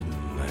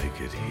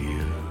it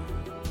here.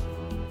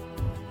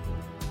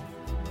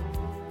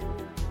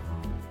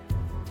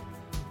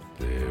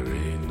 There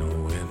ain't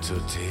no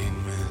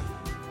entertainment,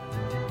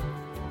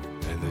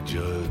 and the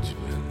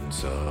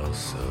judgments are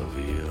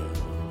severe.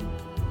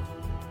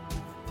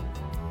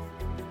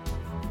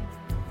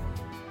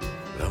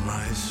 The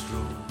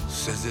maestro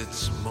says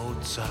it's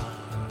Mozart,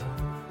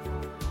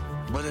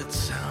 but it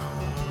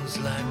sounds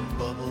like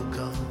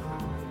bubblegum.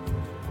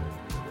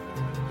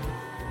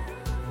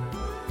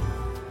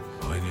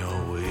 When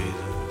you're waiting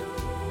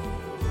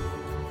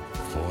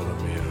for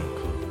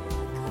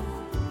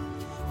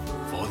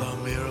the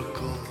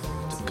miracle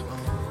to come.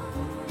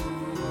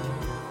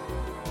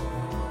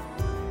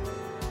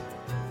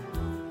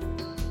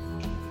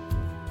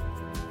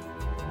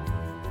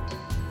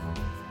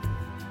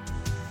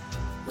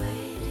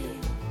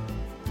 Waiting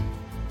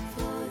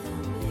for the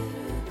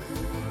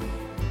miracle,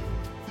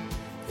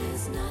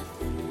 there's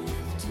nothing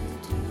left to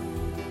do.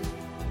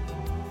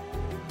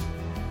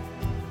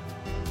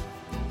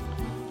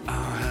 I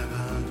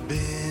haven't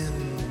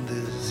been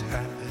this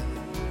happy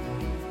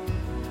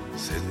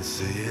since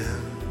the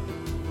end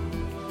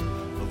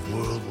of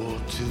World War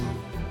II.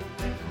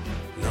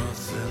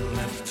 Nothing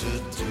left to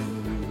do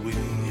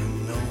when you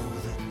know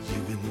that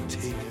you've been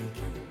taken.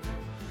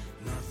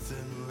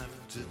 Nothing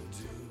left to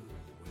do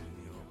when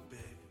you're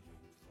begging.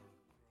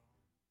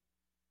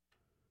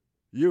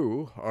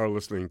 You are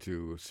listening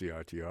to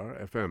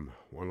CITR FM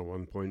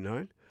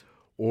 101.9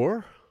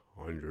 or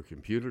on your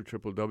computer,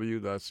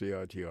 www.citr.ca.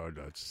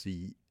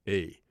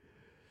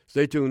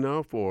 Stay tuned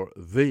now for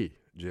The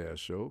Jazz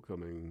Show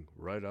coming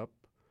right up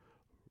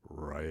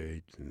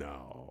right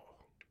now.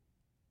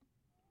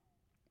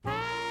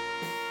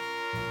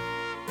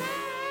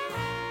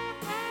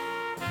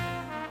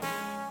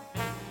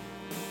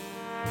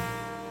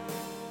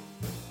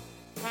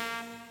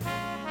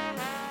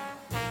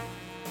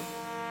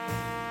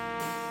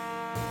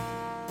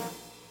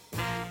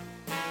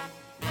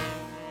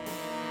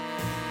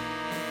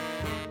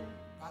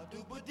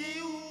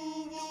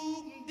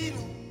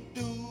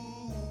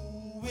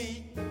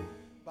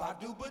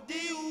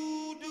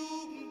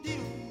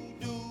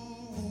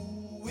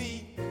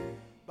 Ba-doo-ba-dee-oo-doo-dee-doo-doo-wee.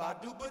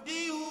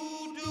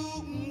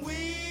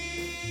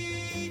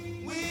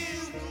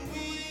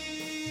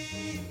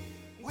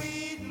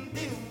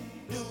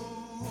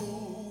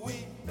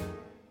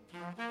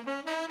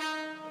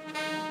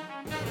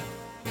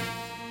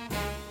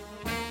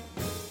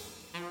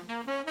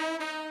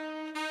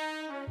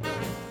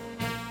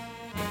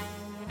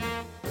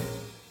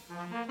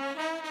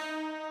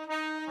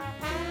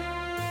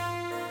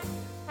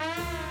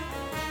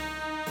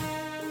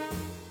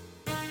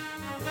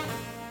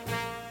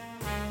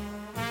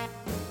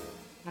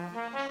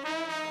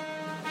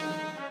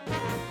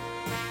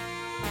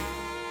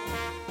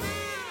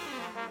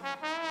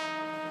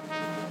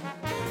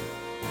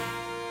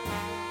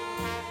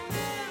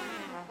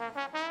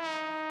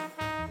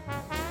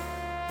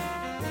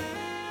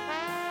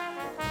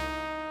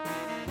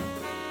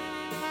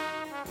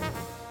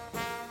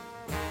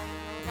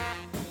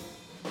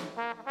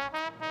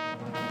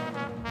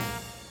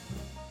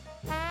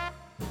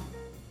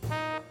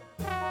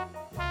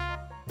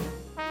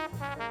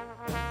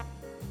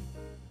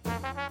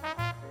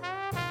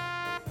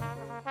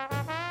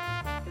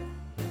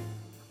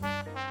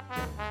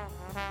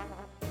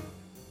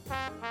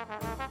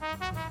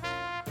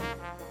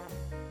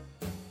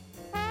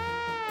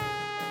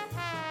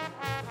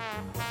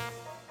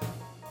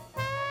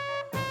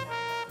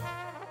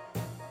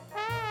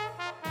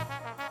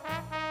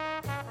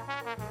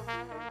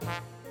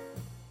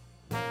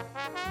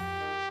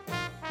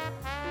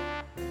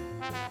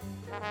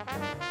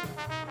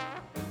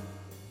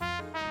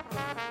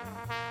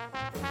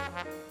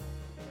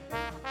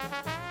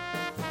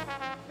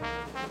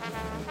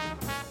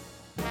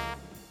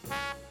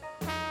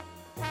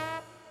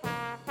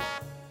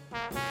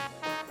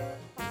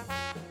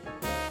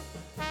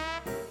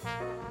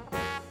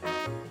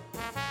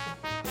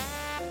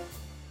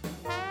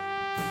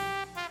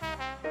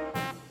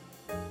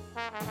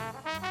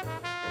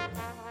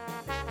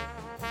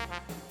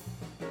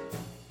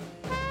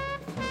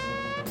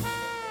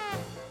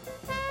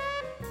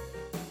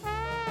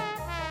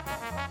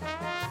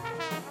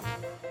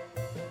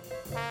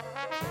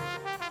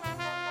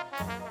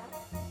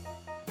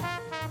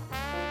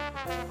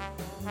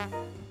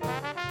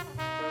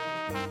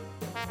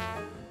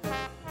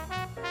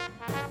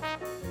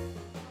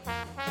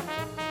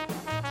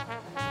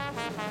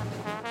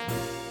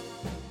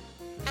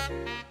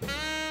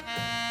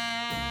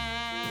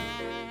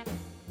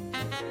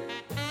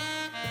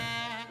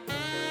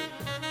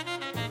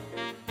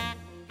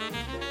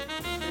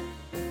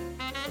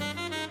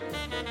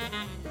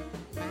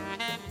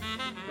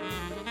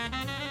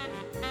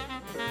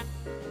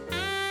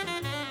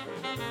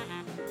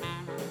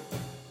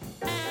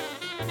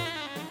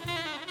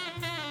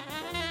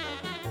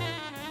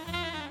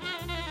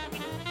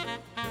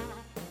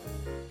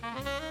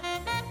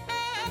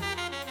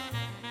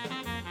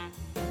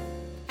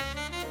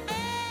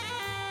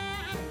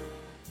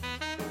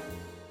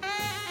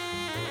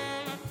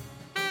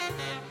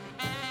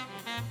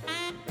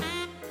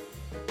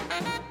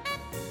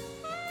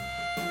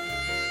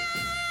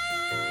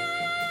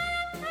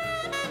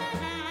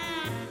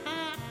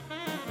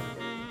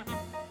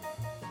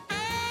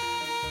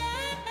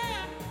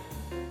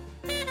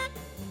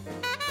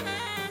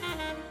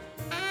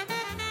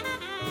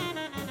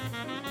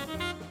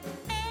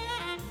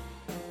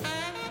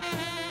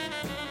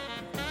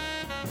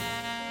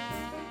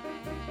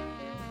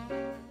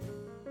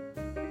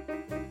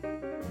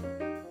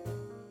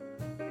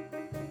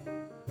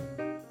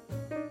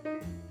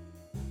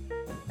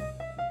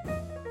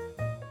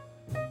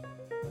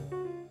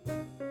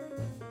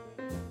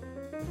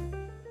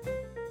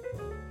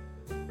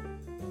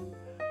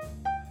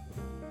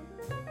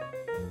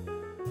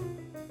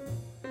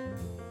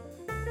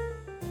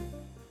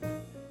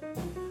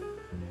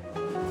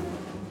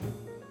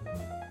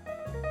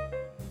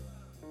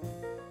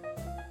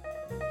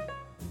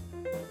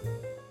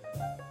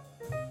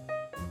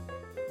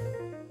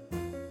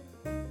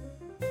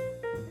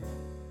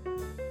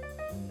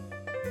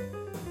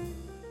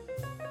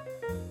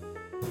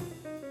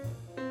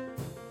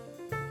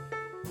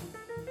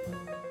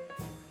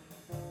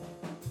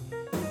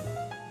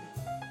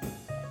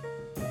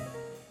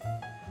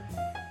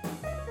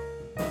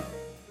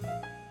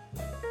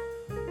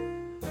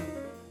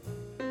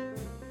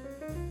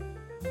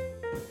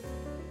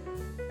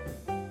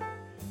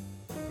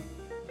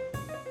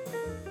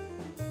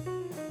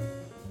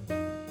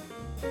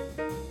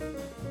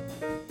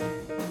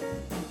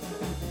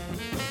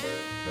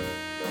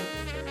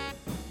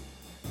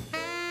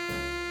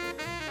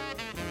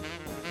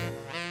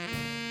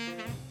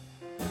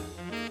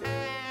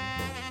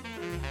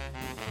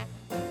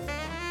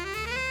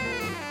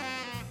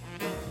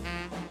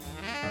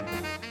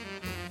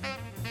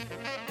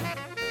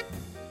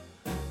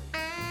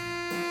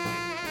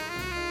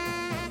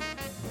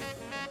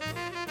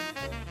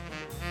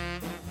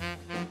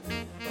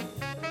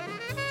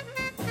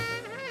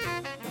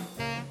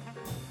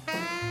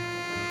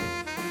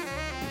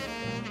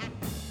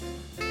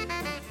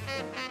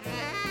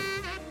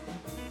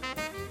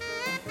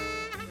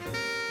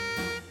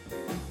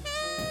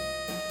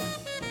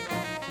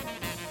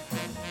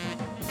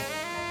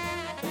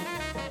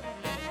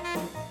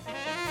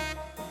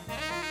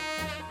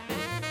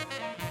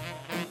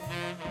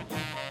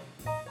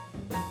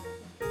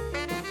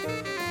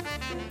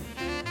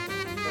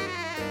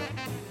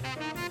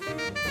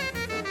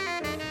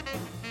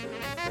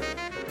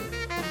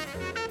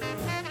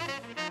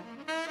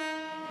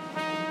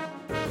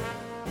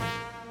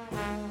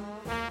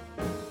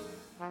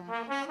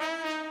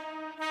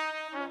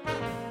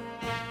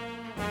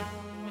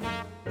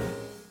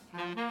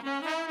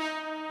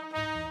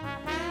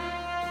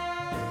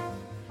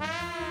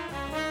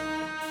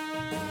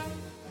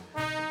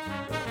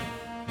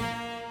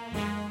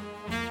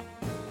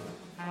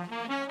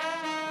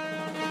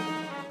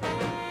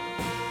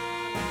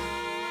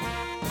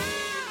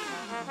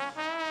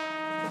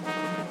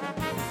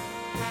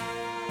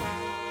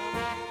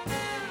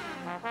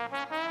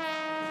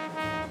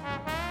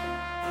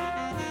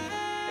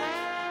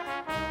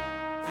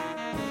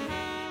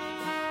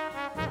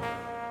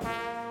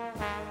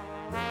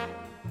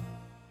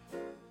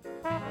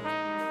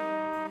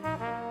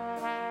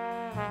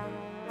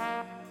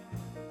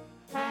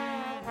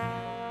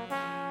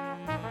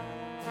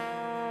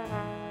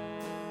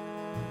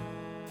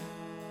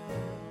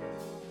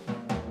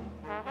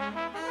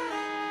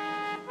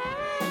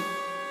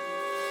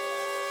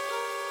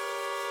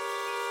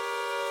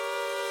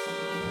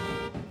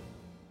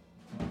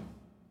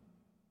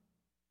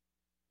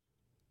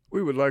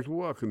 We would like to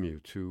welcome you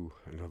to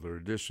another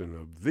edition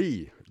of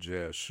The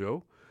Jazz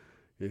Show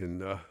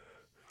in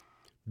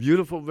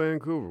beautiful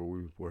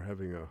Vancouver. We're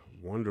having a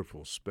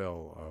wonderful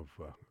spell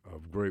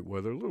of great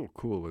weather, a little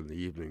cool in the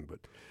evening,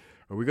 but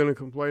are we going to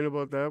complain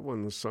about that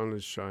when the sun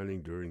is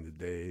shining during the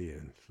day?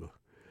 And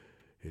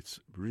it's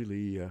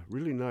really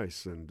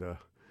nice, and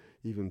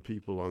even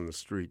people on the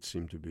street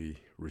seem to be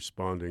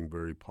responding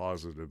very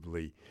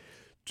positively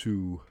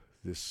to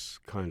this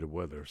kind of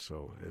weather.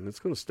 So, and it's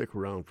going to stick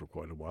around for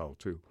quite a while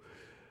too.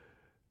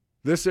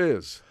 This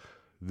is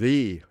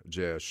The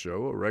Jazz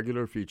Show, a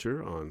regular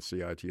feature on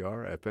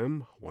CITR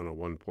FM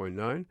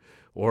 101.9,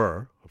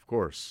 or, of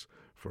course,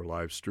 for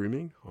live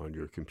streaming on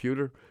your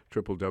computer,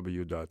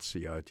 www.citr.ca.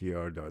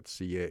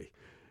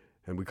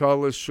 And we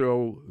call this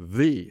show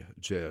The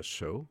Jazz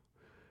Show,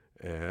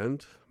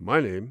 and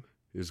my name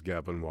is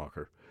Gavin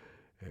Walker.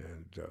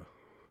 And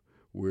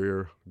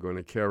we're going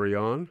to carry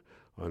on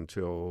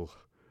until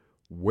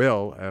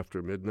well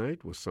after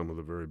midnight with some of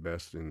the very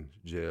best in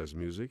jazz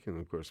music. And,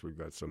 of course, we've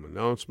got some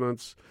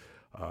announcements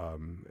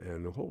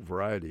and a whole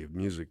variety of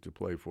music to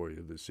play for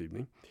you this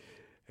evening.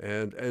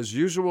 And, as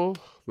usual,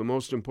 the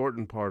most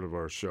important part of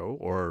our show,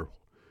 or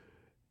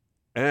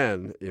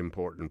an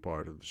important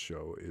part of the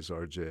show, is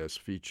our jazz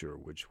feature,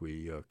 which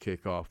we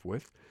kick off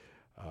with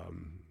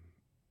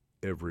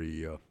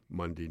every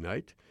Monday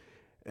night.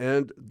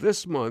 And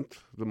this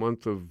month, the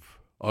month of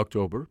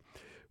October,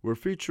 we're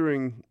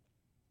featuring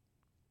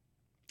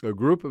a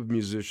group of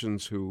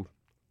musicians who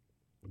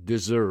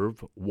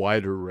deserve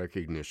wider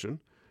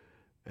recognition,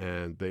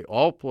 and they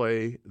all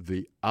play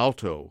the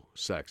alto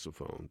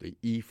saxophone, the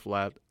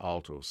E-flat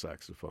alto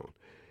saxophone,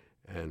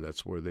 and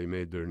that's where they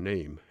made their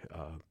name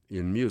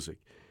in music.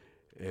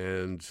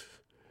 And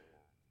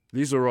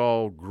these are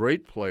all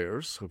great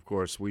players. Of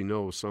course, we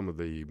know some of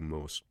the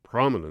most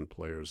prominent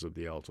players of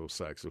the alto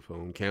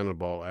saxophone: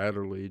 Cannonball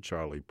Adderley,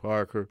 Charlie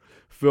Parker,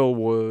 Phil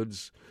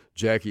Woods,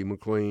 Jackie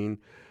McLean.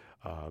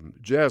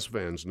 Jazz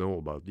fans know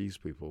about these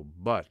people,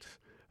 but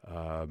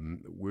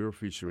we're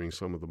featuring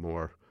some of the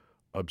more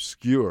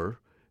obscure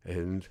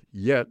and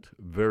yet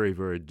very,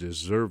 very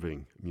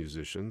deserving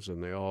musicians,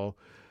 and they all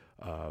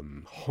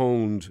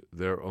honed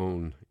their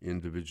own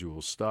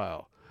individual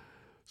style.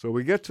 So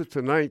we get to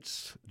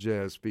tonight's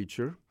jazz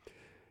feature.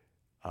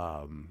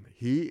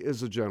 He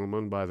is a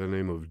gentleman by the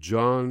name of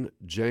John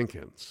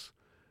Jenkins.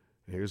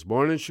 He was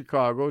born in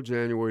Chicago,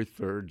 January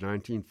 3rd,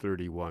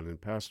 1931,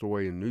 and passed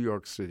away in New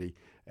York City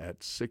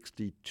at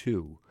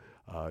 62,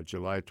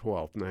 July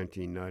 12th,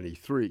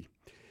 1993.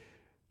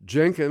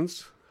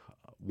 Jenkins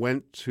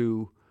went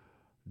to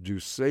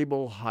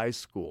DuSable High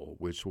School,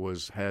 which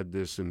had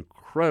this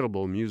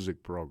incredible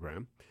music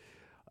program,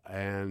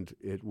 and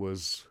it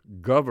was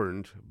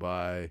governed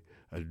by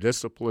a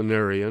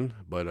disciplinarian,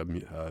 but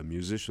a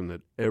musician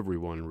that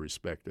everyone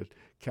respected,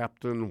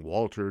 Captain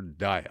Walter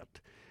Dyett.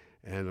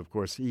 And, of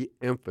course, he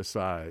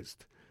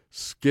emphasized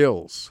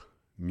skills,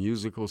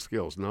 musical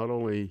skills. Not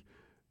only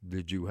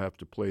did you have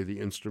to play the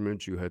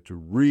instrument, you had to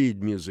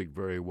read music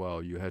very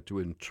well. You had to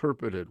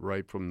interpret it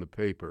right from the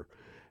paper.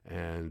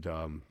 And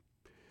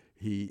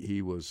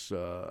he was,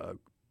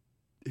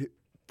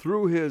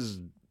 through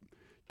his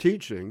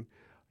teaching,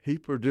 he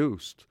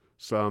produced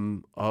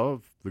some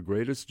of the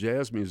greatest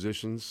jazz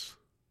musicians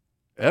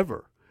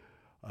ever.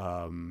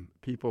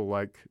 People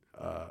like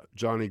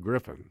Johnny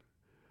Griffin,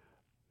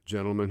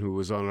 gentleman who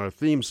was on our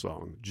theme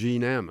song,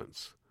 Gene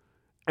Ammons,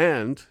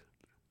 and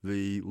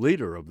the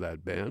leader of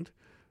that band,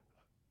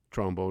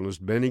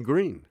 trombonist Benny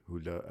Green,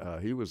 who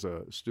he was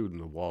a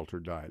student of Walter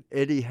Dyett,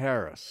 Eddie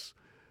Harris,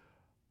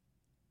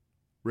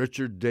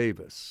 Richard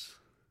Davis,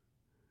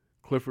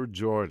 Clifford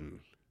Jordan,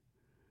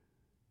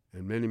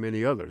 and many,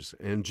 many others.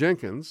 And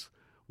Jenkins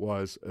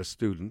was a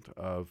student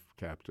of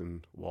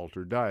Captain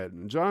Walter Dyett.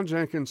 And John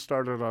Jenkins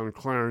started on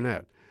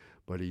clarinet,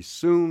 but he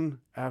soon,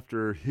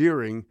 after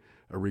hearing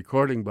a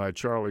recording by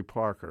Charlie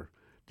Parker,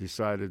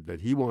 decided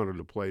that he wanted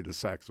to play the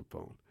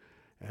saxophone.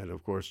 And,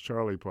 of course,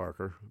 Charlie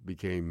Parker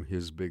became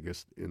his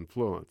biggest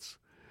influence.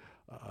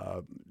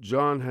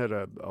 John had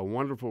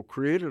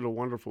created a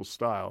wonderful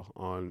style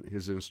on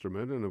his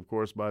instrument, and, of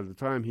course, by the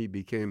time he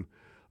became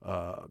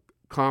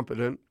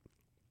competent,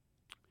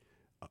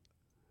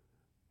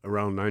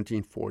 around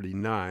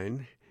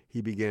 1949,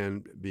 he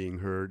began being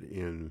heard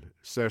in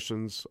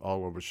sessions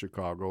all over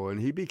Chicago, and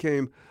he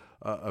became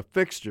a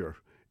fixture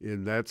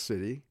in that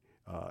city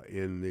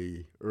in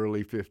the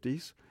early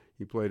 50s.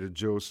 He played at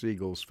Joe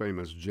Siegel's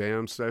famous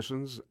jam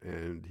sessions,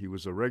 and he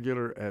was a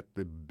regular at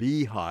the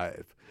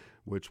Beehive,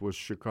 which was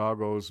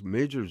Chicago's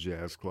major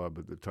jazz club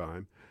at the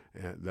time,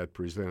 that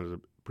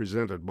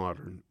presented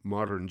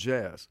modern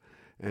jazz.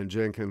 And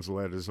Jenkins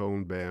led his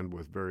own band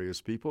with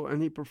various people,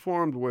 and he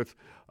performed with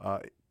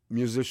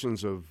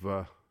musicians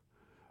that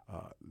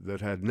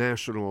had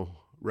national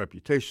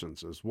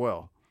reputations as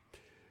well.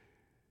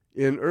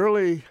 In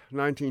early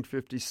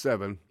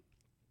 1957,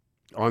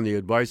 on the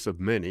advice of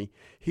many,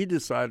 he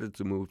decided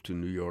to move to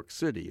New York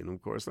City. And,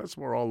 of course, that's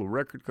where all the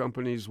record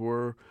companies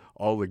were,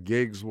 all the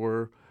gigs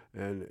were,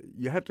 and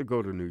you had to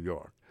go to New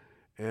York.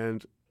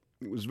 And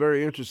it was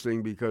very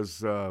interesting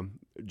because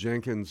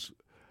Jenkins,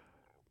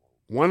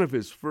 one of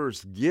his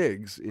first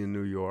gigs in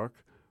New York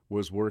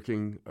was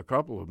working a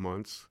couple of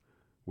months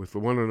with the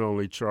one and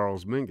only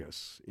Charles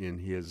Mingus in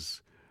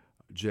his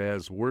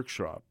jazz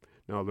workshop.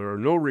 Now, there are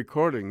no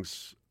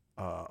recordings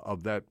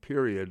of that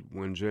period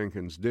when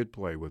Jenkins did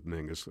play with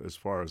Mingus, as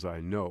far as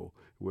I know.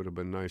 It would have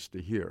been nice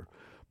to hear.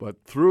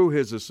 But through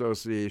his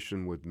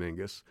association with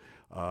Mingus,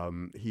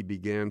 he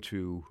began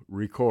to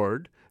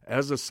record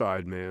as a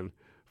sideman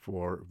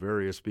for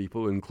various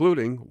people,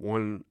 including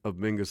one of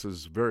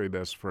Mingus's very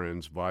best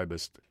friends,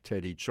 vibist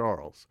Teddy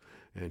Charles.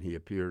 And he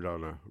appeared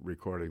on a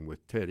recording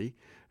with Teddy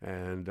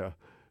and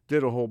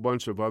did a whole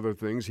bunch of other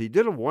things. He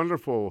did a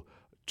wonderful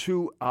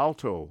 2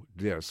 alto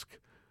disc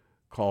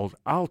called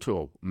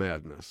Alto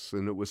Madness,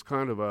 and it was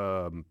kind of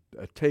a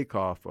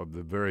takeoff of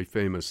the very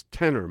famous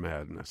Tenor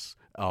Madness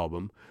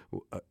album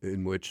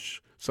in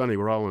which Sonny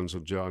Rollins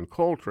and John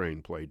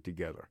Coltrane played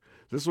together.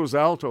 This was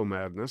Alto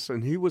Madness,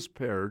 and he was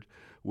paired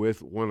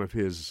with one of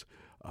his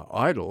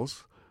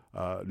idols,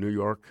 New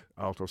York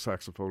alto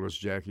saxophonist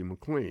Jackie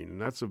McLean,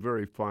 and that's a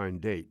very fine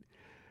date.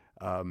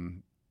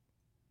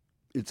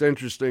 It's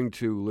interesting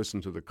to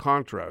listen to the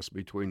contrast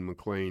between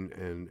McLean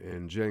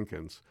and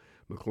Jenkins.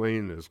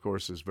 McLean, of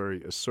course, is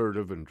very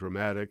assertive and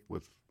dramatic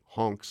with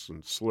honks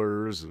and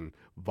slurs and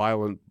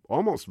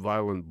almost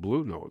violent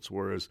blue notes,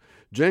 whereas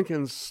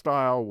Jenkins'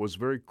 style was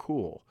very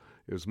cool.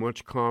 It was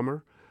much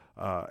calmer,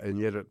 and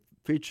yet it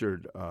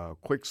featured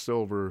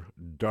quicksilver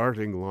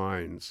darting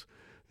lines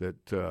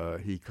that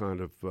he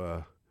kind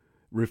of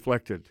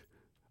reflected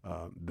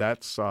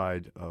that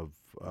side of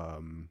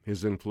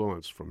his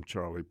influence from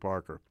Charlie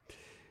Parker.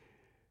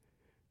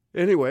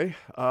 Anyway,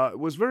 it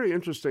was very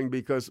interesting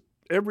because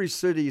every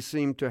city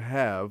seemed to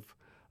have,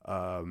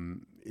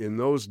 in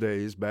those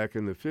days, back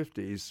in the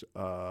 50s,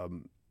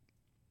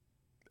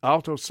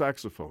 alto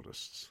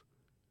saxophonists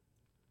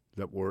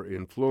that were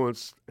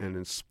influenced and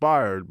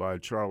inspired by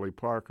Charlie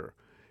Parker.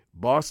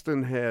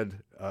 Boston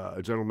had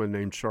a gentleman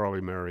named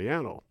Charlie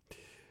Mariano.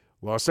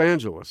 Los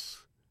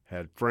Angeles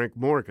had Frank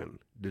Morgan.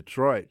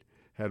 Detroit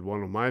had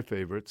one of my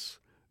favorites,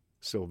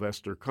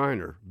 Sylvester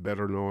Kiner,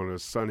 better known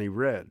as Sonny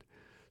Red.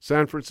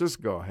 San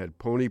Francisco had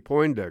Pony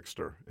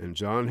Poindexter and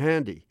John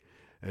Handy.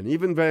 And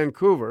even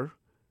Vancouver,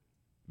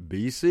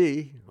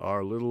 BC,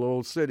 our little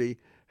old city,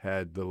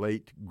 had the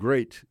late,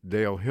 great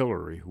Dale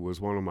Hillary, who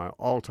was one of my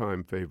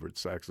all-time favorite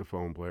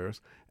saxophone players,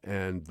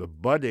 and the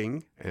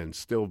budding and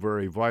still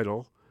very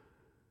vital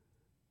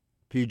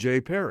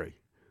P.J. Perry,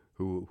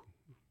 who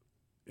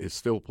is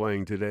still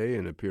playing today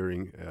and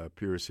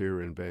appears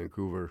here in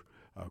Vancouver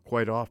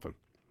quite often.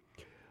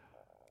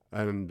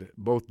 And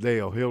both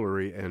Dale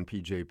Hillary and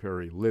P.J.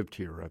 Perry lived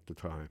here at the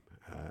time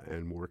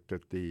and worked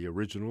at the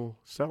original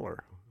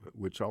cellar,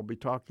 which I'll be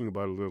talking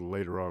about a little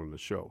later on in the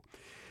show.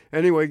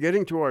 Anyway,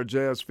 getting to our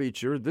jazz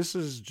feature, this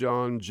is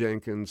John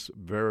Jenkins'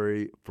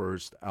 very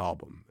first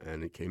album,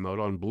 and it came out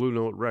on Blue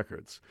Note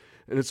Records.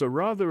 And it's a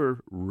rather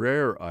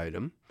rare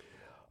item.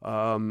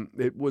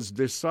 It was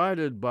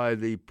decided by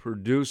the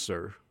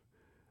producer,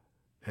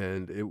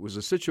 and it was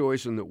a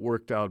situation that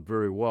worked out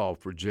very well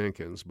for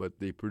Jenkins, but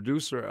the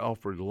producer,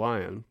 Alfred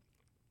Lyon,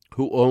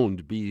 who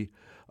owned Blue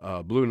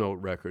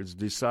Note Records,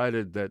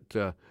 decided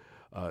that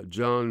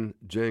John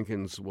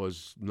Jenkins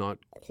was not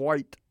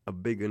quite a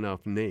big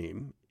enough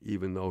name,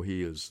 even though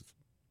he is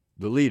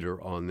the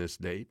leader on this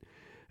date,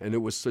 and it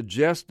was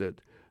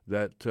suggested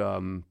that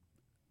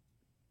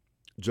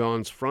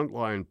John's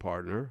frontline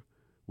partner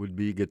would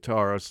be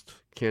guitarist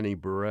Kenny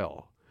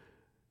Burrell.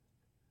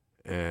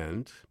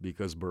 And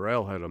because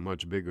Burrell had a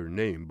much bigger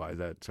name by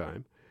that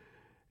time,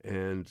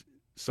 and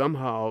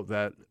somehow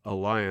that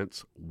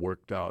alliance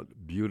worked out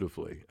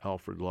beautifully.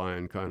 Alfred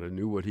Lyon kind of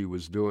knew what he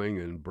was doing,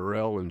 and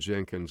Burrell and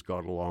Jenkins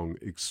got along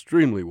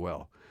extremely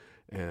well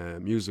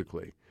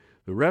musically.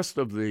 The rest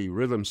of the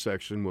rhythm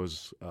section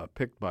was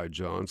picked by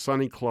John.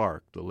 Sonny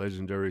Clark, the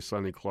legendary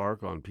Sonny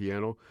Clark on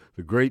piano,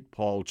 the great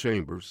Paul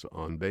Chambers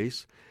on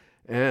bass,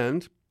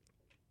 and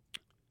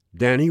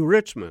Danny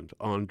Richmond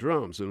on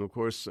drums. And, of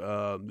course,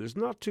 there's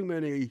not too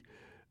many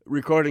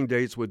recording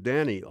dates with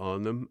Danny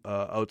on them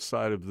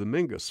outside of the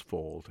Mingus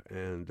fold.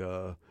 And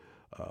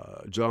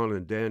John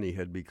and Danny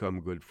had become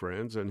good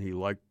friends, and he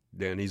liked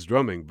Danny's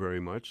drumming very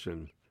much.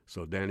 And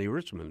so Danny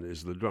Richmond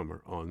is the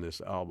drummer on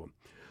this album.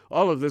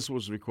 All of this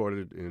was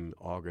recorded in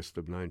August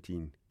of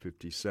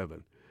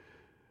 1957.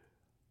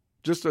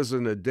 Just as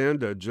an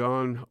addenda,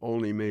 John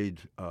only made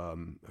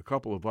a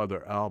couple of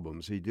other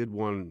albums. He did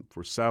one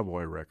for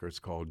Savoy Records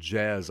called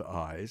Jazz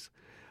Eyes,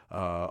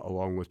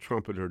 along with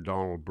trumpeter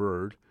Donald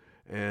Byrd.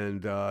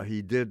 And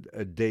he did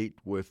a date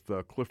with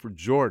Clifford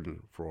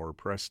Jordan for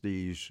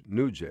Prestige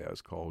New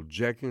Jazz called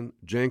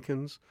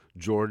Jenkins,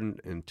 Jordan,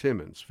 and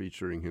Timmons,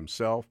 featuring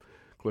himself,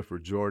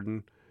 Clifford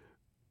Jordan,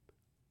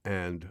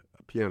 and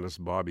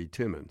pianist Bobby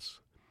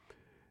Timmons.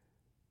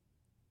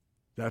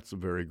 That's a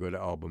very good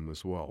album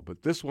as well.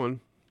 But this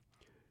one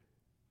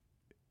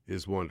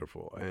is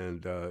wonderful,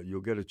 and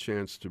you'll get a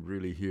chance to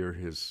really hear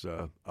his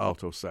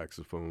alto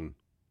saxophone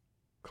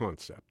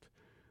concept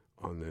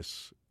on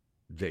this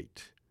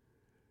date.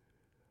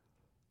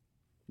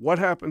 what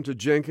happened to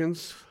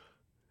Jenkins?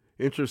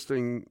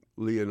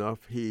 Interestingly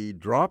enough, he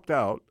dropped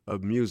out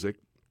of music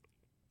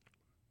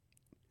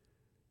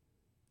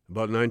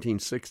about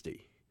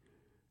 1960.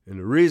 And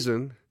the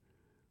reason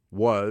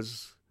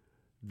was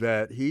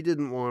that he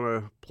didn't want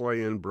to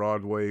play in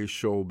Broadway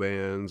show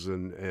bands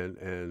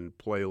and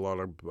play a lot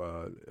of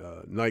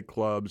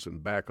nightclubs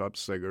and backup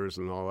singers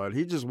and all that.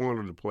 He just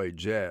wanted to play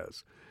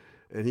jazz.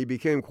 And he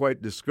became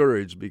quite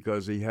discouraged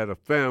because he had a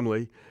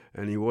family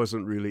and he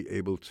wasn't really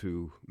able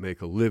to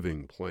make a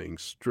living playing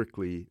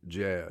strictly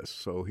jazz.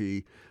 So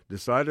he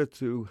decided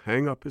to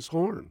hang up his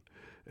horn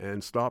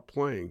and stop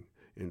playing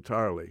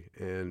entirely.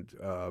 And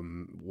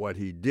what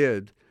he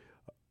did,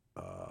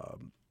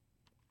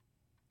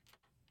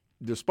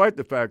 despite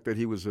the fact that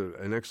he was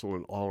an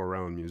excellent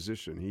all-around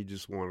musician, he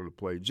just wanted to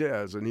play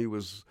jazz. And he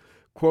was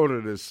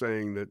quoted as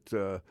saying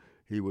that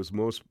he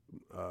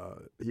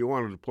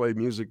wanted to play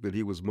music that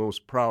he was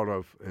most proud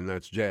of, and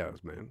that's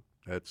jazz, man.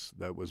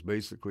 That was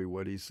basically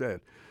what he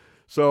said.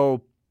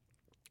 So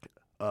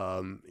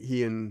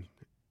he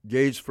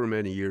engaged for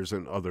many years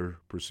in other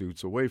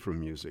pursuits away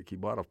from music. He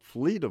bought a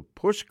fleet of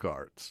push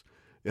carts,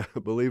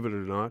 believe it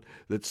or not,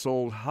 that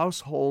sold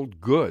household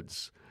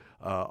goods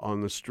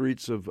on the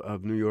streets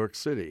of New York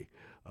City,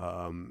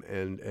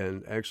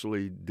 and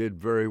actually did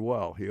very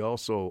well. He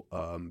also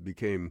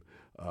became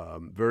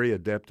very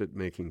adept at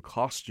making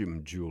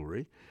costume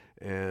jewelry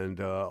and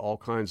all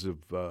kinds of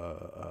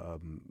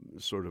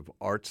sort of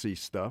artsy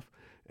stuff.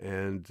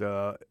 And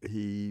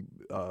he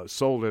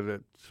sold it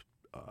at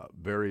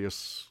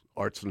various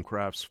arts and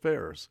crafts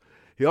fairs.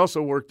 He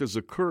also worked as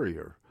a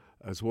courier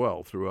as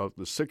well throughout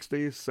the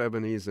 60s,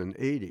 70s, and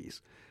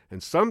 80s.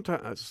 And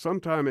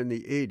sometime in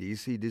the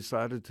 80s, he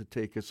decided to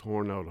take his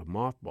horn out of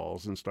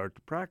mothballs and start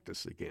to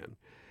practice again.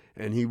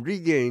 And he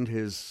regained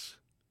his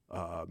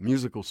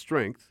musical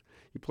strength.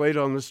 He played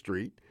on the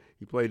street.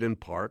 He played in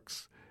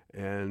parks.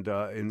 And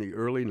in the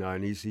early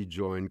 90s, he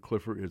joined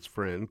his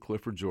friend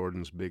Clifford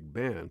Jordan's big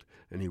band.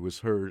 And he was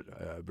heard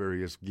at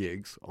various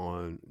gigs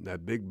on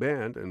that big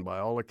band. And by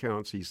all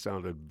accounts, he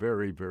sounded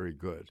very, very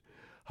good.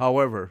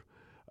 However,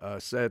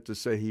 sad to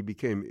say, he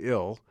became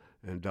ill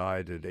and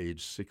died at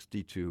age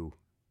 62,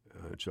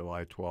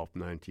 July 12,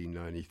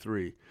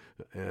 1993.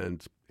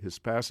 And his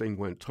passing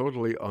went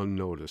totally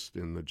unnoticed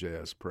in the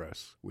jazz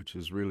press, which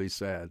is really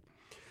sad.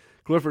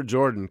 Clifford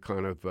Jordan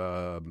kind of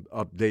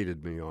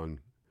updated me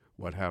on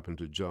what happened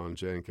to John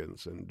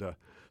Jenkins. And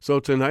so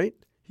tonight,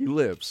 he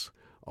lives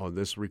on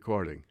this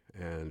recording,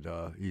 and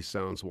he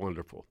sounds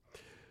wonderful.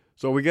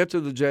 So we get to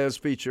the jazz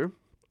feature.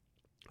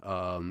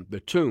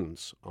 The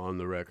tunes on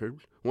the record.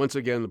 Once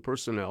again, the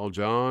personnel,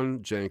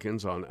 John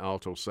Jenkins on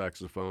alto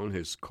saxophone.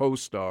 His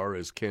co-star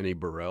is Kenny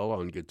Burrell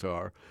on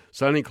guitar,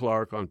 Sonny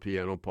Clark on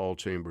piano, Paul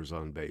Chambers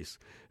on bass,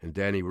 and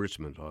Danny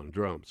Richmond on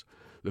drums.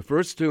 The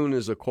first tune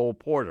is a Cole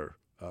Porter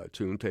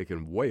tune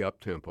taken way up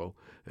tempo,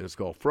 and it's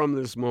called From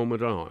This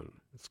Moment On.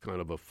 It's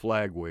kind of a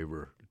flag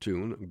waver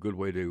tune, a good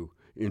way to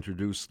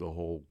introduce the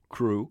whole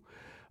crew.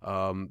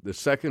 The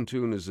second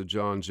tune is a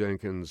John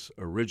Jenkins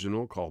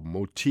original called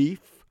Motif.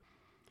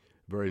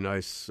 Very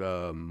nice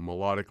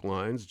melodic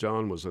lines.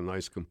 John was a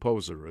nice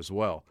composer as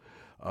well.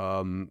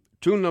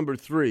 Tune number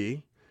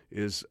 3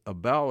 is a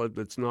ballad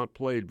that's not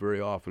played very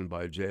often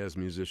by jazz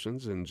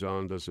musicians, and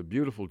John does a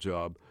beautiful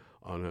job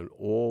on an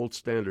old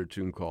standard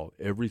tune called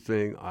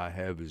Everything I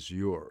Have Is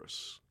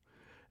Yours.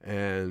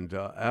 And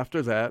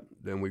after that,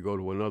 then we go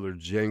to another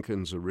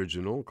Jenkins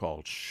original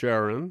called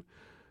Sharon,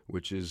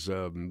 which is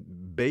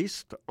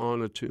based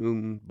on a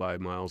tune by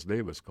Miles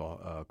Davis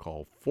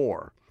called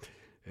Four.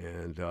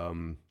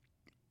 And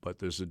but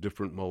there's a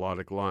different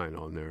melodic line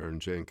on there, and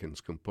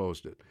Jenkins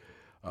composed it.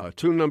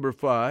 Tune number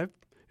 5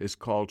 is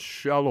called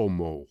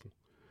Shalomo,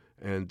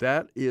 and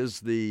that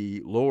is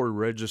the lower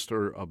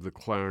register of the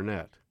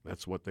clarinet.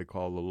 That's what they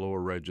call the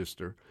lower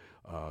register,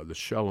 the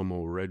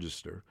Shalomo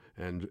register.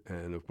 And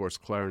of course,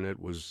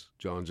 clarinet was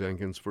John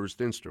Jenkins'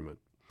 first instrument.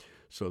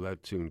 So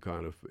that tune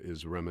kind of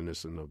is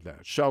reminiscent of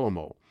that.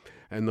 Shalomo.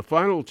 And the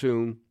final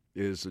tune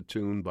is a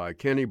tune by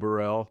Kenny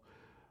Burrell,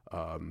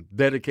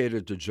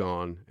 dedicated to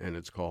John, and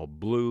it's called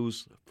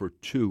Blues for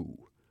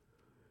Two.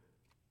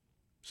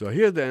 So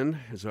here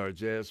then is our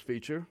jazz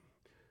feature.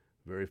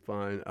 Very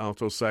fine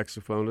alto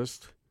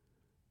saxophonist,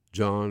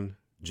 John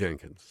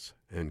Jenkins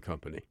and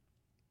Company.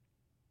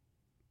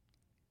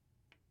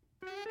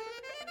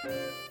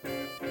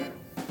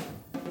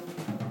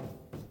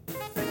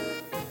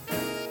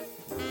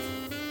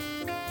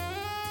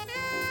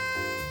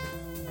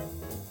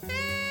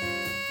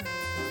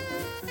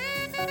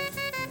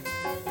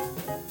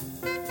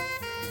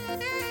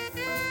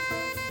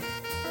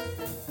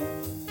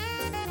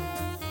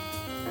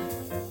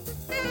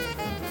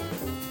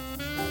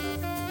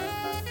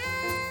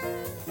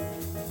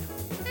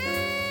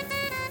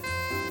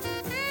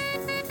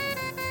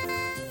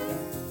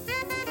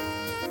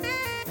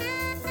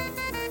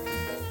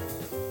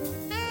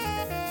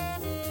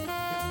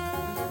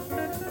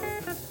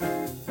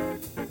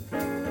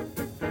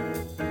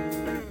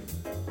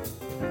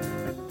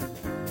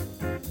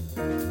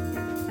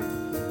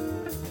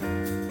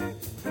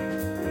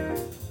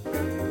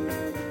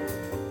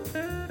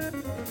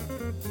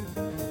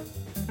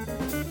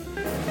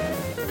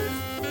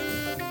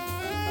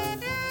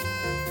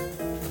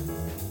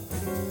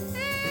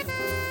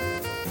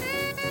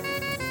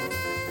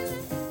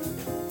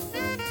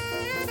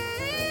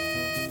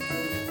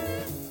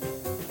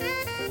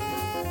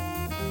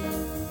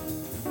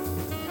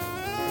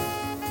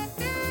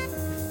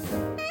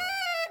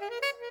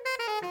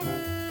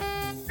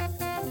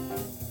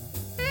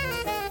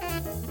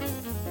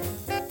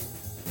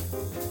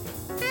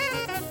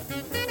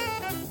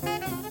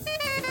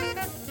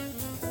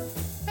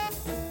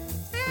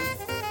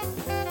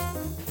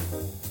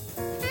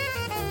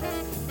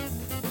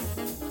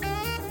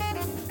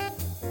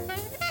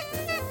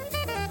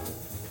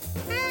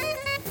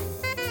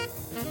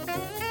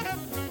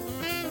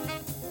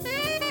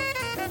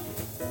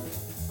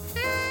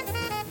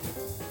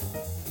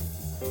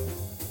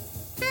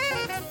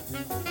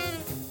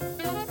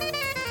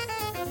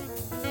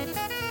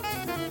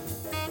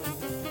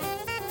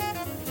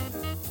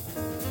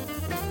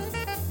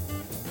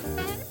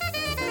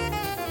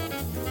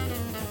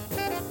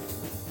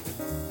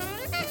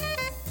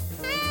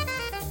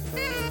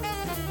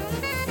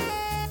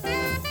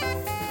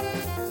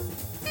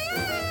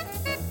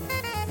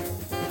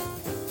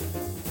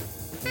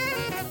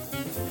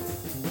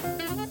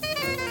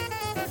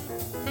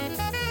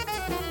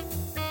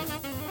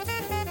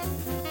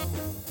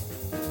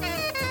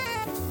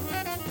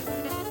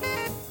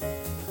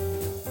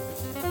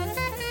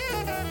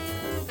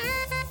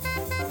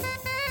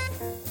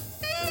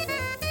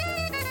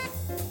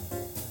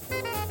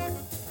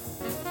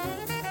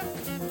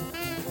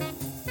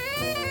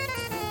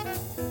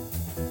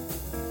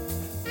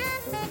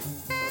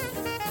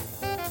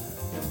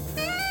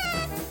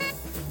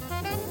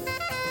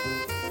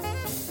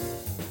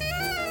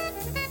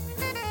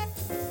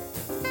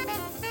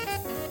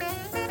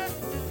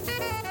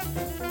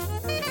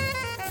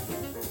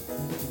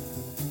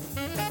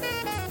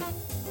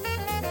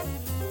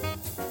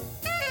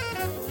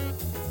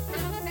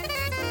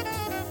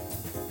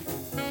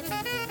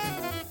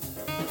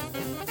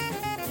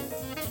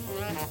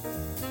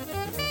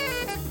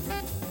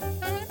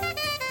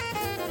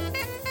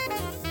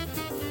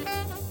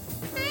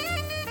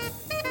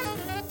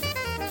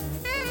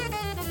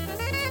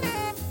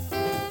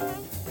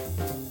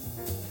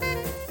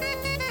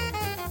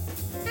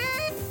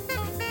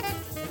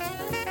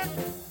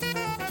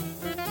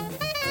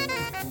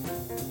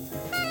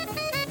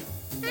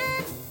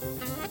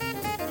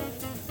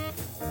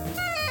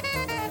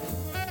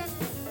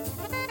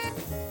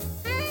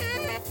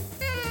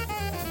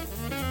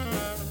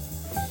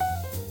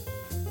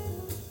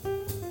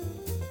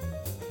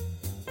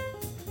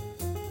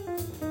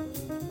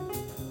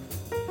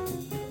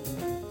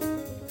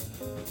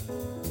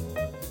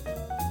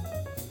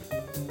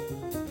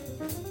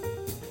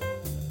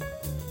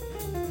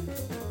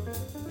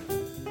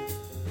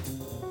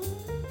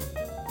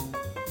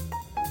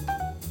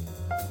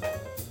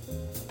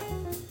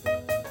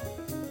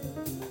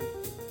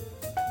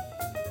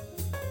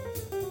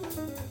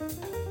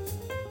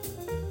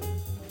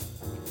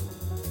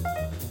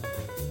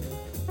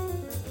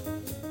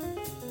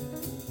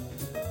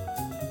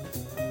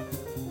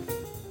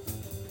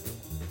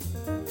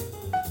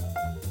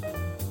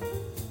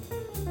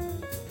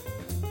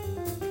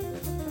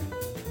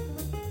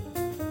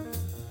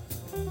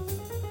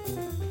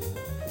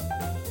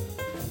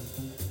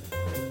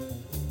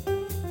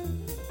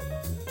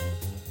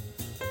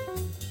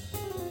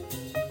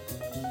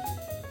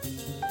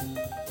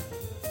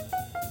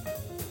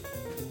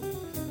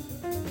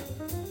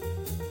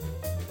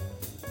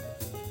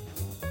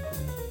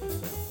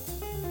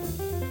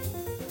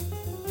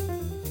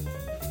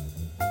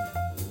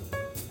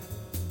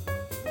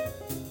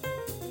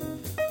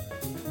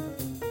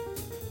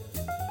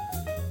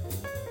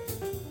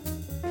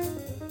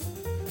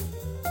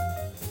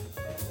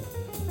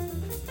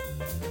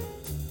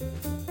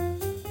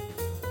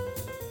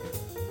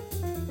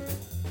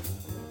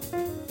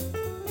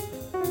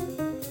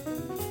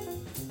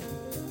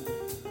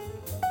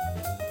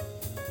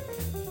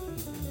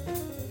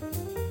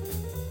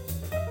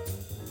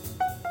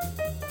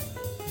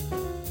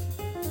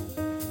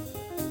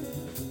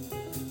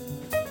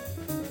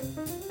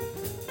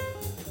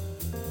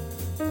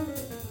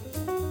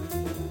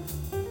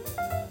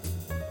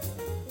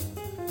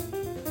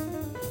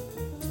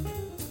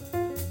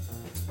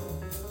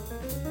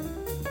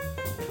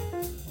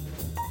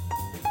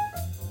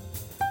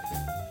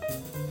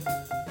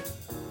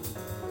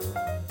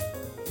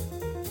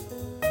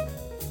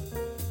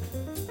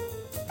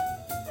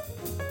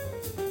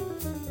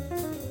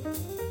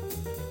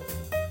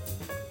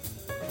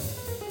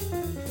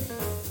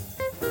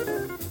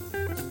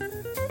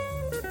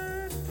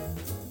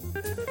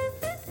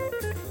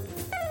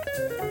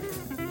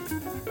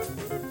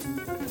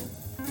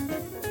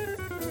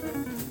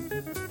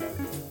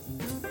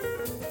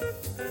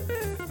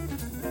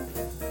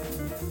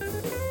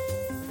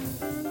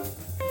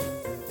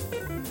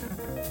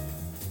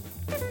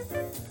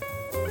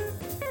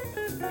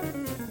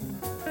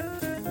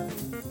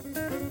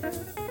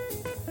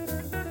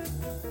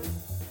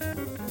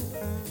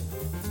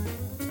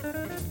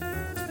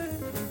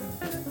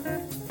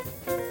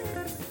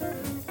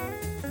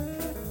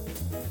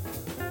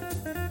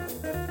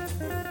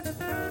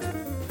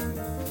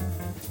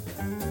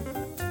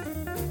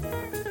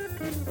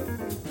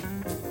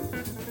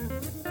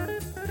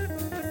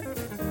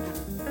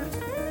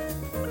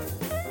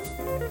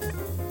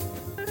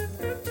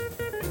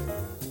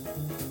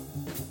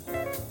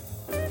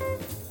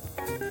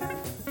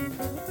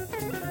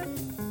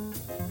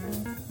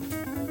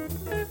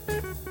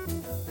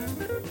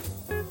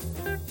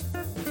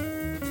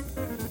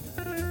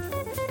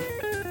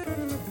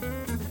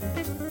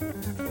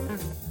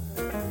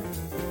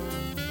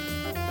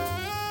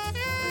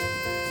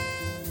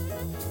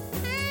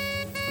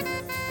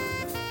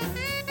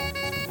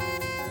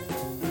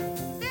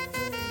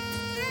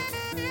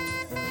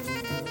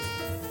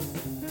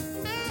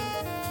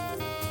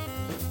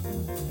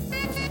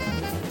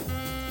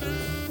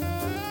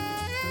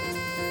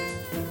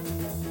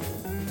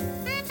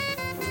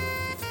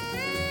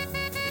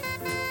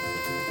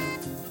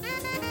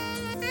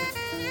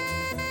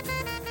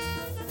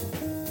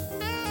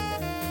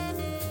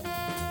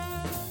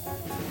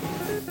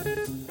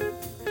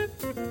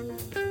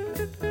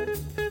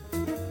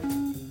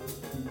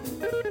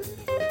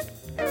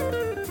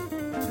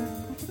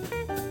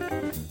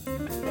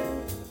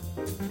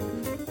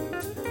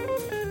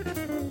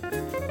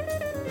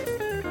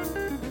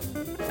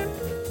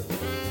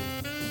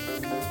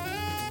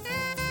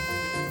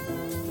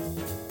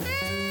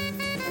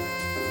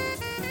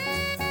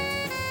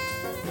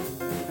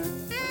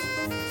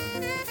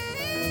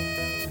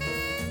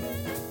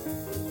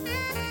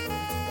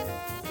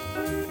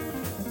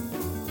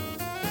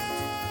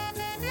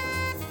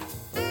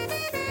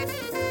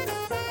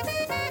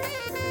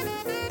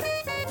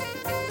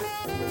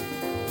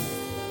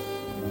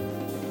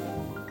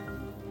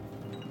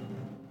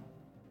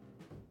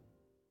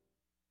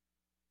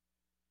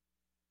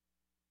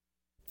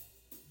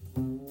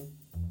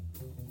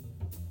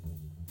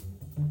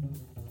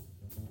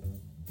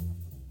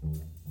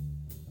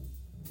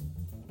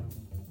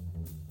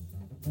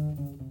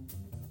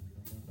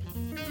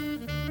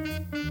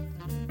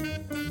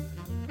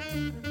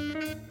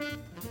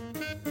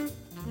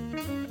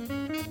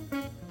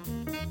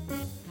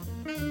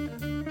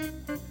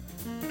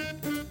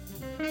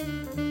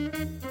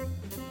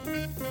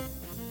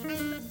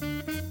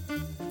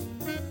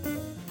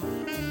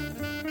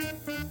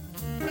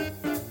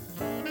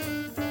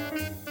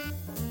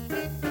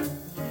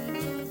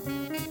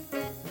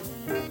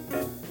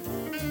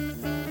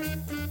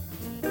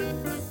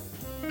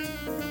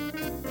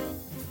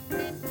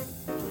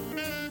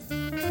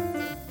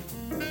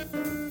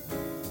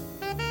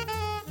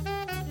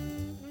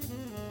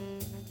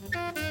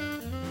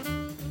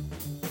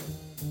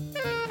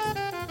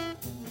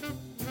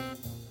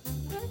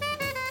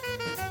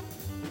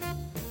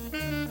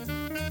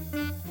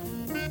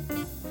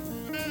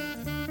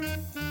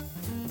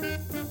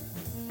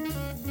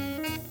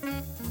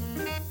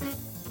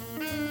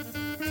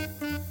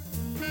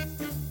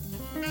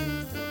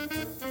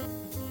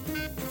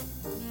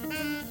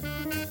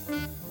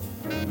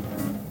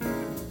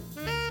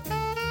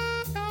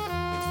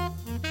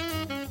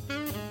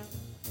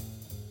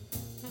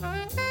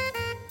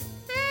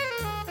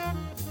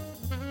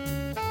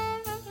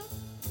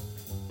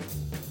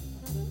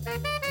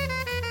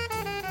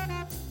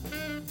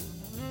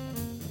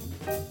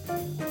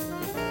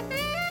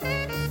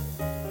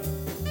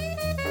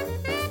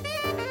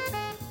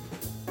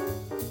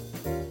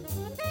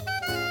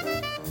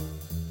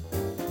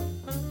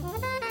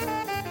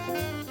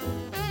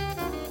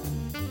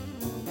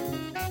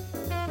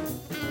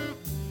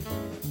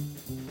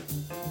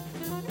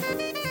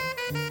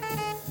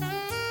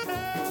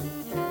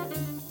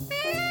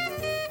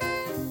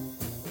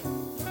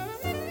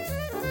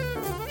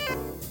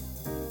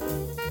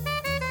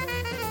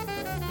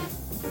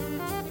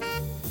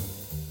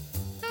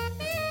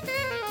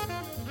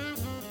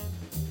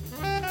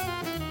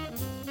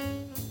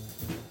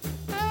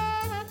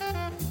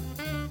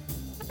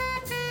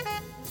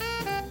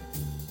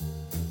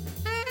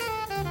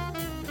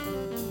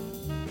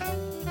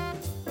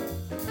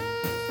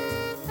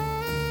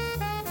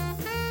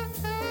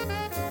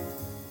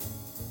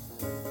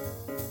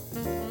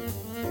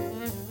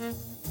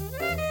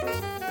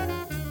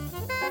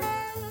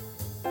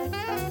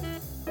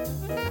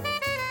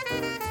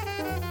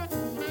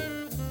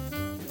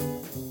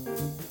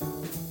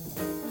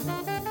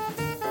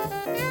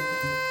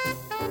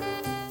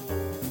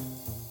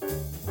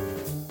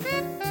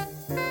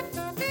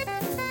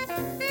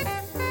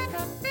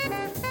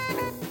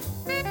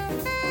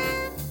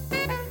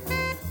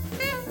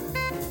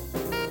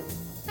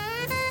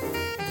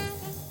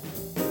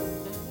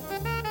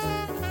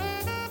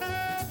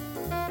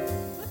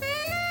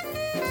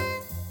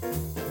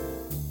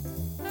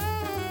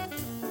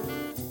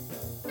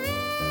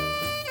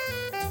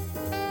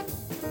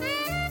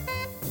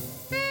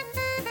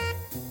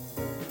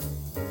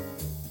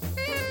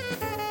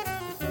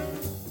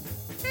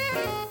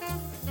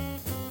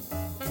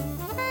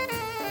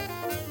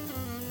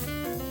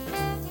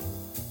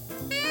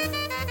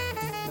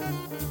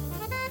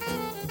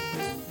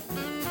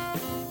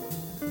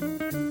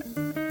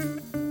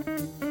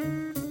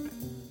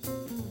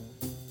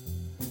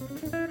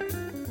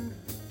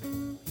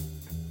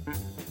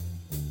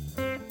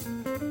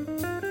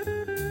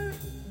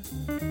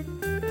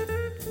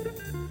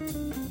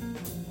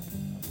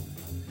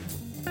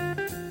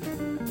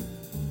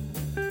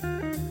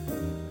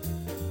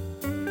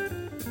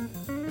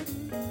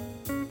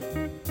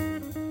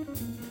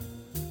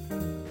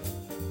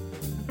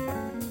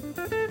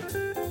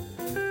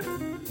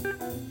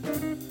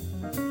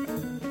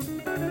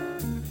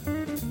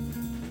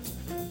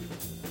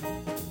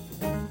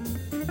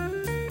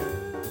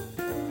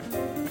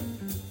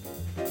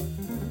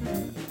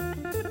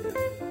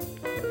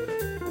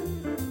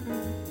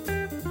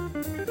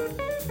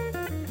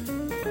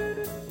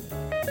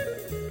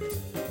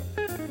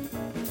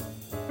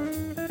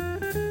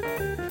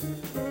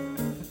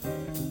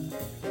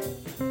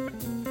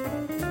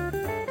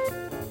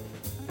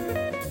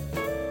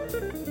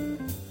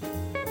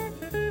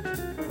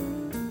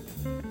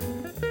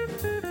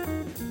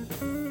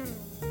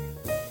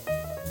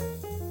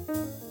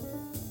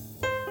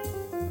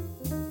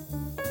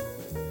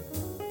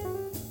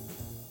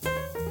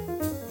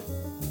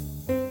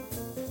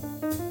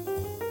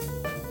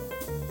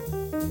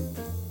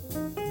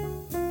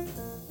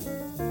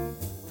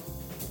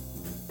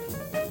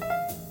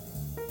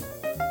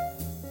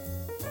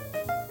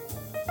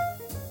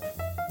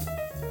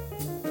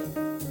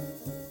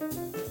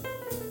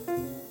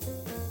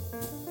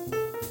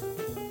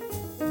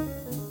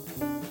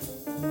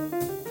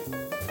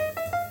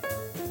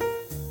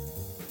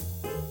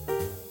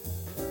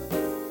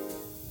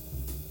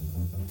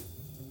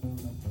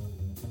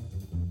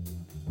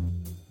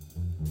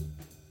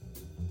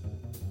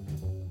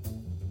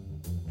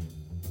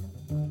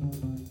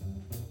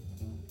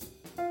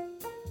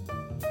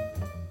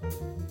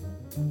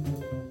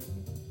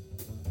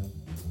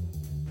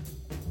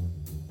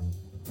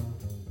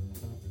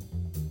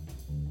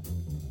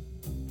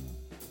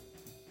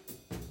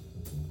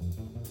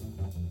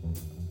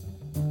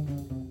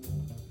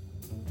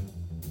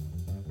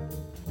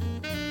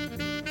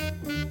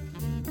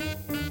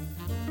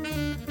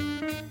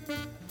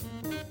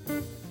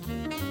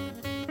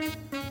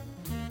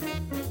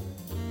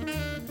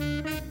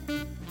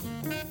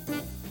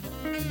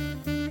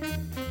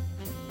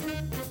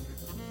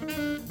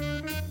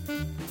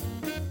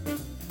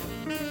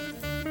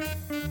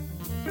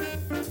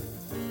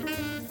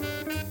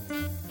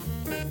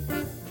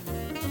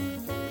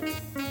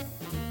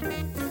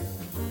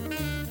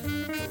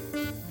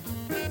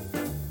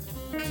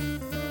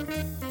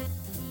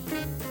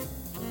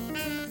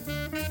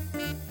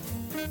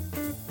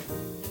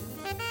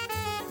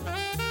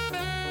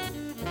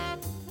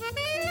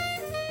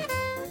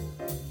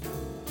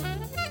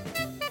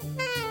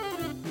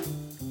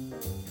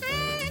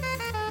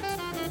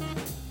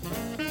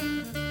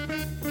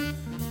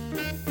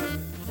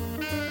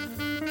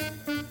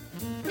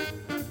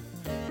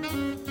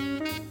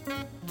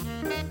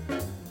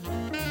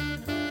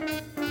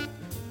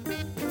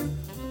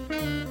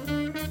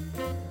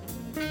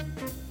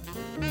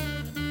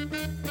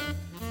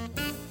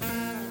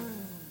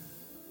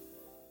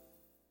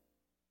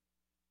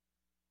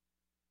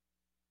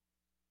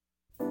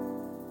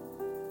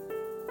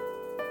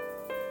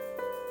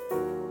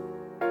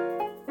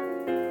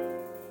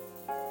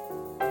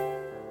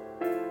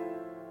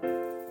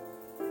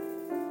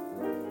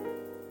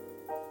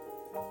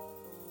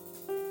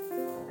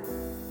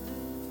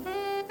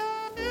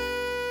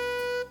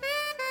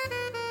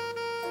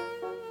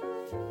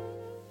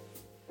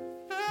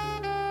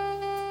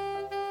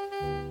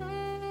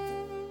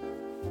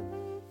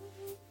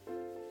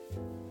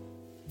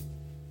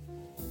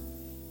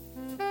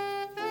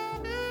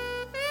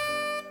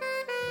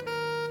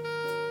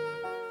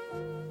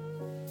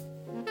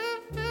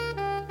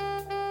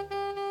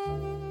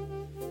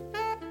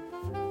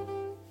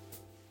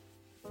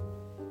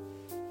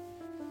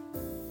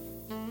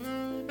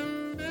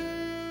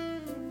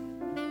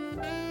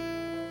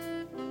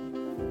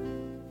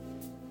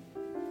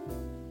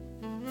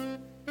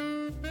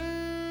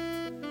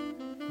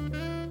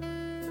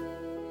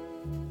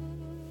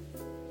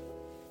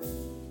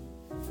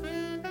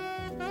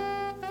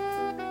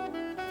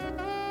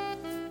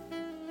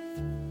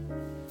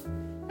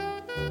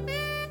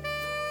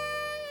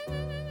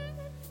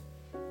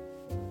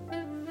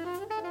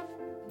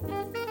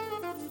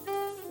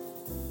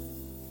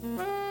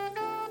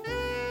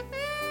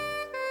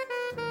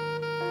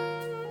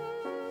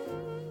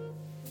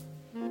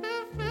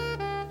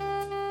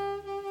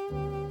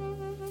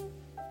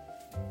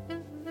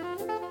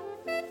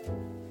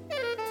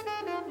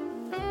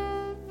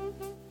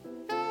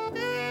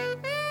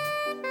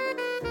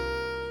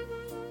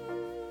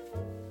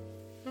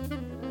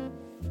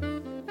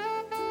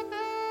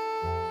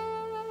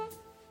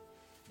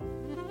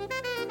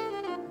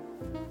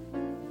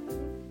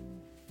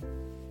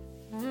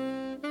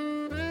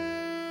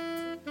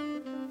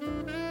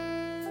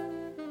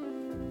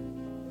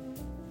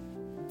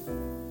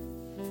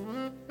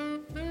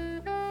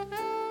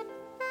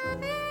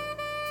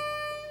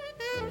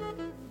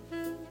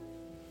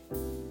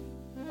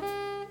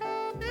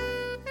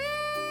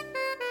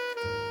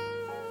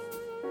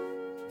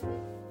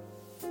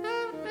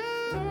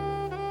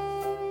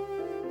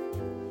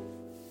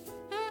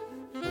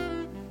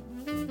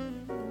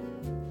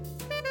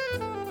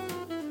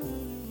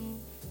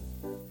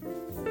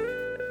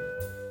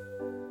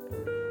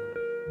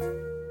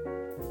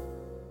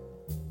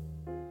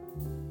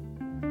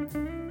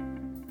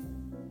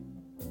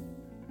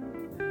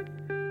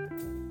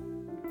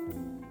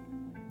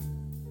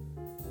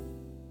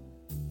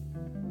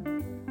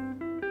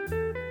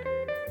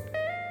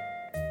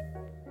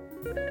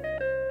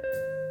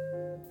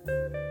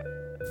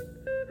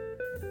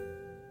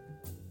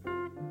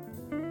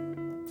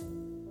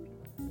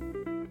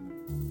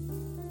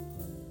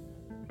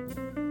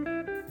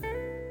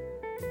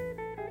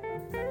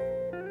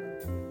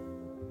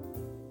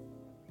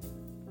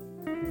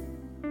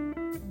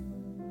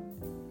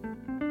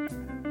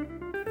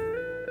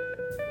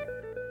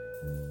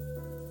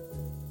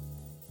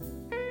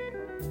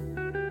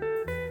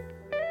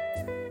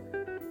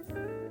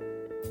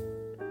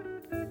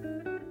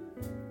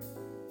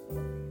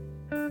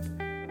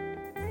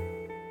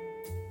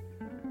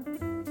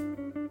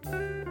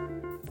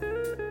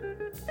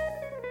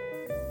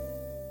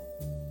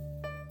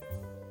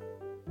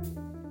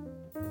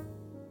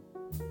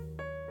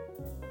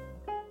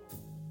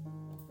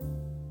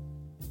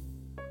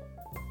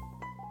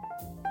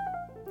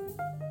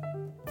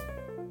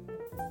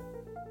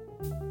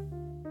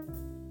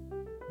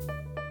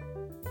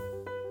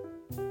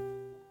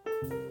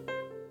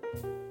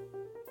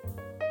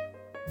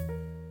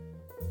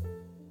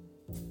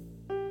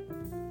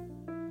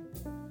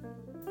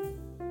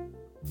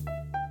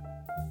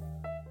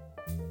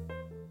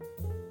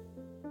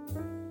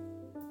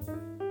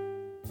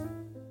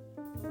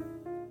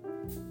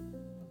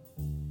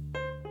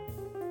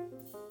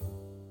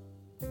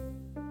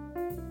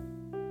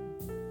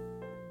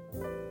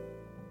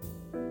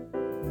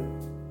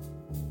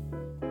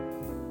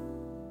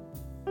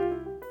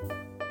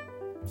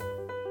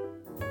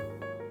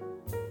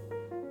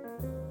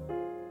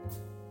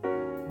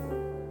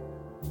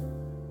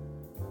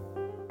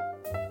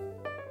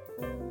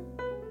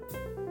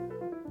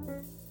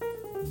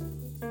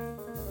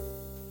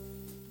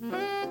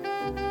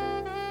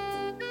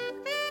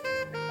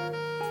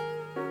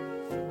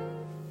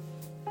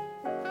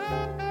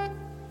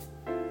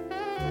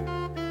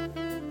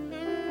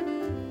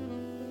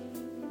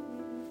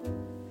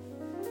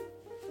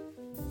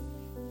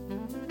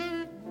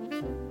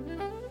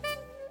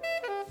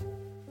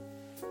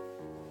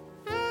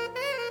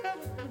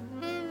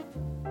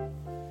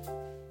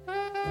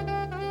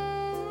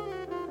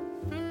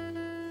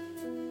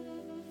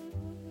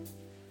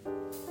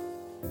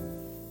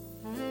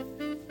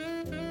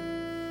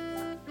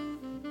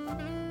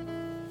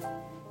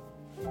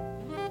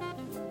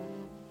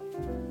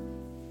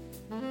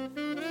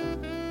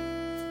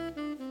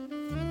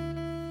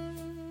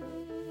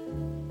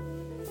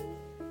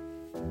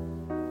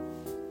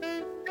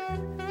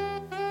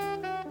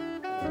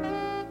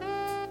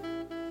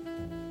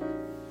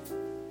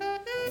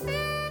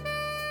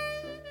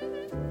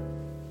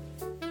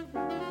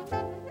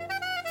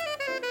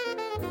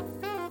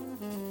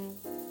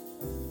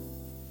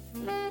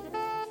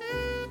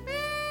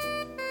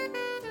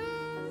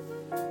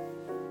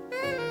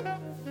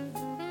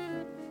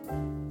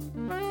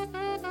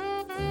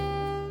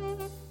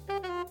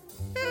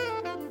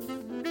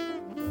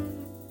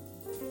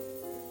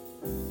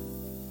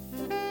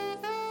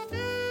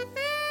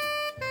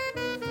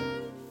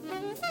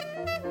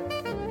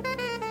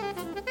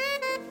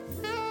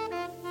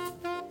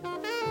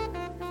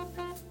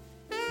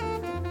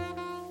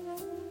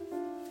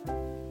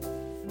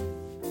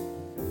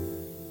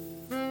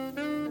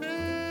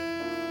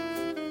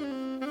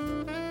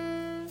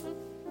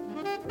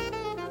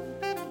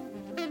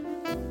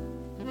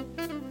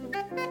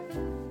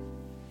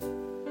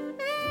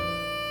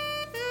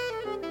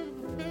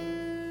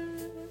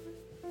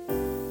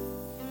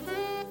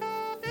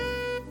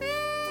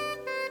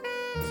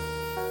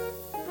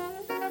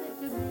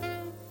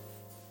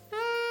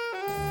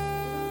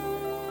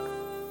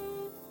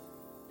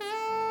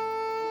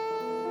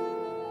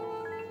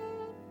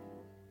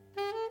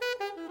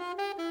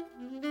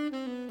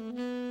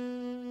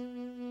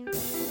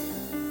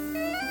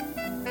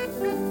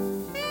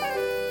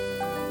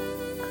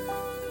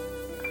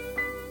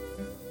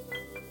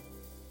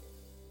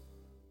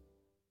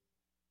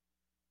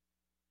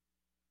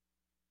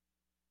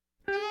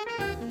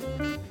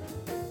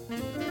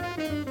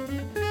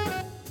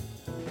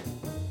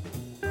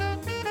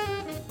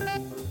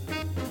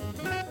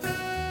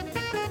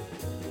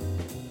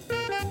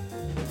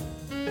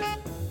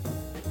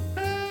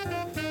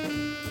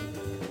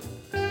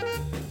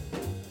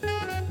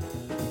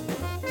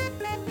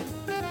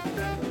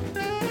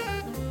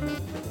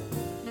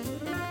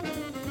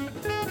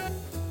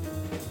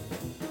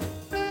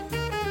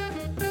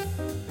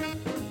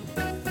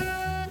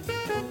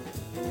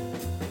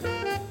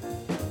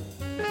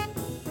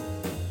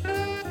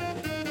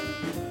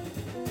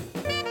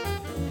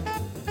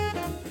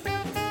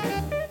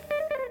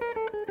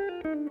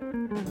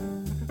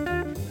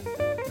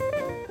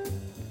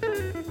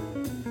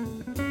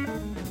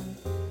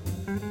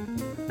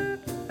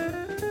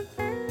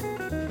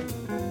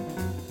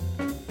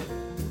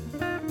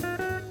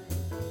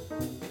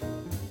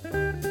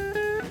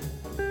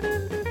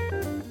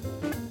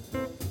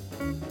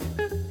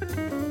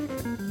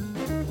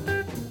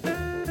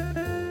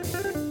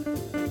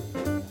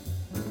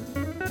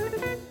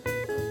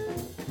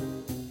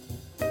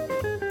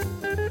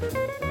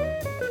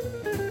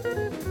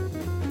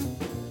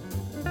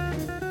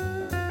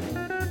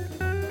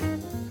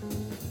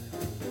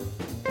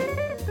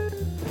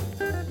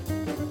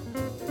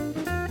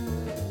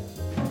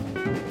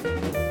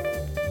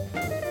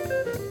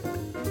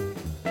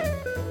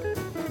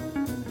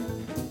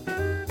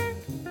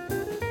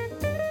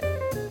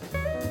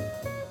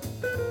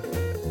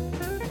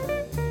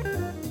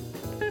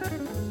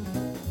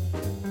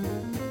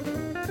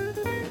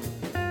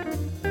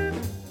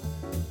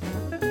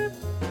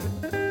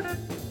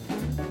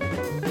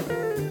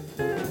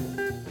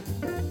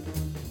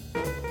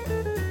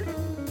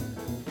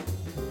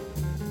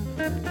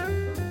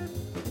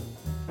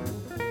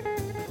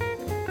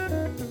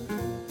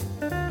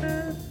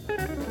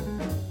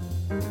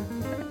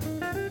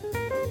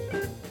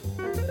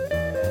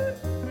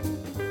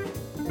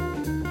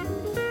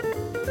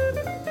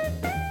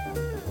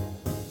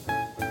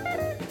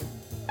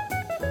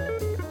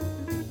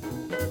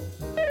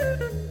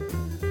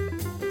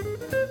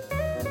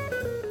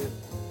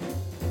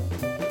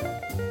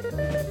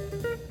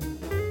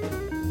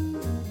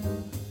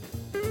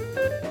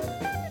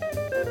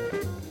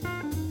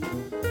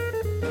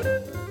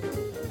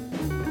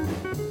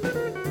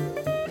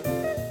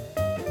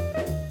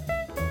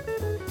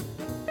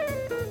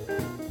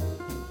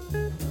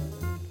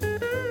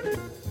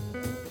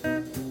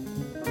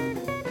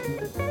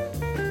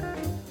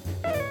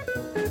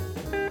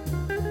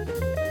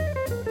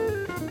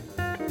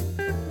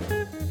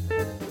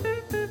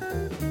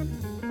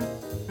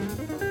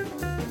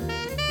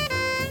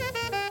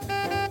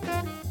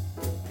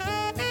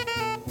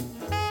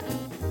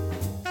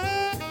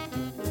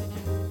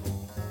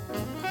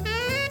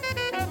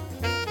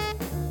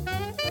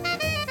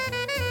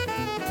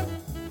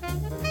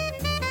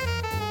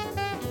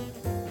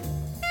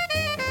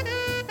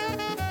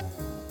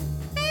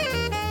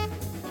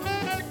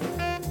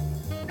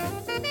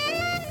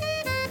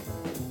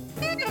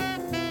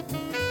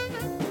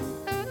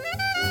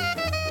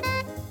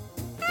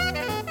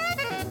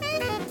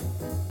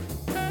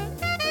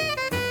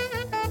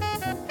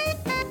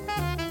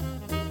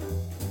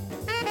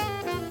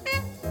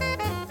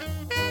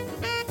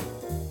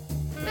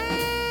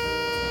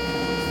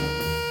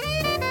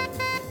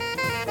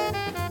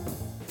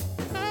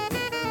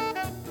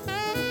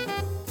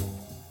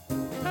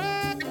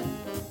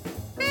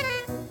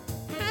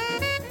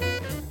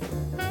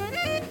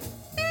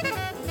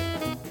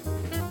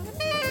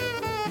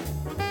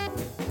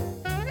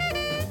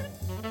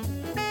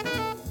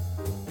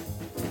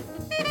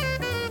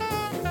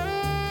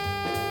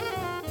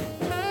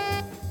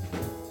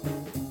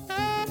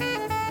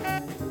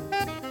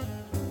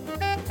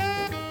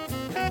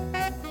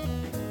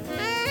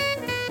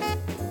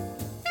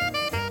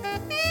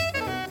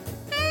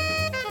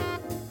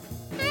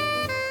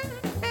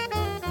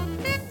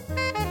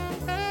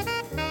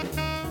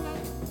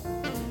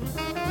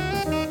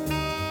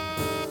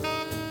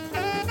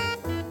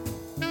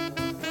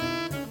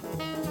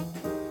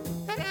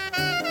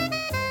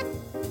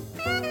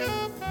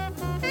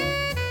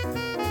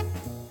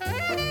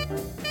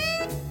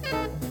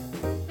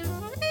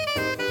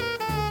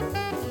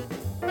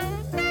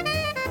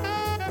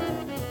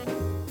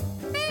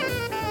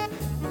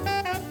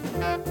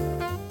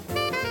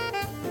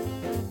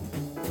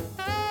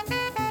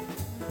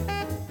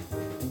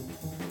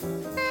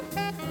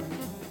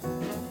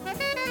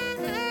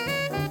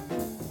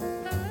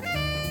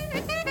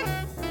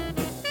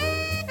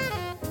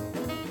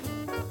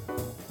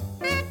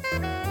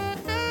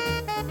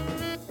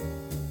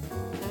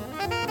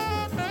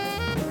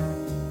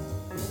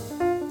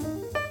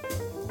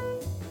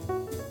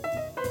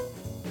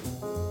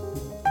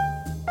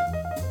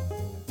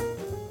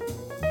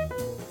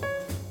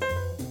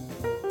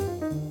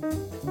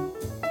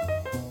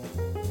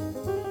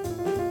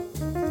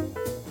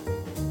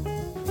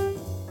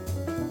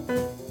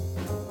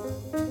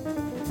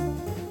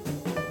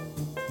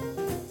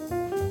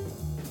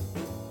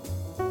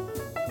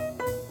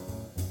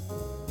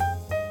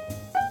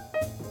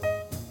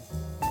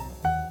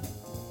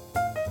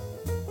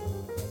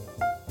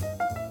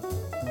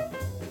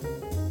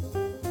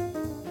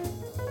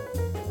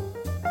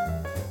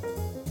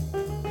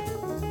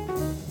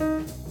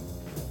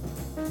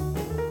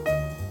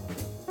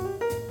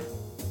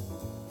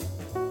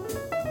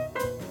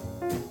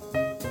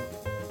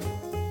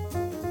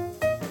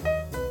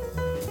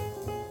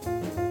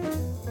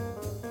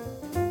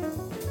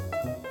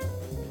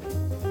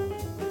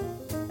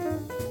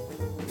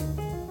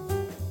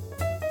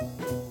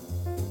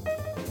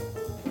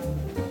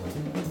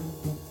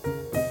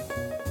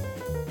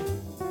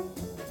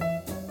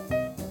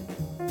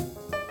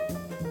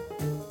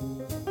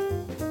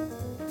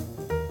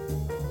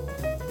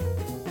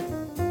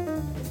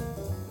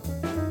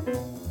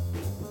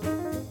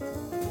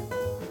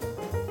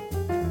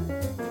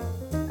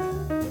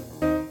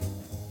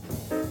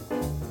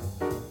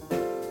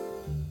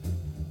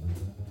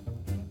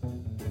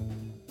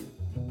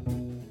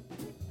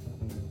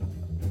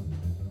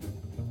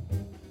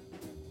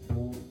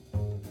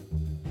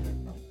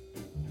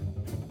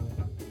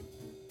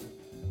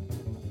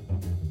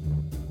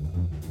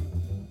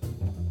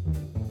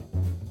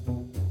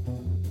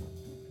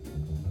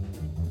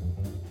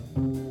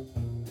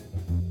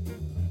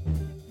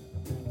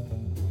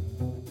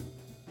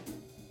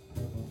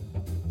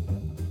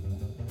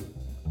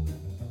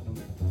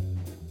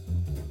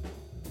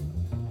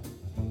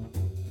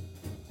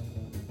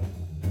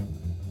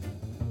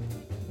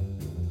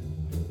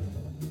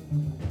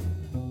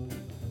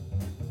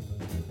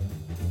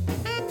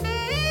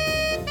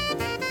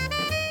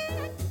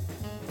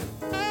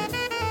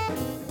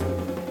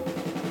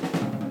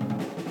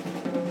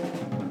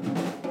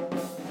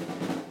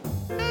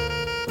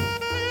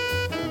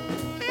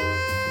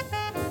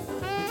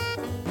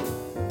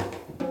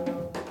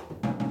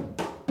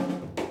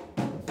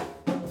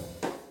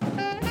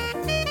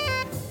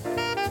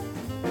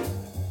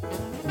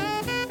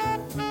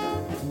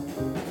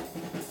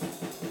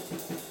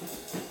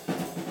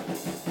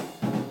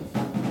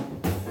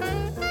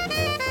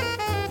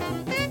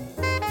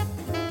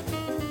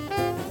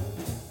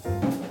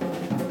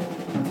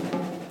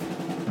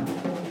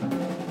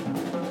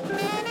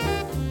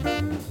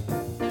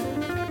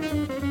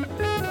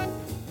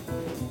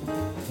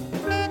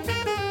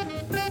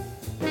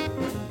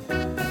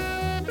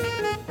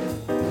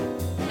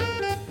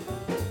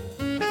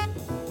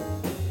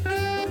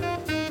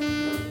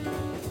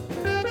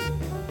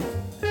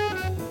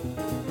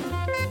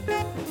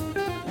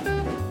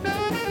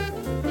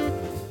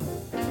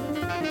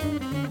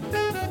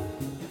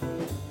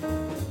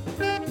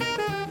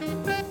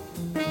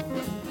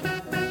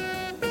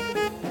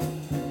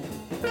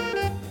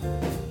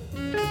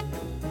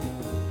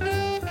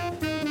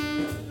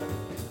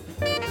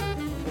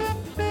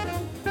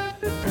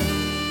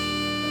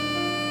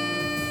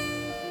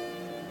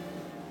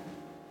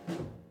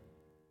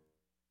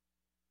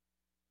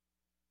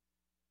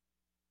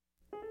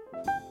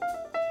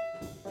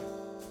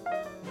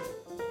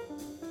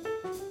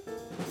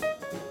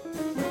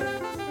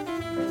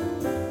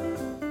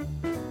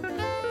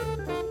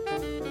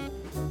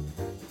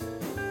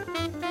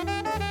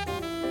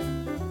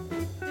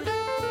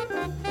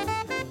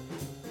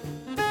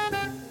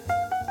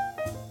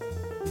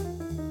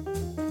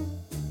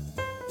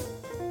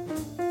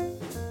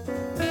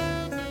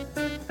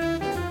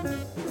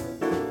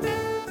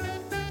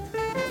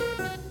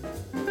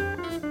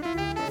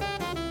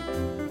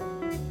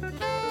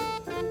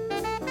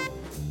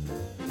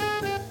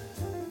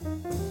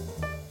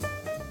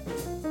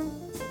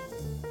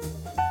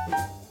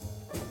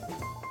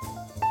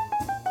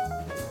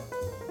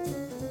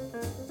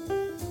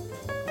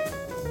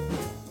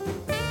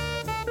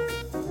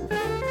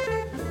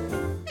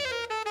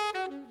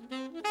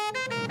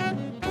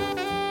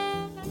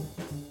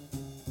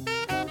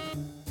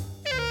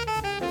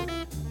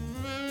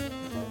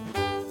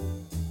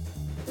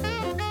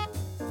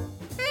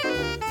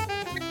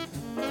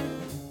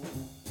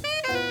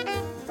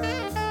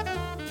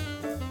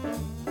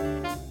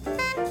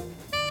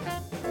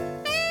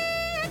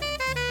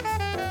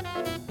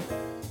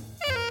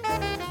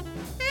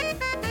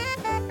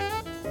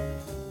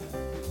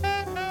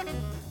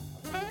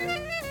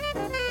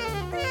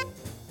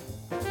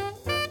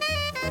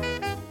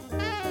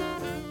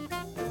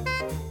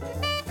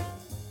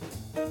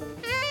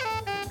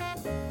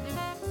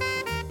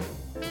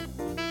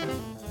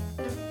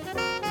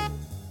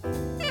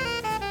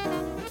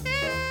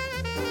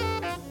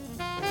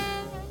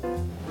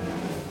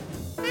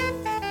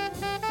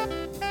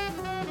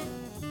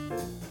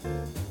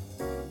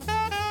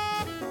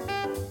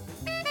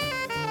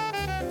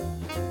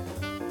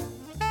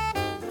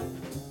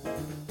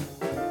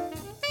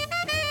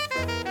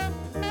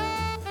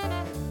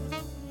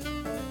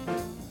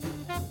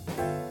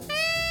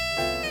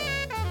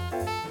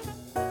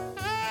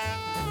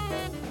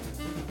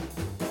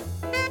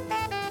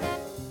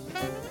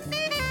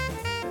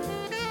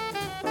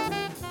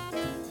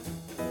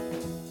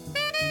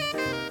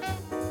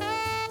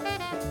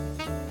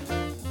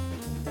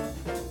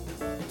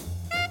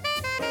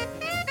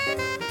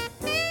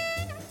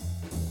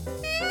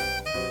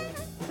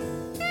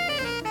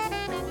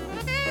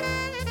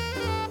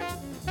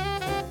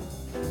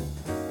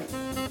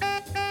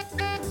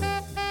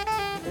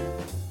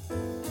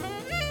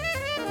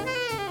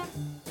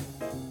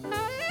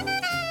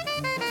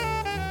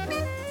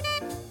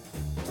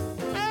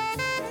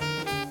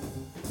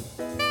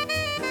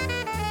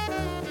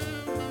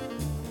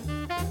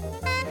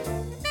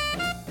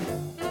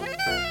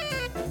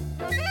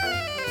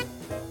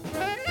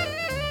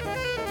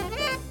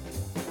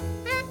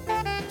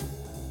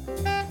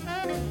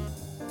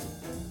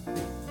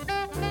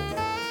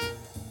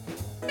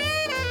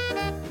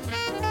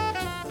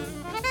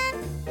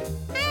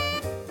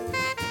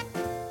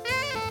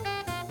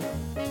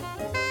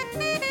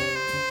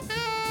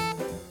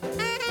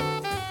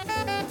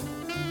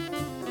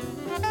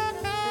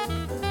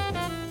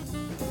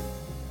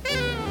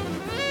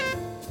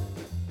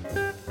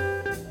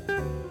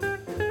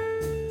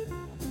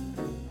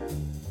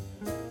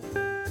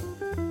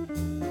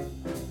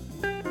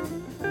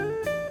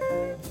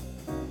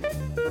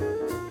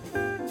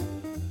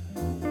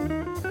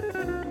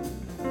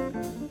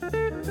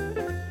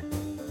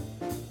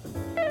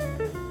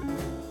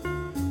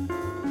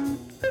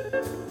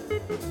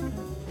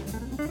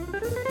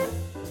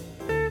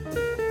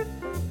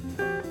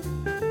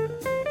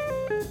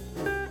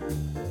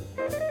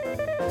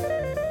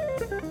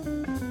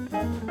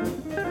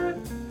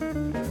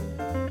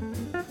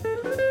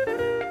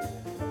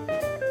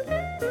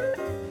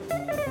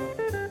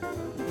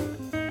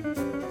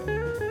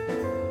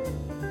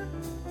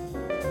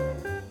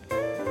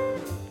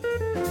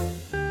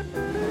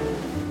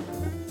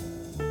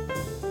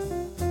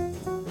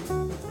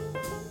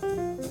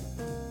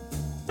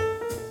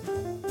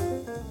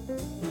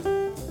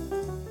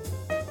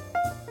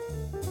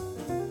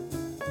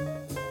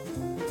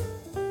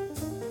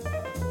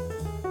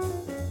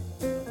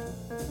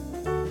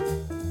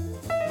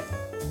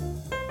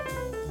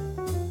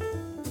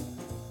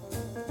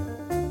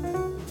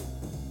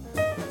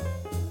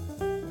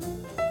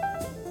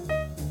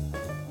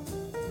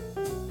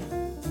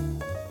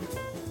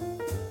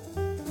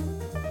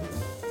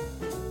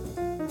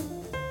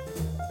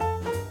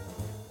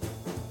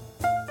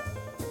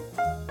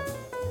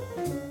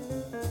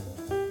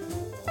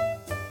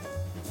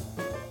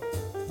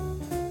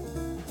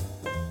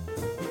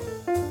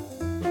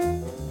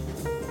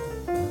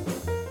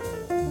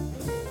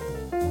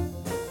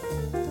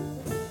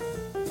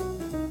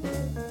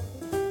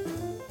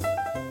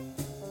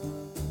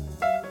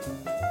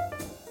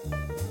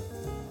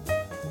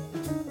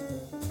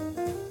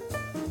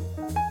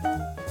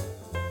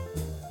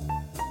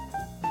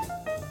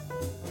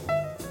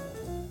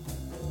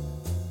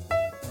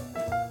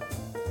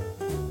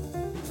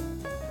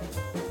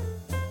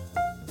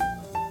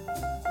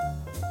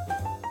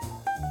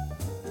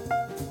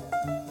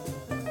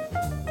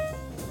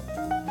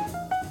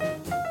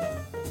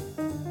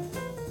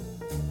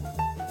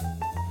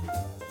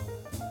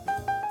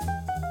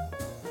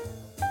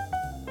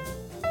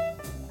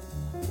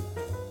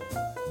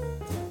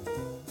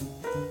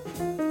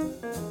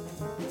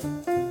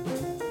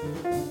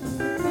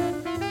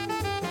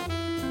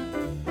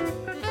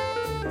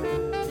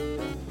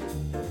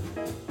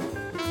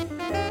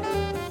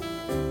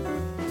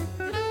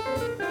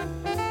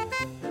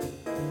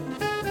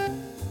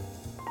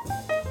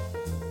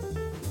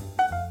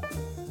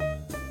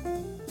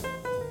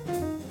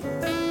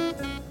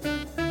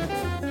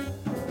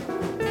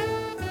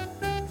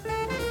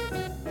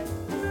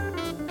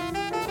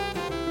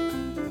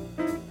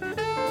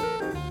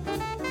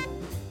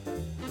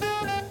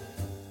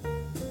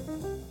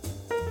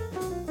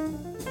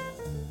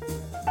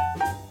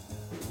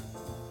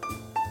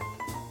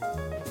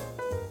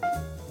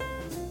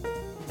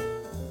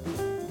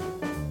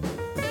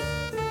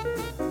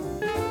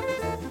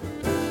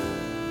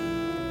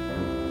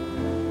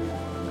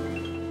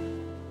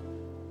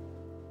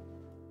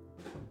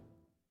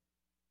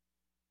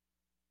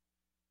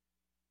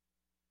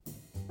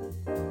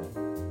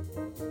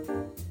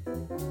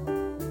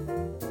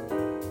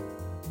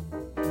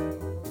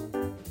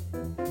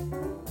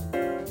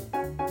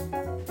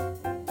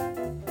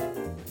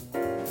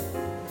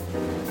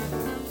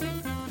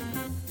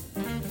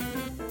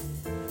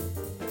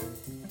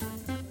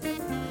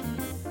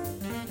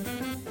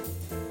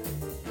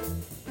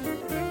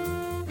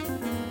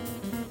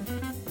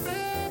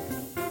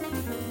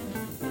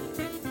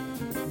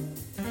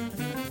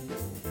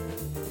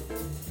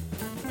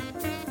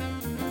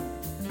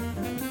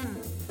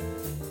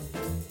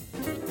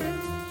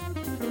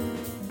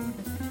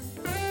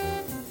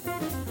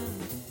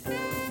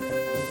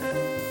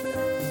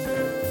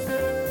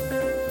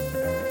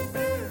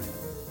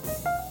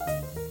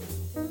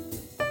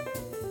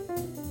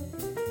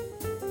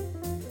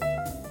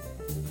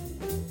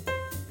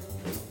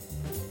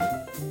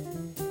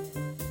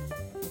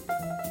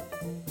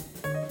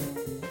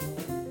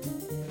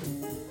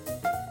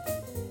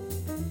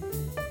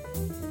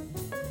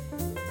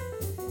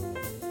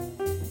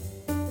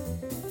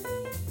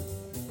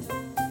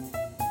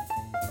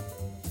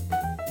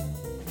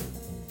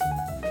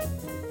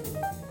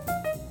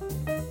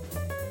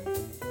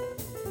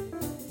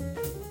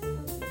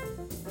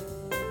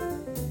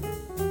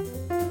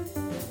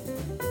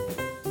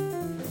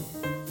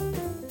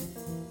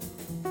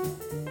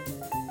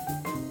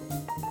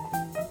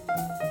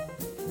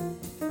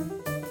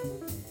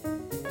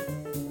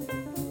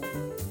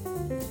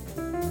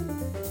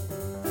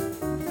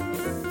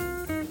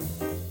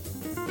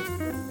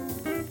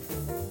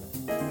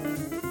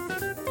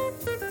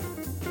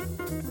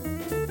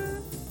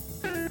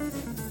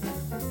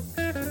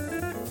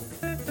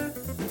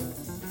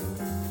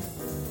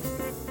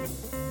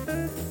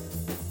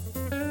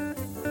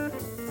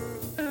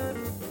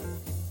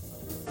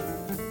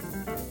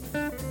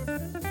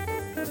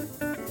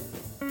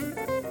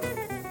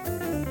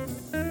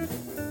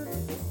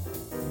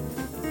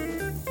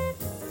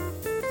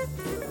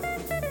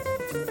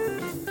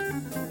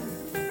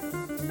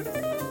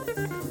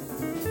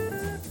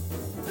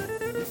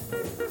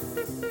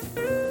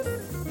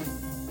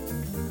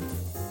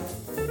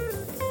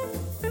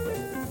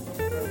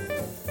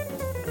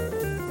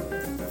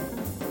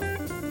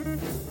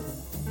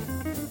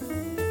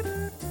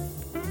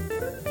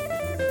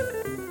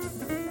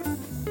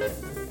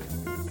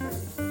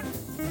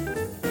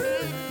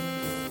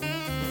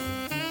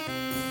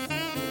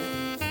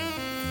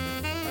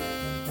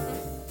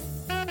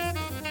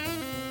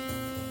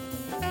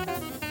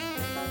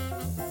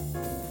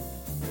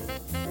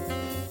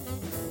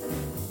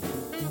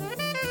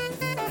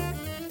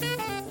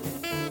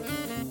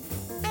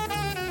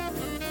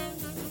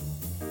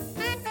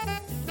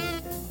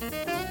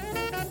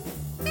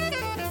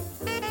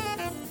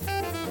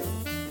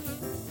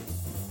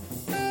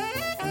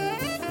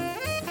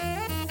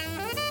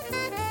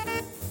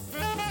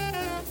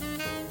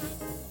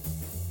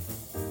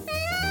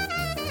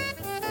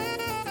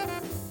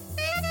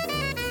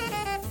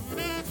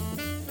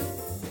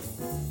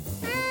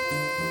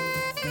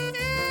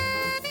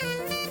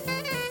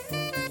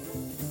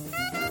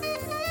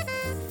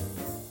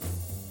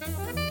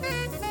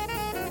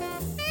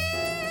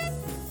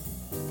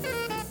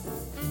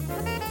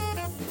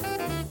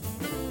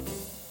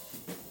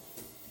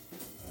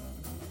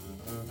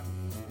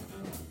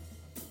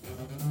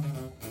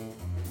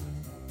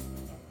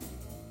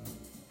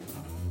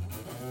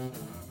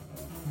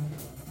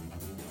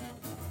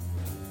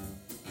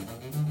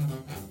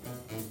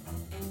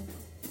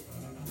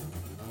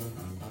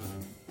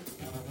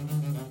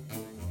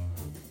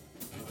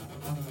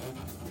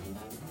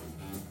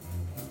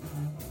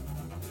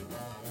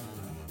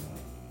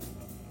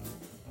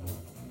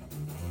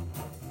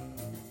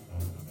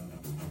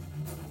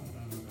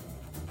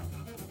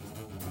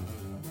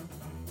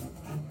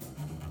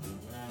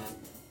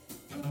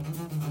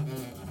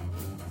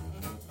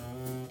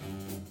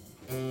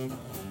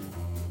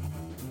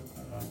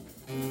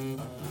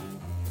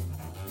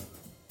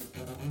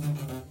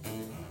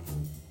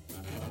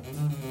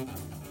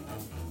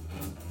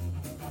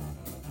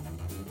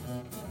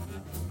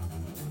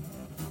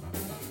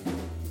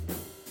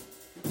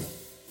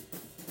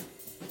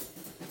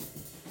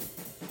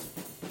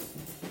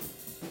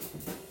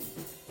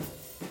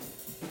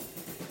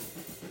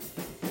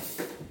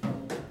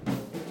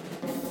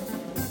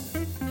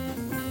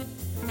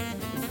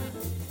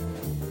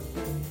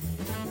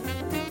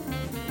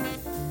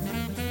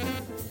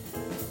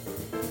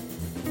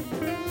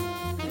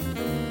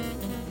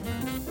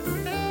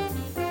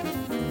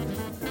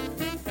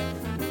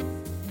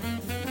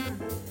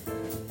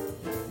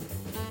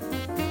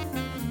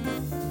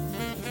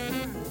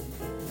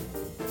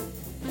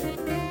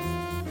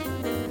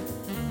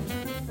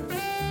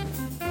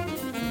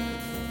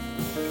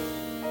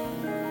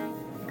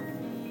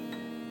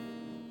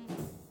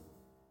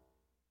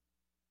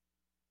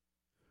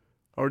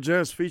 Our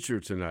jazz feature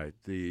tonight,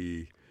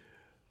 the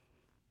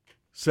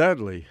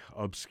sadly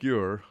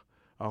obscure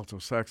alto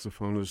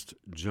saxophonist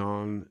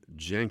John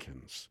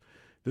Jenkins.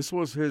 This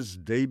was his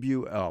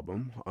debut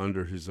album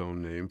under his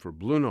own name for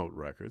Blue Note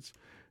Records,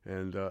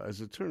 and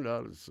as it turned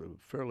out, it's a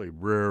fairly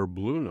rare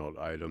Blue Note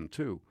item,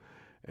 too.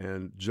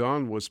 And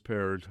John was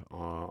paired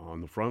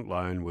on the front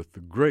line with the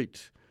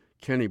great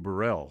Kenny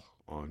Burrell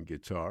on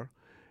guitar,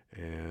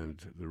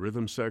 and the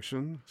rhythm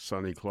section,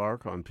 Sonny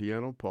Clark on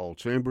piano, Paul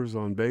Chambers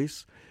on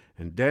bass,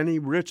 and Danny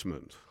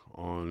Richmond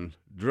on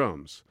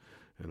drums.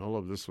 And all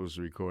of this was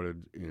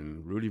recorded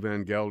in Rudy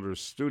Van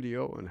Gelder's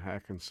studio in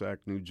Hackensack,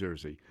 New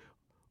Jersey,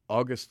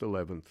 August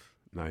 11th,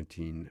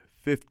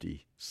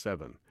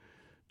 1957.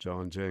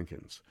 John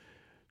Jenkins.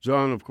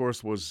 John, of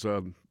course, was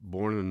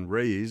born and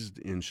raised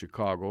in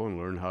Chicago and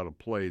learned how to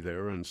play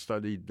there and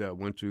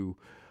went to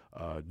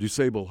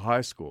DuSable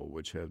High School,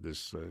 which had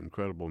this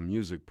incredible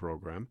music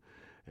program.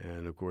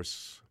 And, of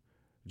course,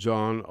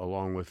 John,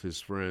 along with his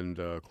friend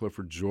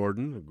Clifford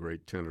Jordan, a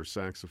great tenor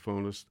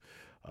saxophonist,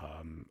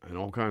 and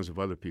all kinds of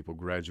other people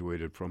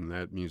graduated from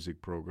that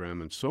music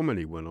program, and so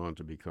many went on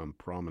to become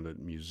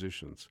prominent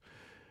musicians.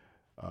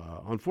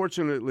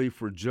 Unfortunately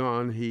for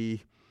John,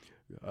 he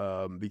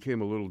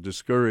became a little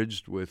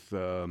discouraged with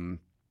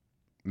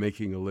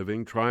making a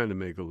living, trying to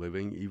make a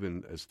living,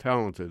 even as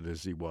talented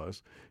as he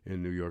was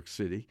in New York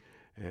City.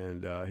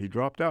 And he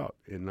dropped out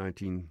in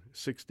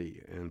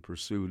 1960 and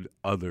pursued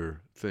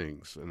other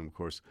things. And, of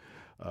course,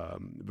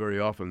 very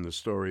often the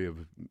story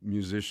of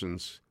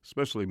musicians,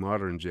 especially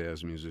modern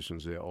jazz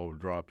musicians, they all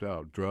dropped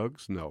out.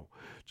 Drugs? No.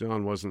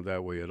 John wasn't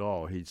that way at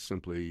all. He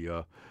simply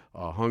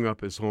hung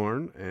up his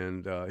horn,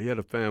 and he had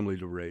a family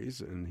to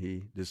raise, and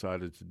he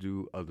decided to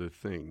do other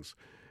things.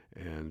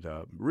 And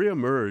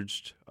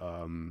reemerged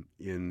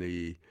in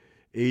the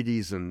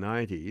 80s and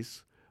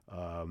 90s,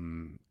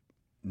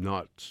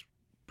 not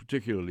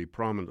particularly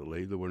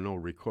prominently. There were no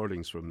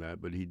recordings from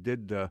that, but he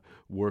did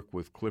work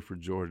with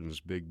Clifford Jordan's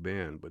big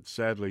band. But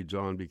sadly,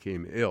 John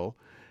became ill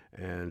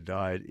and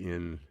died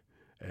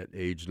at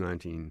age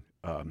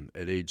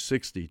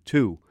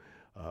 62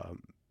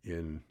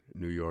 in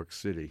New York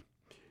City.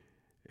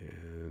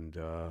 And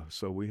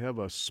so we have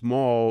a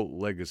small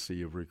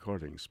legacy of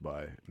recordings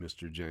by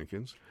Mr.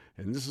 Jenkins,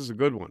 and this is a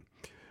good one.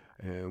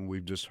 And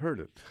we've just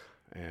heard it.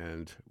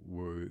 And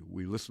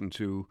we listened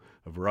to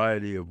a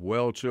variety of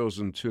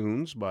well-chosen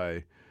tunes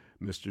by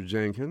Mr.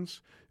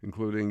 Jenkins,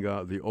 including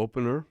the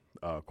opener,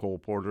 Cole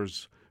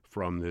Porter's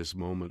From This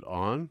Moment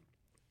On,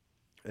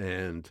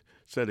 and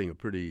setting a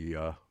pretty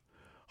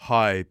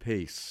high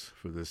pace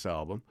for this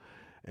album.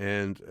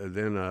 And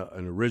then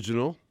an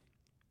original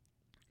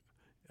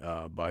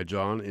by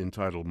John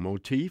entitled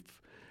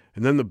Motif,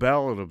 and then the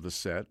ballad of the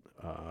set,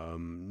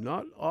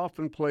 not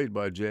often played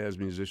by jazz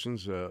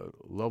musicians, a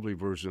lovely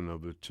version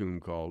of a tune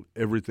called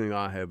Everything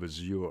I Have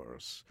Is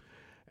Yours.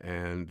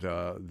 And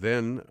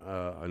then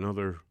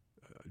another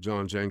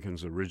John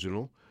Jenkins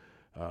original,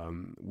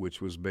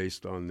 which was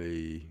based on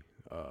the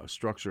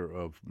structure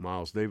of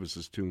Miles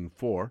Davis's tune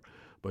 4,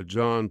 but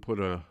John put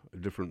a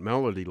different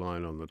melody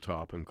line on the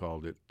top and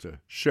called it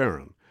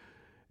Sharon.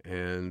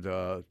 And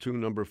tune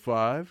number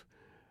 5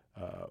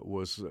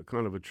 was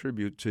kind of a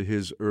tribute to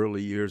his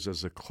early years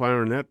as a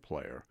clarinet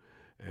player.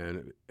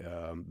 And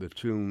the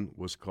tune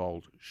was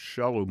called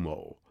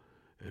Chalumeau.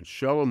 And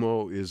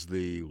Chalumeau is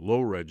the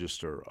low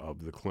register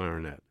of the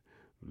clarinet,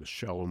 the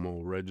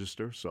Chalumeau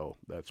register, so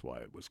that's why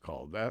it was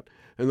called that.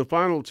 And the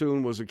final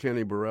tune was a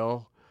Kenny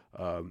Burrell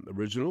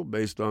original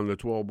based on the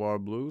 12-bar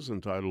blues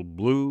entitled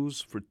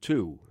Blues for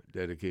Two,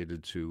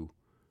 dedicated to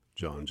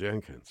John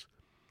Jenkins.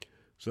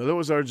 So that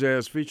was our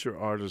jazz feature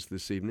artist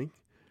this evening.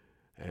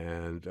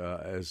 And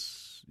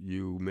as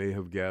you may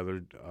have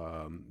gathered,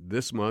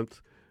 this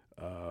month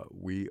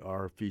we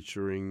are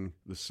featuring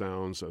the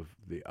sounds of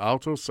the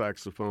alto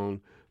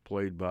saxophone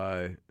played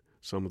by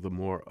some of the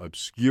more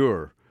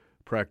obscure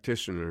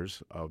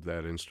practitioners of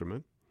that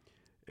instrument,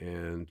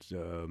 and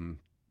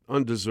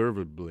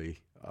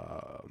undeservedly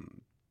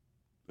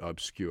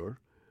obscure,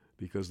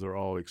 because they're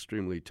all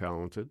extremely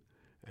talented,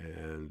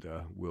 and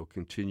will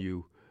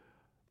continue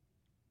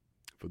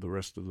for the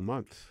rest of the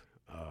month.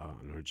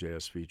 And our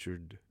jazz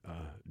featured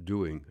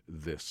doing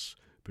this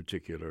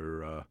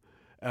particular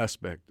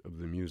aspect of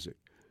the music.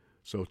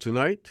 So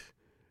tonight,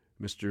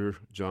 Mr.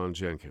 John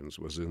Jenkins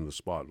was in the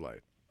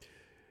spotlight.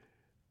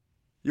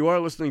 You are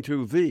listening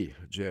to The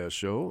Jazz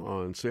Show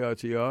on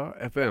CITR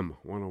FM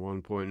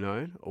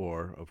 101.9,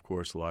 or, of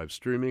course, live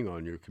streaming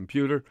on your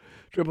computer,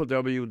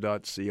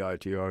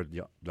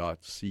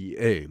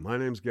 www.citr.ca. My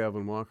name's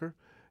Gavin Walker,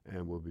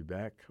 and we'll be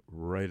back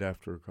right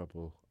after a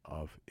couple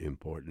of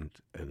important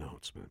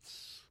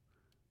announcements.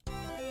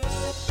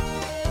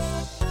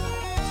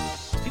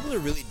 People are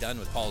really done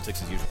with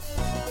politics as usual.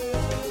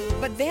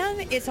 But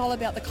then it's all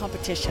about the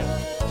competition.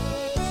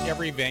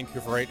 Every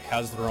Vancouverite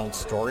has their own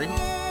story.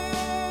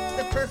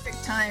 The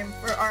perfect time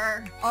for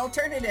our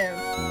alternative.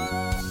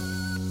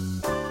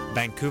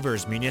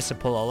 Vancouver's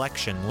municipal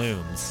election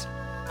looms,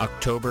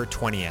 October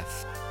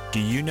 20th. Do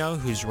you know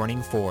who's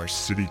running for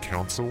City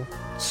Council,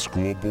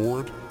 School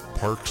Board,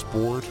 Parks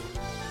Board?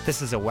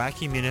 This is a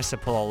wacky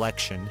municipal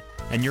election,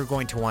 and you're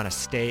going to want to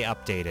stay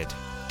updated.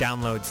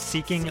 Download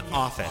Seeking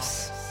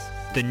Office,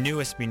 the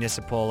newest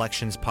municipal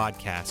elections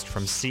podcast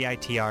from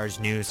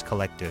CITR's News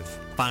Collective.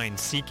 Find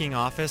Seeking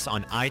Office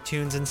on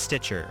iTunes and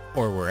Stitcher,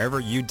 or wherever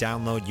you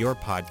download your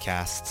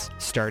podcasts,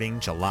 starting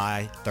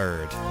July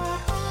 3rd.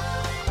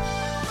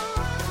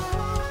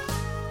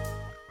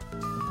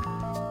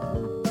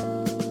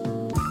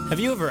 Have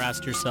you ever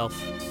asked yourself,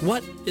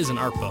 what is an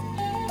art book?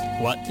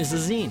 What is a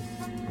zine?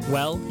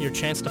 Well, your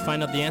chance to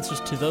find out the answers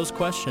to those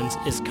questions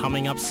is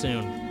coming up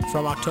soon.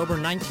 From October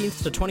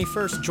 19th to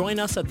 21st, join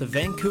us at the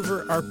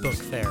Vancouver Art Book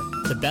Fair,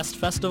 the best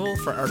festival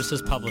for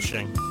artists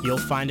publishing. You'll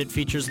find it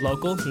features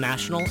local,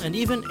 national, and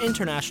even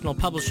international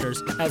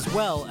publishers, as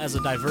well as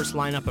a diverse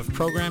lineup of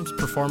programs,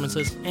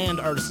 performances, and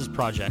artists'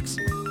 projects.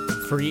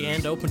 Free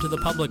and open to the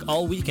public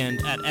all weekend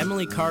at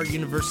Emily Carr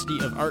University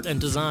of Art and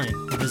Design.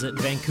 Visit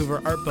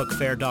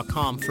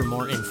VancouverArtBookFair.com for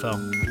more info.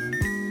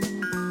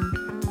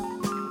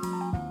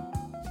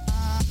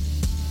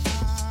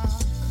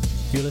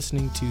 You're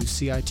listening to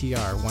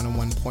CITR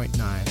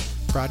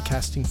 101.9,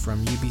 broadcasting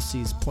from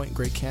UBC's Point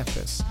Grey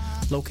campus,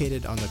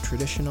 located on the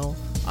traditional,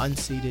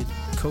 unceded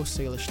Coast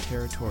Salish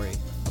territory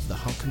of the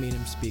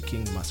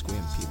Hunkaminam-speaking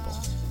Musqueam people.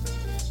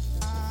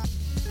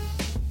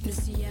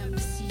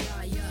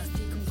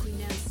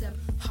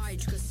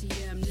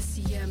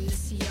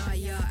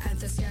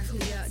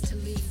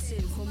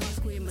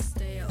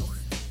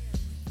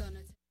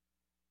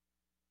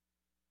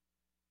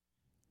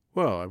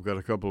 Well, I've got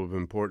a couple of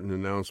important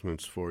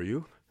announcements for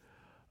you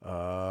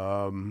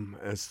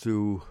as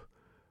to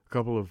a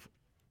couple of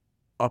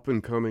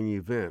up-and-coming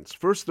events.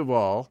 First of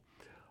all,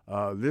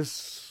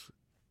 this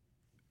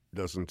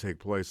doesn't take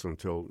place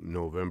until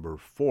November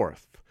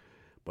 4th,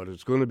 but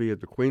it's going to be at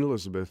the Queen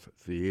Elizabeth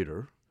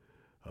Theatre,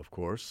 of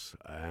course,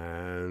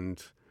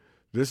 and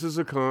this is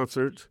a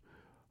concert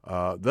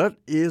that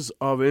is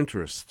of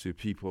interest to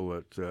people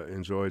that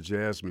enjoy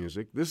jazz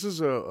music. This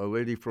is a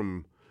lady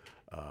from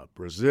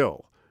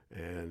Brazil.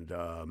 And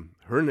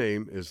her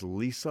name is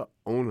Lisa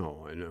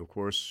Ono, and of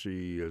course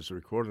she has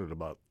recorded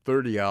about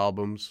 30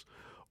 albums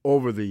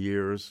over the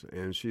years,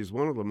 and she's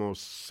one of the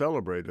most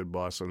celebrated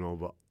bossa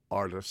nova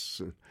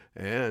artists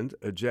and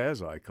a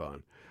jazz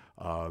icon.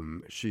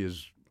 She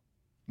is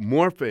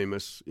more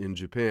famous in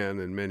Japan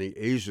and many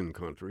Asian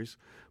countries,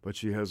 but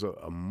she has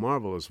a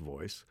marvelous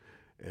voice,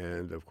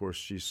 and of course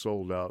she's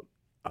sold out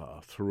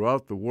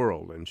throughout the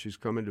world, and she's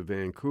coming to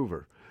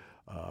Vancouver.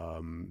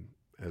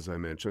 As I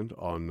mentioned,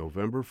 on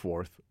November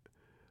 4th,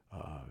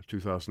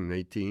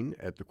 2018,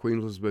 at the Queen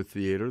Elizabeth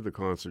Theatre. The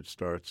concert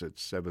starts at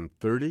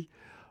 7:30.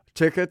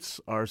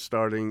 Tickets are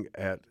starting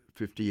at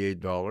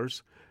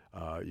 $58.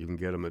 You can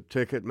get them at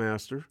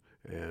Ticketmaster.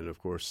 And, of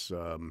course,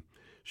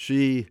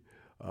 she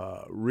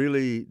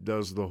really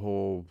does the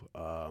whole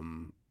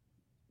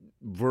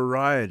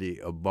variety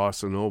of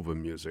bossa nova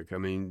music. I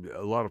mean,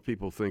 a lot of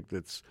people think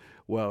that's,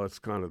 well, it's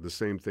kind of the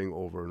same thing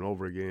over and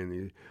over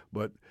again,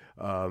 but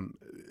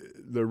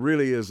there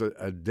really is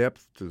a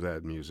depth to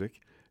that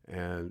music.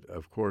 And,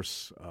 of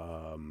course,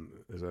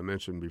 as I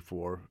mentioned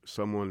before,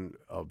 someone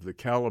of the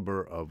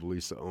caliber of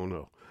Lisa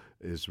Ono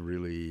is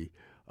really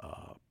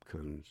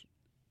can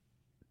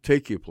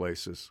take you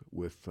places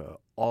with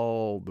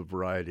all the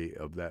variety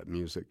of that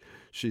music.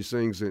 She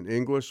sings in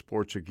English,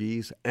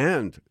 Portuguese,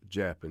 and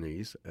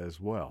Japanese as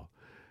well.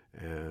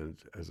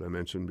 And as I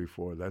mentioned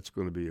before, that's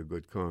going to be a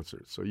good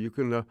concert. So you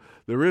can,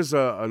 there is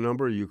a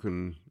number you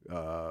can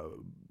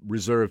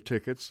reserve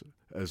tickets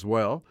as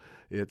well.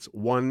 It's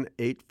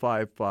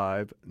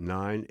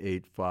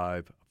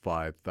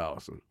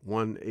 1-855-985-5000.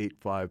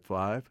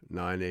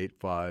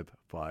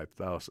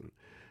 1-855-985-5000.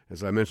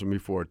 As I mentioned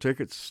before,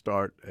 tickets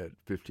start at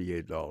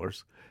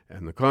 $58,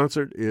 and the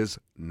concert is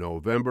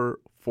November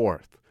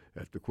 4th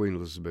at the Queen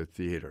Elizabeth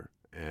Theatre.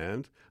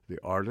 And the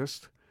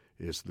artist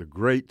is the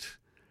great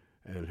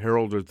and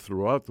heralded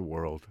throughout the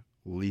world,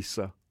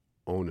 Lisa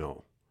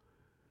Ono.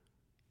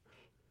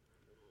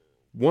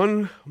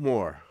 One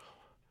more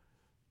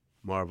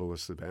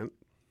marvelous event,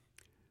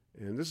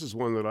 and this is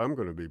one that I'm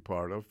going to be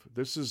part of.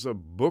 This is a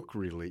book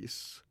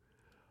release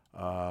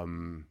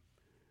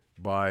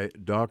by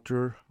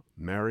Dr.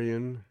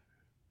 Marion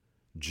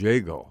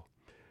Jago.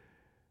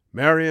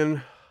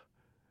 Marion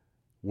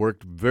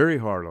worked very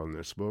hard on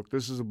this book.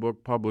 This is a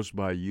book published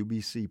by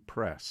UBC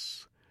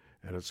Press,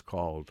 and it's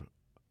called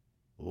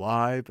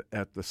Live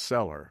at the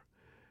Cellar.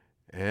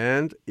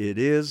 And it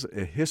is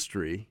a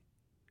history,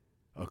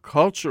 a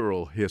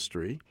cultural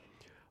history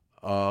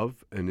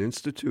of an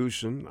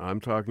institution.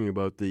 I'm talking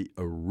about the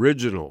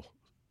original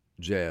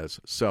jazz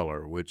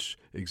cellar, which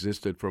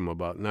existed from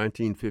about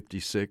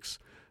 1956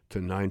 to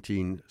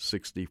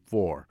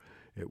 1964.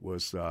 It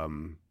was a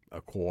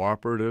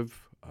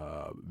cooperative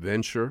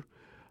venture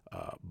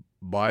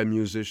by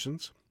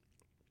musicians,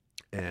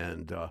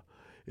 and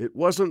it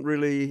wasn't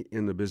really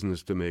in the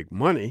business to make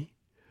money,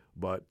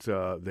 but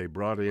they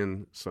brought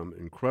in some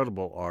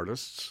incredible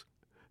artists,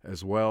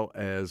 as well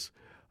as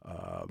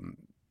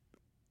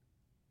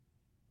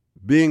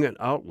being an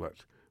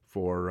outlet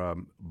for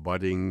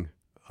budding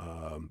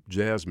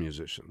jazz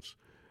musicians.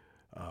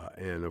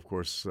 And, of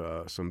course,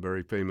 some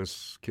very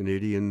famous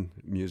Canadian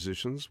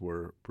musicians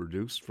were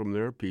produced from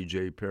there.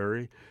 P.J.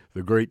 Perry,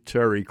 the great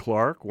Terry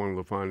Clark, one of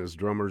the finest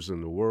drummers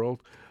in the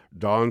world.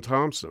 Don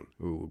Thompson,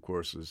 who, of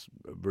course, is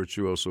a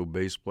virtuoso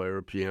bass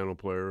player, piano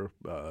player,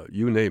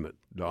 you name it.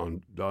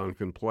 Don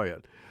can play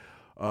it.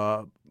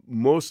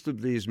 Most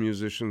of these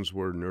musicians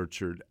were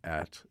nurtured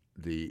at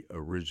the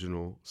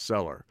original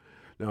cellar.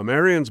 Now,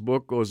 Marion's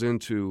book goes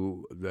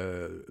into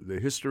the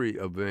history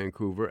of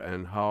Vancouver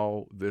and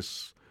how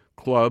this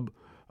club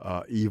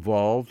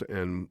evolved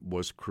and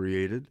was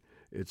created.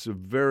 It's a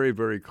very,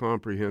 very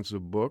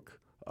comprehensive book.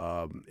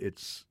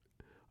 It's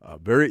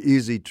very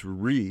easy to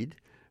read,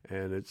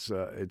 and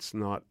it's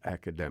not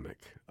academic.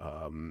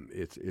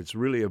 It's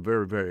really a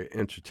very, very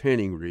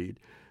entertaining read,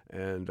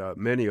 and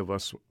many of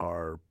us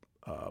are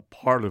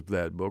part of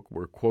that book.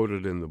 We're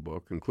quoted in the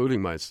book,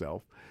 including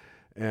myself.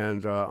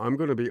 And I'm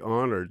going to be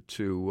honored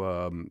to,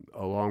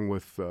 along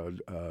with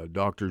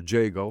Dr.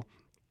 Jago,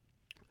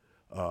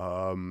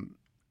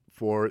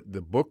 for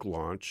the book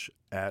launch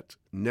at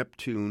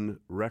Neptune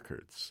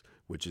Records,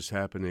 which is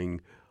happening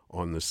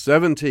on the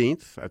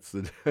 17th.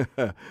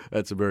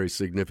 That's a very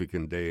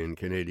significant day in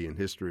Canadian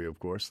history, of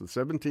course. The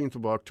 17th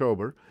of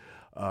October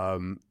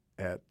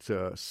at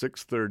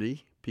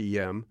 6:30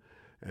 p.m.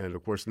 And,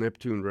 of course,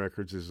 Neptune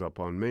Records is up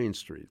on Main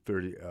Street,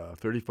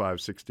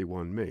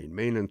 3561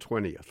 Main and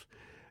 20th.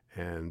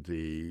 And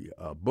the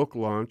book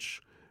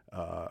launch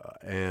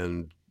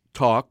and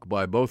talk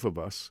by both of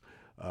us,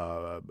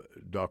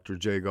 Dr.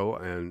 Jago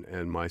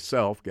and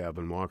myself,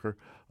 Gavin Walker,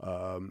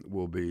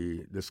 will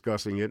be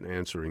discussing it,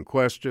 answering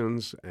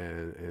questions,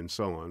 and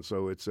so on.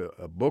 So it's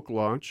a book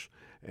launch,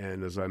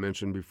 and as I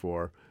mentioned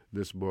before,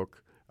 this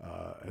book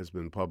has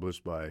been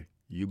published by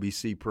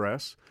UBC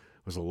Press.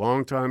 It was a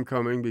long time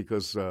coming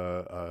because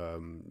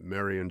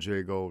Marion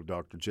Jago,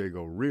 Dr.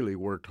 Jago, really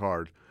worked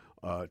hard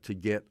to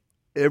get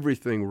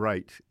everything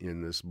right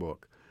in this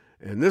book.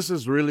 And this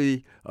is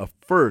really a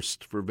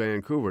first for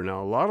Vancouver.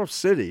 Now, a lot of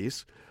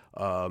cities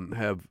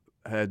have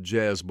had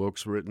jazz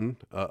books written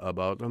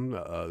about them.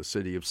 The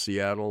city of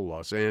Seattle,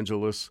 Los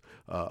Angeles,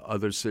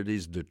 other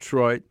cities,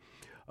 Detroit.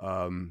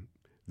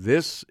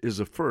 This is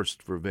a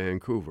first for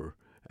Vancouver,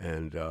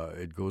 and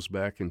it goes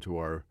back into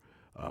our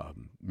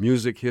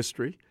music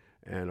history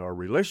and our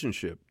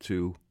relationship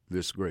to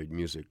this great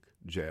music,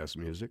 jazz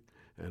music,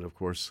 and, of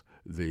course,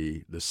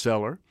 the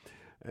cellar.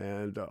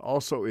 And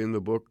also in the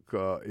book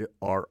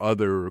are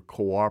other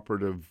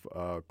cooperative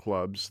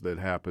clubs that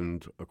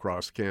happened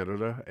across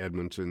Canada: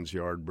 Edmonton's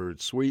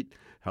Yardbird Suite,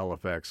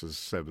 Halifax's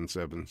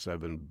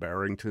 777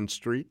 Barrington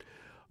Street.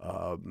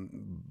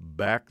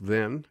 Back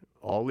then,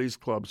 all these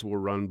clubs were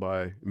run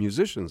by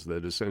musicians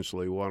that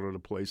essentially wanted a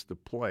place to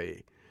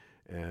play.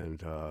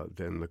 And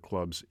then the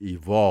clubs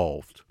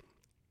evolved,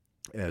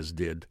 as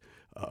did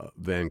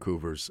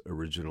Vancouver's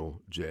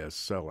original jazz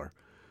cellar.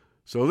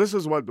 So this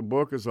is what the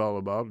book is all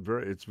about.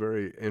 It's a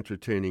very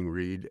entertaining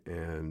read,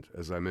 and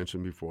as I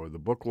mentioned before, the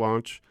book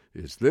launch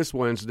is this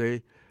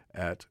Wednesday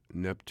at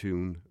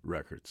Neptune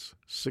Records,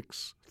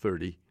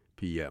 6:30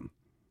 p.m.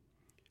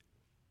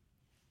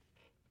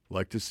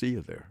 Like to see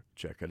you there.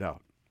 Check it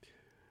out.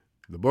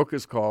 The book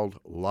is called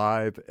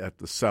Live at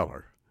the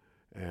Cellar,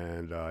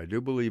 and I do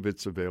believe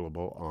it's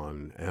available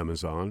on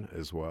Amazon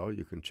as well.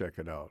 You can check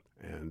it out.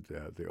 And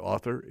the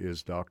author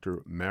is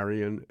Dr.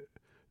 Marion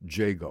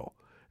Jago.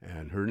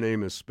 And her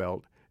name is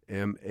spelled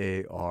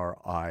Marian,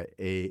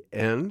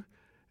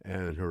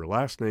 and her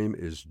last name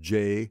is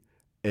Jago,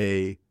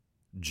 and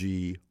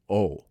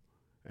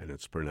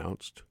it's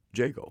pronounced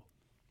Jago.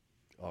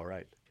 All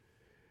right.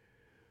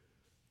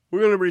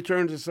 We're going to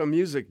return to some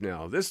music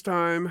now. This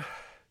time,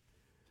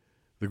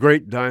 the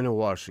great Dinah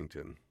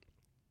Washington.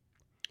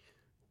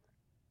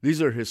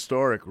 These are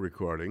historic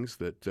recordings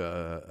that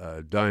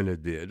Dinah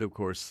did. Of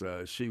course,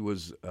 she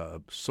was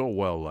so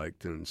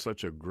well-liked and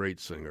such a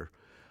great singer.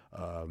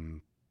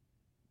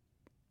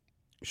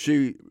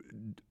 She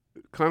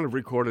kind of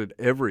recorded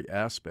every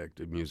aspect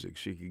of music.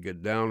 She could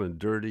get down and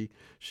dirty.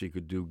 She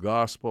could do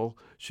gospel.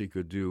 She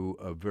could do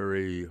a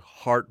very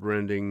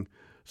heart-rending,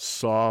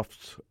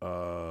 soft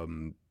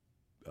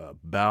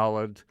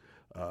ballad.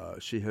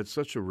 She had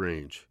such a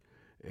range,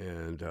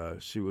 and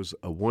she was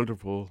a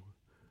wonderful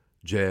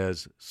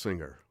jazz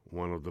singer,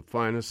 one of the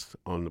finest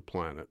on the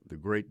planet, the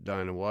great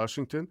Dinah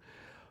Washington.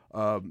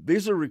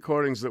 These are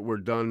recordings that were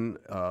done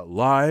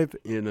live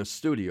in a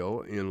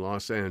studio in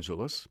Los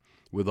Angeles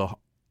with an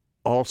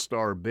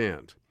all-star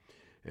band.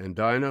 And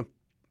Dinah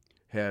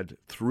had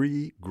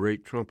three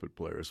great trumpet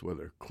players with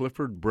her: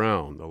 Clifford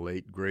Brown, the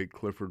late great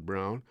Clifford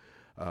Brown,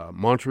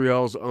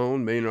 Montreal's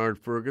own Maynard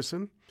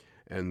Ferguson,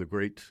 and the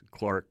great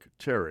Clark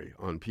Terry.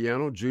 On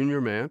piano, Junior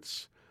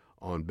Mance;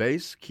 on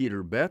bass,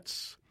 Keeter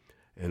Betts;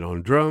 and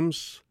on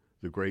drums,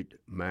 the great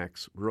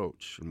Max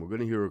Roach. And we're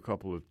going to hear a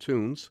couple of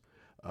tunes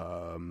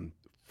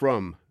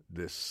from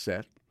this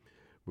set.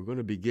 We're going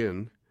to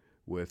begin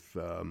with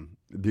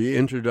the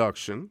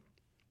introduction,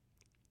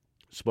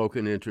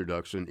 spoken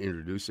introduction,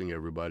 introducing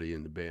everybody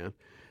in the band.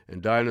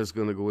 And Dinah's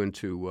going to go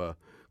into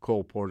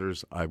Cole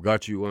Porter's I've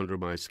Got You Under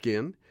My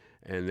Skin,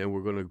 and then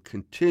we're going to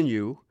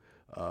continue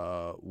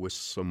with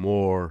some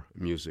more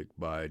music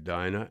by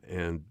Dinah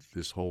and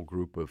this whole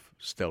group of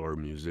stellar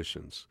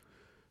musicians.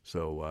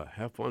 So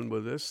have fun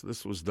with this.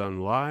 This was done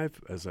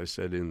live, as I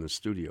said, in the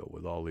studio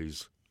with all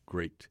these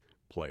great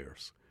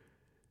players.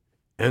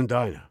 And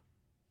Dinah.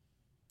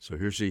 So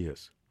here she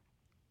is,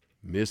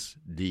 Miss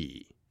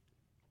D.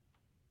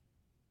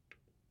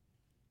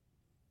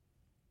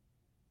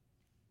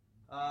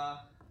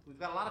 We've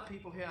got a lot of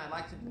people here, and I'd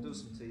like to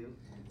introduce them to you.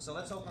 So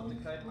let's open up the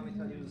curtain. Let me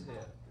tell you who's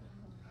here.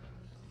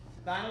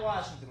 Dinah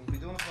Washington will be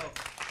doing the vocals.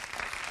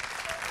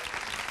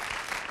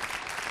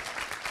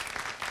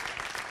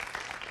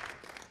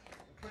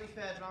 A pretty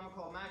fair drummer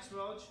called Max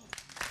Roach.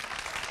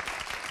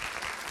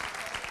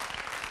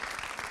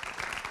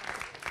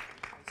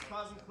 His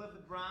cousin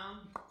Clifford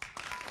Brown.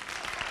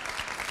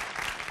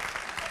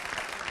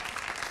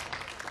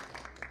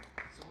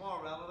 Some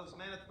more relatives,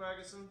 Maynard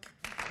Ferguson.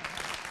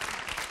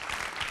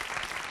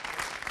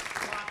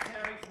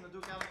 Terry from the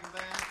Duke Ellington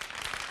Band.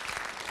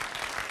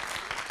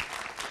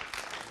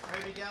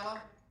 Herbie Geller.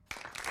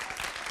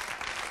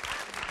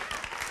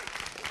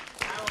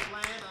 Harold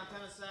Bland on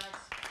tenor sax.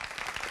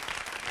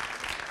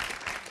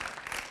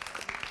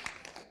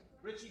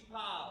 Richie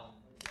Powell.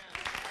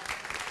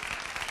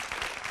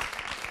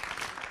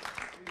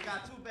 We've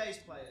got two bass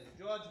players.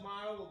 George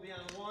Morrow will be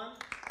on one.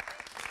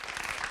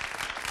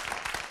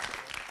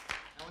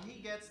 And when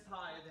he gets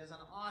tired, there's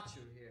an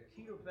archer here,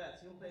 Keter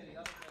Betts. He'll play the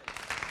other bass.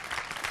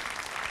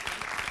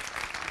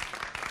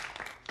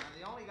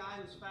 The only guy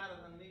who's fatter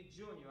than me,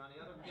 Junior, on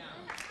the other piano.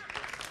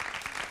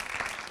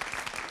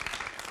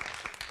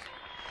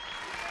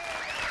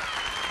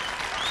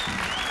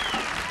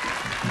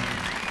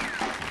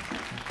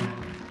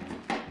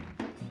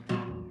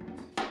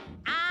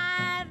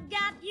 I've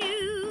got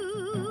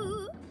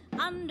you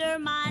under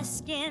my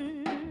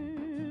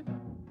skin.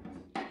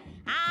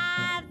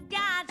 I've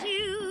got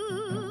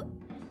you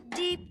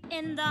deep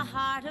in the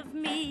heart of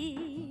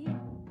me.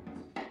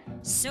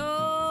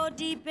 So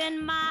deep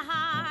in my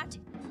heart,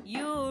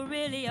 you're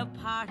really a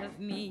part of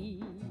me.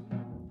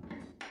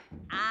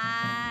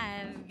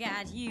 I've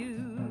got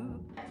you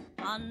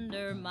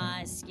under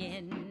my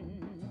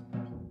skin.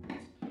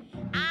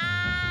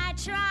 I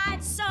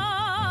tried so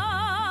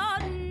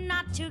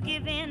not to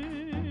give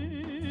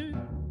in.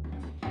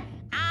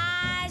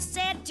 I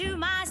said to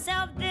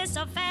myself, this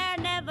affair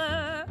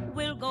never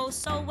will go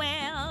so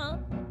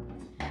well.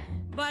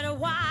 But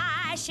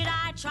why should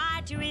I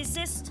try to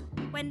resist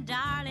when,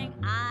 darling,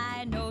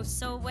 I know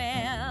so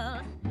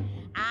well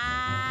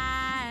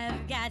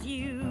I've got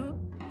you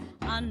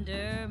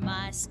under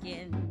my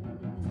skin.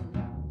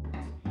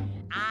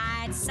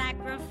 I'd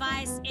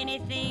sacrifice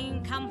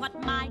anything, come what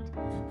might,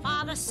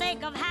 for the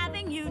sake of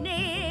having you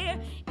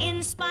near,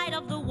 in spite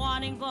of the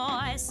warning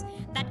voice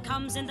that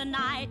comes in the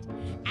night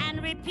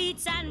and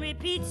repeats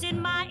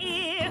in my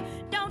ear.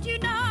 Don't you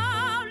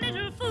know,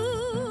 little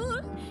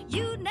fool,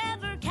 you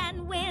never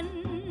can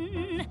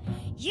win.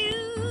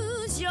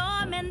 Use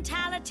your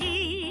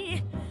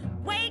mentality.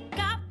 Wake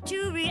up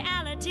to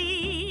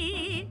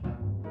reality.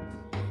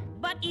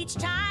 But each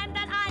time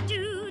that I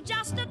do,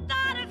 just the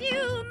thought of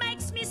you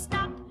makes me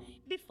stop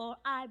before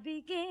I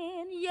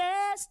begin.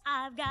 Yes,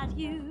 I've got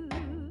you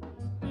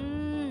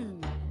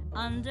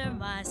under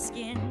my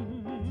skin.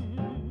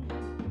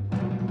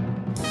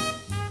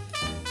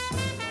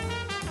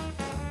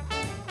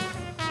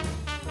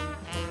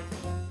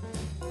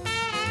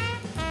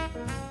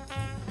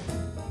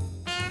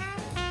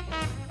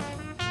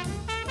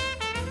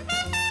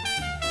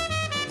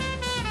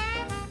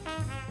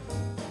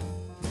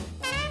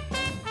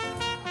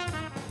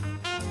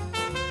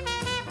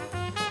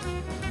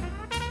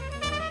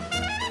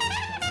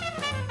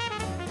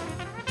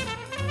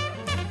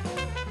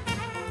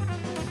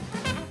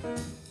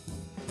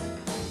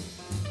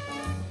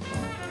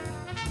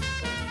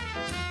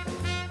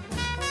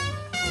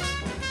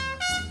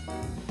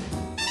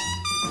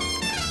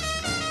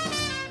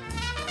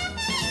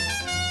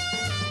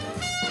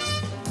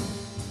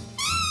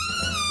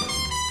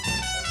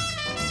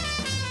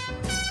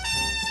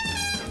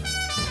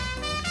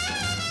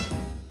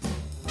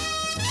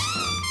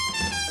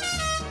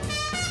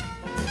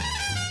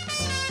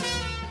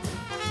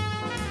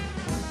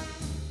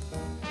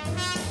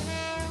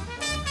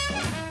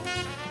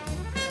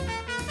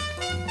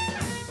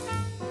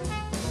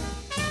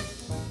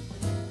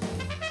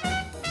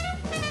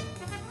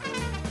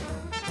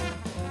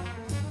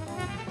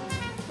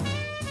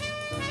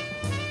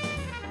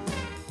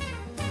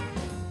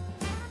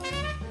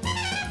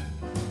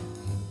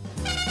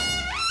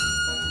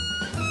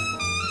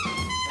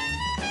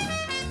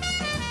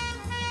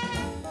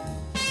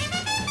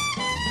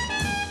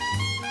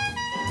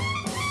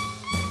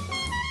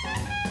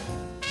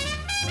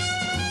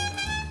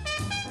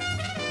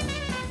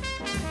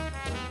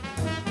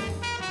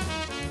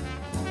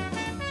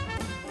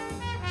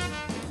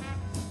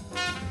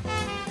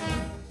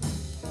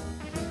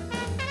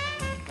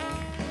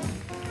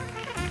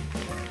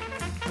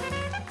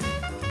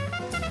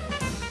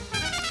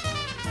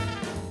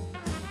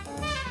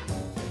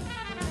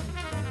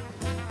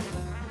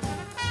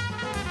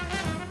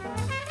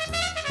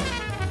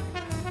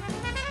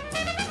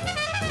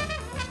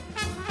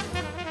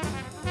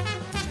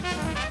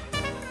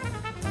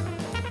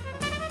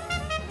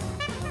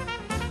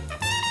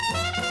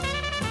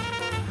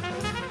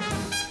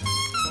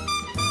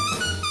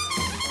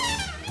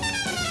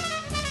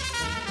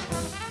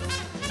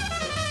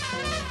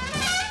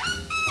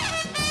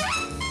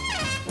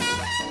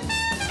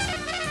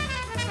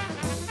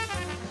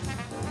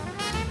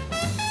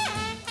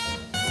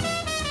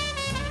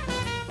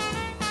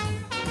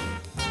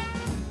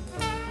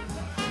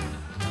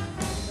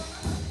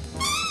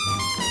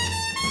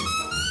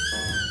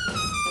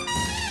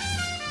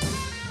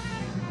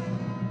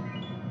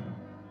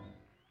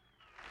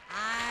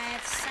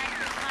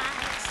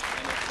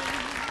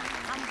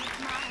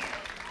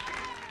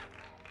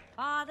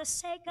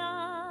 sake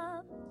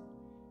of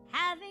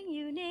having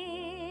you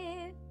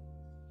near,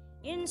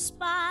 in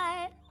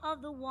spite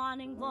of the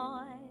warning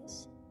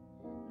voice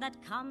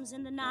that comes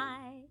in the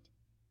night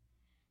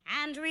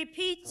and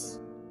repeats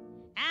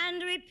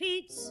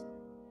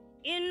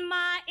in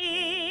my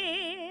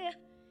ear.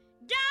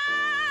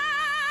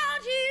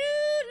 Don't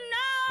you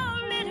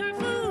know, little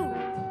fool,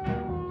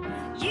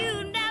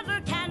 you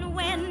never can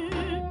win.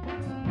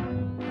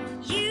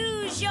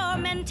 Use your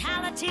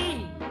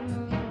mentality,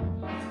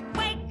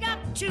 wake up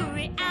to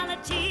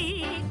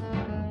reality.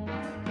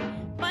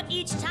 But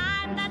each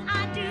time that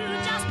I do,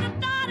 just the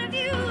thought of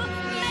you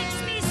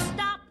makes me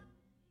stop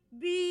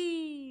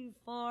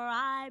before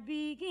I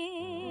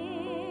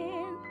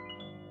begin.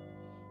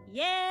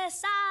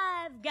 Yes,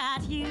 I've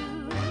got you.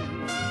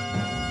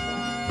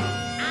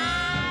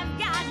 I've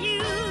got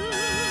you.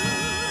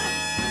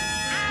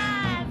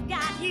 I've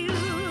got you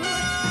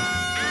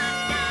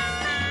under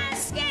my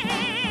skin.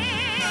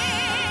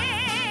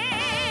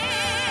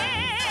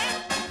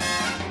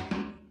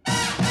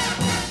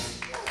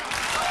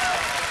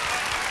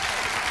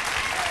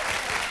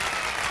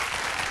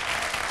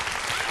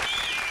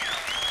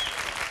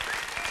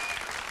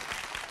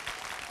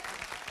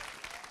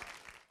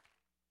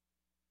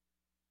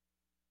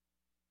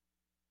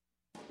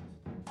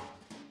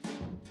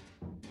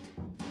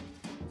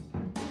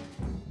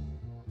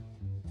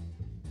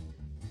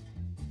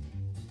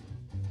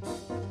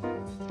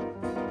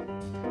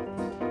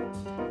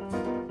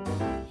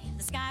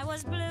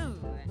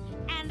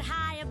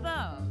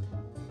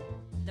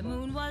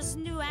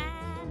 New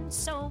and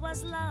so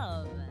was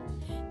love.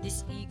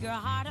 This eager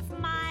heart of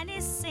mine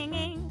is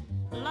singing,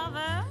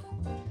 lover,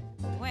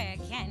 where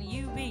can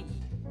you be?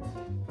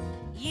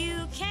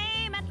 You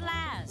came at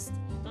last,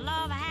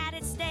 love had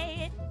its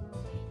day.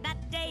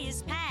 That day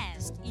is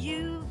past,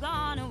 you've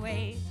gone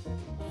away.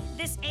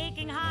 This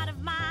aching heart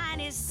of mine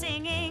is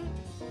singing,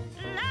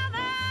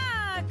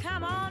 lover,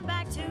 come on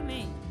back to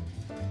me.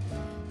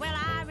 Well,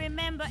 I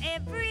remember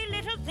every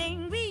little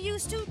thing we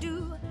used to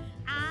do.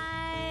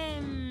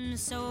 I'm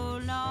so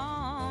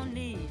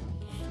lonely.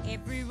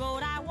 Every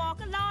road I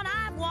walk alone,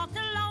 I've walked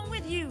alone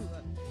with you.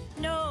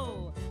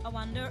 No, I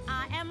wonder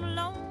I am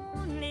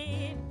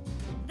lonely.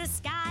 The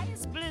sky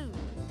is blue,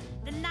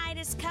 the night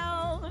is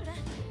cold,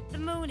 the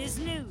moon is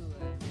new,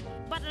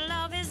 but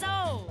love is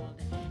old.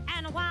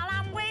 And while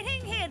I'm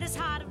waiting here, this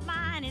heart of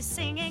mine is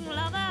singing,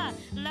 lover,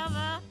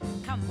 lover,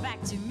 come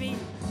back to me.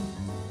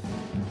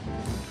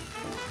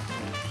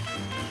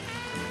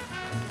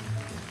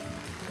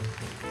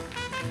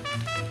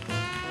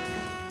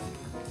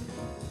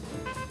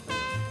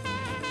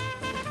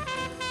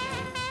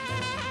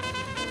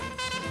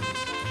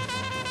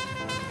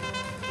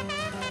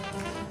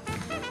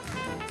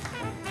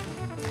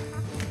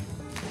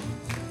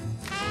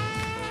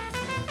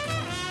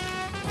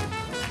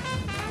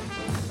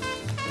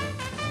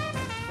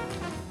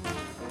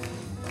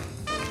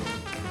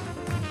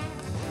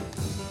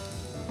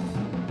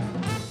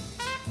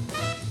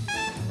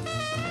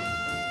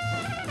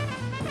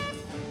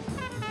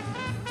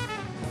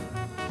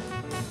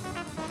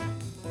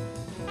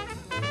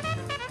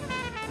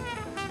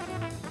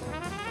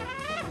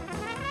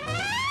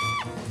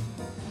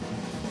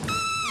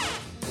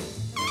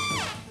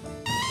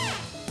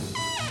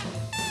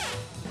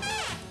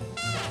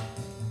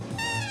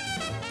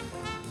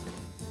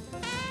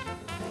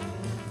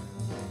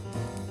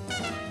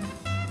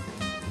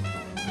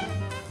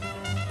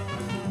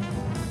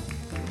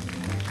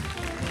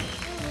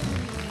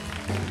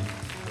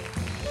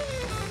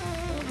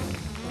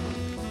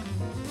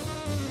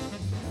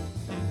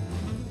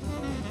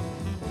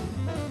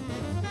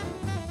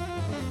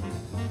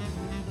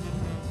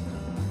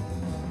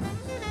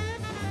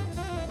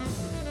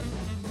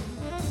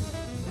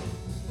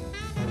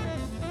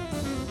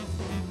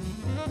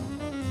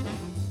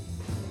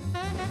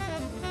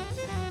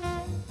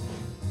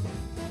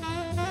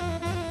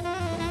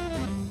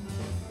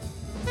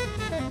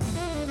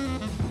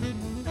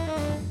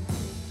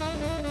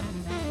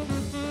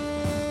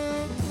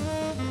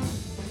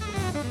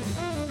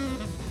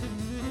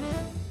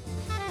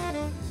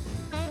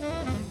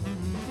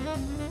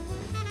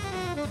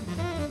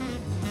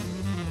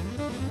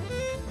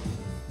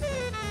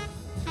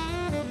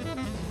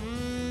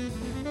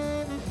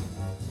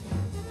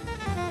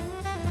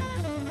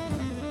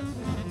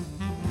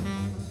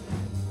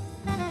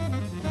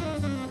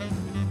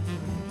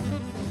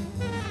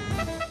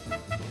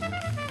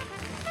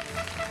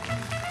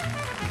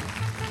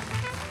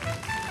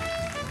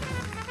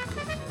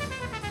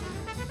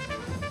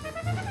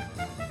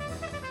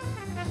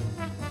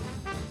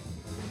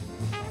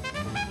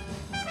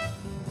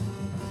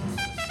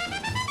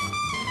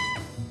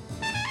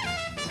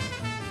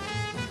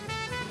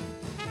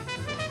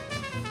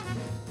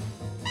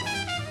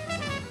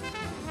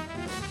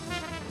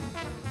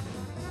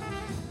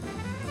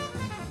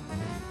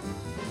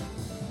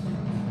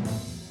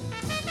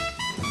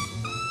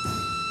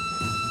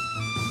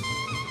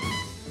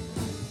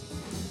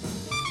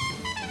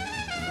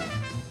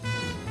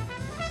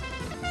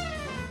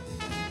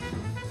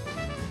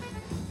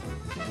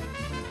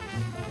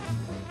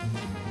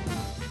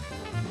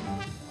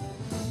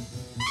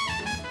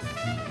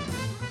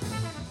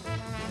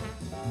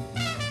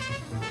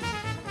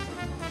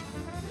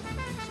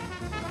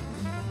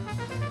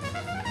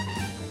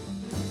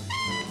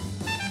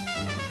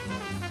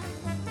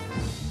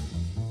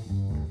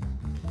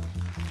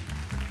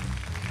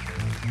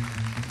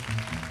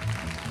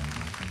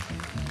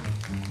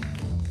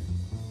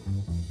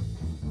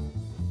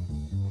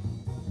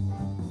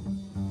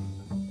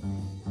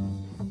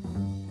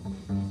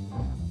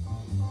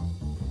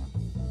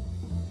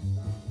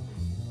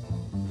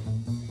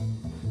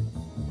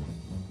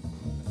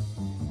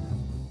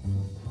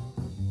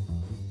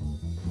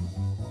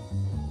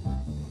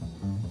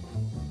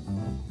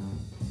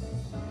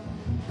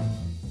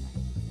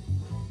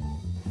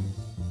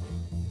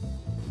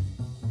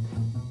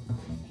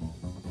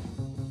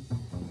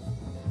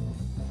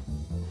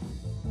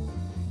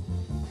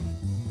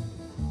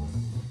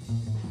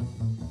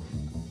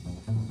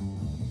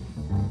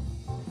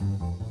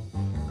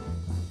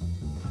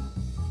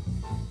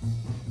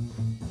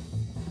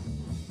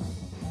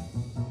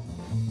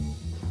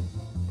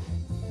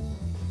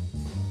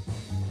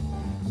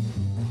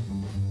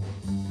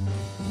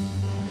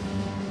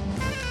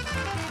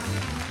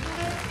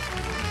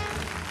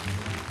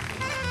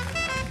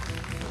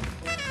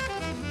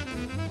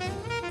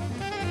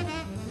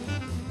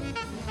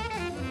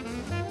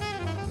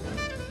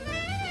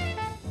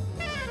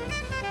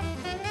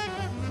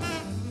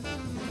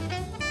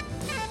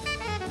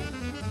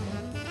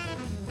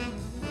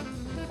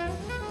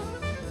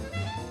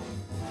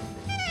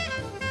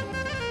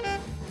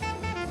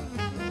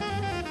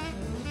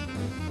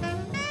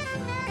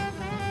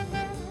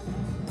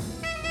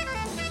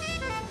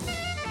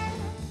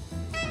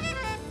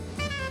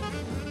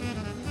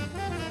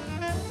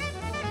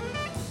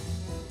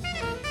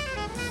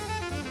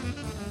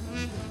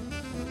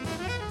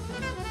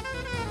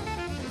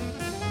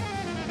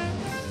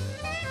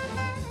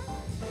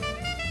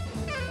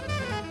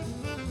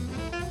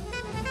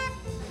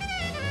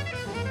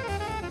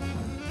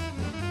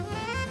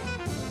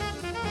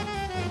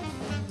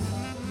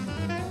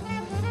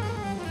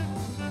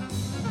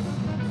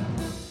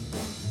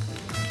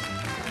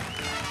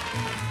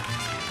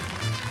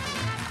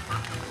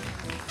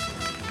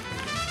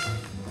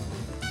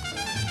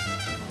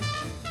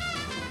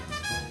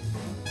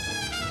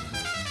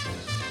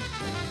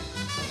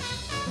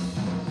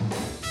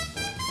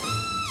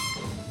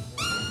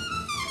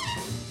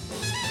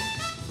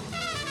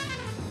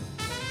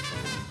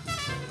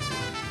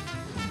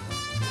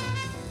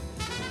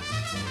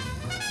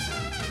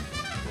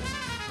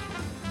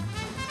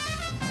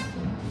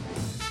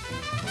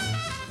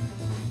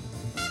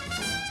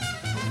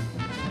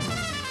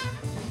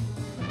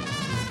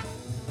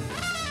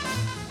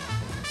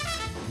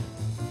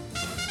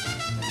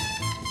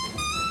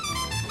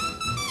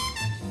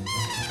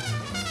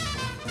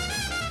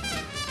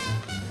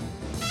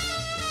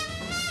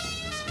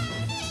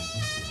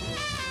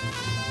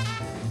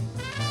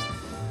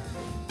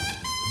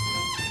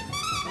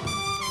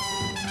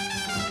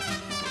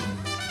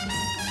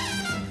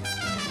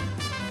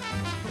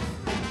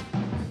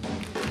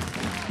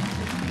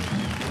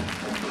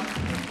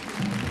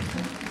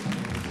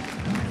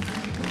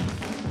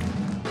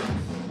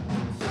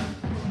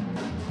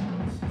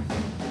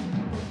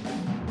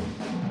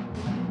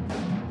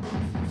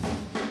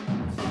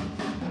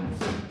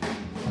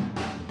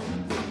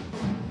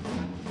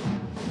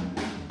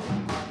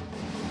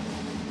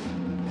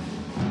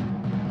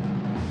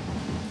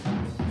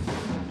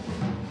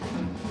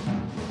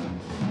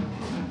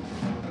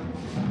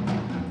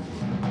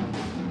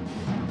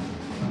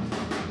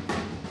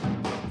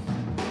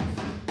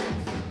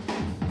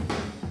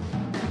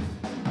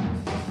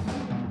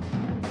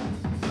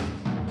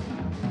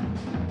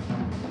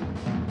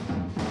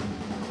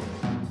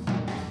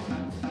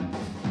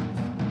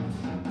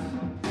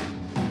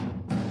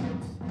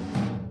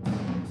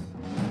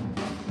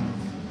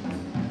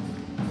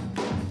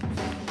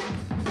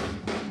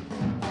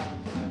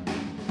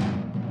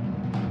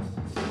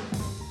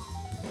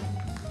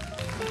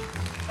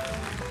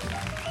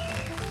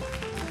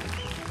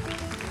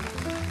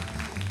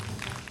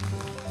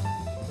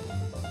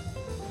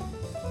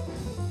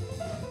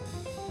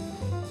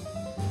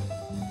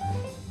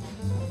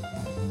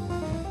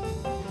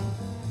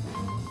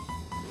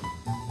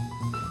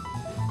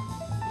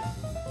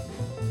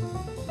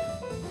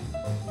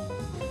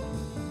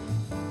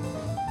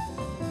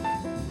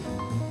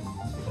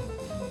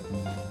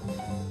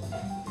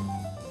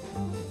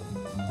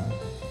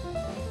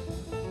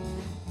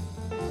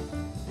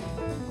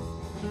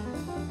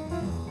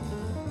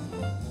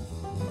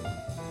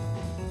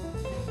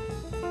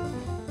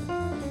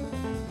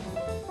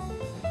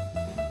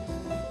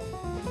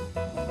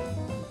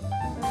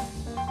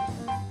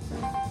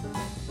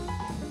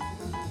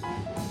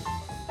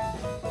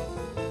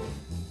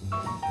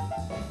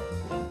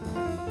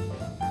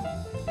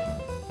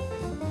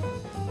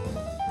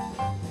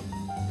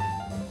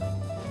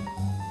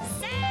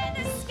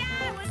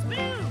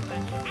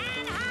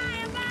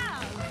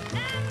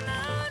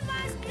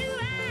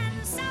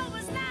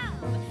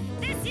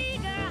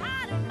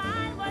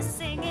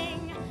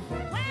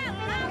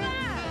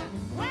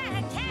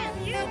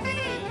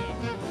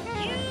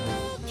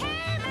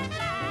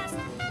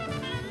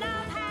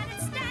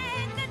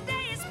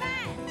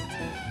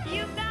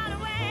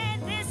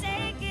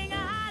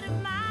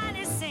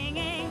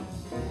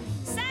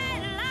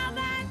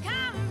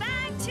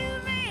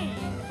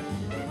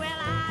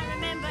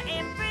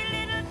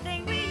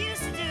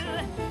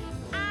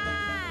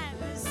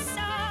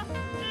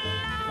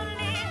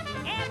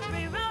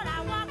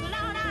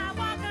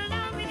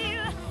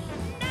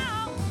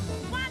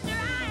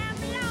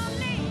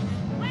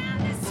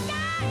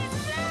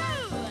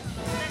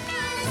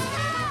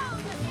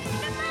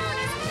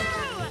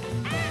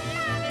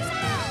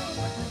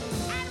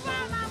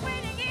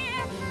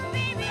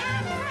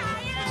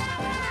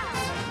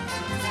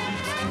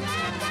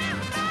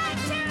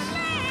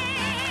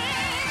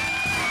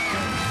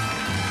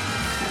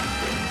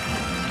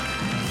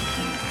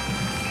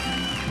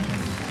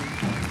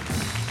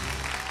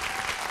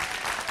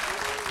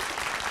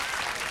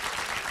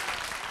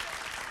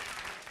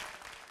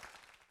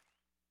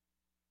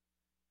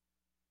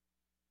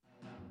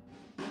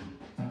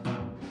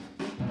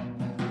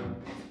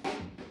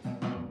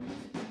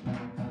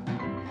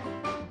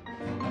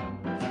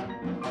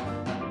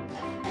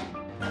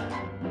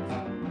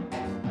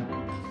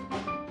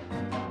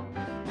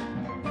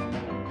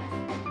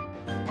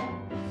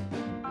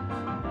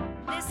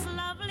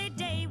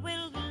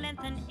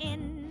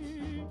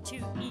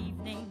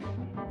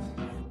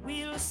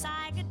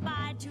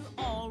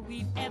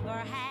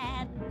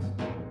 had.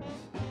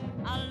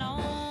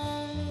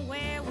 Alone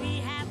where we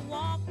have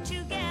walked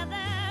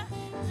together,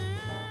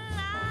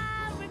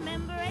 I'll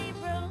remember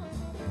April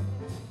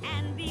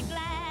and be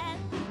glad.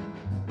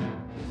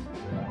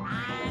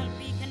 I'll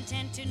be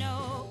content to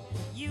know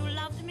you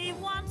loved me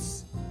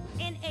once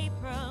in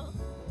April.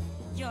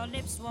 Your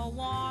lips were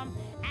warm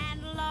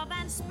and love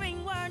and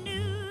spring were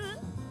new.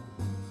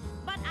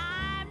 But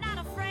I'm not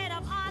afraid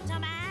of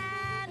autumn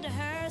and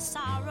her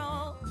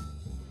sorrow.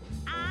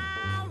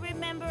 I'll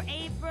remember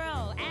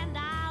April and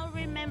I'll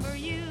remember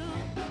you.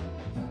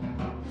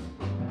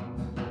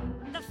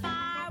 The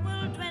fire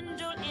will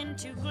dwindle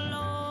into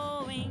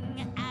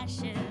glowing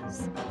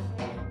ashes,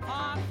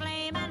 for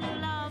flame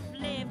and love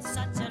lived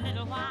such a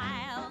little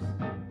while.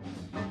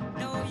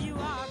 Though you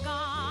are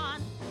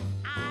gone,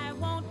 I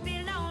won't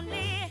be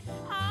lonely.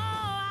 Oh,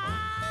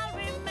 I'll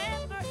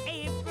remember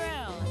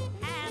April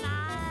and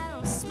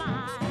I'll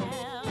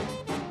smile.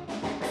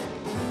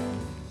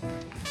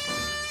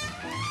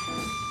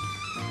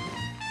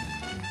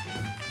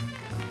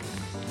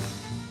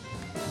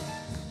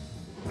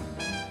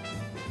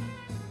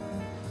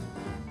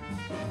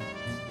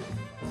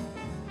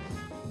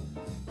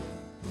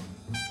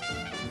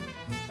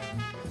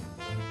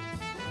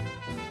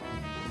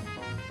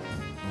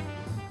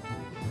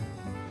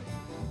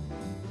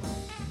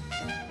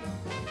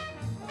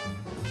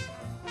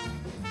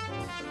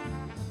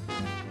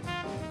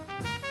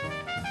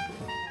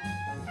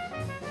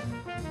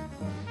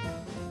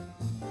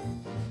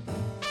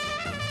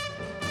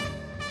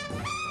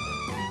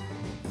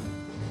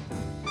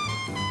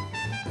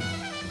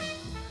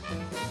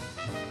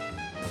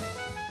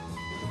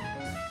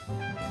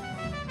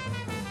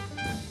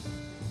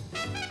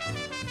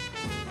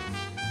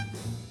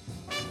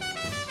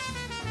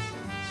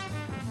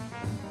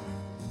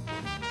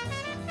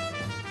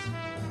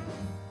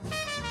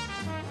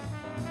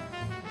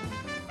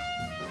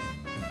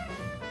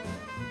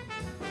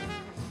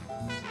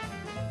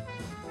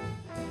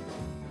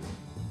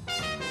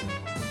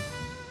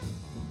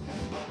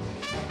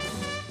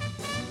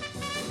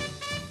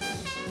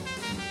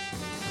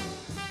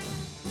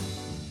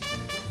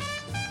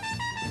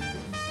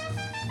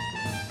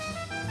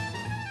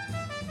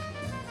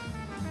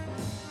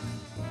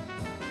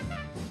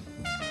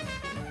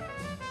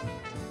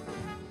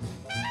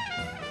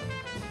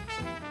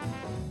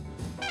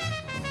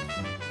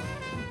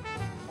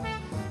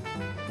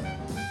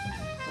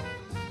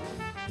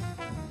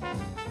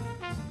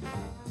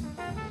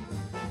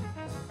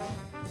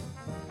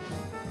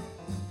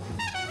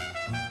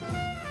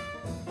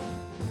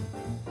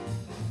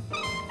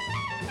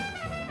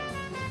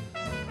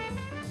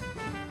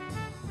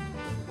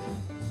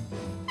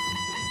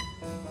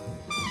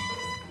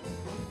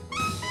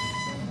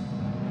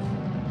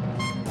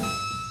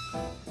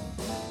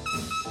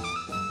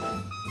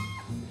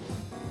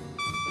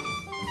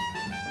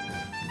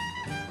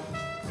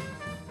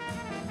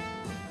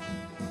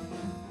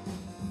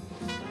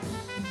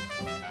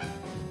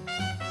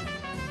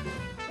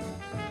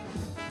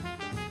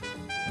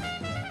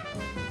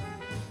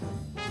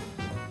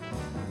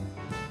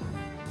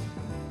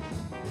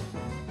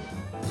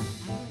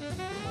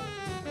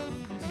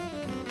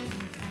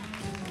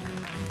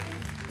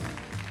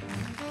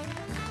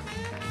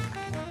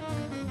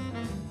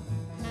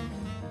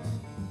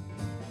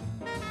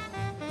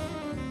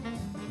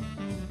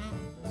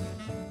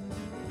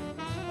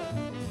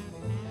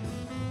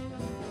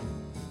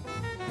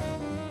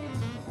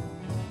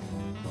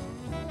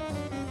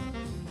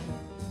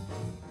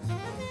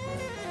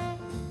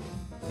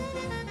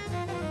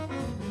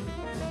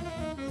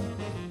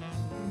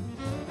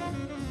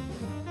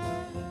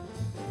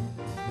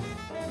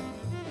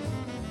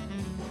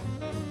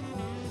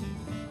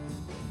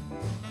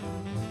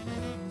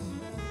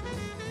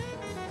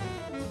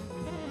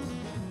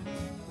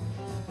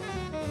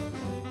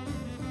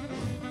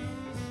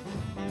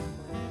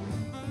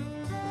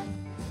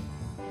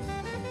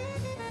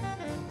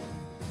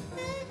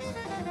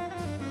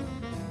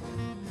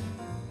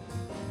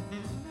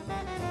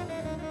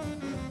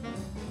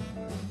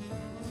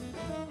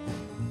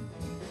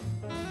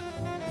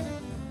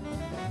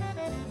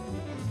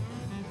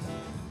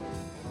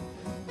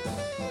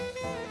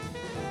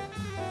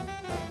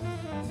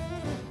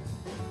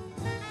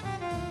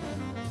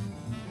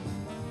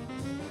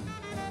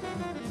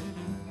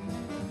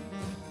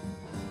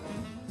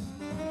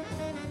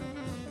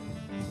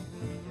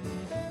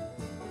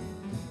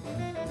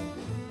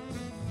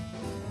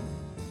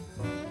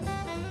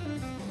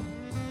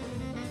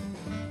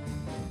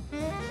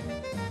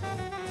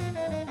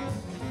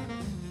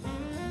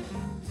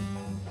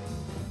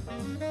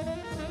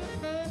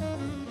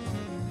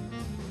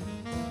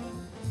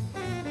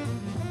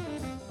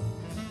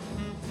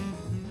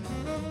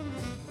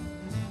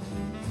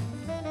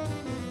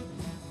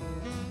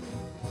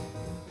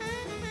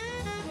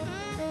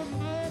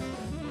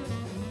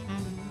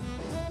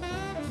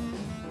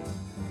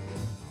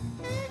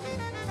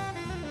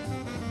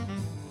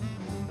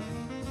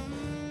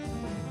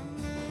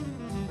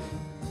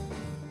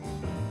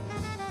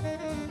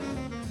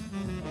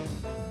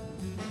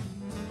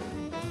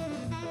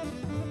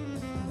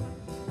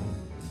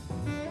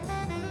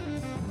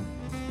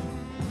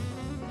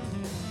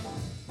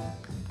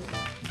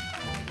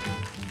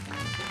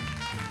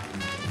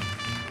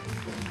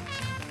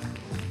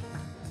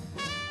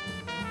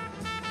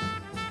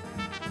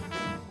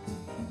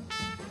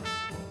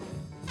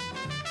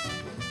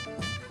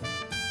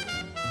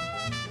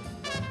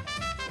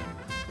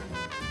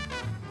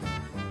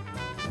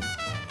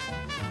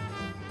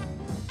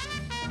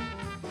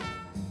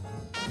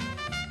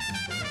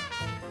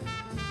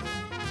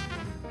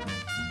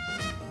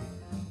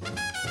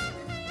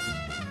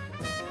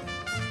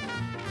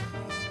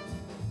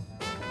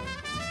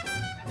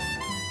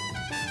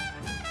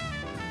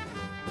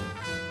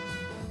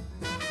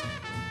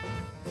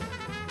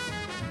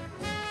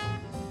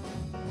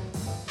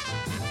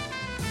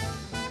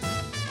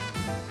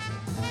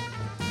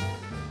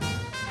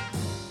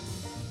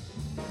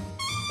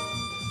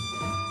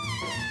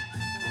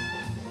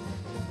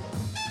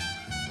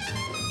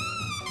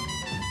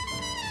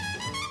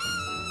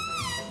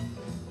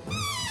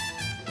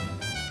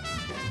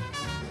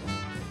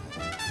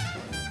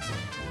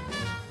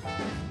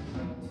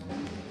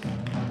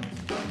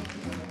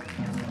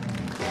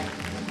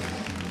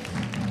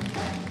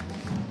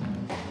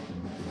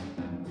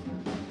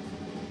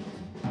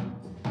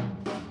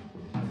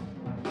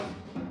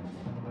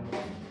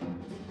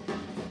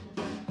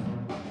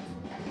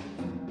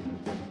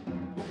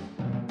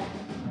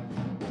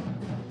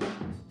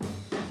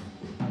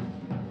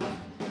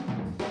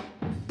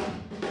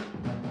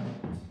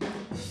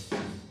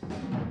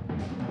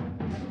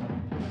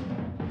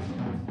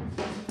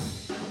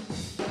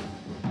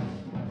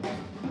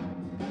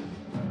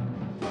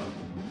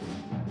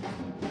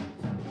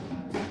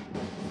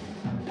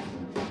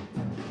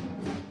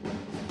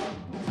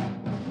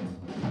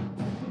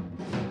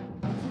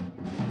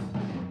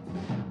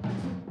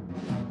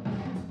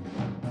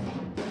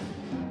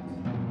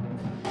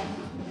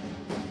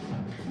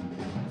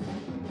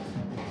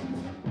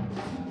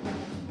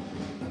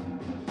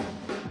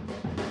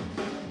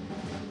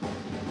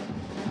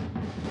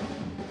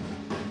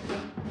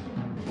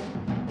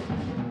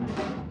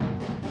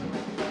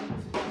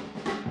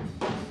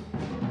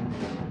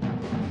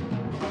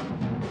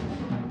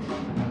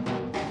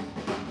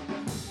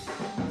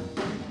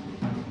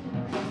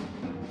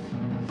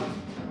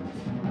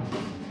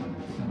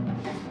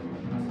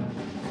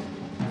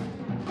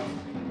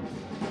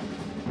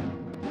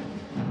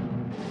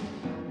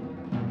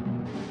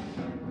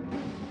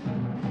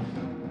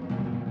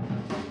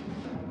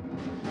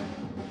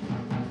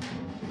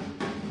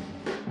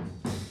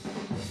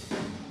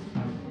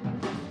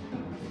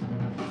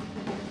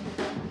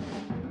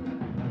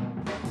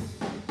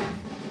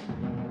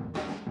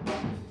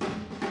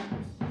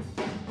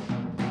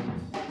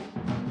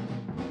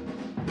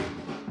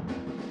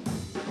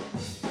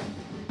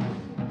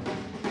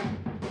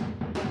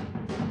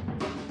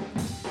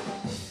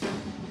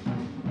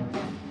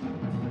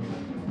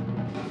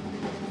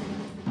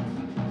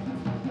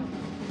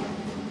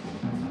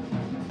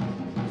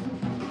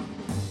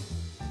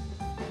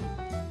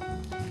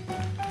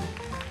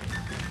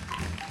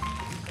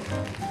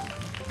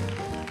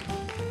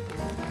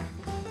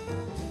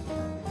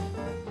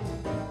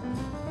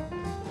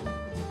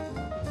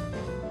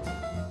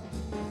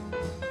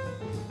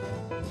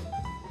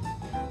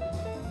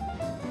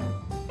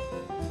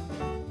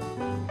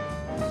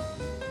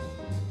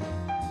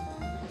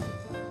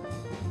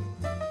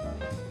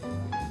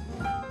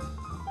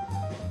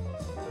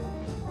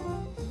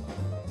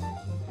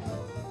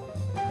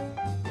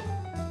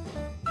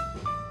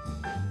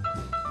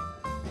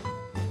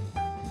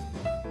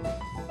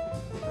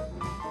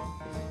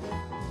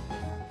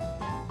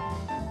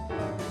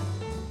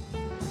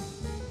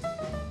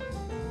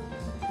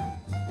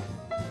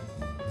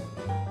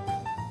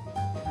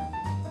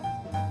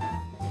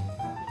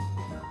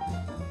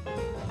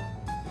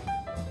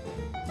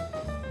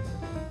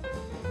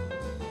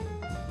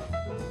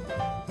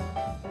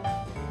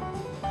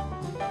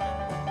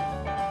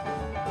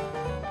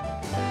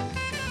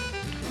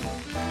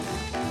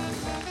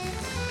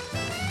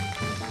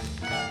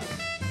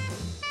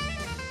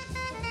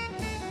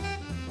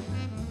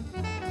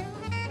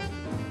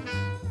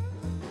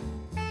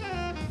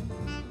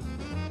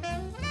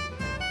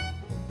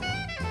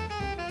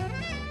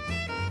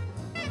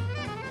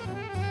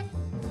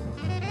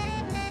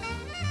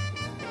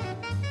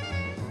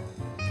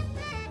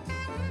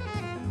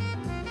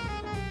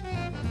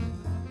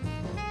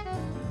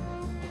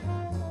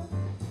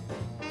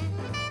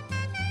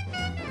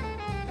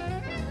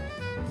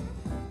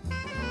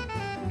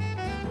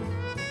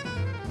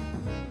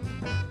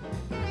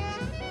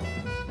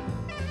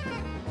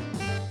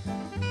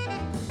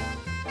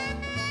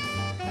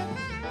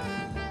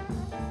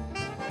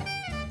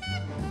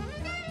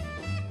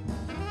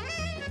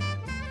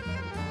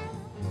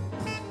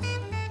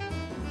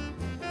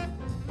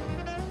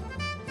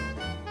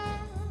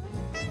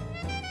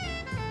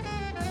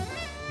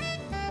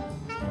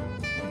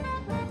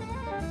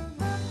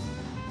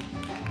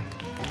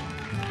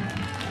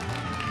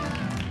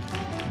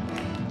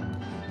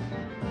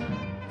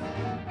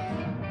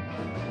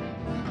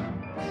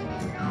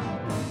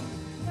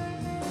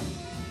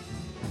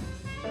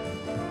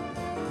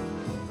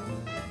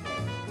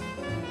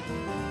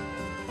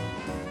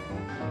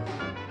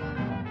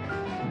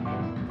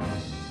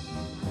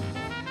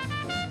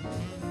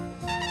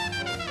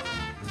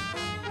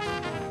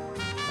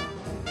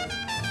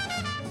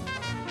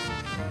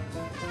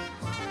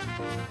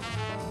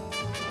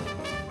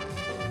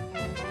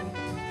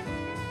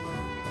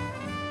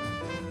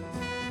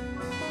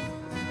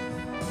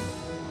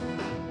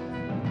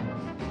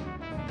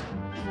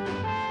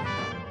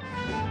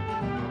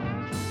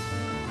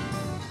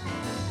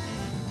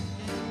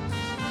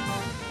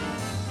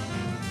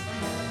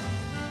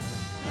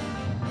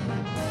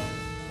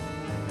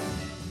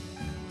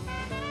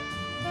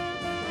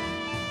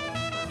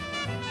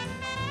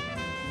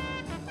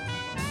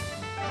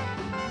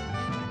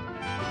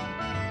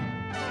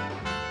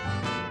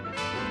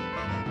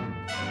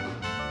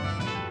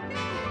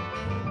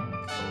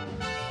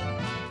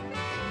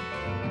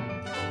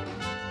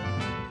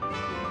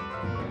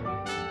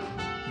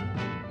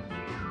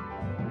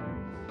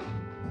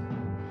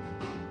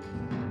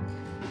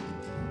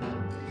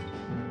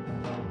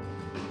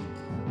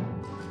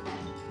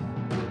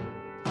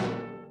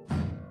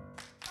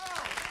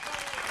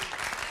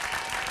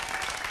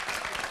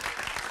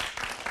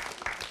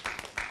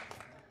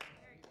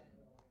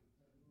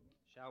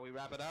 Shall we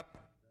wrap it up?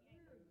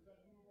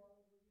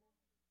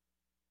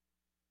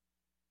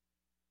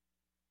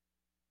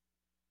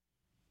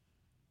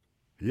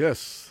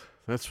 Yes,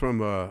 that's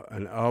from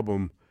an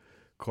album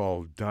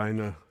called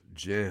Dinah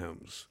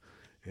Jams.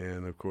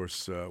 And, of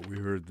course, we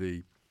heard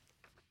the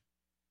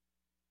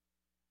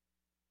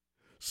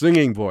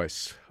singing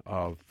voice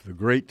of the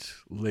great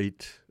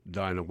late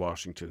Dinah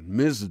Washington,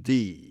 Ms.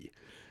 D.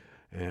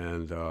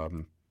 And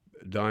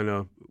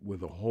Dinah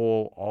with a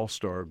whole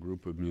all-star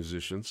group of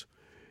musicians.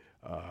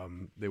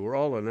 They were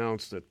all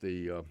announced at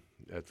the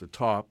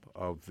top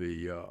of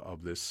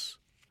this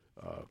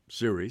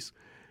series,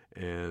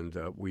 and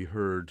we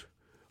heard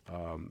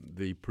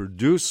the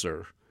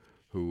producer,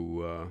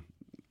 who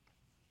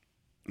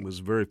was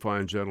a very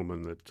fine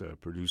gentleman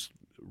that produced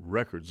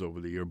records over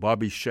the year,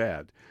 Bobby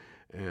Shad,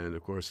 and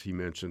of course he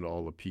mentioned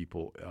all the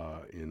people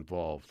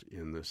involved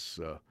in this,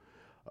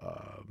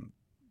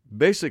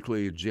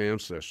 basically a jam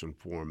session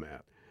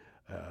format.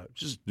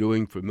 Just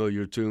doing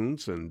familiar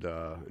tunes and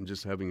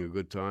just having a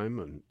good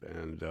time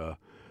and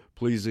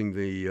pleasing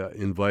the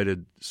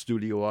invited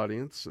studio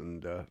audience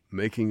and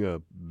making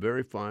a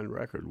very fine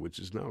record, which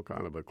is now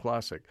kind of a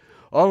classic.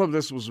 All of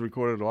this was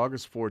recorded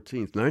August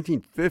 14th,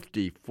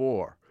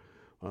 1954.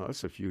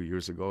 That's a few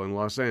years ago in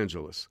Los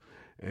Angeles.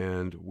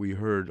 And we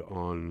heard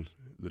on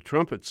the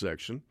trumpet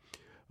section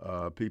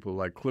people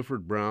like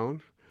Clifford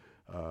Brown,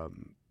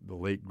 the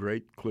late,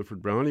 great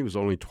Clifford Brown. He was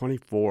only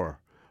 24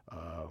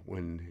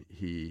 when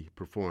he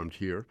performed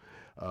here.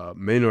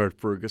 Maynard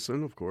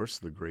Ferguson, of course,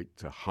 the great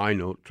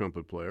high-note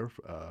trumpet player,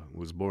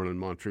 was born in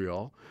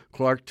Montreal.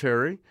 Clark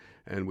Terry,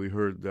 and we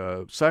heard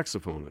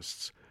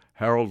saxophonists,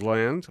 Harold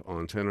Land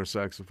on tenor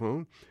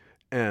saxophone,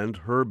 and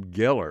Herb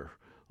Geller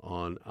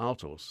on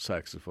alto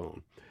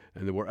saxophone.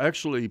 And there were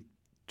actually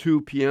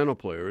two piano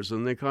players,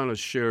 and they kind of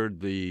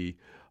shared the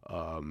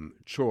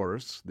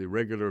chorus. The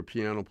regular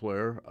piano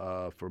player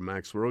for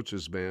Max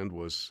Roach's band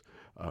was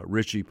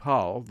Richie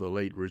Powell, the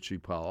late Richie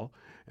Powell,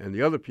 and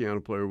the other piano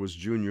player was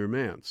Junior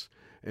Mance.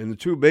 And the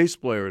two bass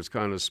players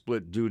kind of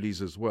split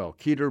duties as well,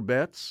 Keeter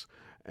Betts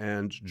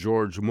and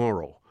George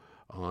Morrow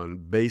on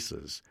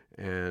basses,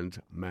 and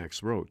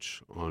Max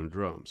Roach on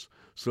drums.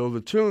 So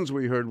the tunes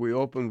we heard, we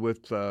opened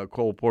with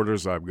Cole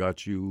Porter's I've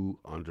Got You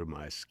Under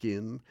My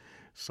Skin,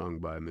 sung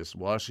by Miss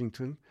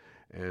Washington.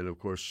 And, of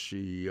course,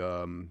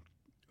 there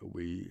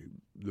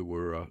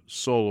were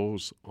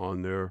solos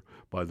on there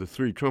by the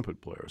three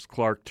trumpet players.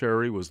 Clark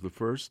Terry was the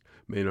first,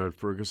 Maynard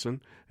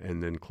Ferguson,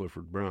 and then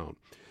Clifford Brown.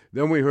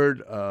 Then we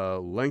heard a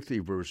lengthy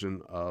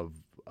version of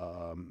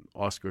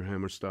Oscar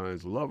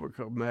Hammerstein's Lover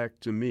Come Back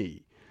to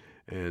Me,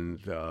 and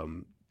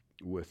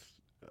with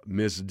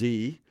Miss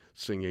D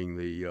singing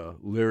the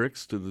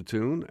lyrics to the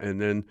tune, and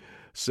then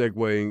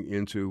segueing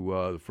into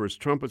the first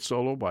trumpet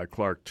solo by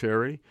Clark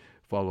Terry,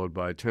 followed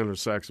by tenor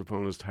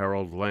saxophonist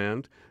Harold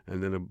Land,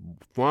 and then a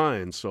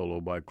fine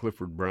solo by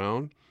Clifford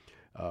Brown,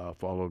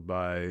 followed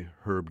by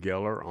Herb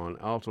Geller on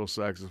alto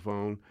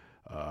saxophone,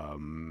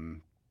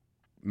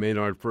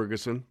 Maynard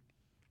Ferguson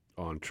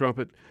on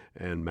trumpet,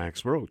 and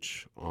Max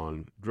Roach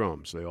on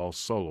drums. They all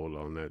soloed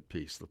on that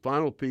piece. The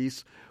final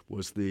piece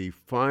was the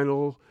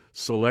final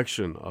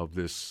selection of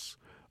this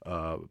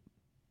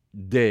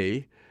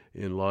day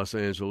in Los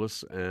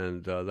Angeles,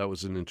 and that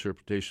was an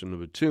interpretation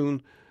of a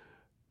tune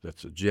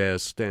that's a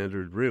jazz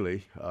standard,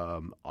 really,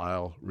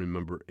 I'll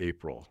Remember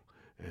April.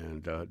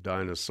 And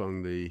Dinah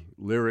sung the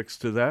lyrics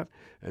to that,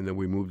 and then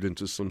we moved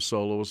into some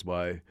solos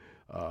by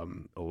a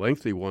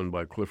lengthy one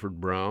by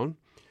Clifford Brown,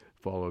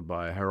 followed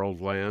by Harold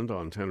Land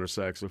on tenor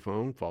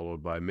saxophone,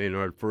 followed by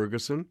Maynard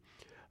Ferguson.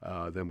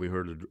 Then we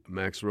heard a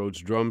Max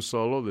Roach drum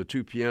solo. The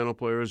two piano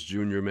players,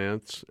 Junior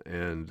Mance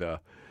and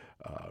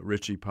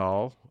Richie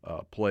Powell,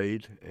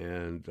 played,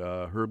 and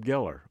Herb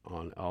Geller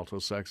on alto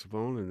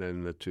saxophone, and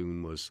then the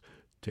tune was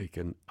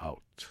taken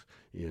out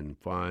in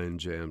fine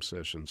jam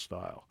session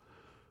style.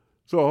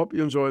 So I hope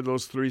you enjoyed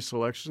those three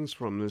selections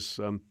from this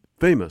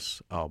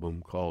famous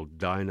album called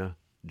Dinah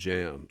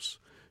Jams,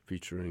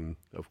 featuring,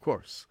 of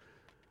course,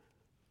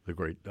 the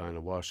great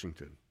Dinah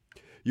Washington.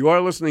 You are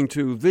listening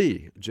to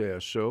The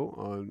Jazz Show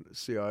on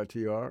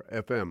CITR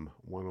FM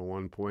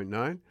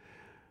 101.9,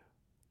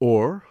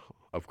 or,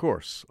 of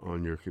course,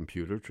 on your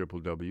computer,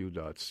 www.citr.ca.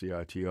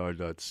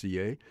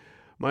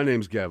 My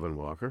name's Gavin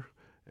Walker,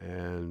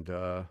 and,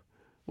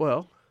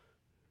 well,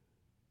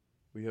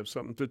 we have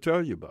something to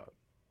tell you about.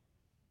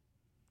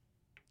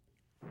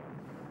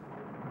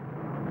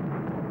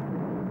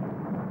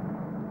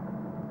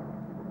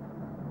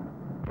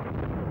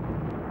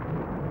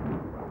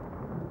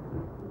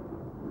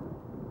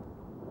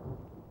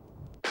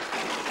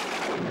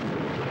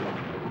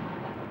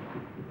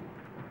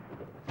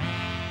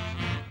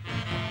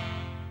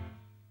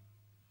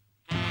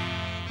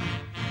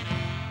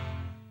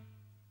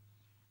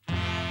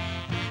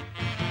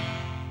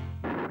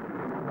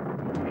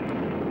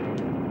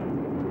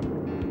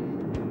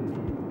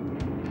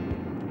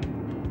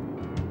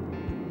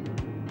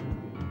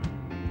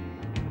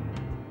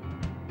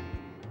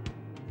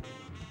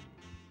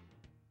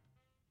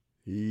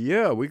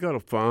 Yeah, we got a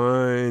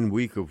fine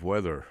week of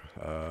weather.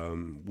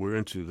 We're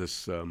into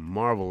this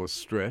marvelous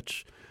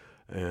stretch,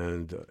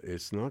 and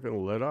it's not going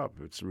to let up.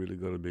 It's really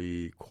going to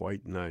be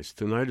quite nice.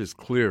 Tonight is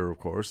clear, of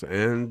course,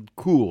 and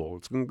cool.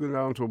 It's going to go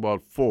down to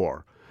about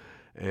 4.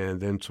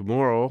 And then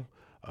tomorrow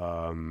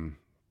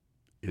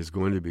is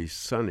going to be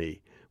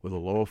sunny with a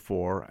low of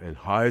 4 and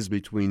highs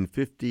between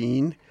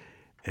 15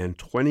 and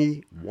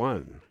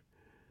 21,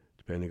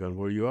 depending on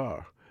where you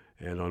are.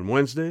 And on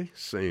Wednesday,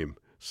 same.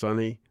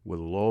 Sunny with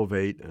a low of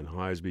 8 and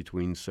highs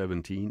between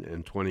 17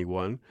 and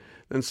 21.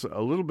 Then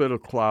a little bit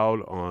of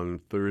cloud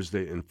on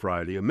Thursday and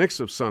Friday. A mix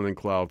of sun and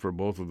cloud for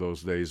both of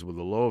those days with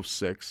a low of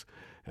 6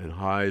 and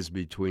highs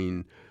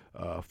between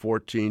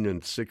 14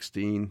 and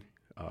 16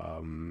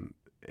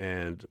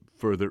 and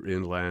further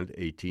inland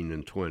 18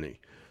 and 20.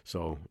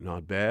 So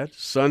not bad.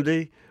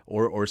 Sunday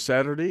or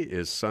Saturday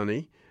is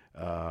sunny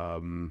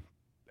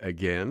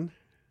again.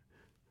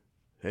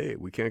 Hey,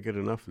 we can't get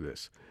enough of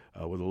this.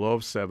 With a low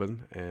of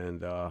 7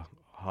 and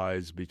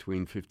highs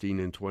between 15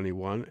 and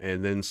 21.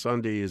 And then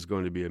Sunday is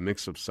going to be a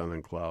mix of sun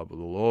and cloud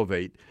with a low of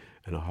 8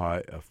 and a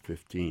high of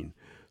 15.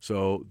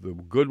 So the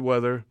good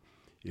weather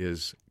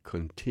is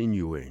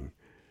continuing.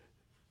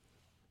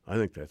 I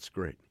think that's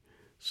great.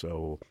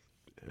 So,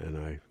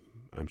 and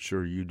I'm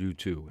sure you do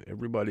too.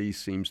 Everybody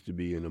seems to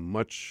be in a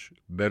much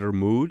better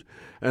mood.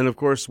 And, of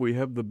course, we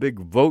have the big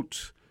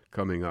vote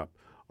coming up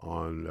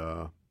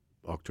on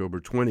October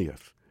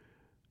 20th.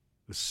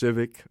 The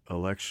civic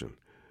election.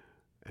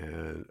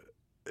 And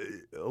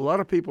a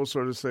lot of people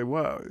sort of say,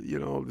 well,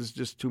 there's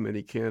just too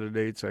many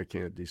candidates. I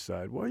can't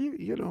decide. Well,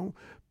 you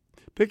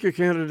pick your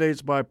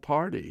candidates by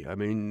party. I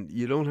mean,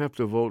 you don't have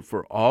to vote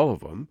for all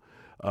of them,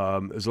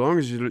 as long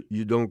as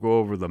you don't go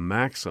over the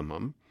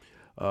maximum.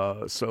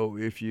 So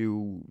if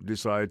you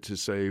decide to,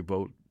 say,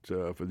 vote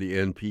for the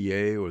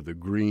NPA or the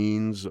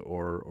Greens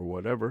or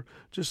whatever.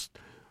 Just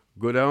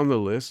go down the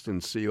list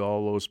and see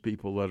all those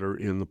people that are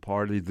in the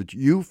party that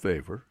you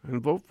favor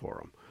and vote for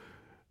them.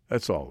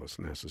 That's all that's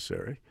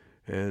necessary.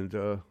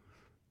 And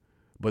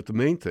but the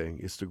main thing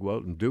is to go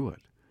out and do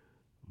it.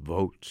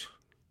 Vote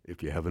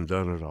if you haven't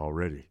done it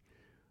already.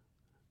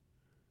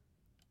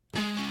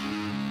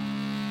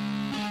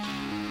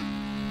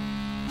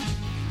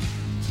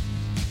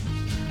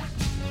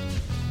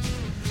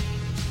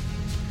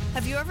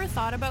 Have you ever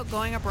thought about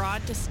going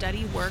abroad to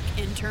study, work,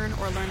 intern,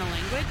 or learn a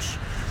language?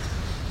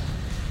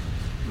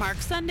 Mark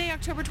Sunday,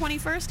 October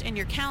 21st in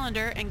your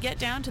calendar and get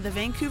down to the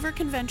Vancouver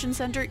Convention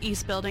Centre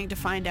East Building to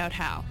find out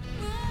how.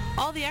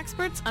 All the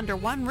experts under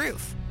one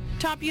roof.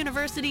 Top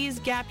universities,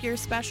 gap year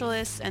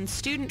specialists, and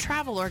student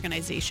travel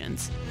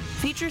organizations.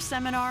 Feature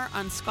seminar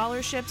on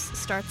scholarships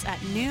starts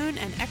at noon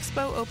and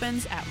expo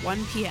opens at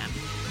 1 p.m.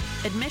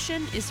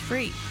 Admission is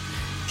free.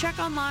 Check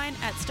online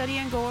at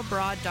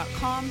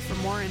studyandgoabroad.com for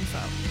more info.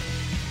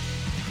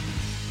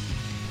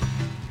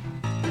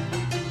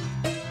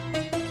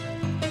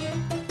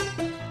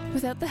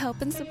 Without the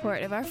help and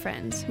support of our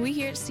friends, we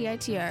here at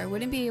CITR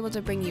wouldn't be able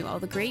to bring you all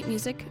the great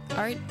music,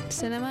 art,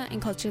 cinema,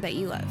 and culture that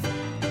you love.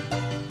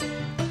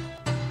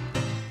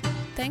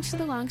 Thanks to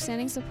the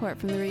long-standing support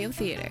from the Rio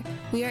Theater,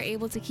 we are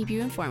able to keep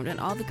you informed on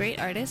all the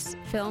great artists,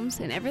 films,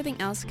 and everything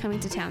else coming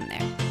to town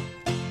there.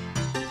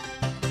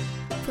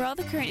 For all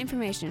the current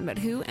information about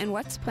who and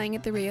what's playing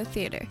at the Rio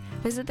Theater,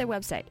 visit their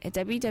website at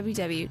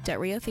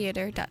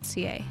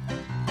www.riotheater.ca.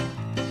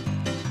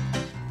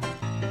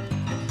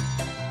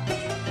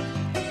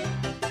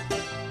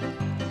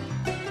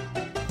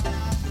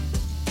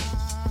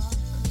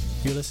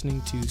 You're listening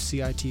to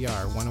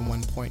CITR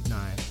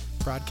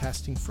 101.9,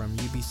 broadcasting from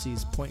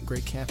UBC's Point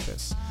Grey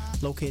campus,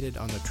 located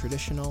on the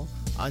traditional,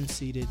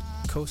 unceded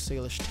Coast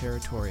Salish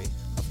territory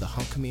of the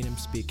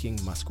Hunkaminam-speaking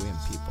Musqueam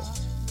people.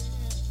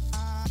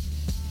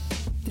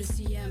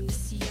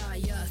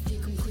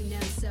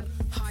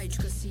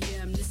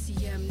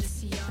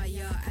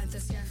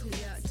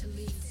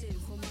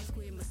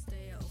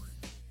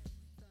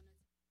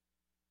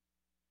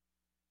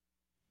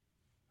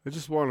 I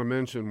just want to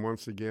mention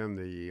once again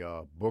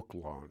the book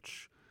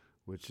launch,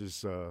 which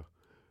is the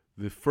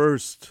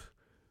first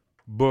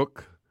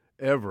book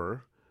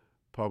ever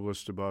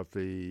published about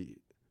the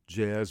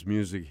jazz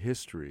music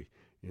history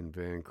in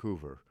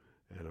Vancouver.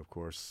 And, of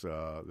course,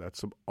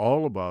 that's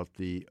all about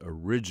the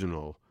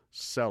original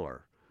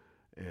cellar,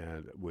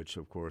 and which,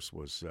 of course,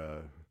 was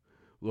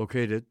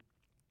located.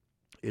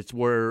 It's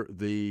where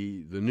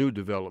the new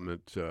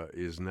development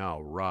is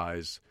now,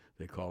 Rise,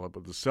 they call it,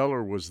 but the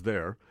cellar was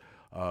there.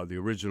 The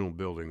original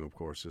building, of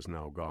course, is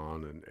now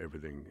gone, and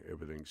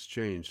everything's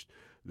changed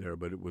there.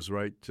 But it was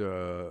right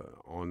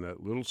on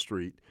that little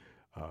street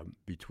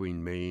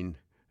between Main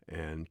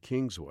and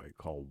Kingsway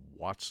called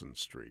Watson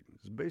Street.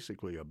 It's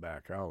basically a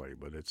back alley,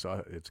 but it's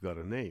got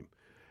a name.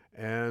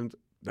 And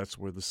that's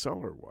where the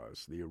cellar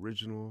was, the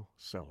original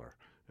cellar.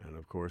 And,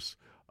 of course,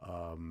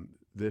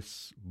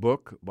 this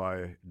book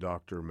by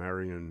Dr.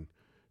 Marion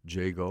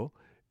Jago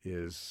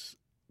is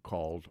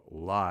called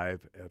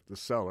Live at the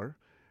Cellar.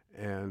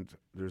 And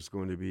there's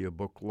going to be a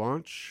book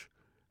launch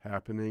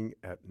happening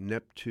at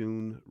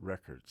Neptune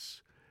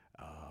Records,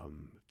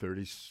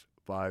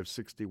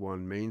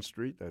 3561 Main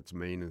Street, that's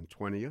Main and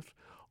 20th,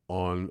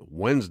 on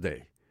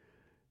Wednesday.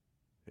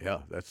 Yeah,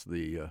 that's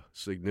the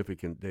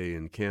significant day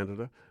in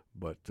Canada,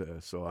 but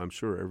so I'm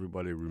sure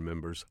everybody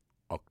remembers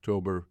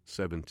October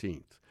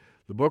 17th.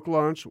 The book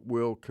launch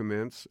will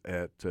commence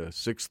at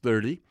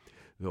 6:30.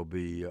 There'll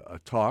be a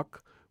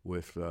talk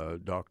with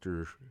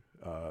Dr.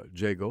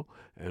 Jago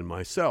and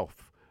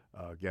myself,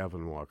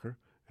 Gavin Walker,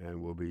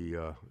 and we'll be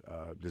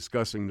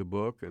discussing the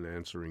book and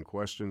answering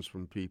questions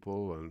from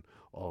people and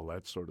all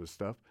that sort of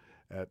stuff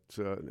at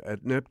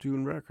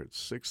Neptune Records,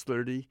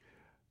 6:30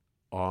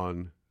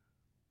 on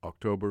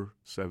October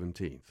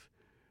 17th.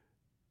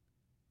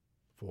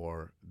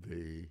 For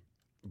the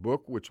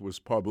book, which was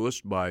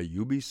published by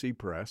UBC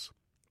Press,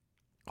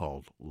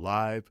 called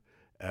Live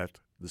at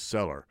the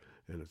Cellar,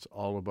 and it's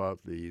all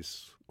about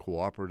these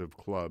cooperative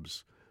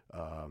clubs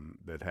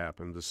that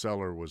happened. The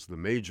Cellar was the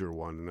major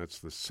one, and that's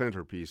the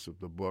centerpiece of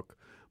the book.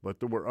 But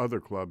there were other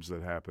clubs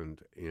that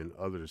happened in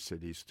other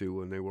cities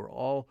too, and they were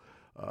all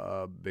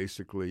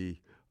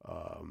basically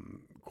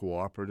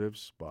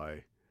cooperatives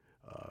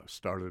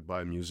started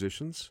by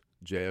musicians,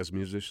 jazz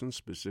musicians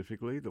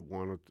specifically, that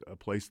wanted a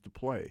place to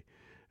play.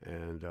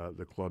 And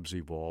the clubs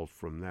evolved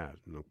from that.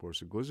 And, of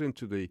course, it goes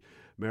into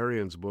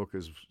Marion's book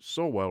is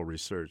so well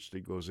researched.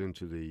 It goes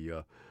into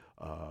the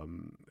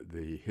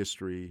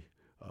history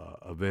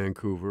of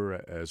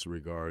Vancouver as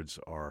regards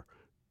our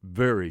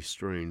very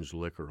strange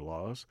liquor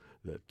laws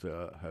that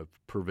have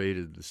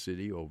pervaded the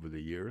city over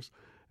the years,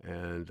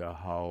 and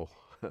how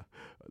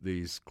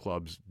these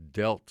clubs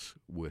dealt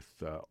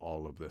with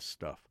all of this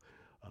stuff.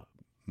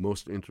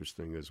 Most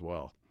interesting as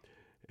well.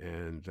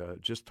 And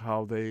just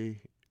how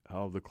the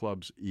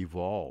clubs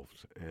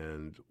evolved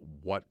and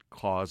what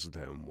caused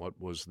them, what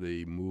was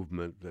the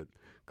movement that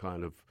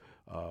kind of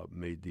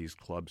made these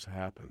clubs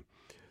happen.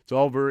 It's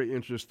all very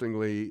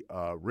interestingly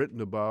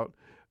written about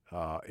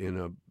in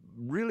a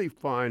really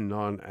fine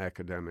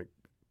non-academic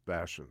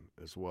fashion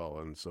as well.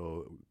 And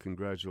so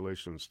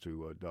congratulations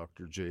to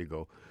Dr.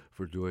 Jago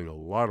for doing a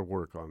lot of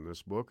work on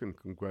this book, and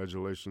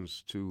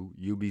congratulations to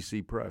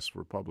UBC Press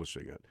for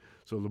publishing it.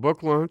 So the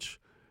book launch,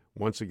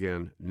 once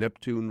again,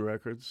 Neptune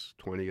Records,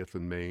 20th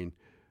and Main,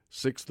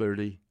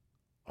 6:30,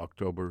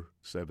 October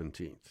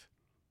 17th.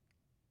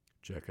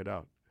 Check it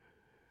out.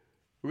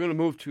 We're going to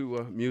move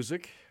to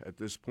music at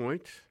this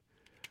point.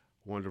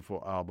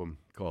 Wonderful album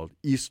called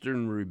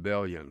Eastern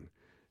Rebellion,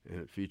 and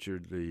it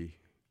featured the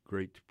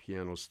great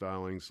piano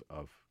stylings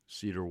of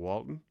Cedar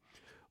Walton,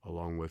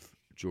 along with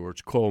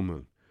George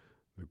Coleman,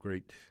 the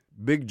great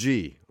Big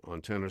G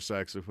on tenor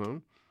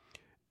saxophone,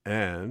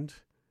 and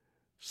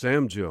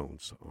Sam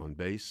Jones on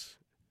bass,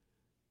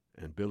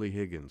 and Billy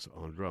Higgins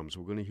on drums.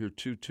 We're going to hear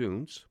two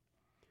tunes.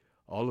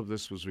 All of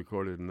this was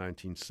recorded in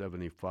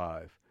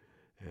 1975,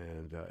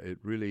 and it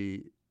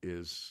really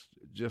is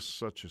just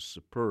such a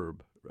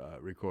superb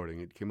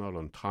recording. It came out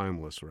on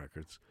Timeless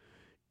Records,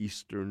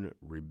 Eastern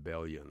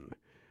Rebellion.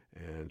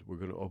 And we're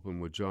going to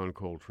open with John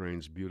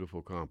Coltrane's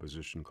beautiful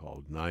composition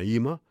called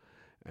Naima,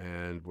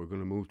 and we're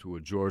going to move to a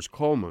George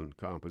Coleman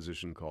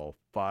composition called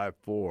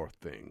 5/4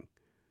 Thing.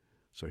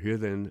 So here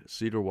then,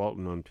 Cedar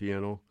Walton on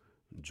piano,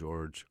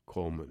 George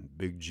Coleman,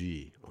 Big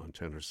G on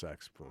tenor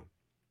saxophone.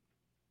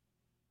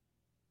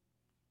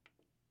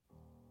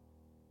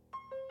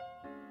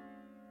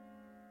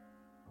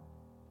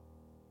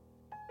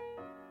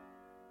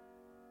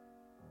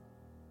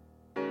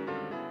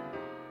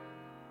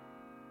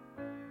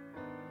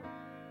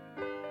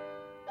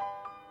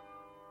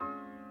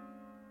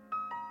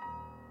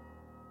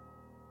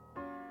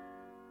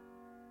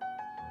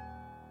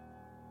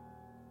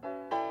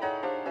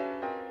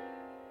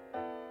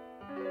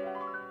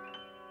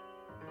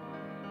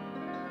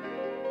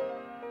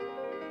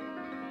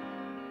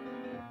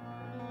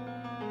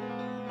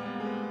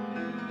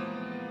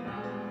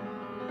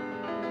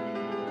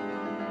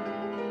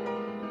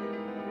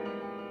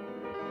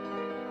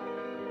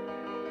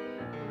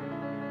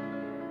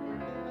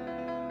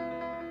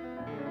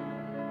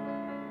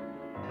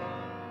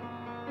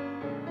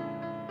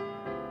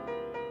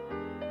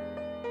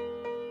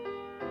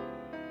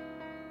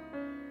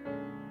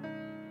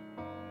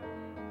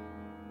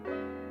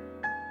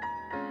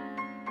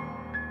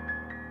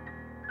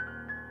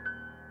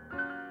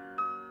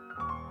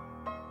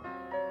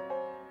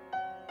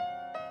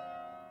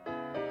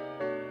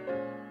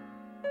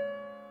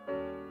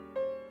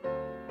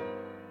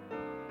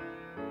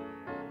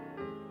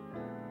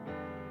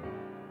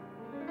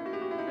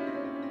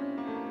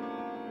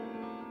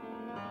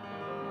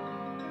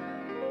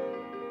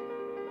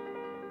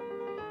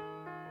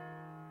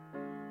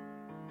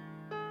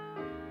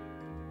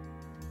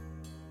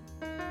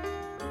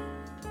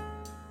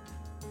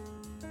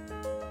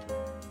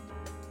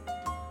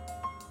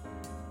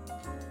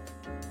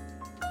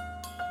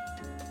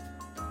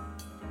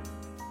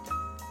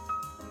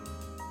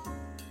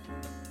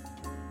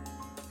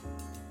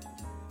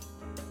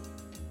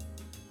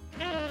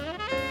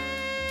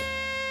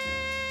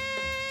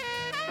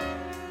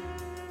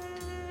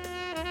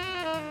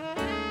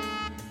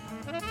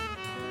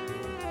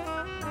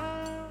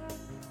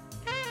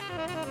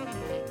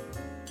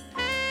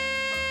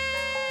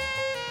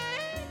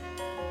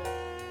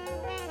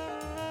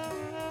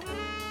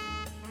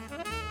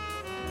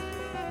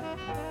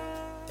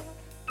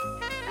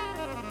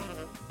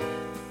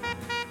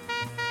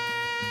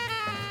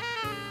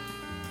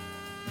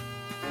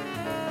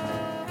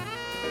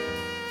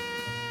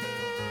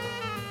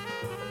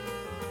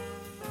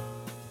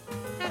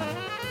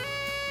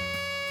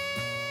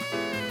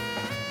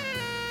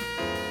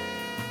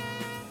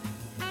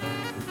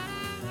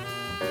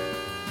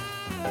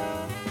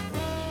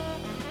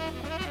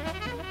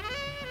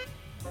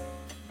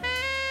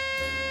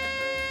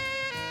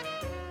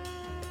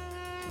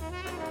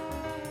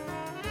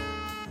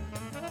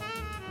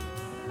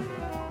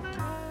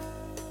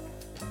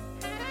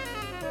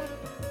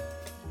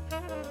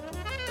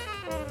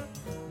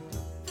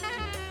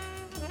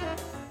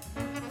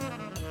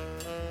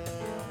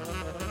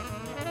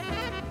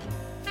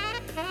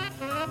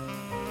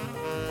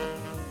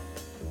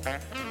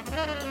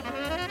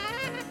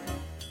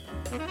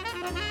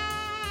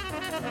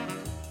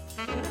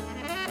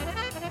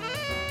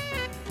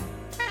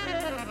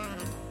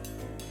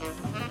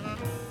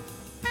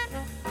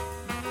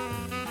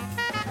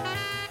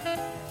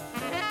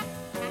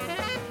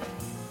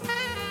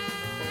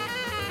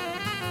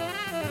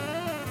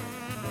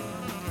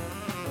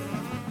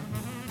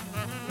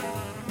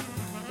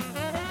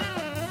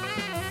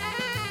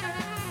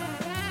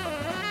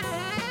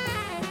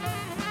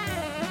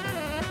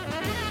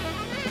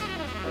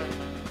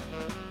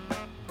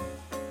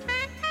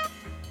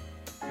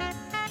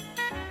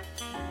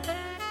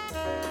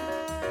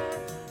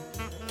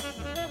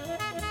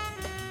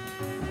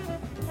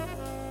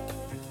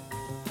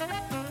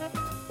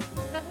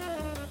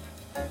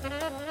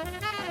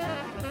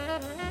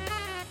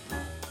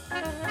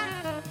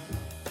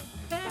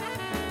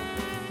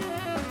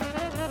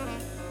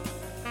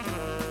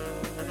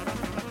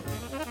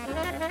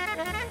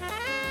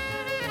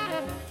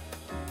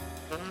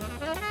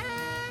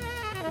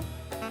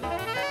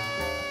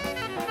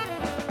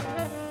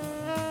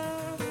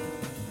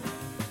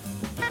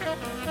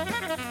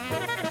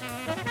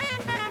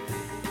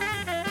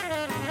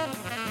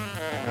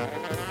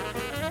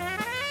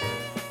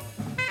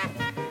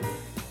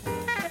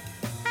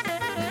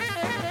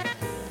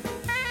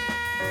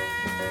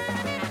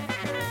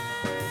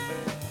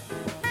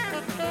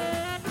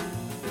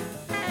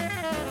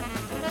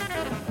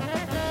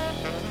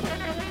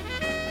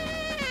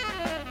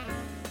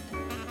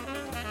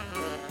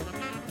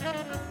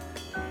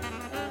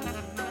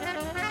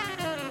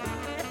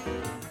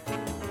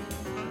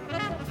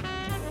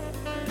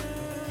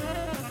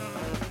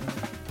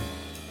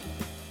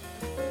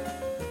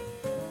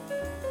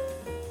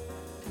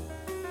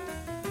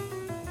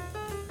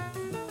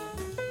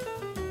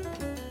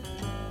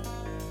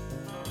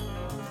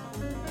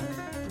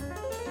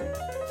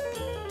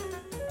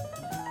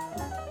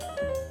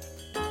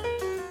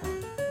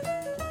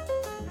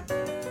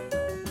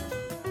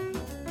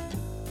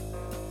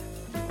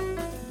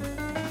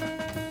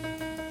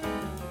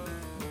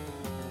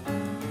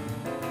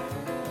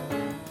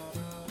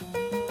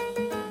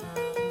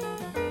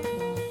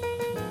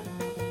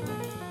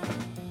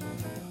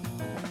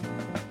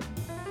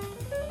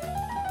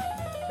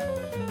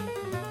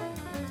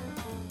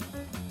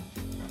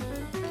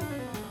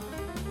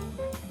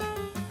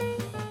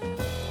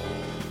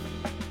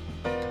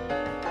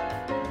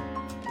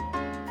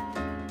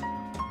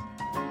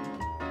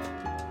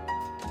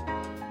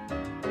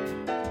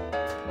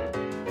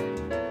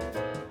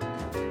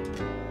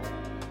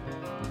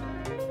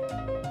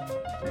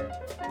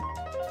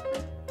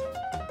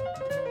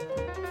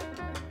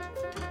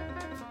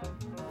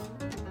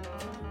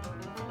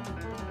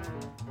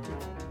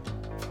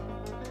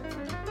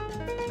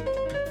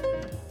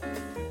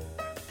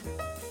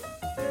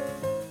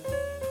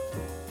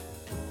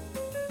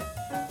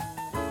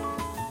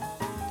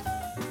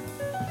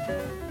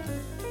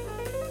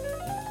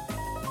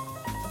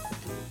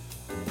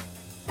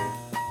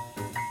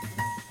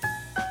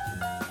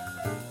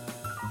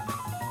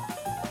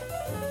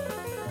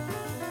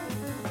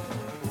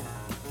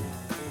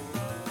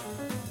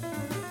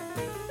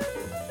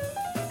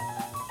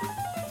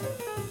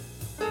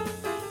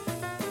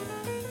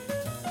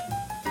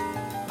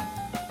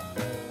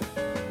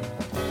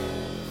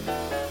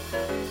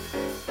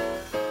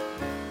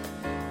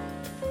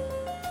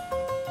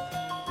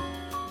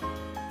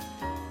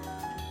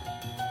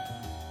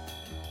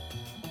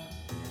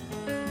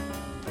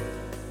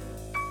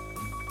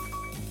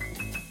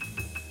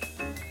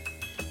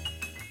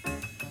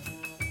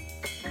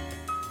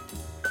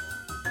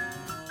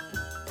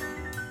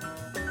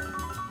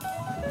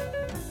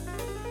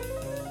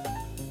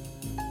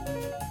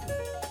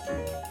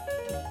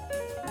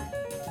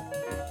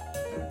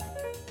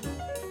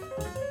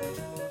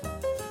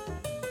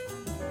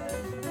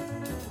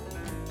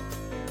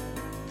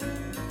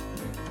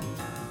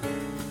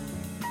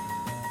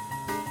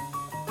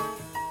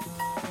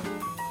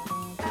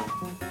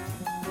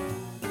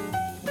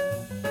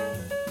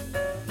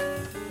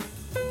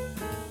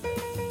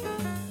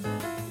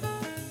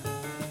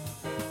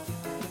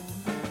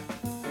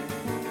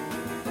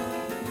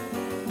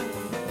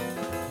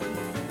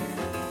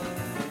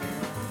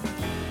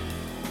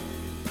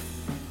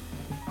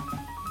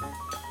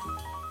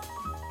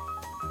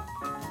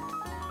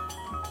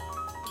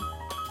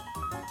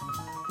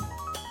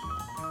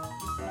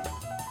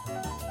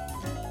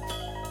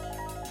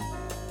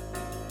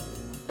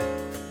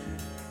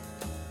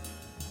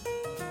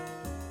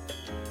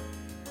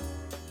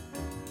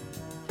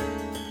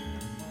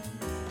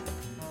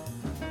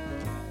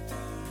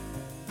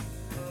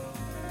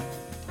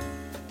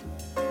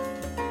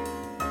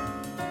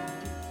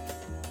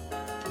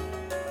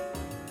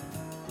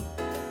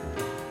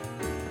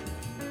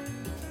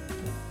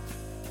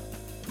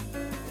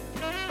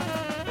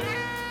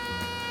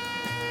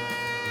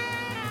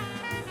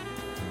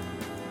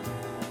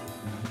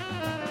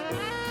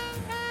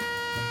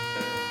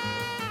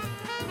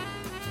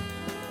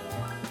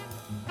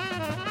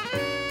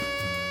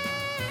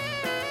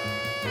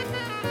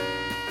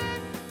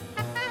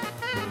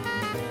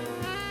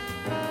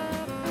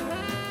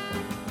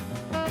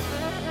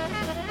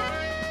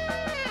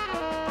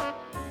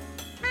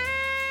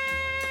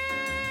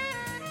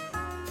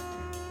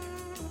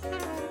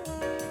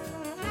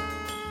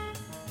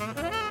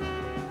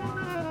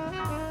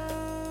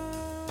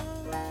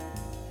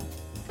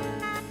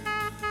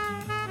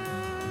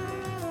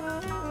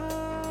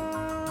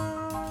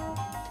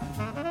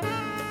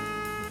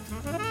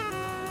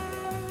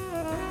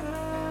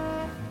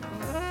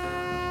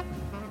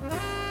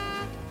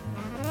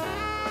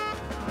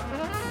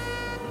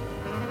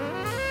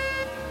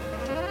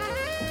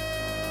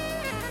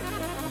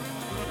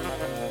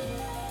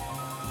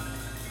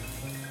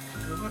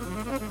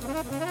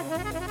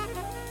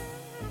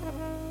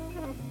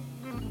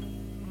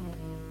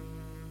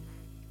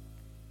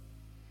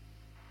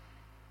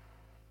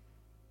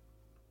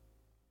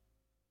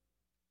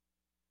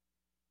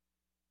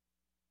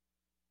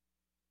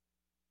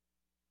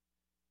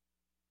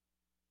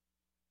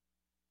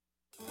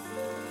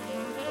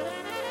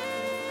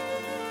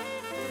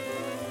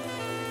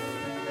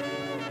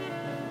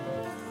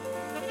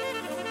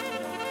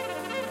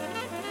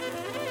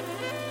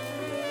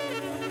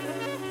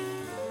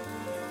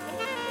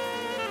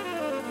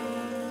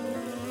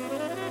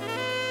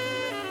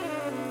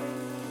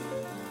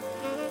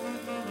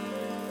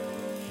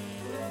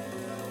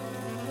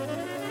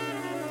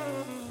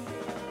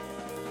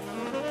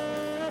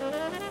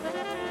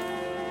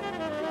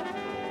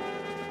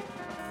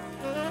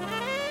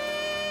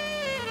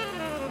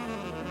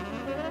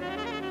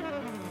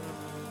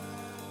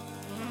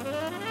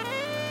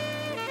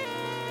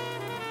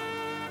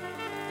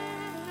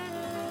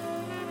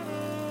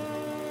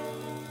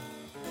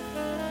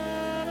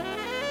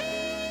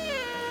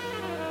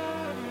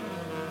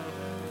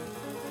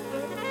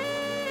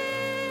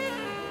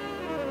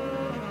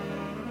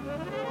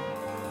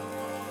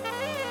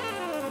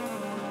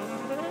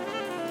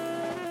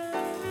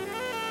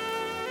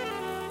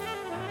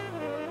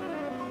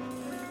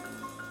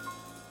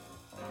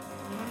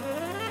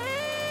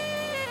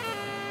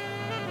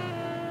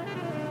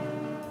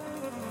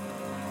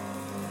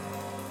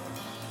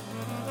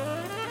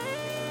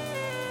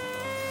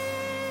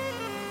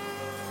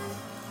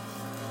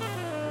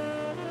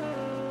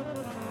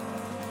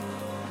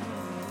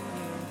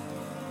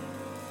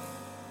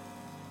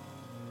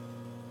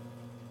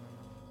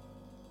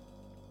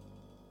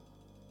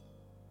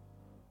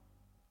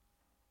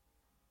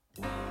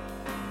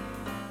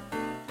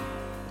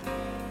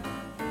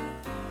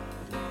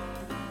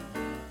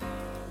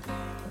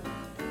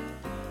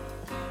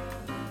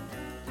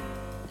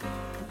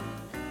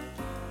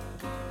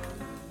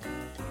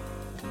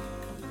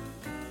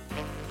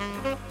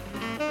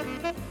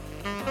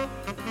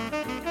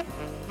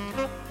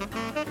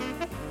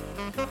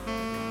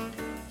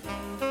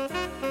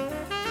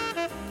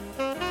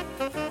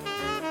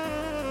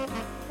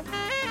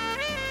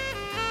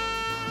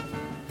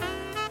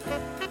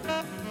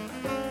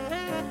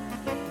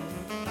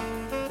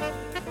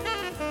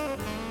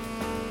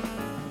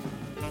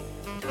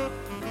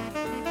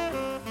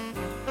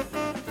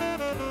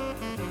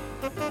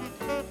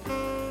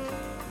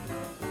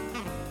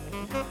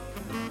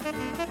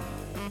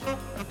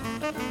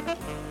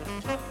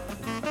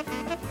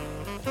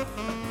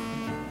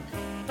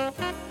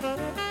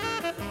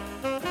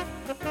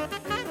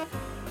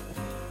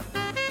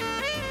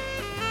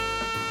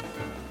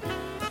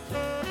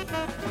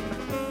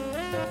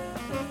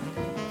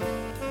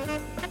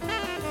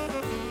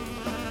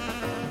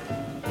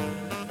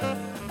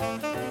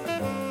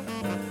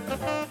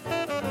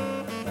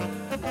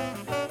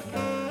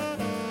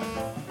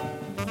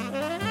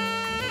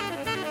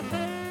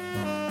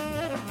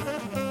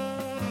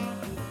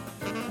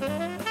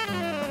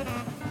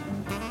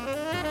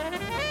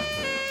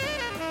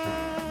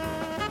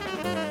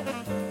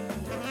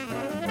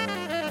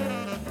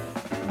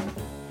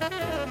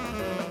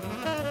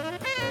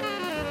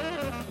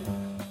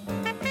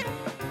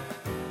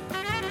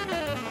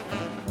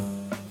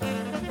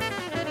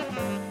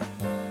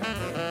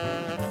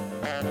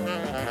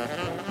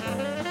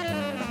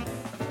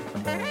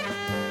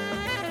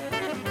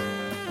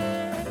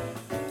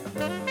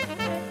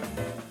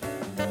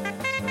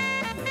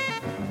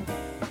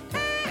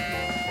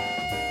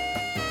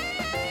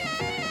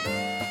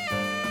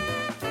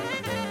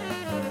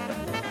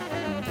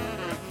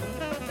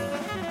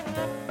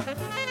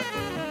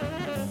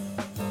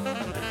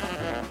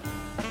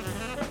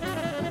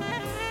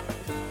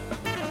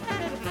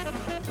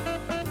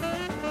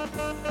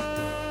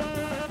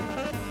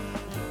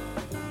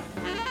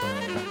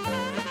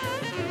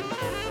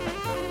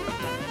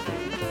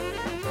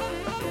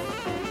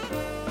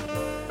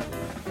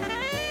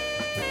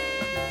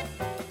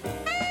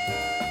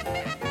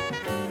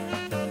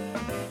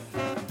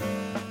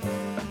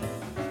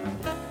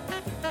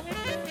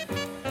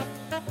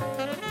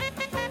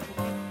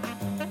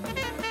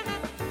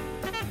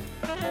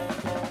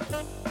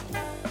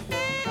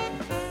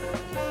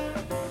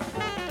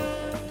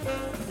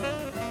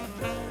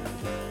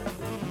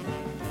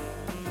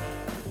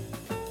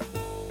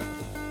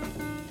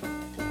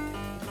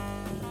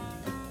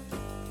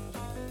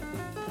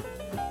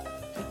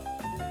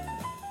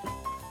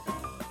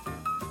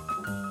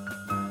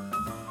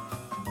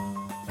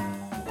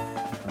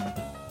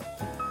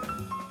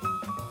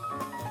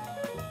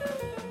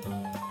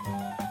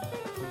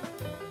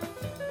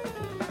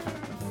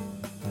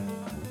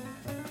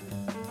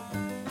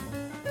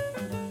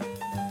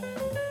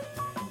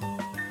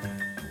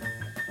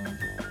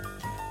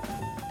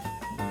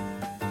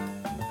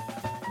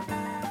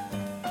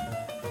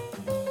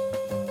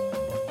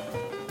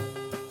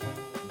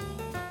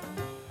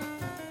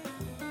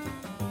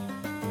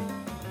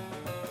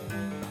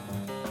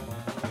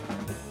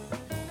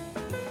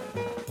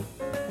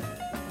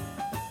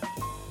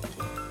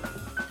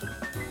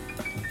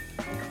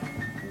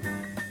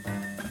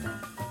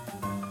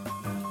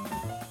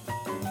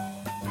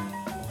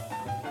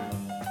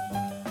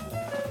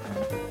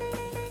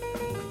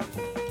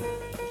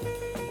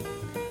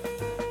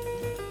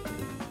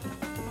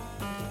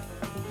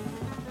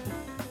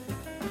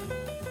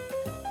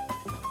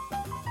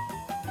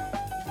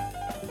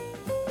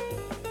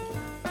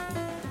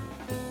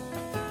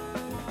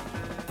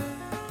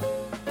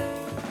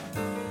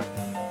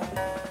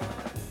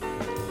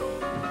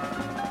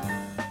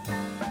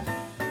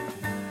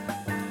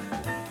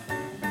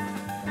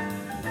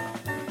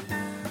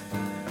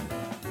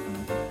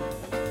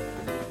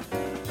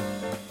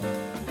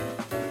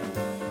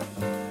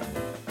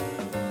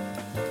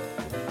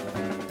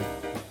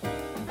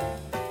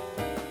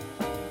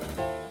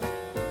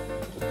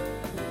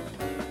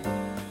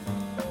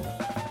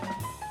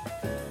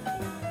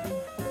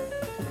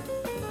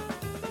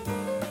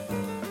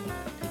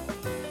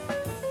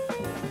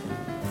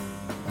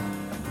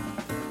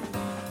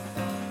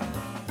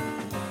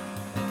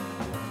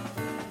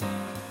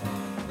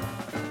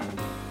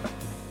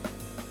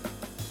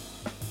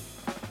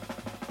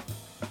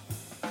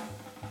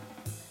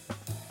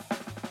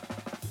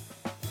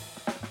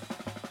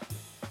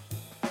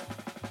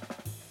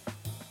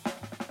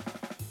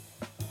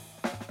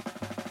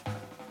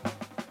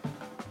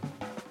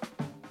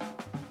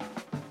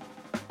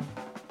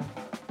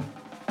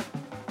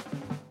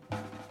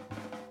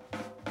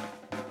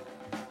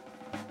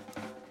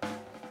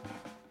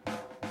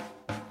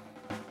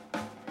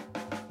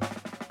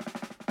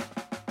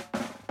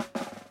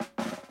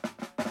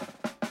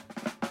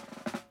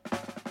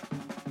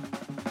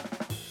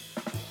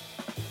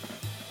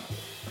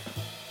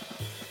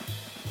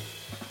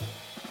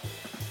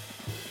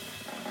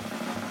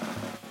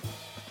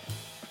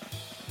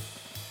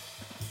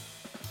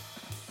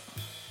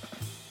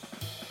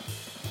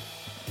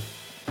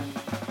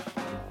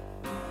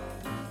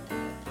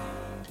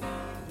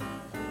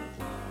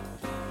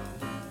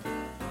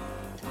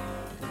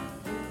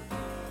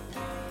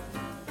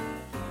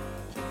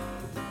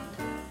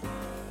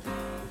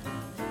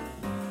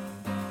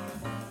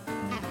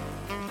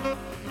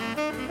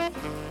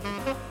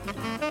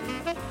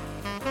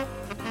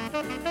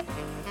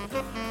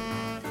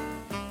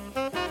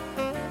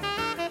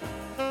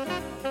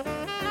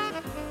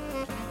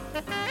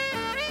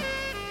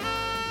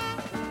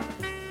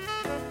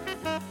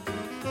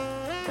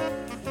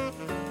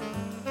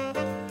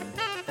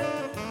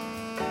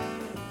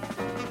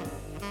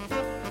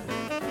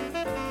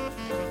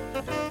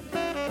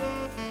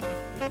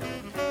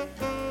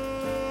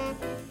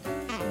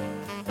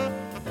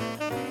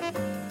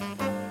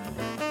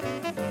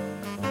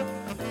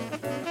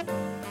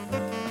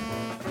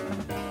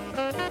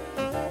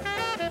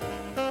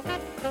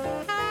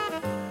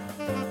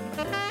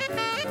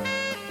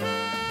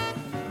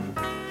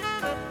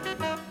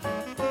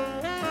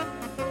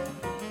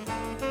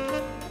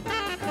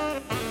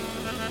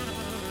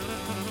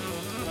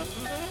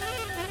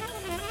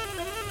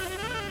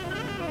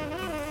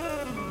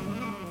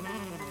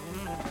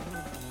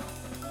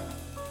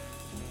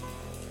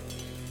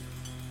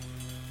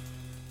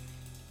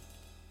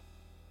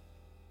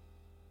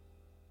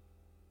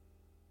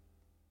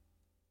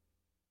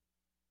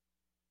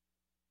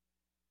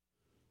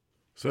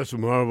 Such a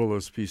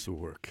marvelous piece of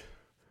work.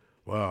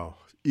 Wow.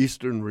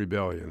 Eastern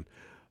Rebellion,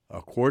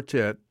 a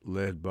quartet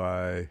led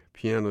by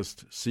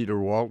pianist Cedar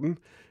Walton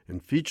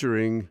and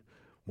featuring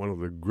one of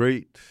the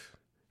great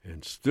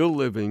and still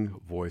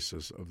living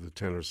voices of the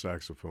tenor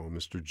saxophone,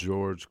 Mr.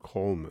 George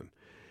Coleman.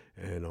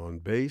 And on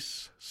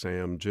bass,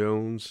 Sam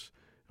Jones.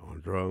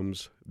 On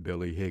drums,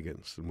 Billy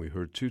Higgins. And we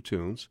heard two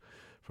tunes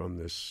from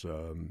this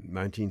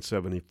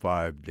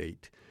 1975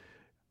 date,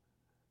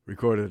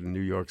 recorded in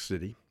New York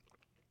City.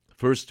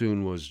 First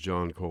tune was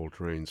John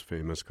Coltrane's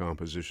famous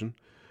composition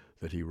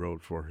that he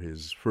wrote for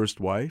his first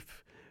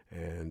wife,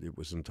 and it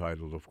was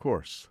entitled, of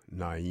course,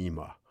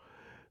 Naima.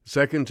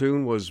 Second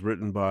tune was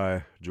written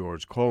by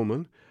George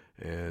Coleman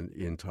and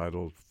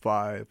entitled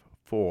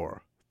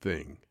 5/4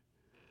 Thing.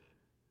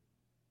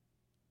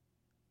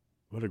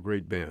 What a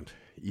great band,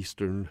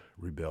 Eastern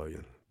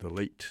Rebellion, the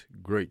late,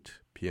 great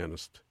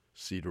pianist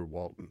Cedar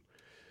Walton.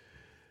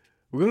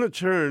 We're going to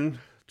turn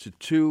to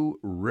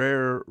two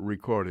rare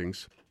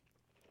recordings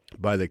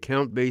by the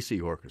Count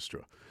Basie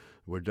Orchestra.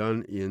 Were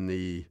done in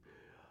the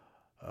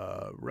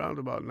round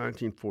about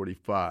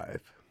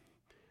 1945.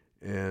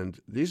 And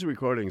these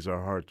recordings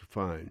are hard to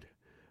find.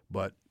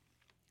 But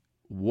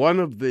one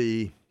of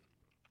the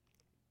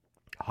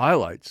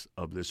highlights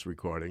of this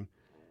recording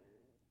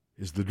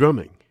is the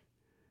drumming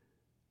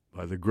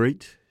by the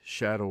great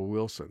Shadow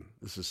Wilson.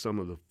 This is some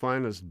of the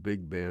finest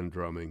big band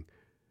drumming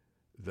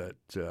that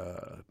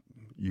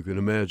you can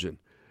imagine.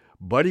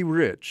 Buddy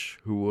Rich,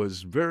 who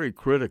was very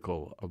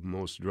critical of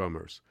most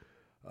drummers,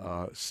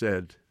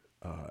 said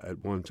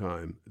at one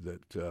time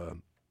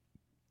that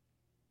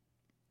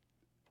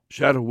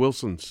Shadow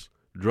Wilson's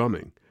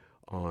drumming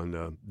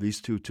on these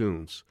two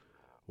tunes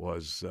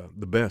was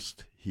the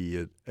best he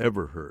had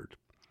ever heard.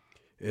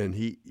 And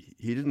he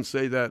didn't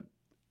say that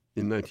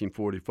in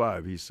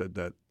 1945. He said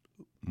that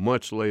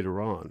much later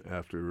on,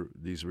 after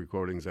these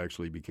recordings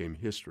actually became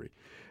history.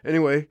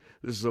 Anyway,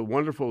 this is a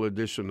wonderful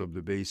edition of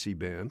the Basie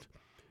Band.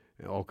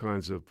 All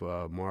kinds of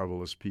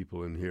marvelous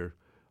people in here.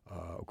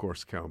 Of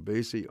course, Count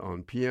Basie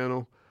on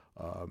piano.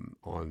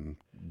 On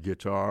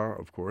guitar,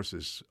 of course,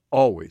 is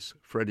always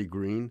Freddie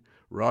Green.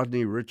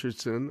 Rodney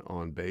Richardson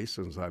on bass,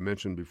 as I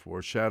mentioned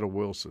before. Shadow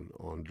Wilson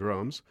on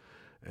drums.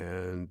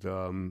 And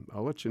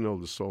I'll let you know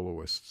the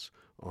soloists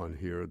on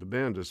here. The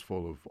band is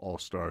full of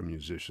all-star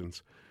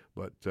musicians,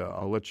 but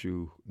I'll let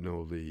you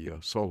know the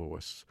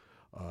soloists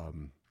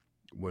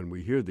when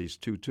we hear these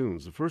two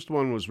tunes. The first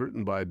one was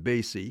written by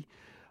Basie.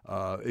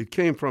 It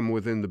came from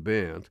within the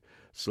band,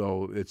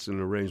 so it's an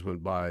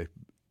arrangement by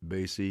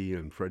Basie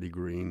and Freddie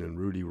Green and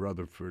Rudy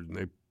Rutherford, and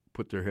they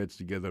put their heads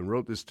together and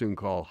wrote this tune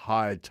called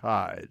High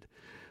Tide.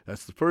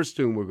 That's the first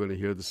tune we're going to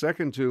hear. The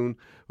second tune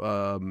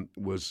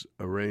was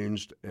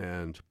arranged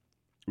and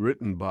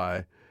written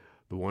by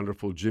the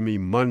wonderful Jimmy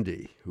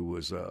Mundy, who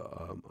was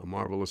a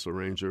marvelous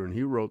arranger, and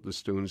he wrote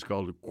this tune. It's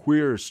called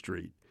Queer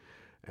Street,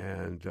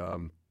 and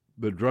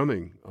the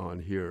drumming on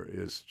here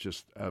is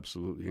just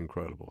absolutely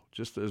incredible,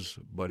 just as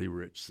Buddy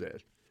Rich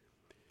said.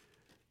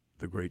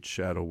 The great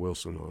Shadow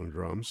Wilson on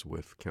drums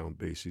with Count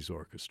Basie's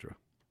orchestra.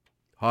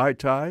 High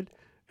Tide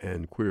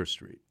and Queer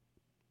Street.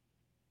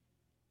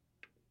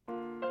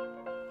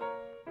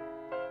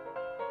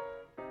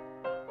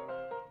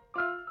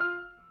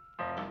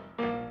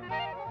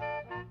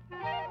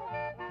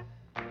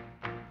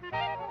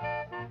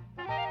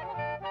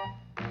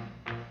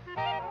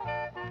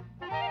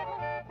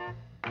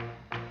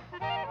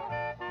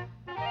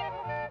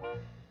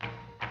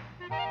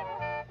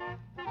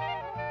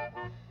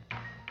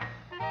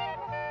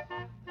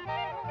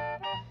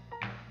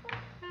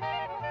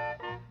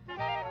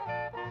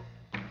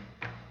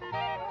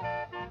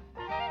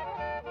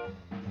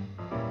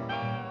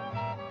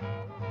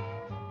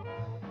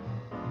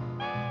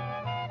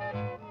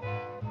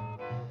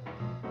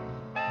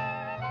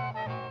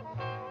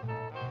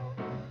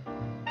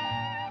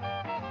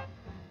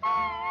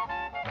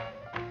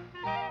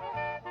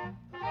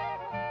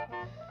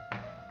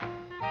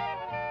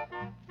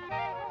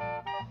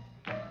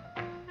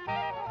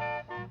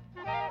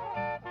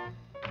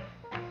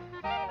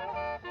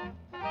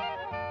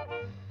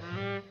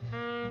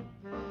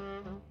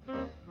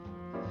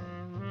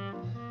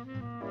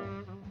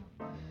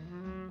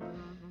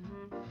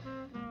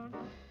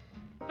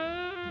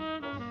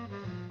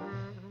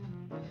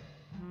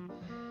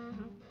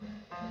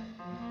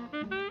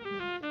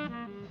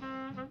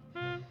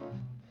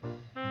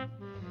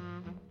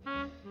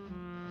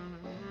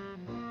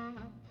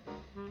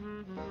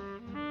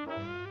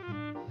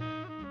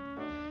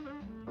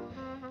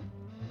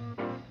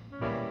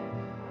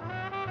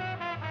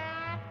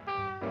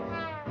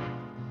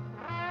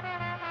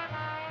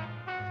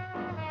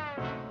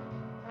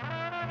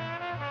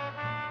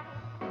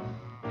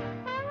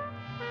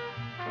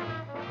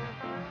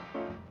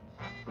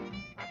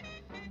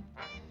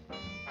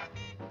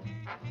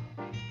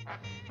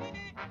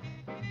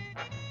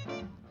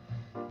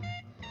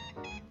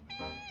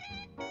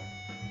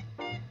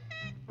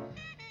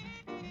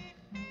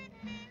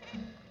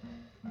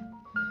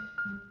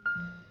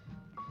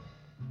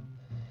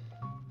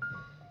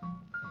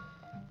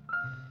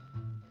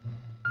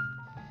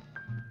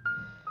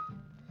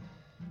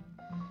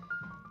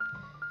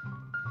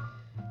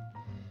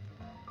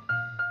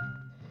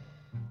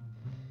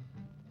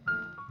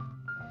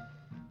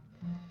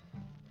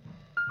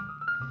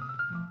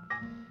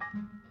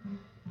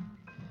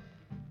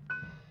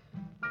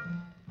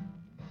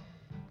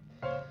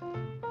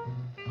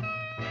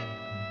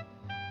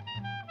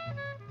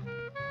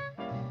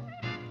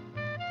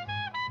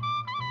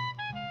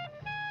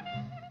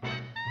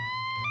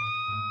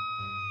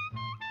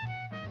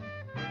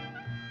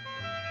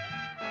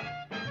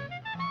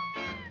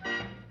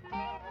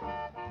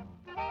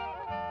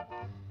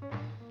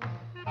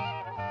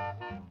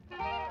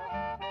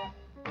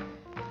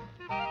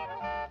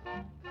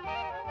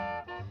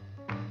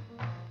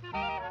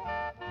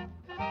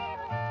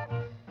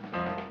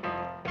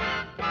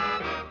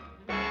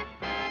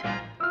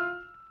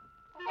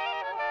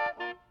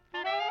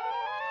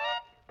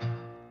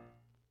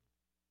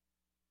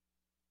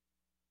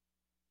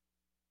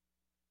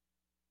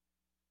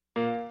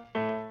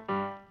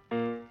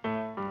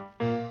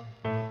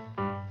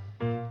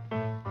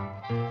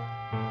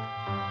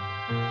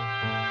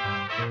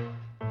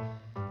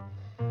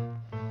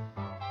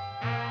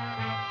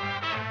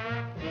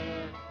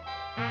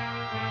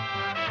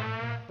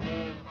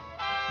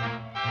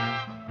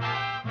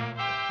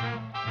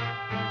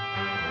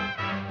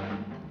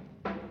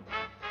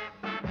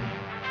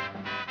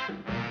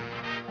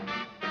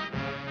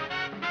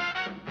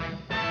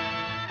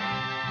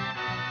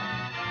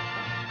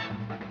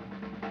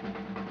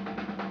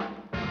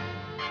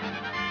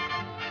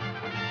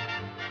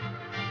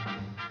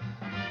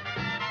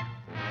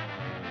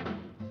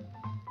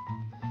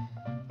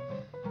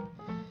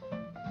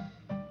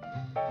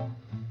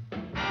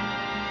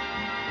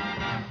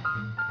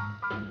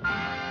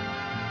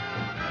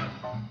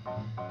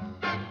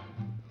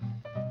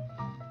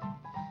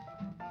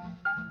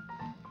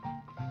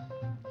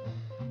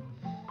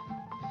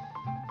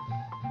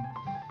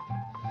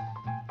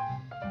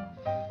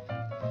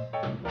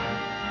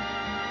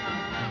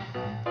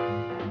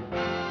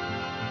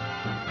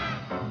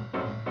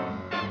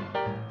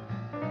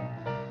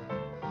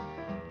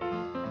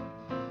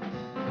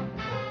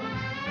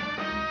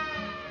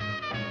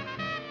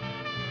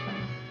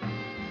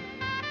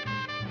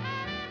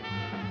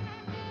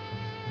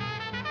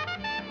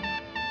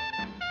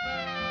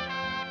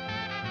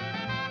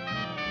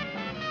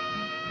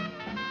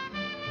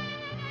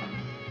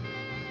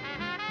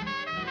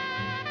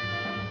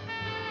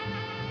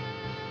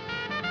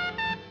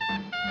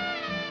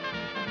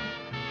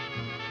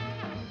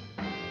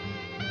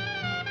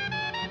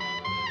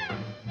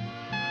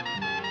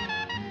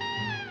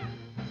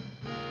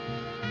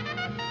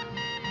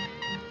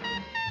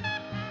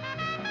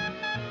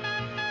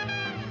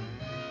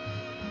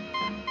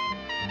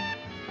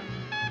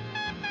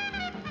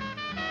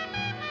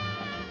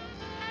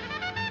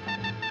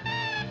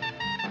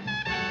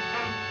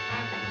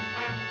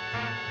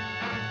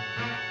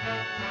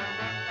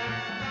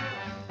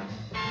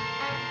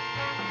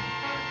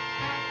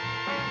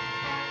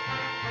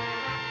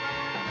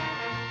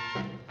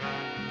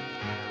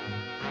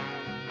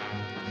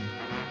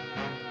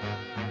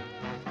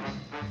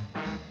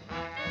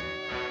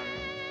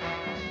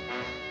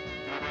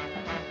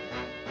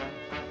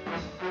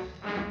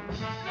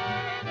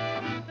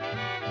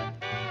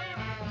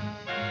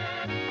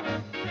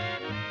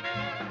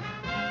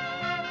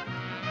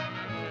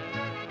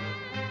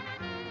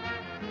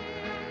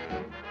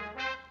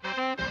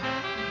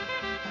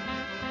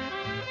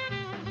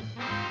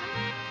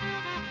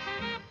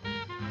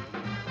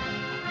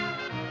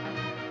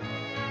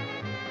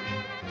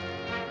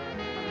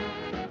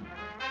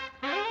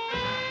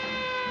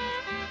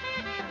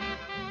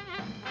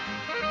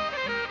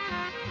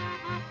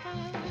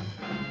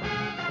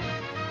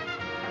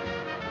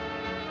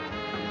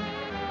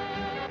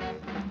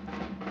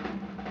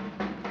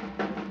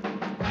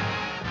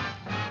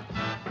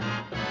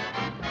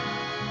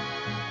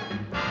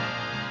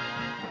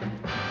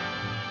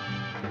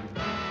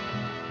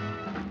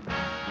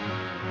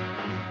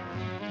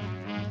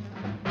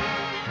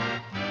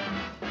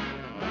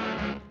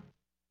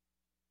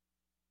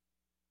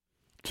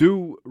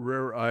 Two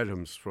rare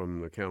items from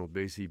the Count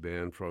Basie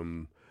Band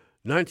from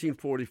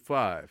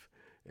 1945.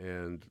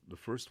 And the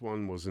first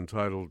one was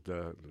entitled,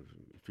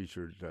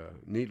 featured a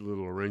neat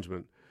little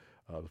arrangement.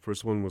 The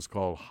first one was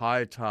called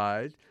High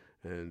Tide,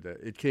 and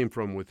it came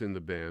from within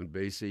the band.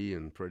 Basie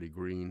and Freddie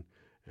Green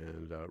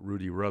and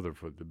Rudy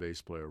Rutherford, the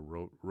bass player,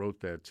 wrote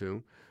that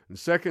tune. And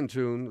the second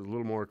tune, a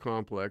little more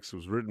complex,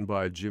 was written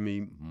by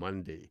Jimmy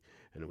Mundy,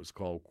 and it was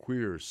called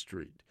Queer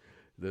Street.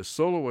 The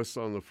soloists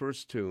on the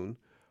first tune,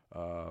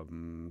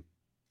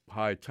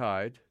 High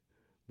Tide,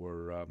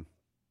 were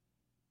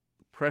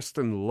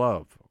Preston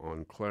Love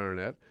on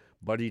clarinet,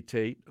 Buddy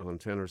Tate on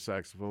tenor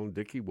saxophone,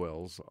 Dickie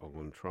Wells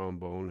on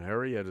trombone,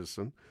 Harry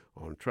Edison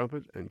on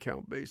trumpet, and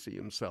Count Basie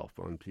himself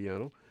on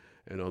piano.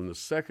 And on the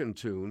second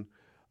tune,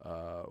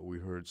 we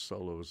heard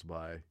solos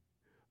by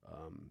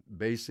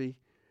Basie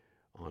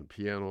on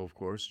piano, of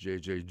course,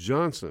 J.J.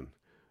 Johnson,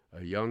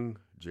 a young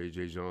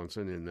J.J.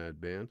 Johnson in that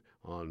band,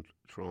 on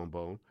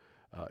trombone,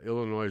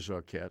 Illinois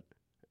Jacquette,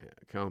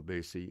 Count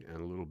Basie,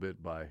 and a little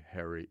bit by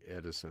Harry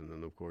Edison.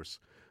 And, of course,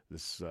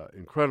 this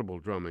incredible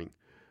drumming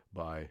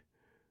by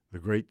the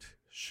great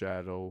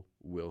Shadow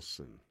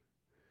Wilson.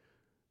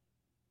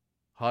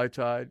 High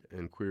Tide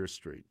and Queer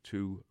Street,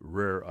 two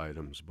rare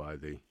items by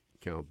the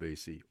Count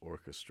Basie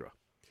Orchestra.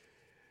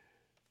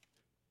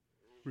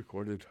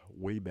 Recorded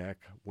way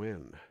back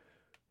when.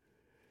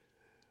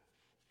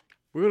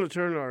 We're going to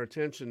turn our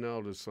attention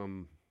now to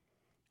some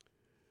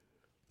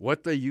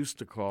what they used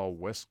to call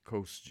West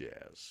Coast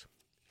jazz.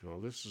 Now,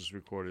 this is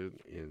recorded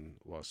in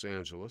Los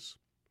Angeles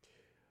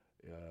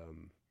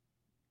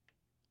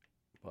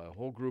by a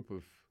whole group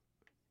of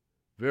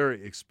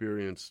very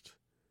experienced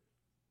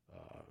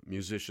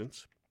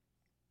musicians,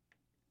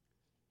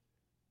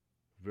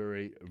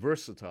 very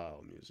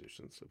versatile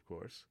musicians, of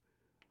course.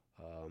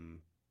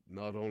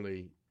 Not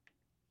only,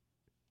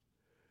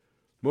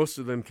 most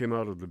of them came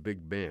out of the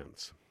big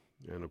bands,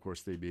 and of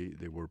course they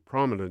were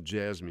prominent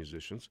jazz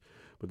musicians,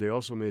 but they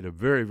also made a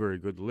very, very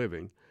good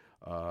living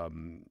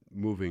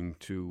moving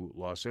to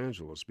Los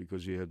Angeles,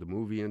 because you had the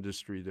movie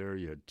industry there,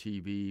 you had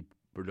TV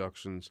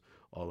productions,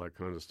 all that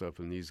kind of stuff,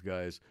 and these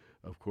guys,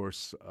 of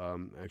course,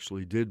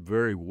 actually did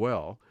very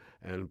well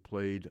and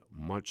played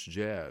much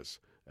jazz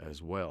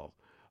as well.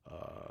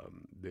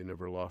 They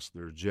never lost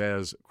their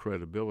jazz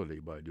credibility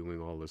by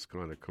doing all this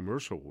kind of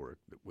commercial work,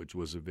 which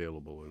was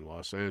available in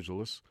Los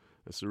Angeles.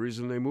 That's the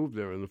reason they moved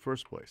there in the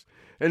first place.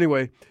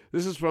 Anyway,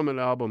 this is from an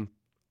album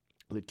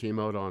that came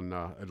out on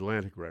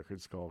Atlantic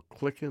Records called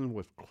Clickin'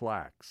 with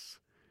Clacks.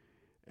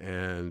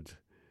 And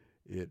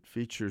it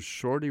features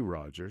Shorty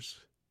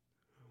Rogers,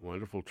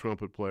 wonderful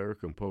trumpet player,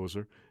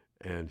 composer,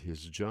 and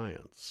his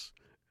Giants.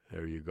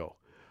 There you go.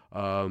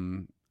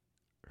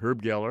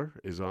 Herb Geller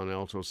is on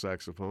alto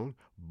saxophone.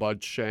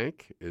 Bud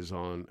Shank is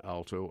on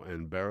alto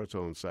and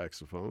baritone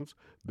saxophones.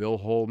 Bill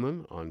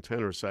Holman on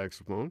tenor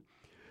saxophone.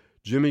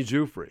 Jimmy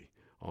Giuffre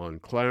on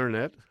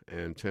clarinet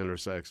and tenor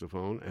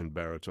saxophone and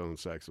baritone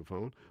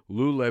saxophone.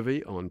 Lou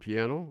Levy on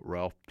piano.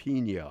 Ralph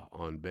Pena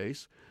on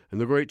bass. And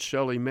the great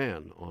Shelly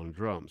Mann on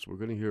drums. We're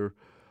going to hear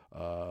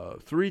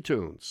three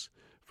tunes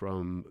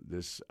from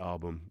this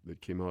album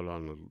that came out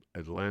on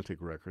Atlantic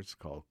Records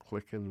called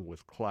Clickin'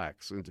 with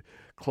Clacks. And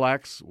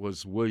Clacks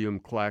was William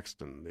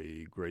Claxton,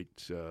 the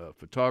great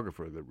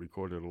photographer that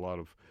recorded a lot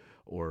of,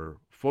 or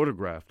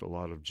photographed a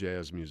lot of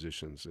jazz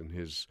musicians, and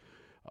his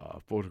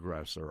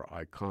photographs are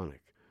iconic.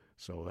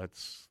 So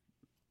that's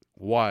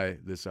why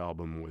this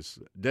album was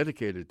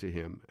dedicated to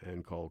him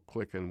and called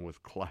Clickin'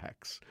 with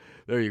Clacks.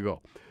 There you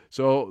go.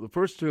 So the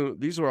first two,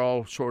 these are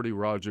all Shorty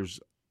Rogers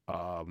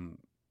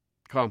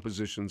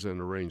compositions and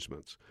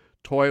arrangements.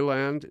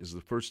 Toyland is the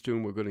first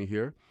tune we're going to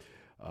hear.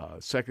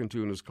 Second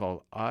tune is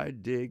called I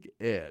Dig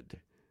Ed,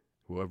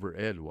 whoever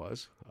Ed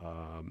was.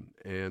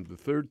 And the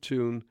third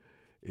tune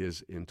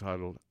is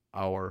entitled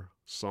Our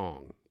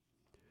Song.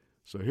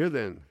 So here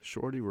then,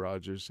 Shorty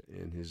Rogers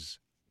and his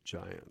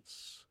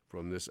Giants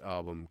from this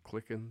album,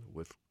 Clickin'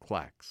 with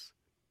Clacks.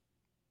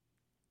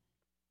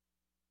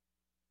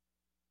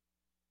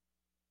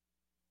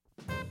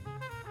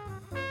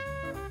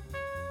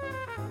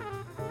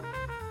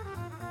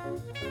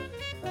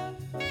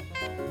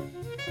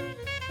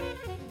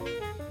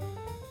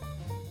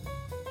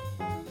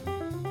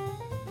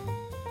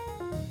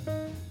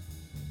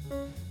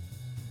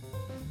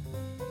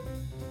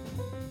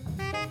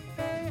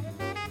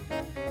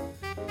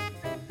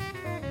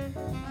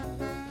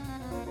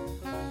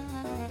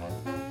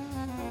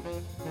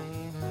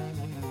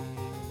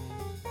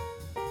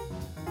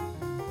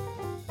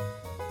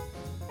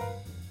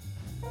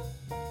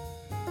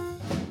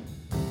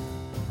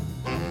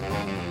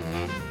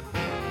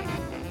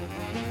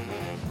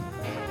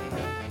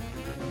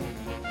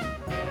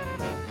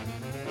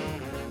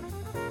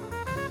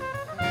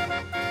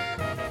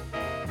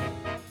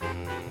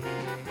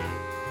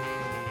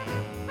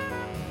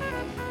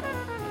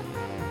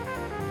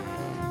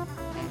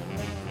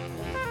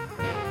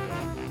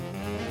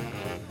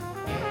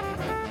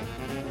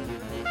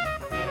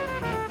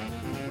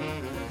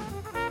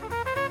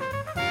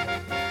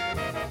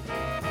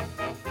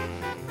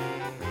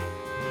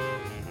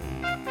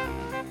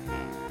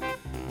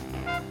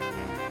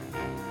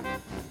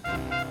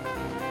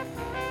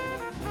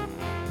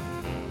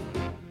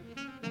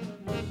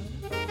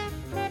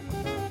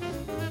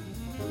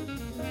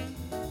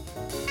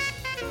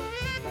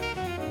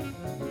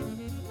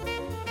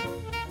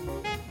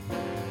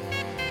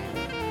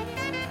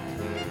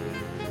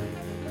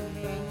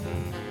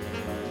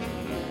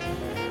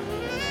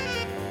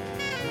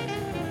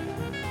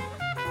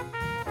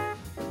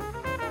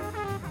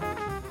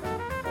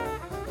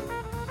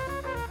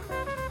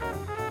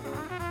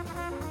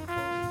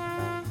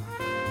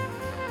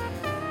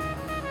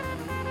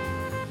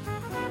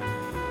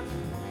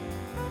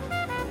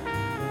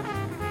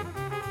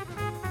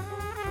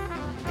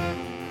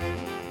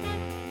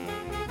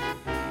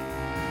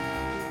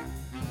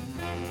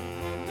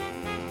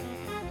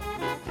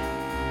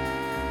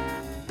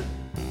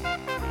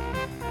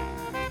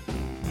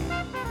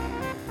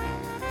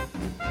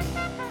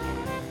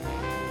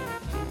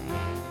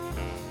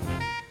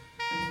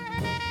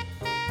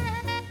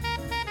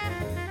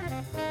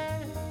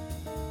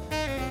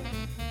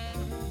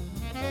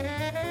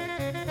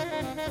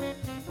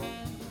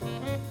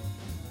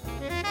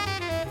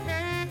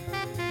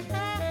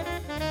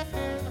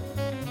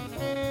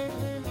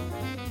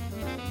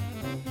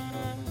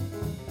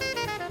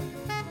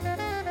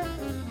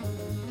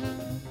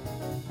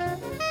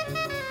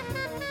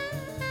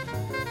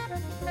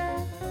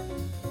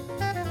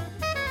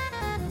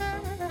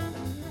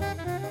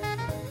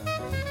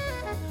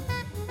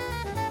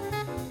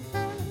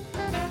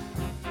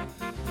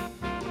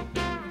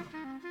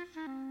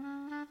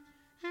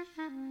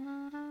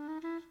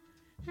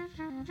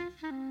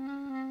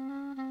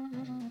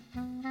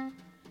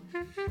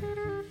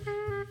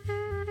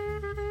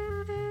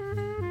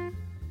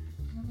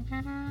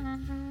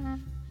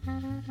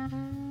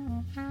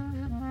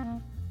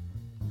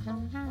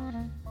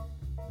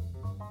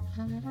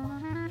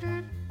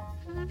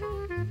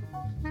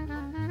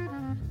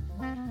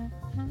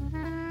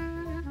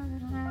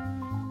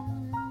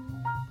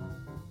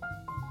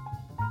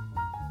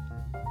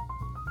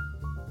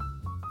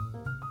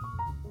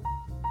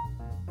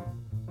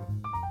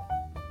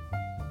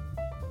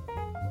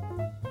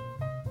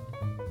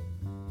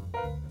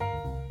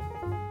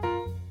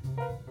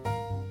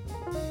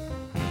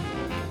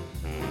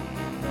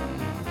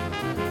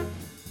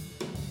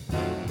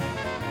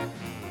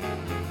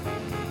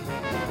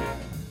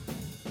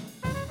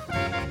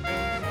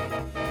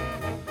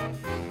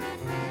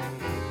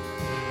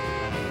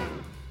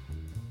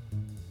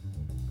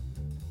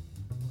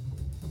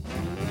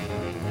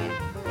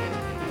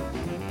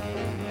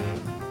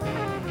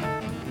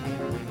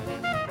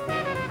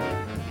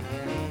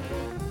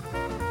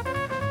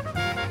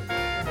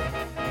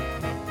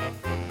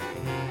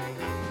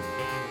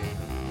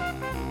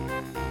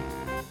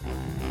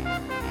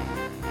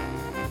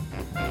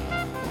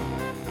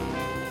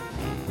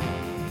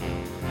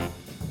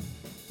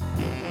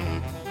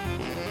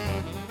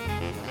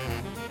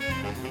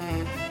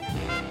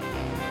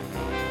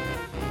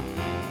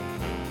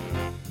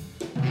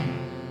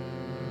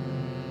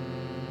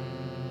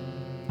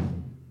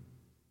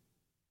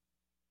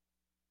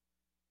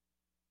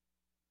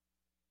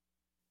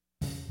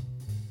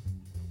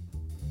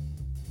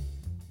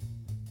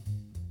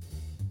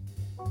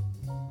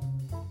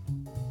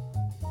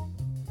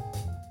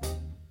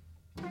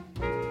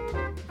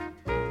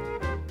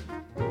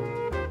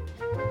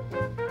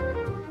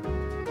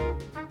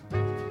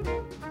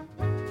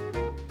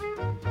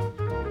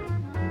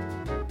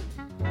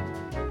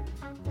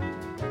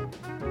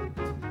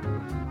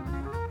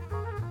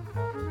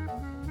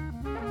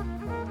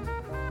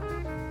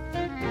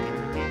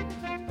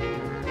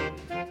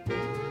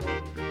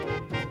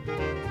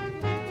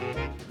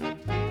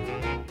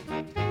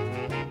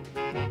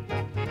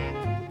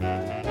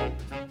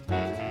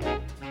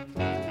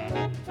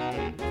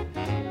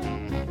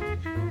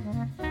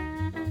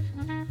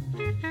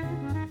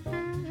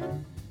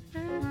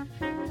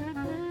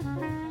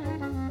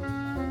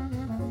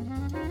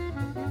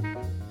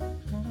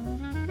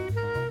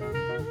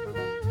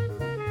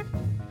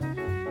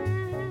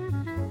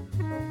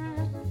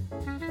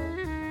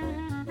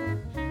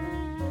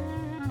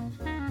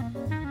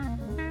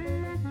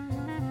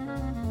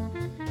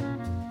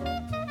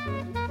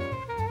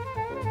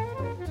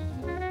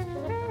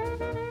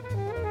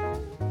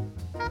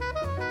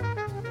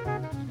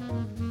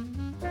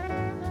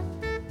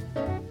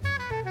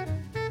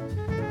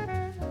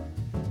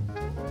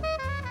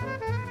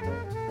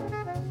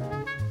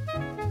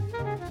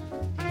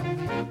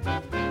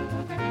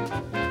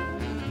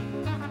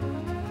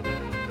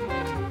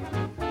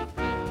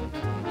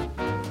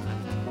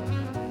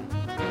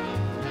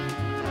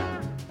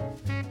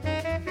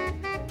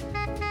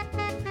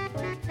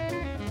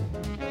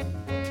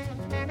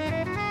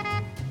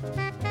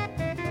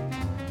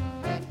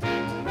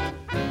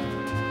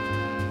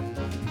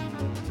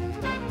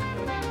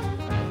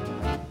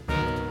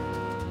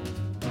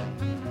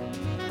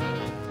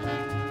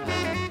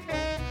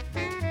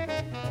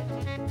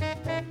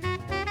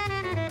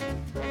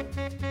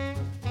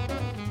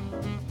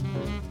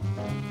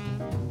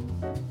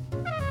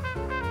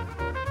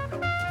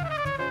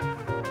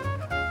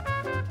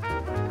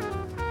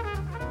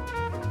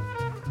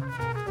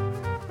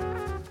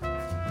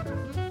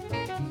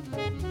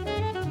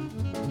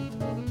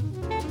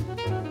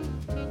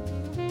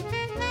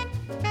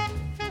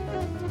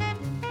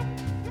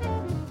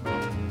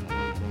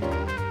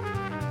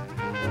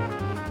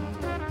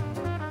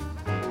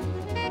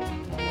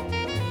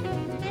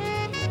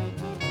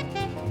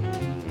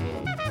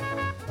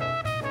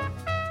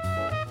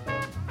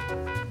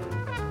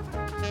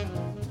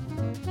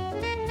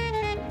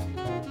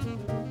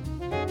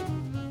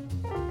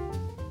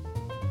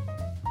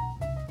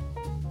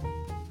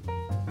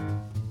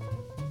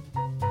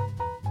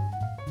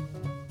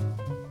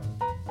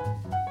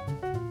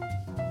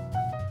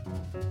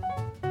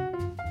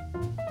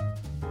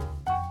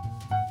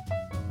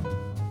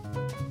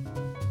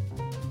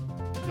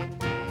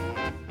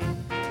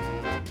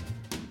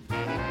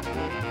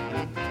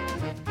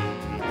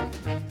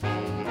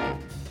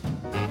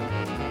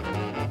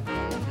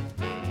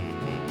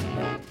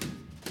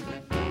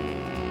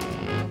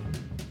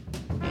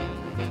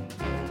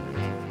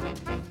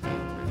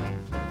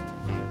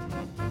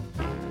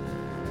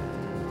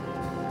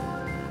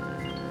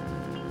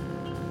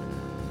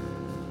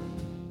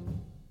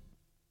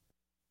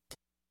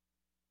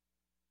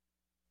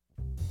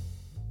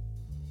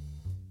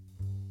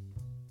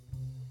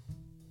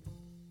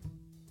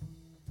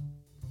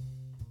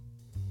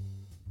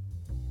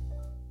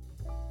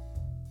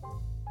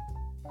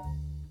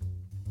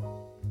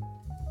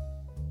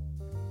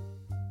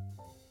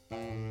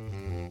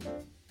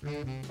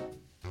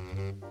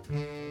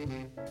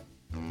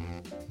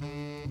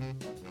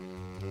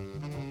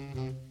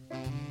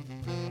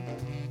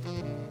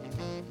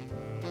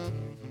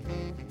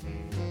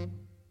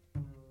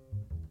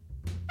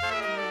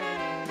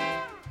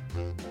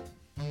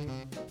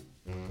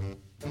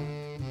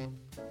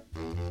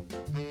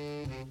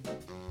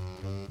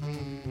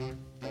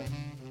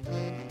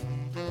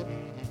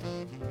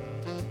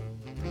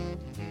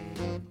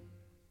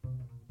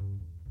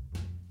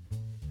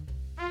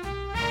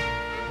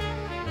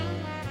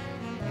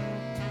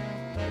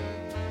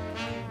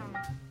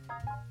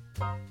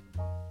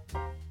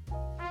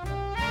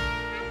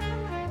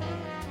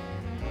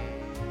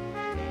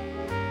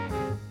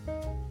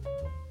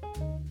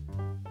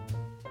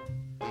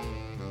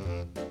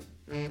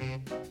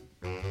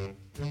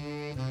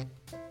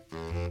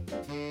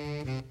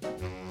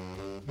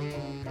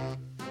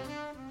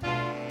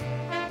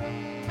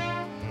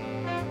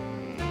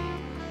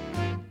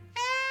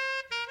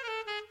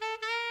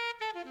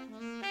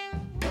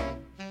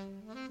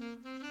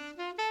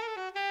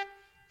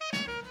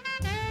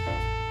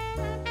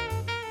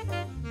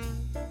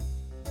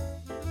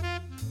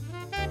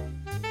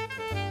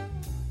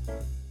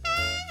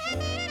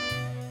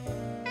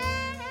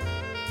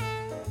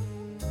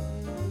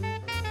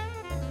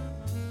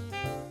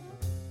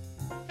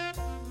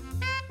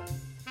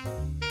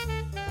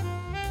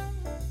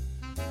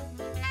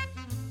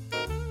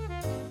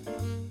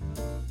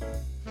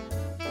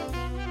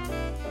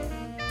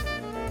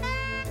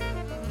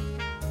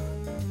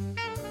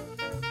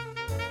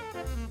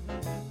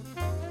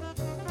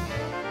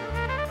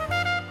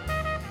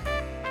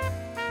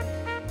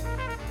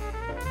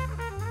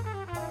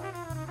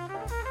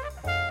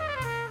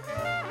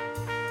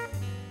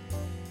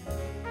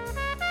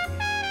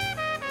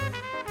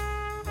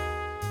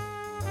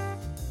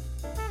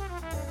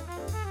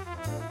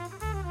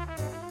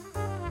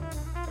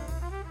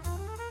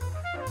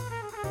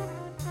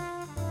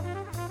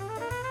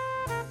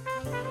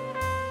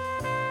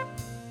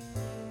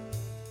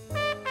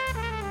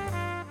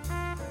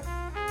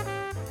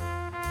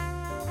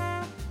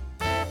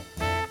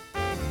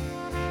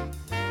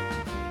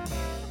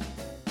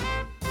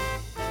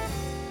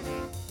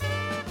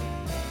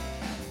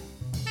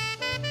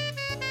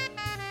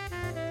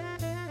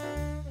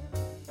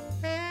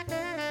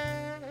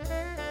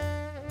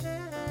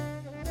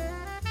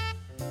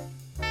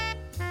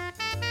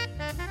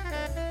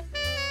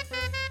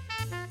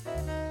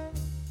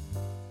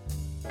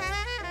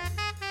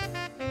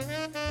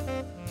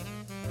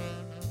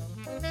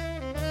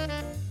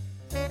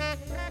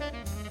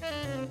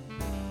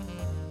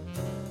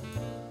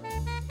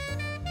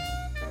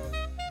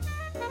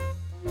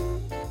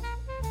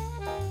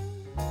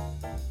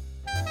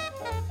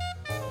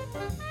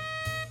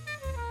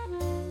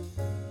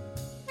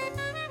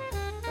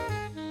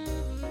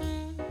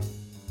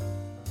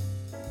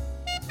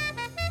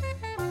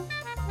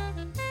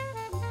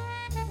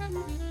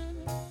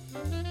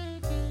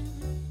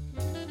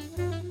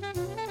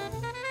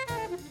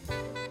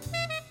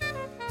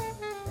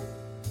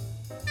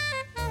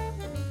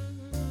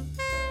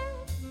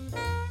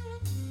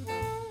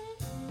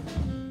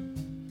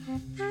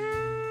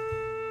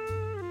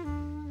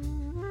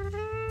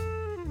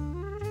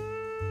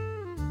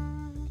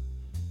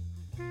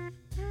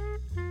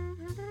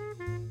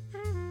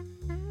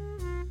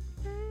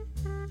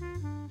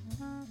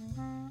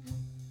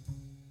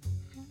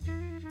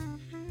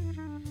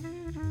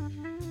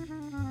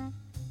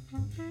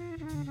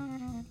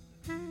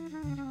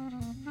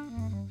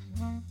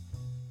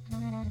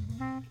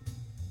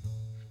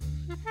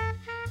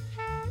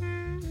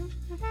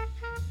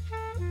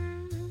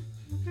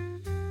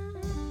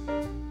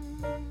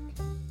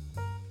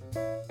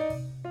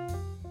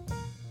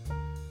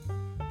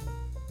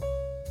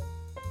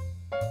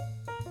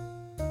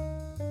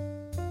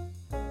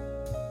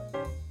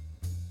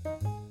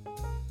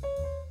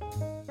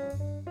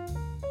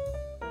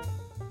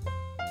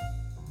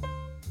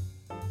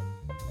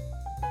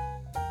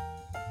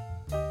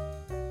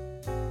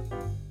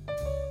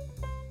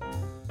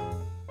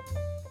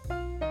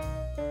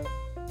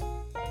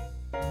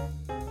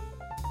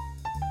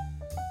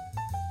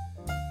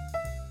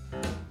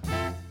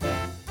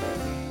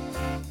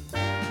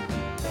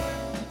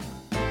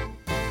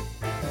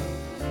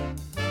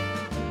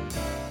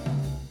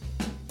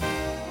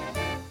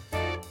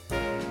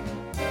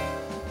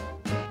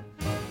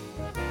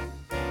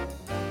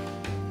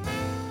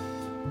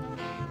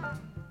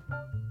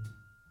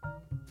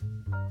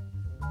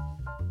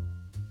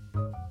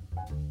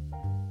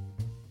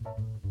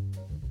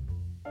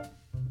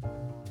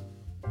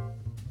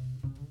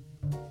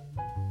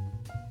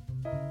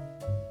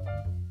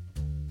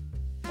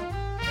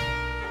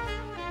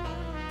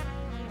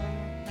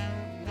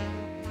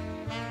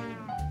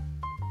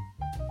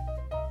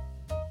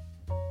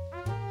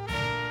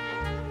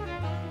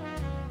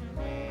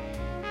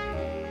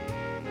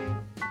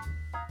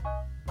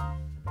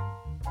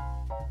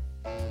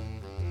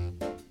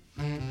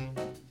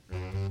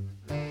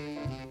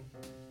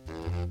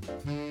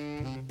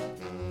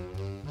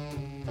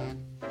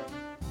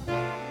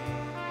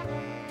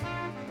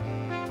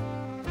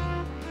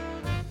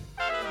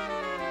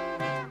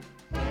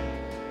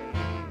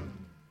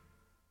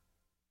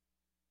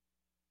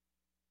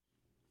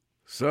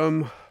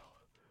 Some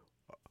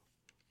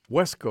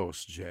West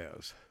Coast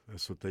jazz.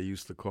 That's what they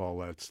used to call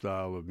that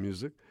style of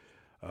music.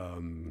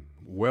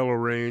 Well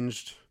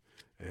arranged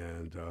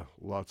and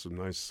lots of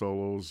nice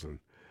solos and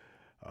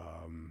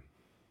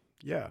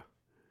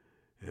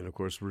and of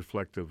course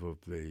reflective of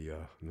the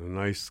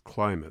nice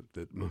climate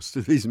that most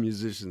of these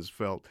musicians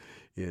felt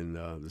in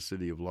the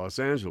city of Los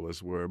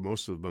Angeles, where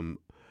most of them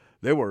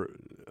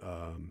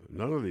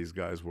none of these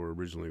guys were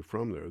originally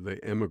from there. They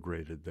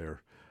emigrated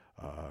there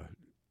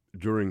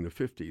during the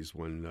 50s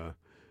when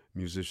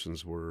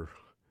musicians were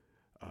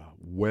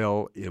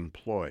well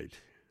employed,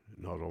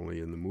 not only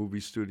in the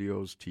movie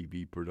studios,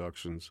 TV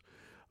productions,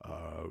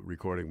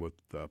 recording with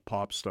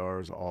pop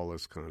stars, all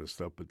this kind of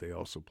stuff, but they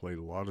also played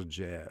a lot of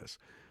jazz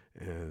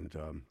and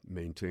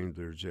maintained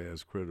their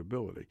jazz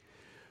credibility.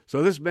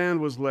 So this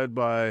band was led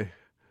by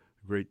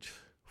great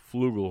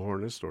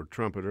flugelhornist or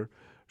trumpeter,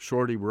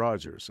 Shorty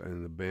Rogers,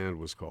 and the band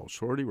was called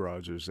Shorty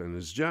Rogers and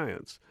His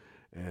Giants.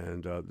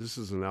 And this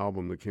is an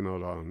album that came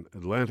out on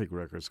Atlantic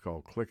Records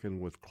called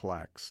Clickin' with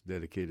Clacks,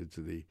 dedicated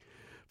to the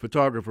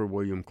photographer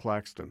William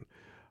Claxton.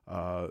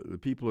 The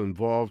people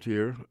involved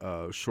here,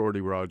 Shorty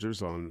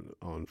Rogers on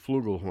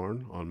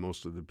flugelhorn on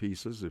most of the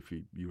pieces. If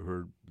you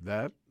heard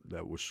that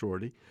was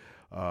Shorty.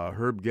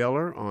 Herb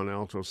Geller on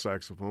alto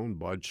saxophone,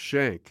 Bud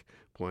Shank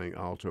playing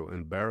alto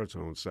and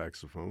baritone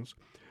saxophones,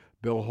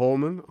 Bill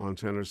Holman on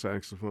tenor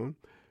saxophone,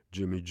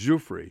 Jimmy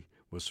Giuffre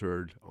was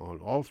heard on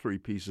all three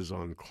pieces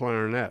on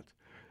clarinet,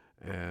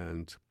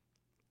 and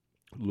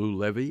Lou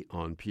Levy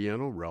on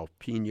piano, Ralph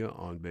Pena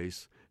on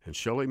bass, and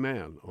Shelley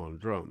Mann on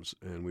drums.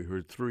 And we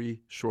heard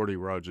three Shorty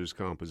Rogers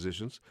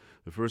compositions.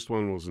 The first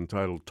one was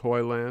entitled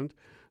Toyland.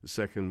 The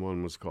second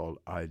one was called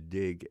I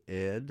Dig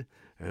Ed.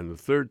 And the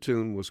third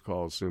tune was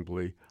called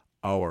simply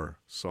Our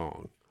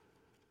Song.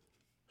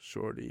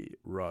 Shorty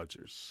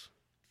Rogers.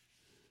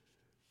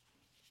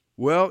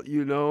 Well,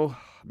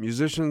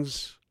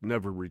 musicians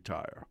never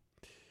retire.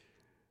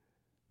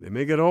 They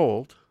may get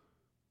old,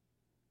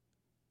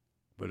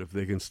 but if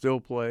they can still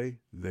play,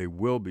 they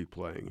will be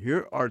playing.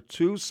 Here are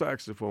two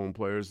saxophone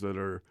players that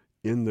are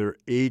in their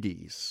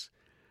 80s.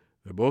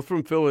 They're both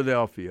from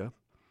Philadelphia.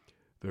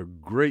 They're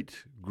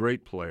great,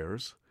 great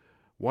players.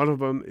 One of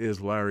them is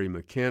Larry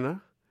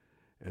McKenna,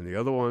 and the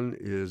other one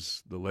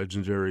is the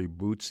legendary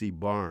Bootsy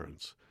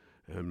Barnes.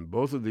 And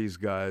both of these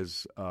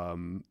guys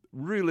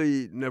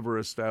really never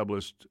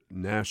established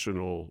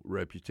national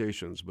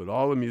reputations, but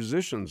all the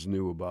musicians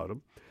knew about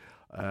them.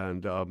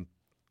 And,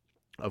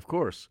 of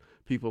course,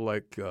 people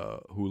like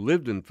who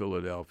lived in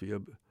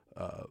Philadelphia,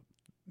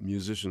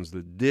 musicians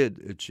that did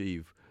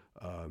achieve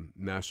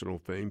national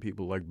fame,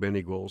 people like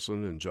Benny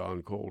Golson and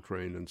John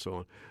Coltrane and so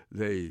on,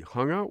 they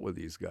hung out with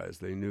these guys.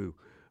 They knew.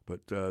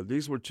 But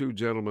these were two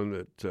gentlemen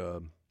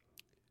that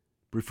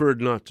preferred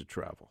not to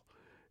travel.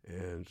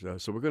 And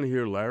so we're going to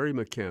hear Larry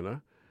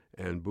McKenna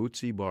and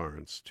Bootsy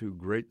Barnes, two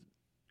great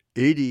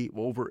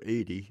over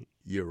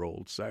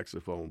 80-year-old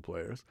saxophone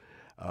players.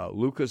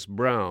 Lucas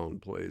Brown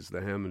plays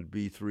the Hammond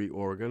B3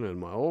 organ, and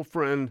my old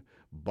friend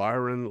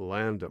Byron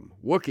Landam,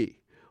 Wookie,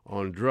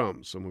 on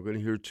drums. And we're going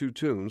to hear two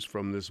tunes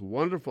from this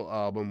wonderful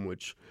album,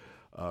 which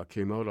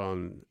came out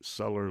on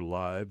Cellar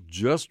Live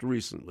just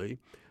recently.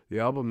 The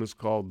album is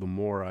called The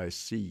More I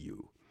See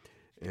You,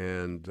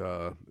 and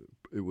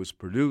it was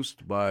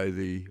produced by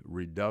the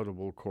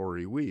redoubtable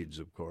Corey Weeds,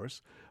 of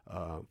course,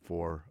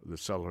 for the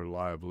Cellar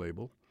Live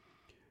label.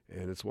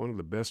 And it's one of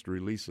the best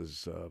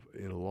releases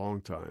in a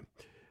long time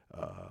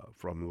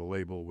from the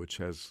label, which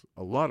has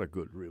a lot of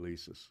good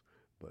releases,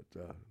 but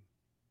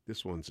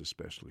this one's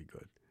especially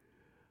good.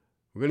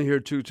 We're going to hear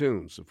two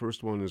tunes. The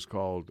first one is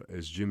called,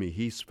 as Jimmy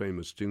Heath's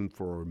famous tune,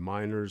 For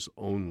Minors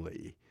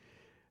Only.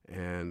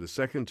 And the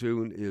second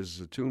tune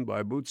is a tune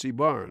by Bootsy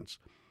Barnes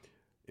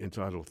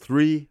entitled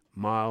 3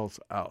 Miles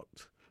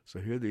Out. So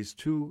here are these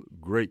two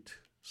great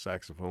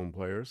saxophone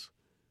players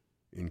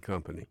in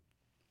company.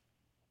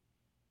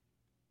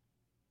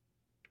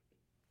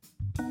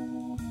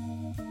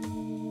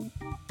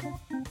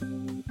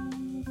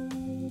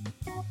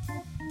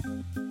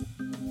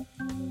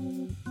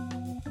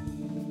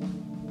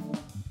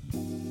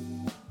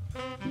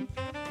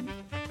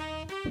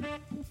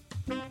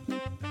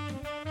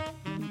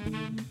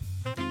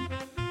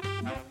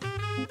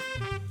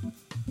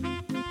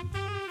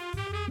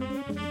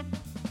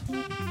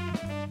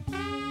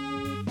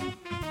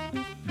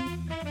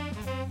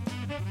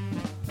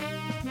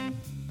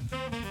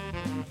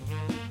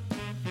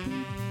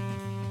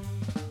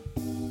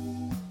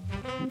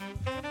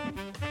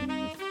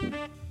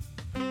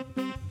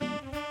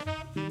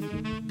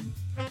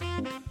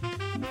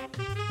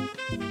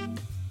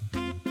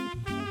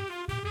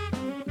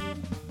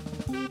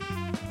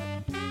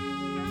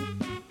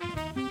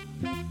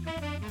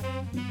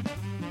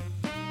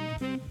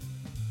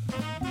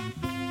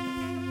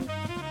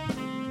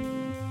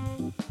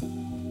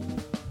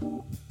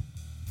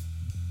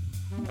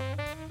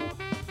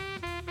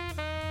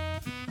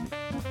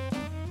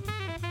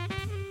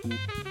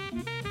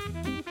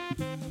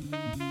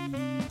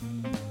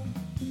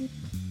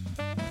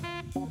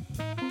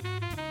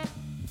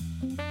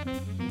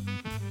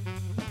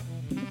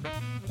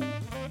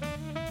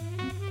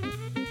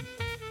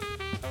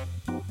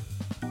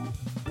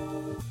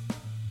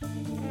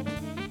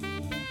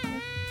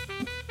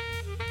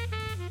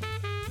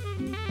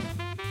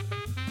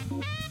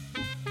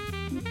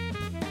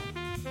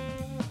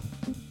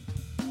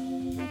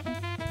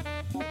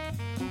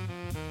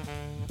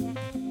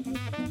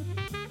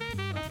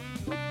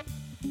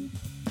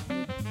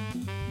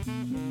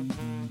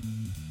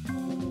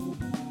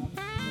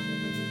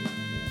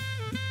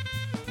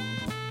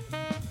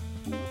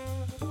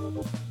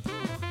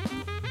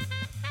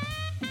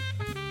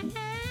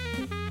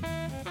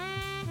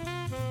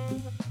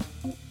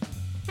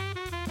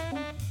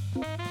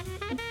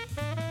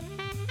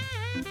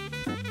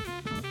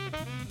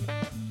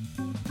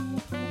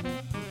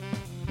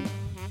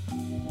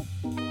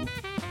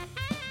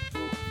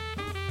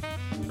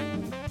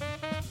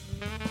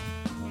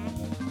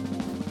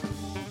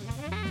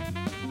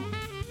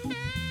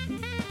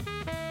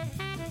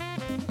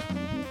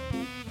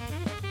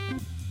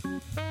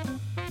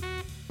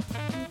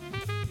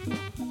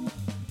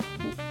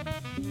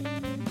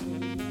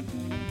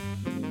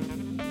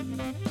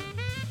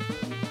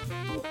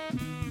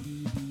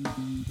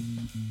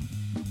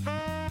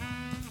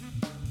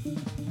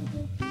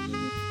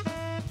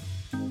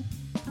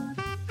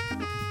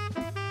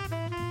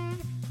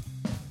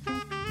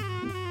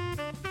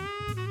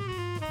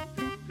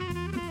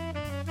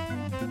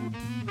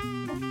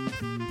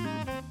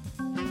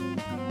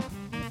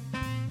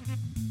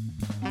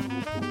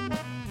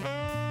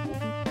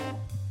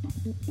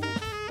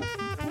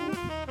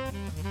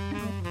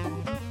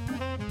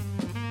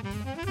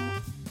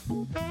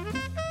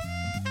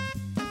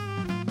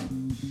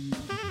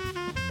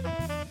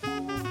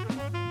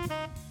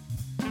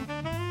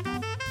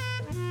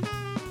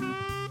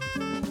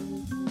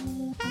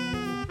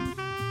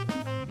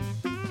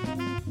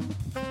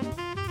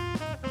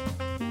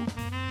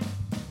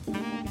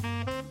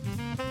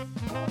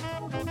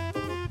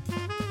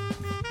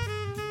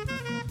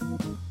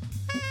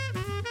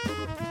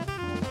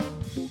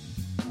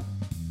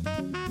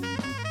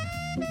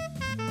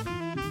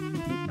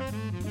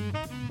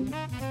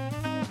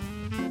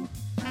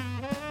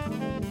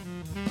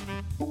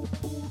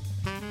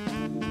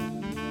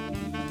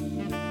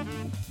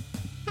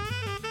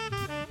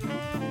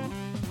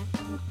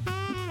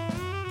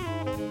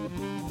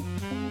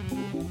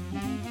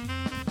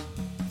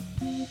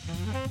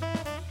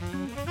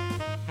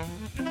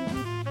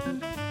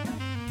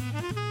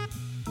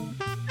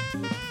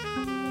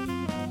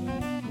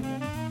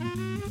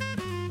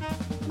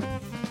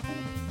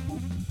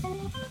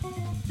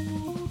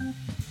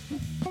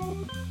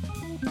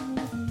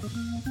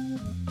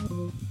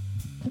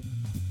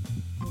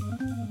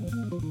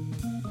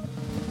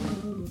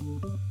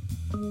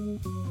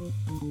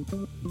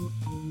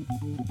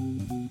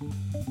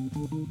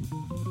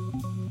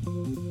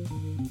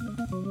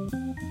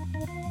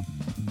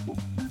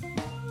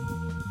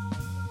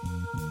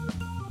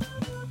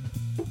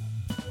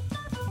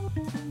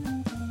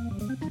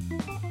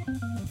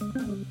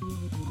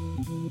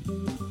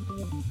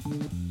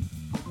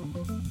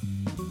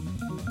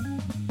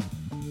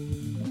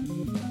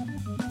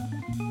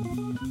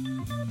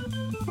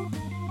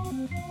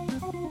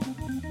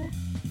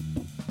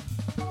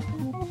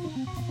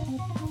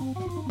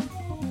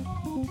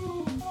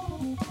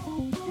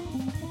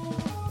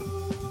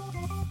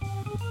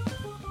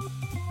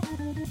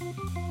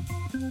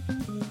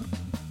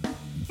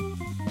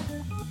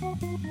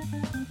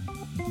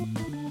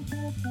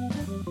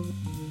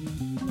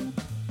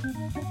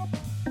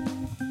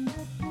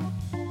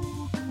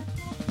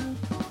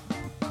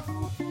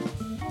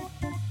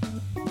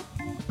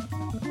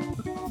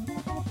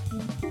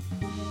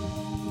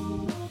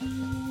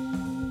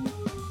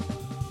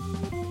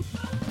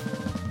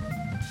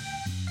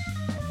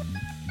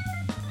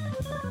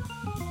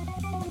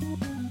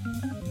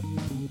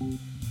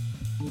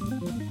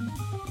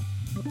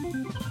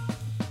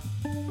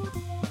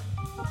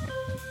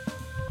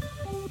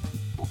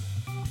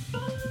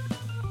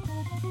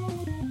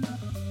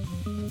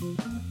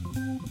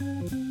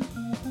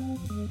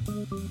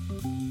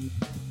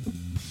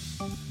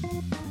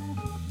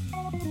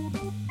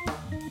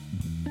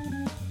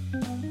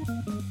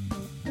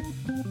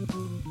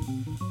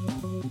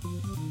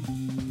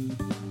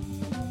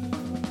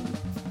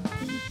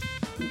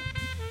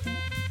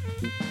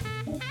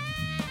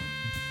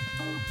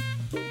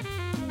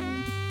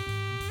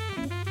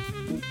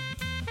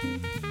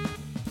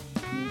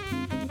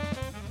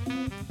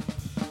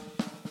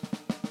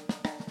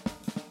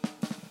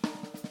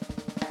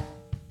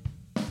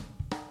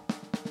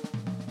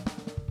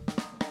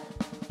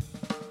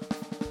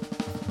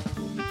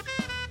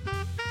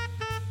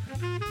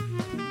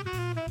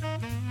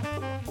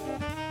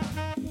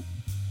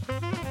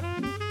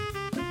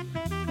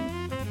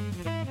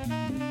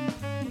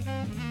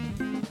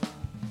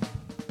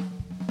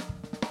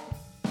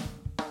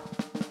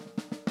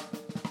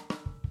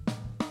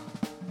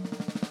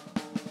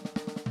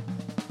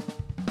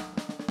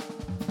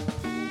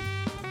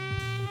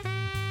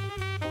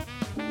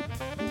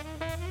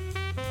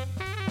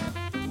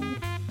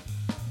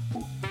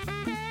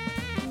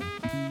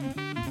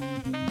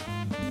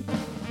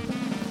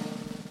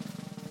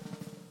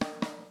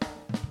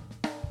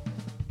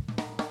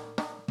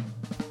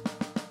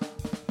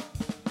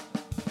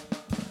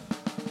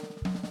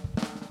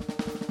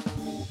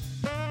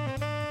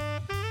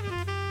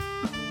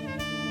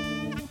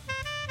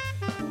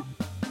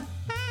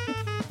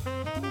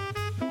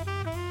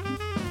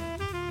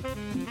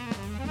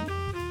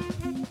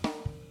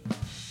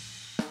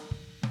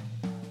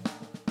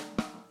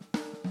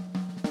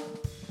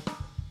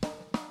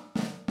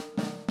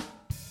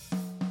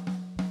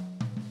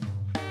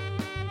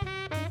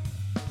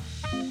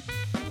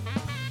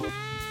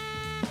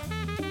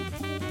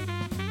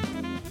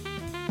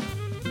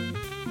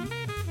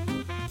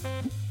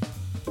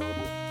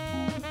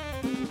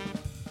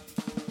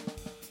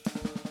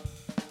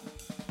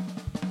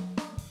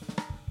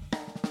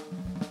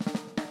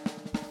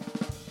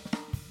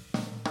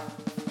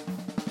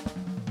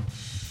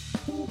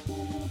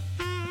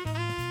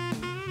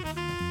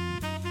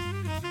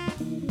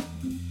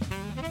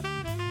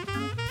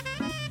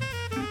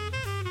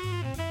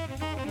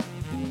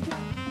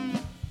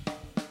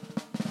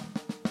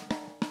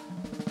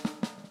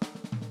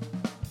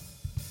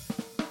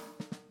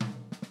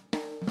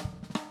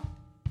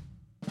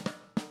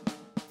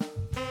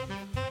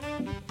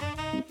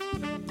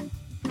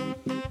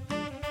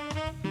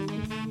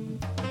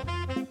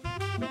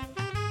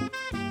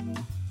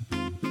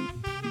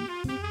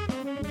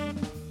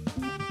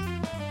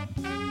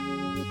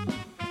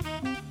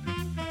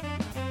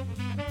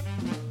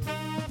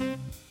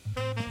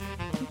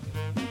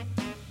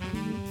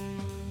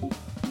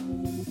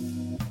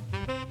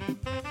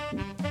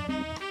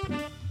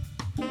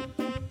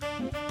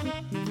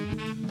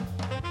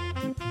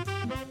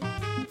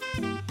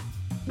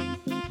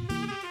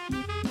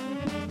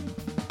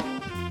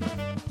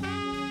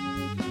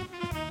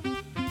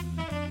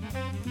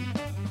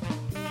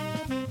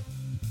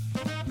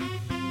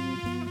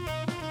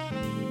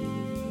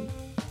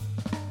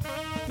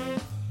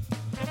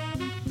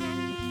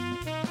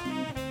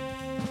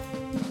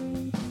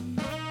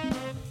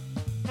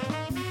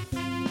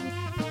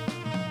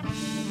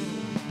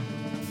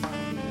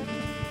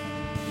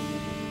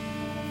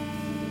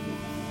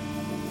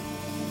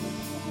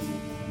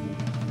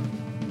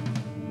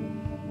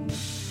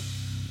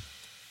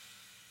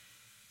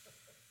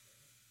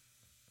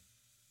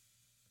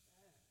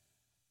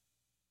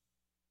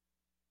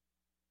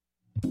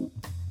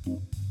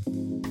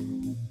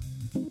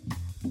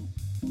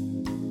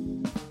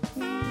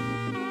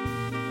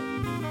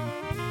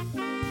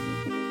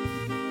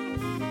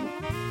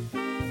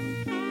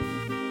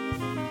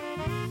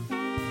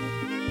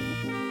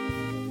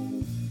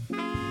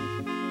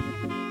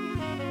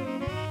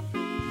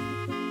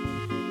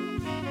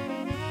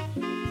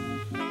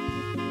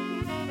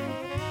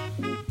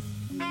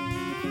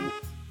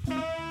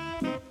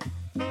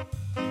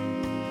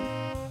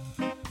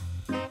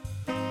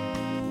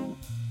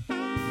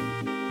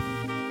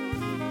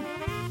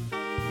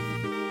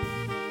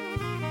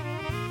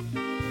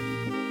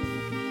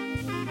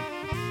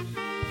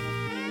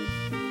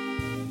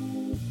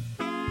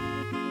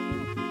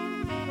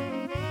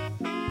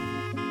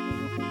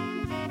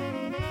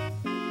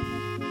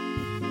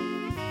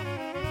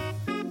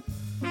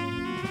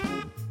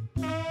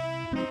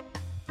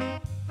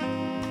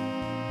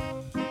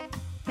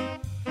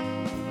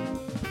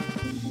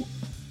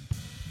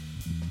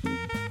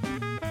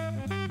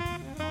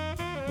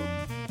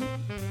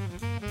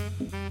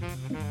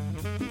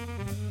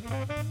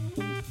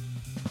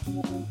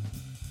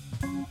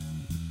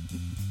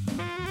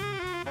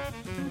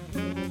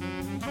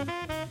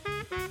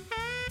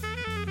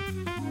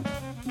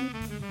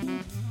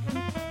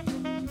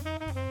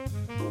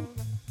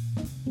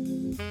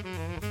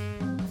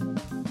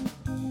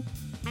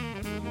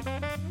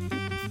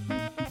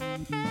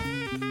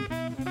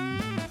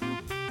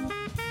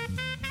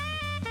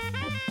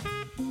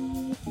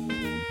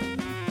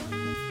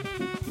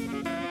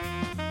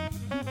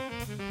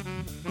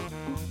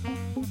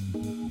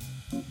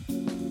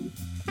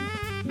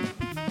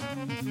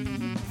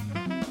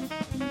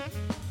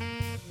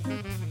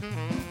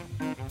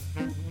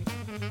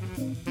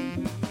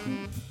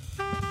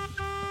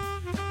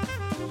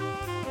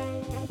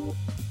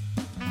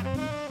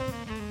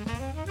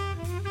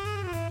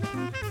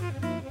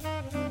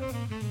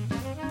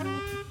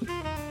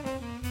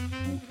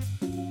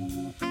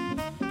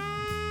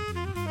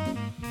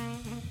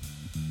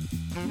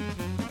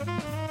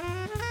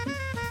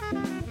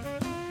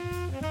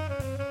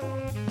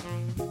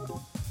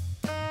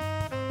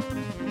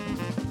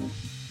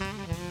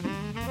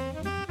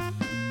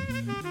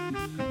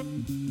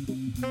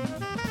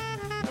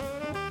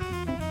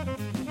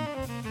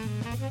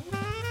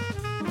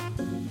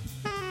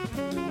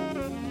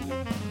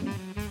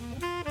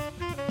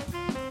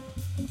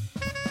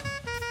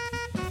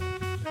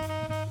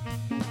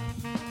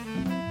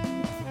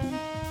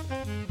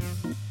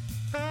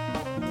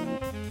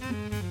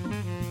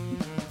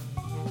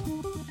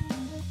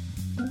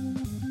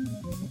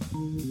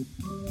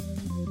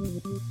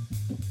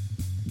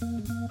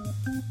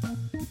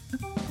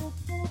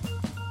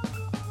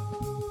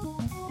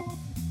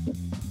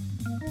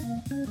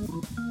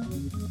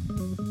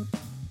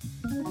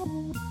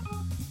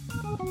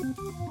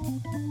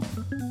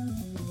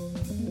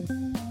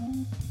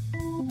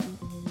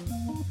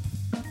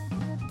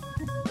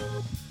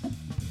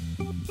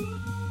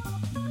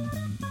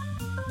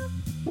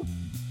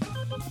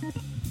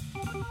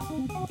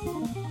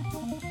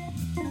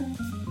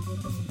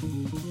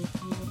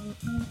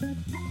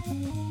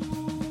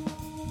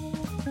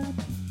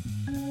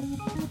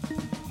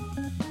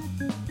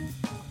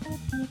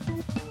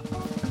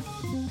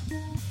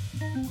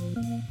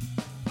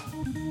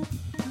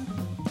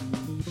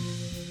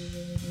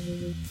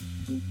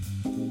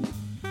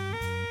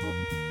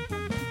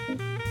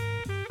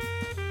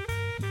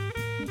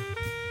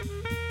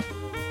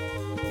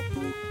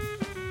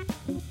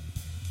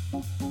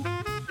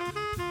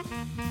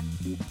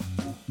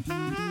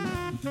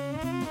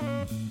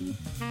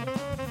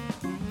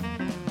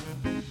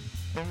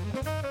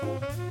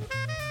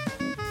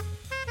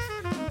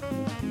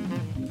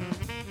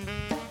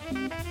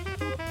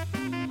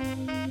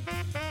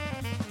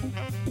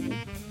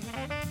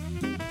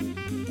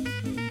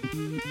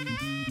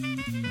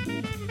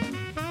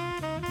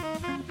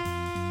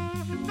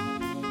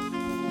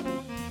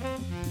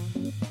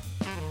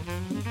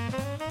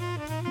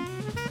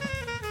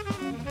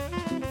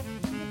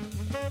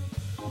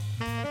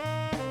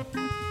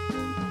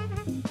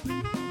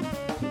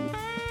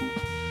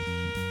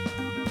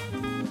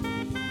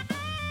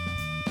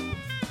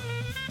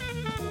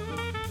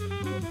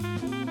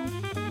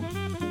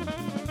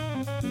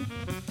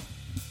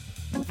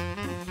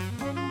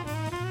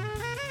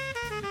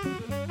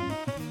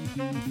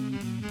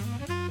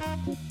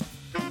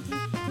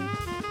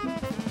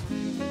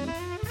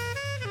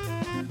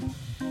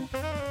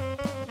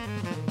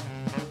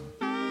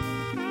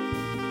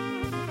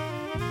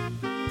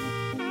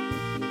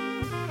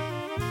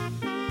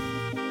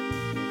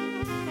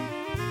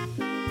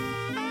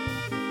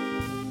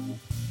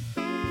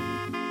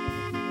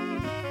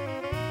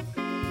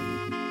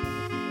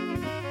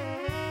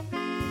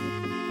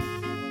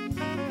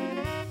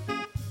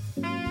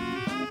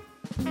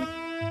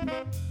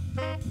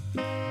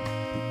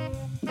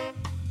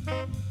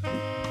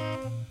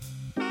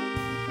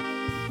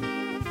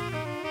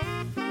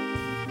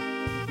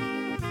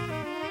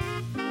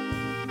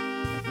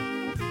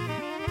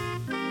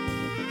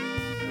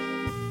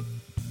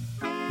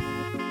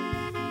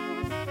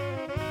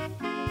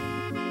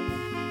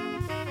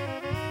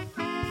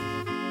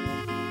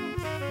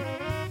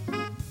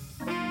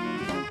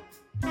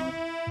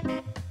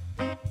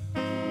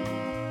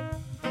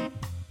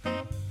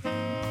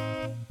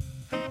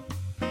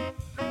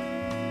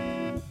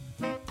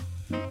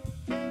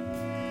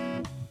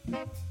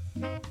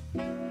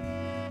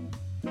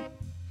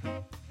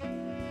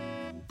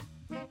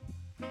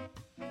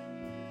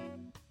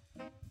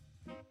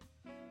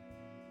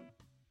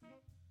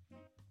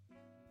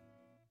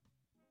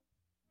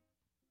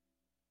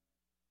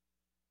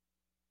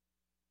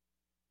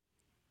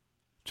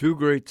 Two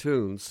great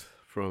tunes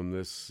from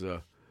this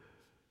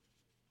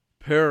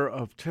pair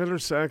of tenor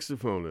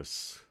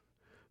saxophonists.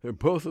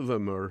 Both of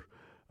them are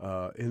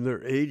in their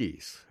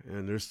 80s,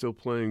 and they're still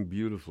playing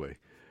beautifully.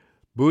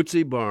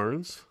 Bootsy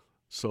Barnes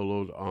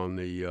soloed on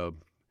the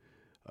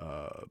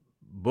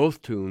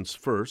both tunes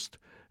first,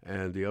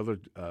 and the other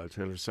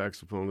tenor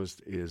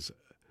saxophonist is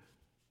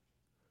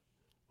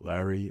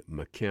Larry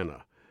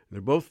McKenna. They're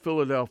both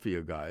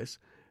Philadelphia guys,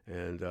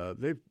 and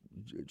they've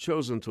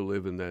chosen to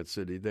live in that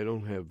city. They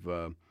don't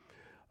have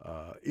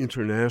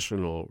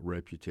international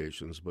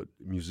reputations, but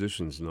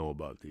musicians know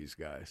about these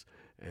guys,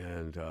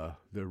 and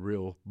they're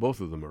real.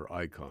 Both of them are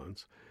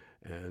icons,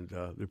 and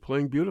they're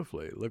playing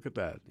beautifully. Look at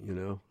that,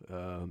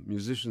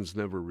 musicians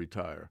never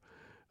retire,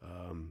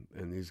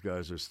 and these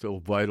guys are still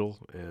vital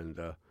and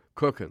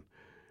cooking,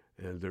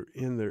 and they're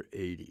in their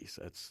 80s.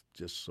 That's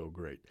just so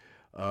great.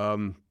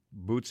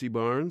 Bootsy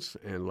Barnes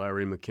and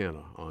Larry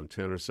McKenna on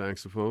tenor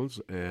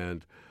saxophones,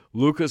 and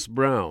Lucas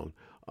Brown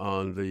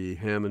on the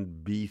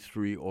Hammond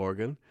B3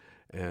 organ,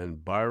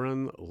 and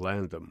Byron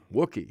Landam,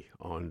 Wookie,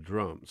 on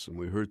drums. And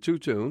we heard two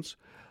tunes.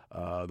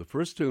 The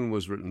first tune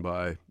was written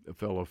by a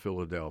fellow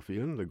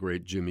Philadelphian, the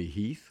great Jimmy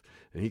Heath,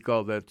 and he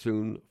called that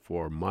tune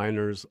For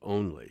Minors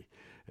Only.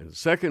 And the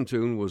second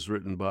tune was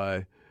written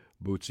by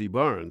Bootsy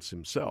Barnes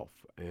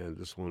himself, and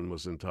this one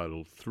was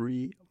entitled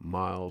 3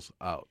 Miles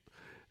Out.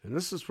 And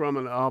this is from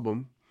an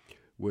album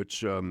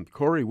which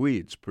Corey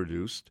Weeds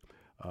produced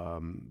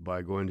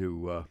by going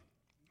to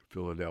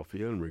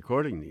Philadelphia and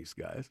recording these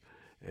guys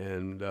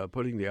and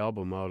putting the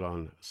album out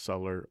on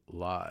Cellar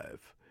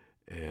Live.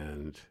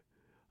 And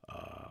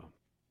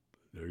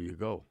there you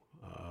go.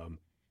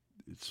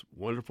 It's a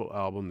wonderful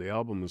album. The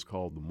album is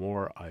called The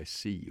More I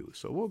See You.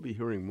 So we'll be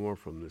hearing more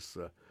from this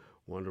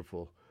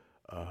wonderful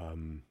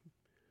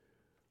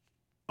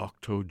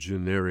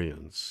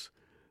octogenarians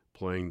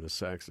playing the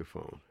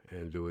saxophone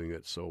and doing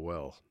it so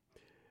well.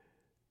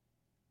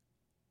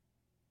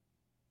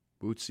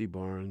 Bootsy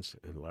Barnes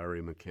and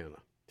Larry McKenna.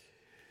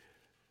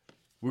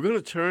 We're going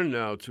to turn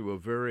now to a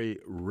very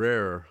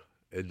rare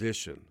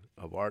edition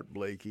of Art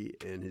Blakey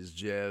and his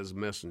Jazz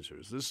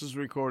Messengers. This is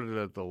recorded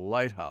at the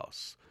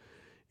Lighthouse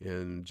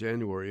in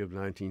January of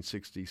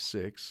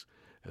 1966,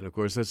 And, of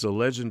course, that's a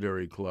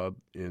legendary club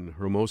in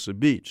Hermosa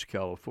Beach,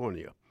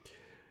 California.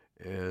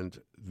 And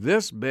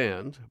this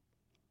band,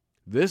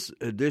 this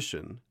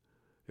edition,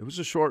 it was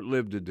a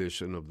short-lived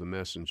edition of the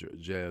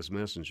Jazz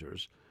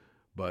Messengers,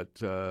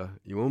 but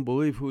you won't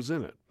believe who's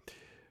in it.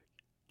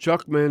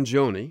 Chuck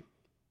Mangione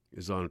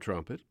is on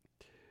trumpet,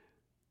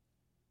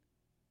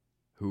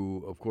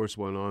 who, of course,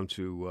 went on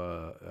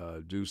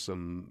to do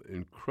some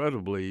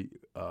incredibly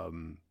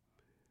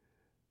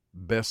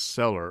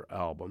bestseller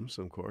albums,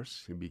 of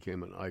course. He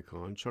became an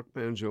icon. Chuck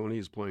Mangione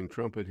is playing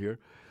trumpet here.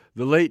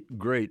 The late,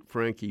 great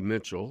Frankie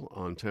Mitchell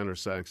on tenor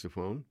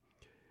saxophone.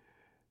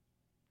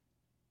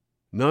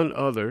 None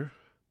other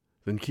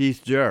than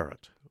Keith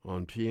Jarrett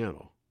on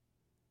piano.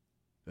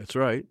 That's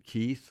right,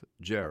 Keith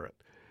Jarrett.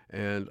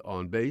 And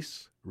on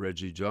bass,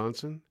 Reggie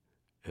Johnson.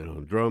 And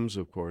on drums,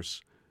 of course,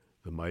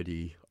 the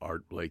mighty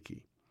Art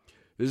Blakey.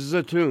 This is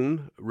a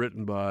tune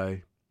written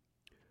by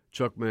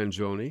Chuck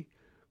Mangione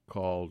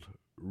called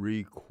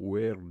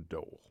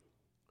Recuerdo,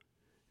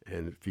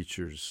 and it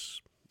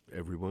features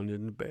everyone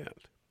in the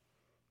band.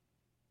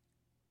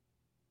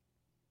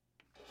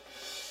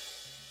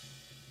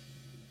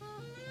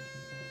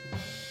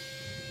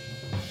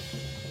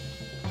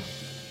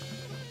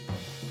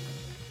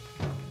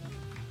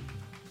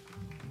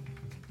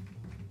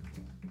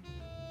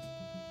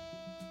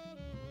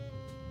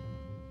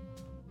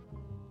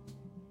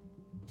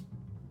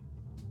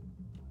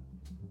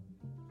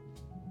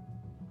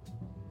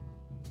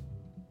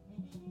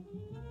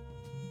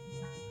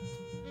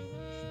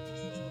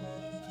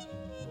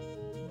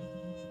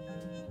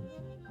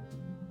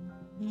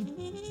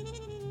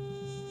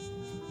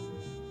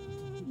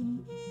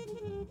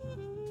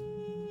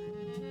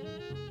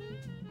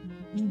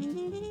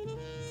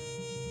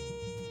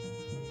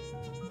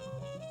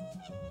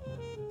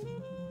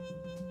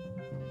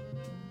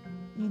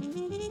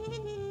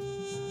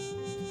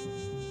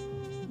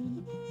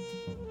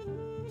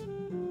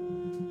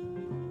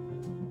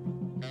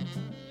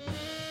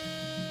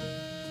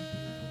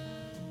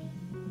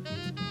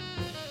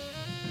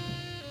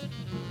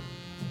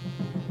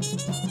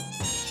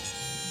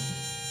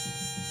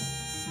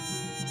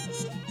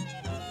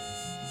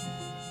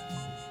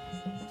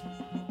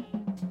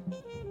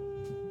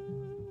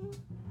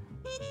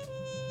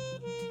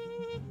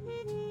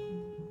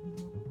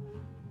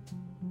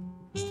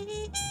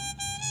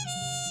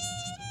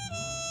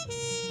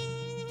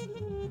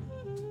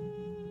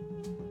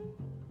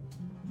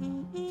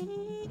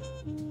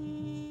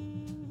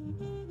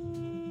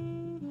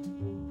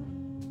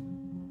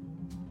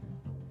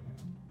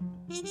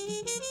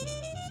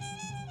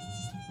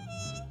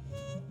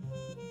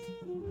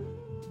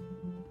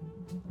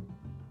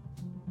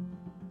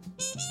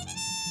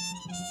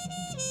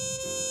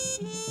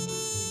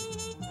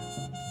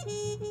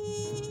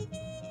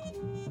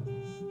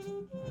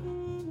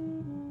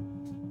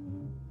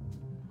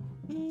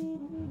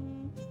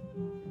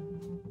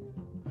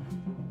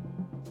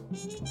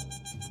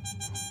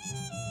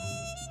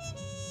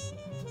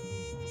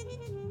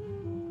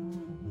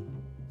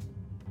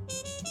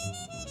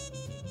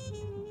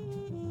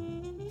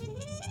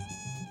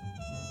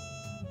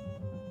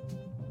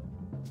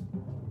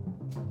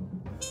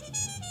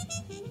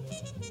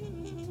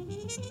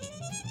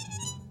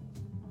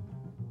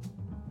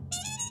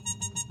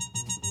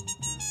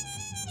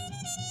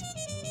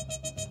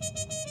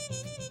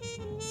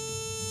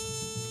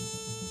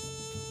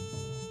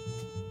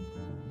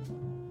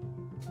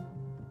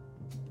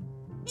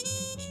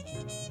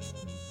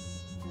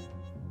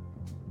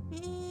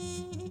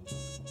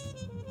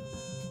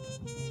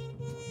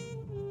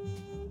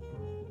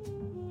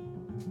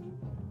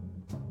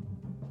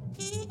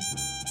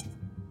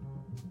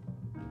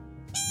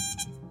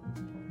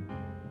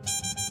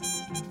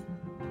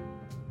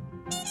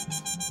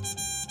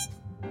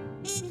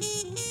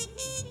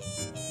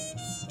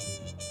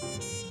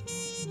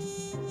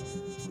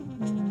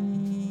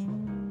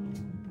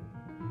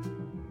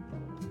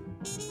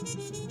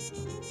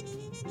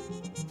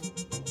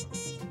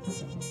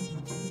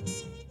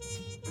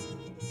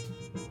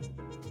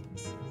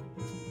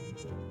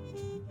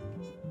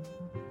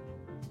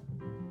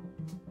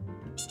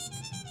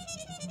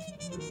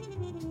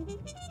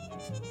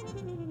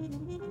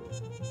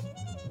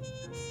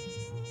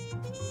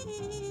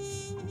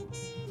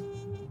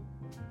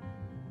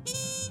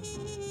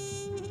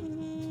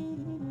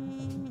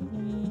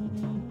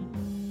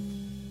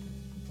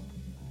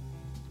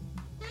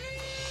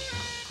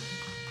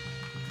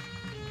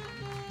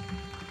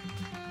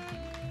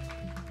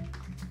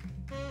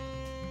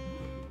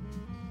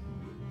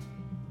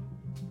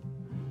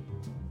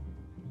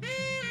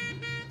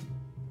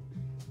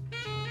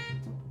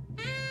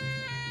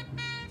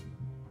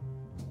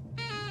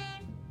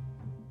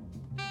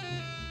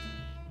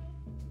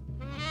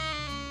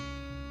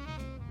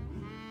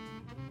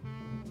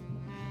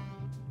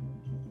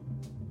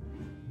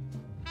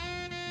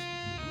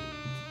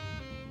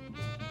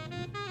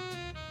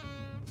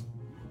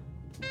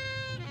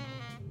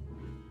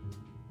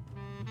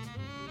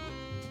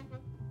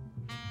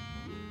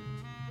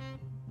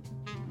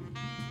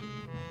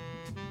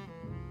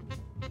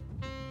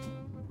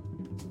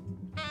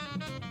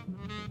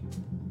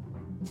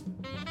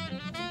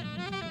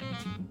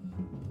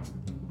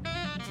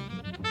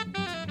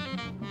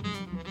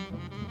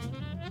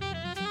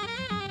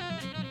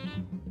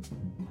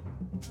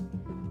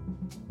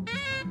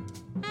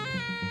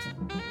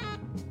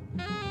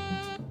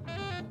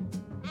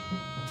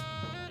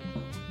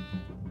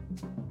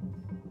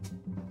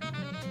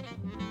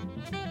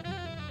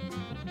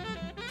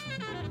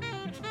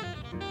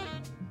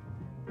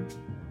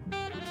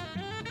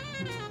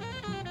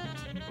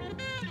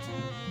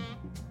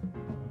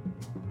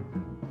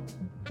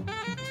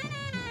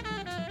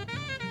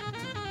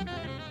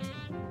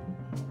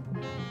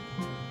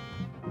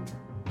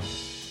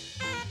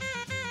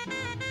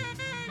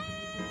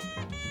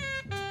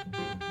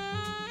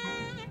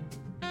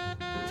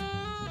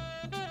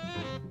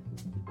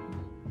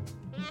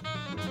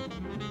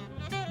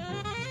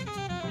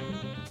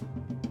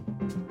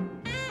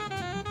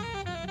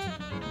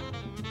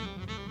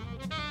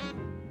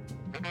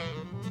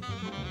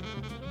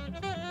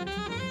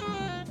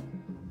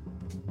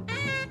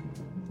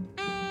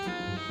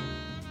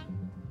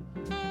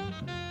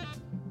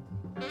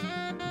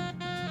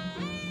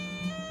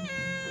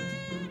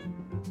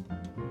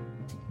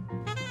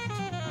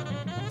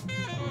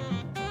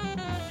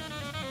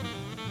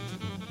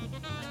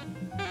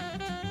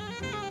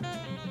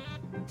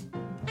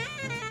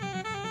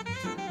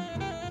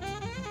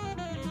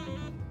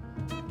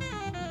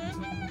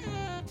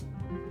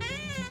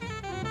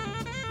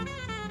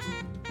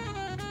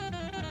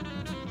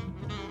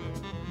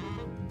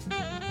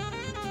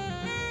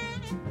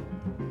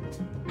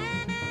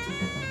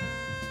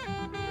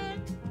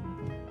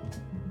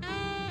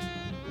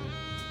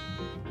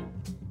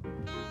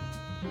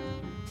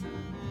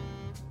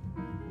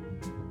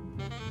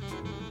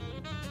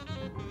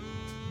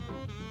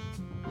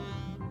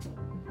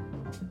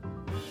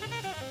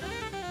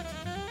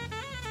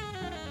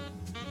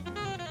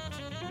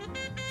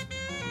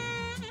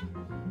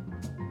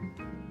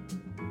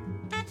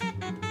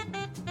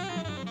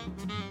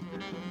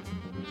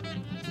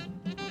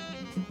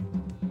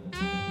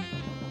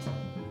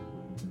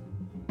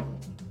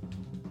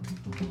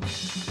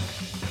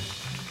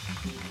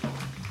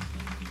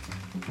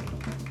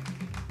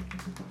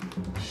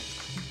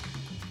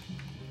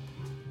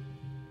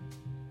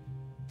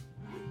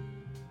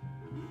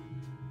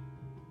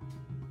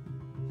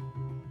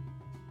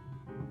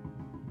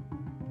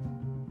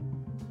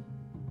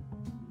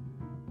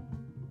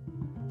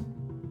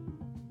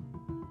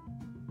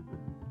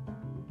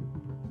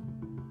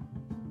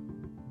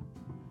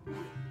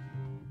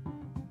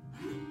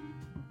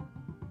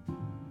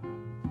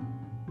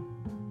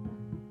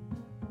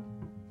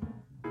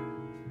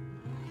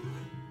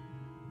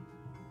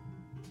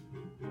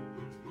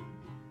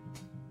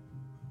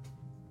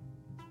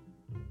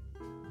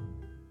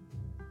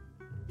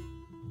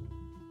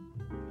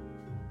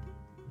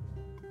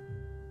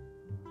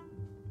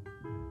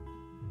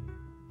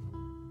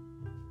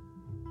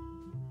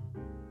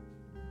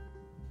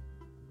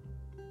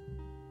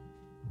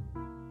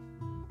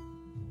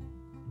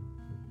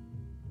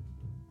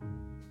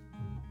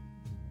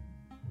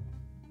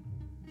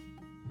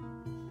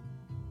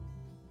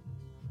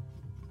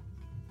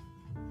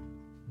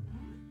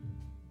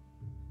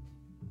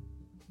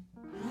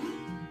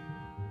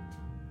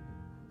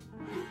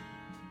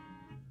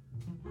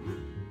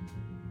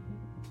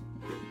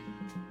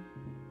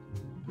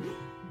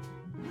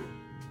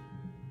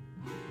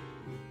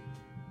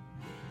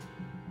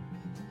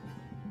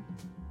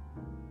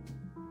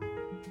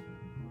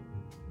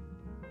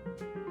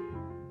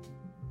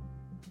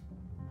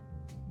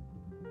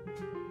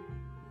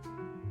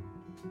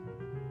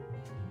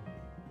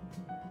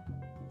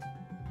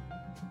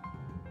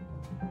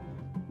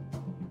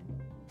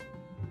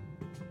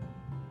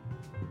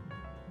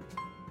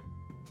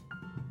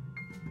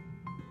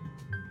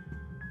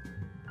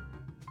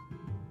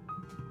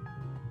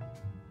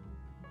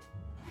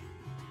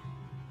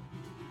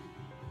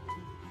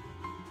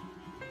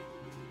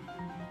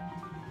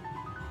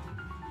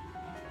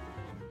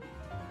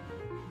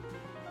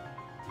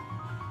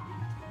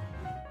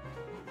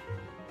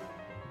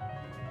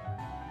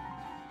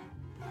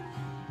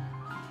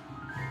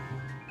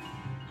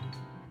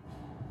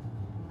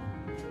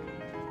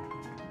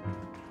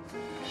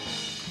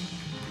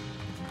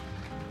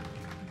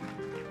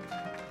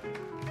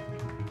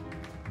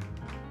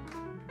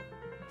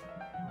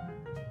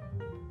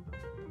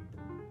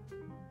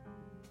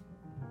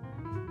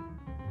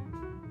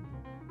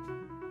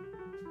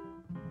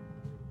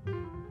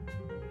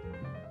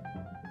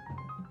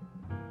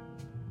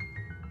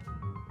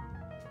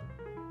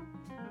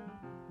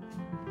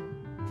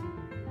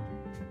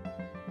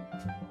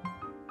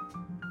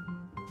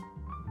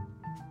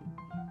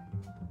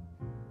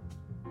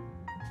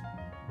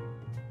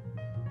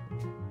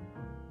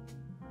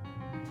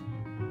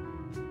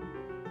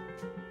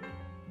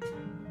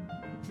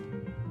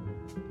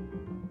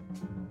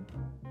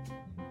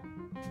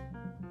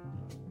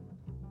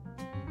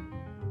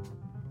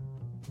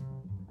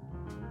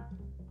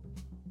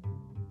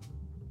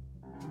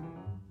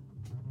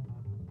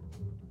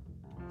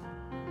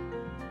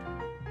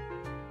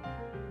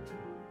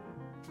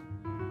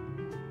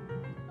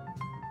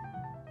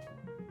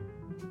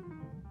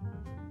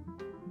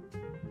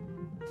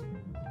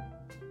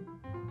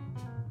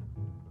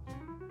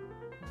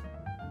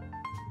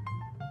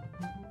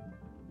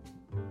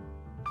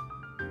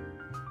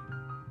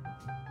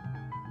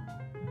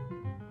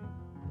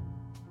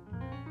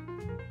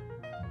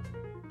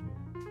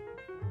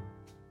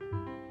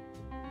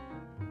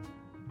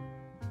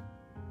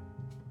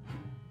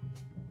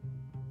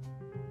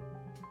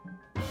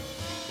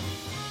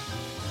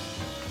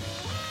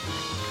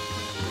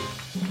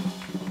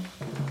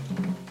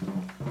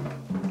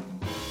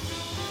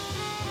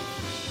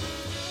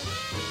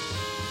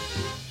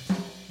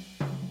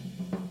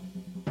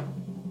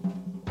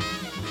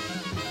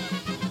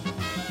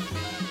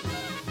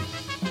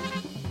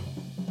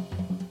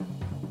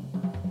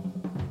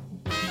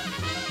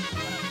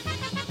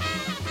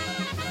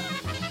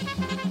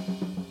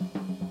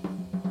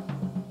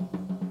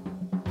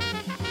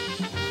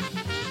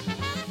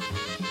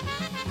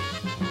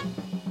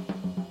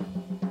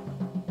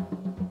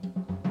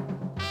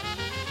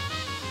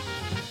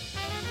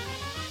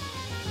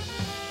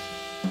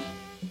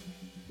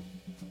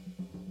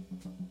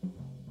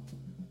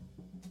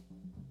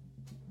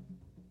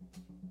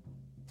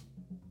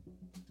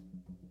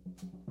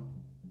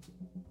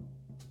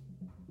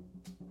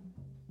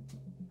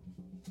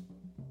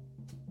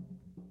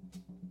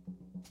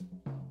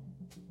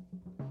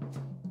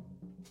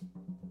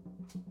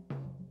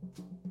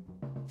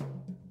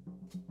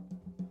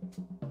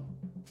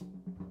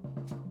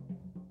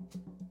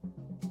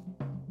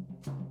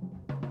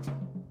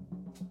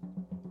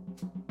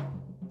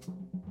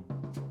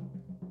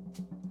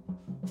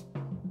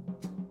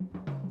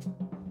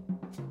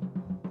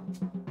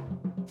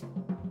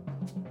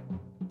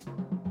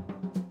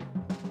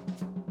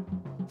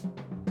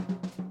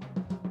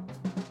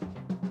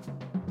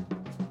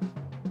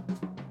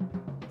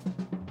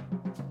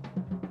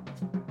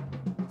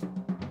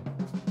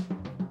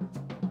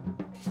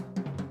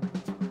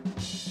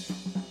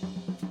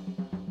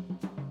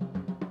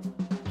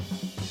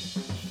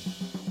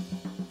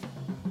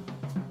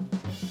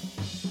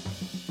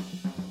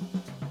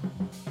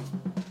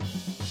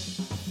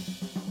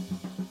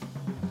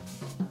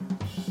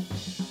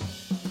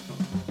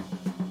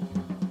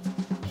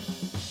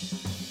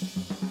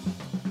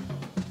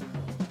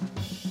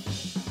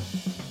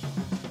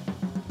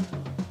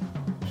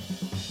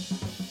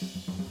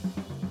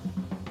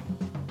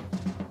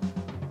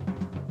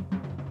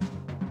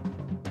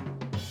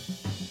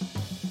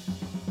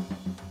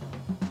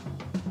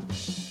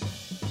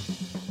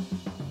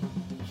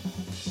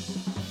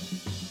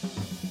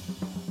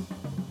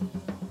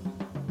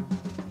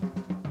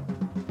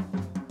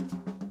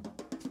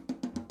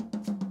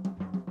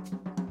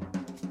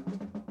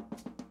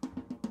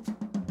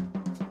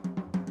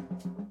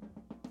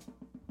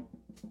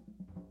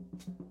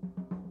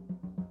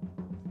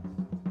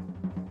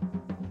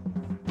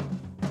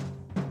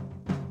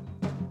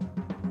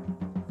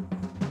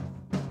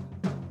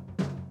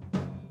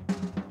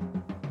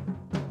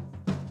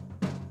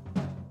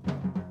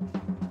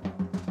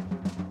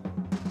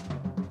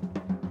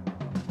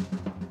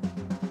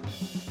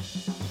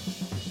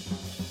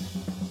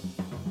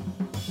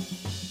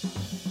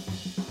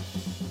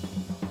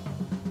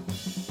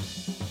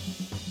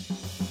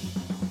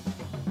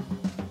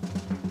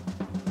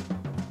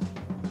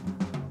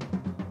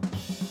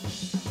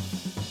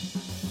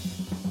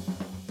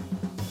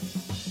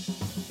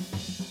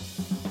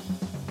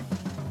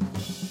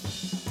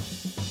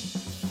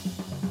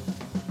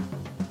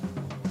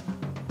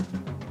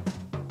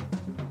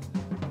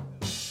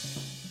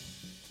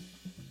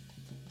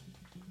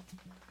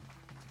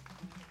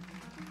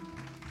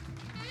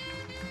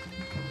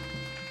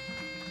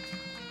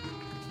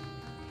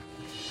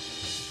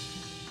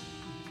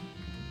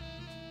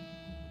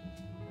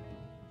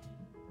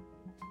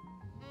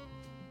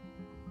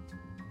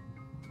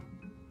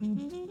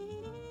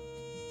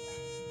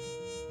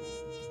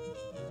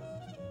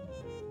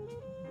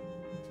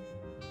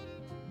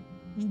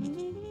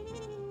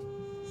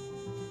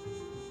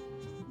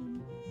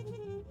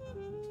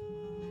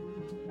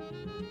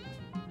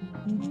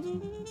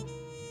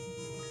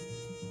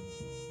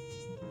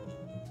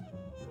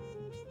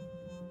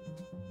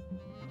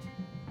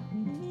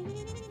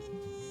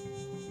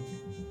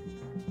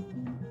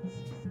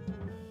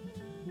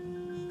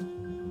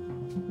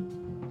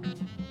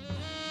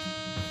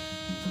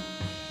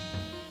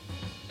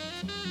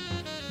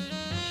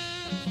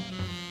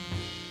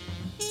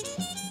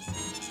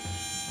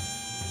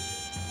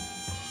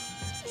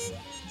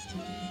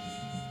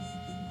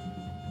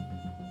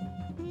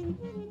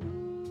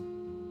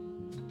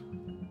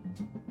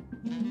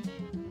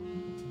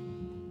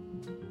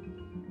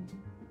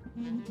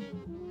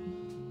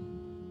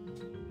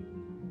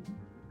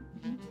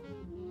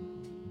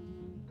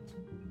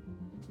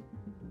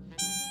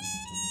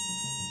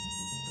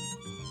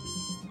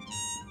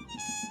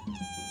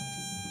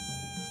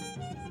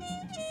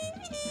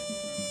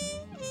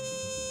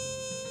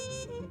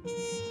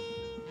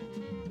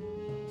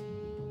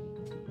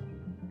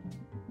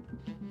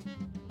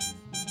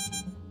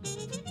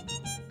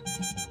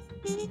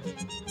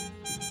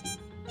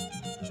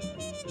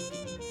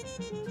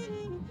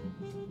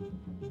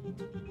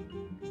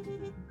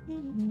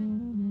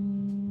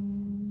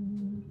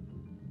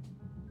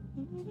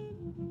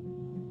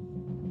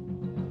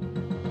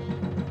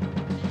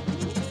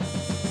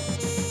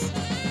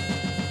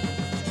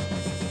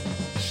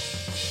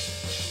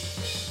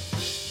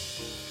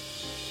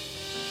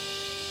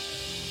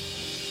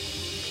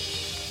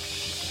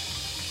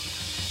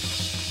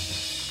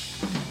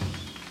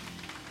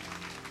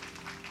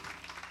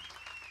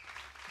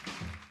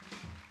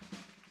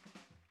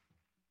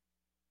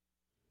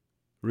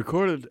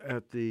 Recorded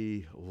at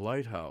the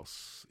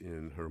Lighthouse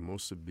in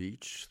Hermosa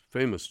Beach,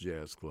 famous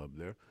jazz club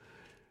there,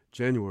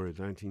 January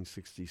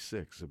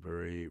 1966, a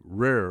very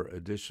rare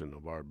edition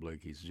of Art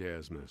Blakey's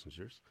Jazz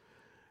Messengers.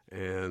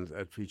 And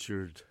that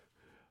featured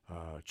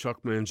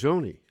Chuck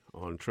Mangione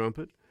on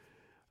trumpet,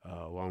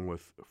 along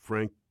with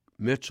Frank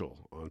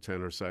Mitchell on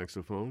tenor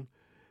saxophone,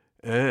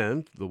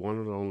 and the one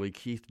and only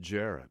Keith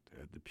Jarrett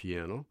at the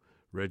piano,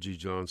 Reggie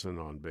Johnson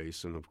on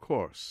bass, and of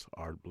course,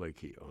 Art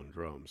Blakey on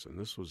drums. And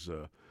this was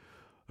a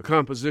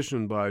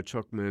composition by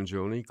Chuck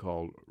Mangione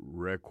called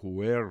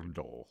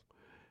Recuerdo.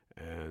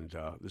 And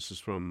this is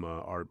from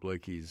Art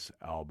Blakey's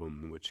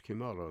album, which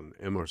came out on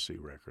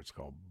MRC Records,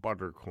 called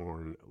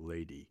Buttercorn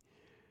Lady.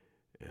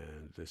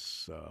 And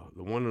this,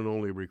 the one and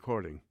only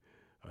recording,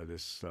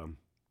 this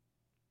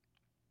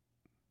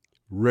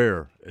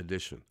rare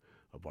edition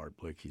of Art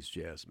Blakey's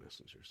Jazz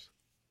Messengers.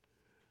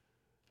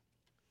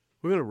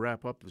 We're going to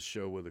wrap up the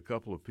show with a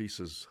couple of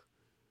pieces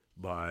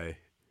by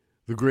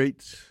the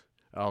great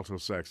alto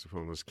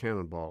saxophonist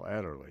Cannonball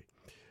Adderley,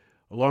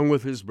 along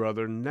with his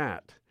brother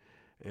Nat.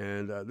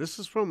 And this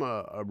is from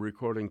a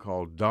recording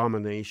called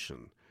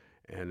Domination,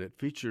 and it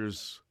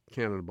features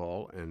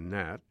Cannonball and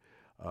Nat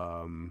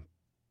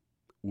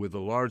with a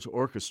large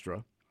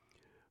orchestra.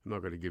 I'm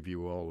not going to give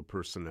you all the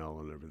personnel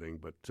and everything,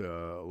 but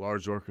a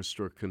large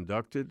orchestra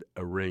conducted,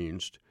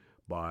 arranged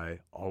by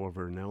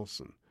Oliver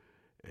Nelson.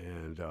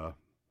 And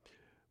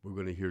we're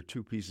going to hear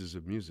two pieces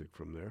of music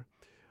from there.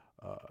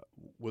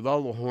 With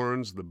all the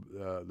horns,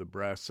 the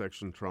brass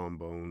section,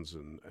 trombones,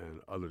 and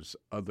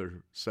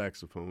other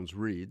saxophones,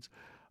 reeds.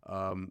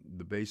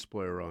 The bass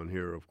player on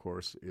here, of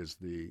course, is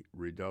the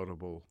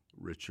redoubtable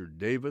Richard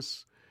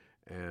Davis,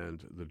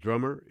 and the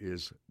drummer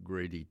is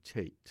Grady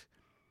Tate.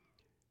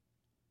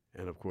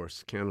 And, of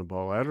course,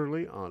 Cannonball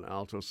Adderley on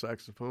alto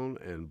saxophone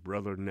and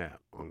Brother Nat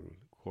on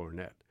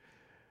cornet.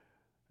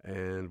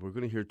 And we're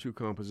going to hear two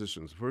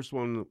compositions. The first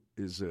one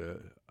is a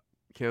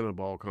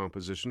Cannonball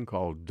composition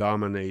called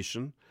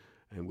Domination,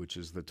 and which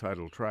is the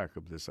title track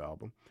of this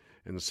album.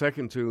 And the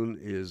second tune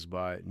is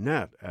by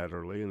Nat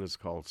Adderley, and it's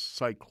called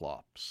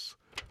Cyclops.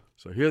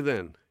 So here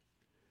then,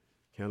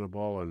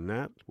 Cannonball and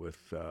Nat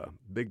with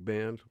big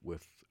band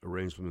with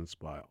arrangements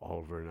by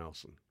Oliver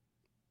Nelson.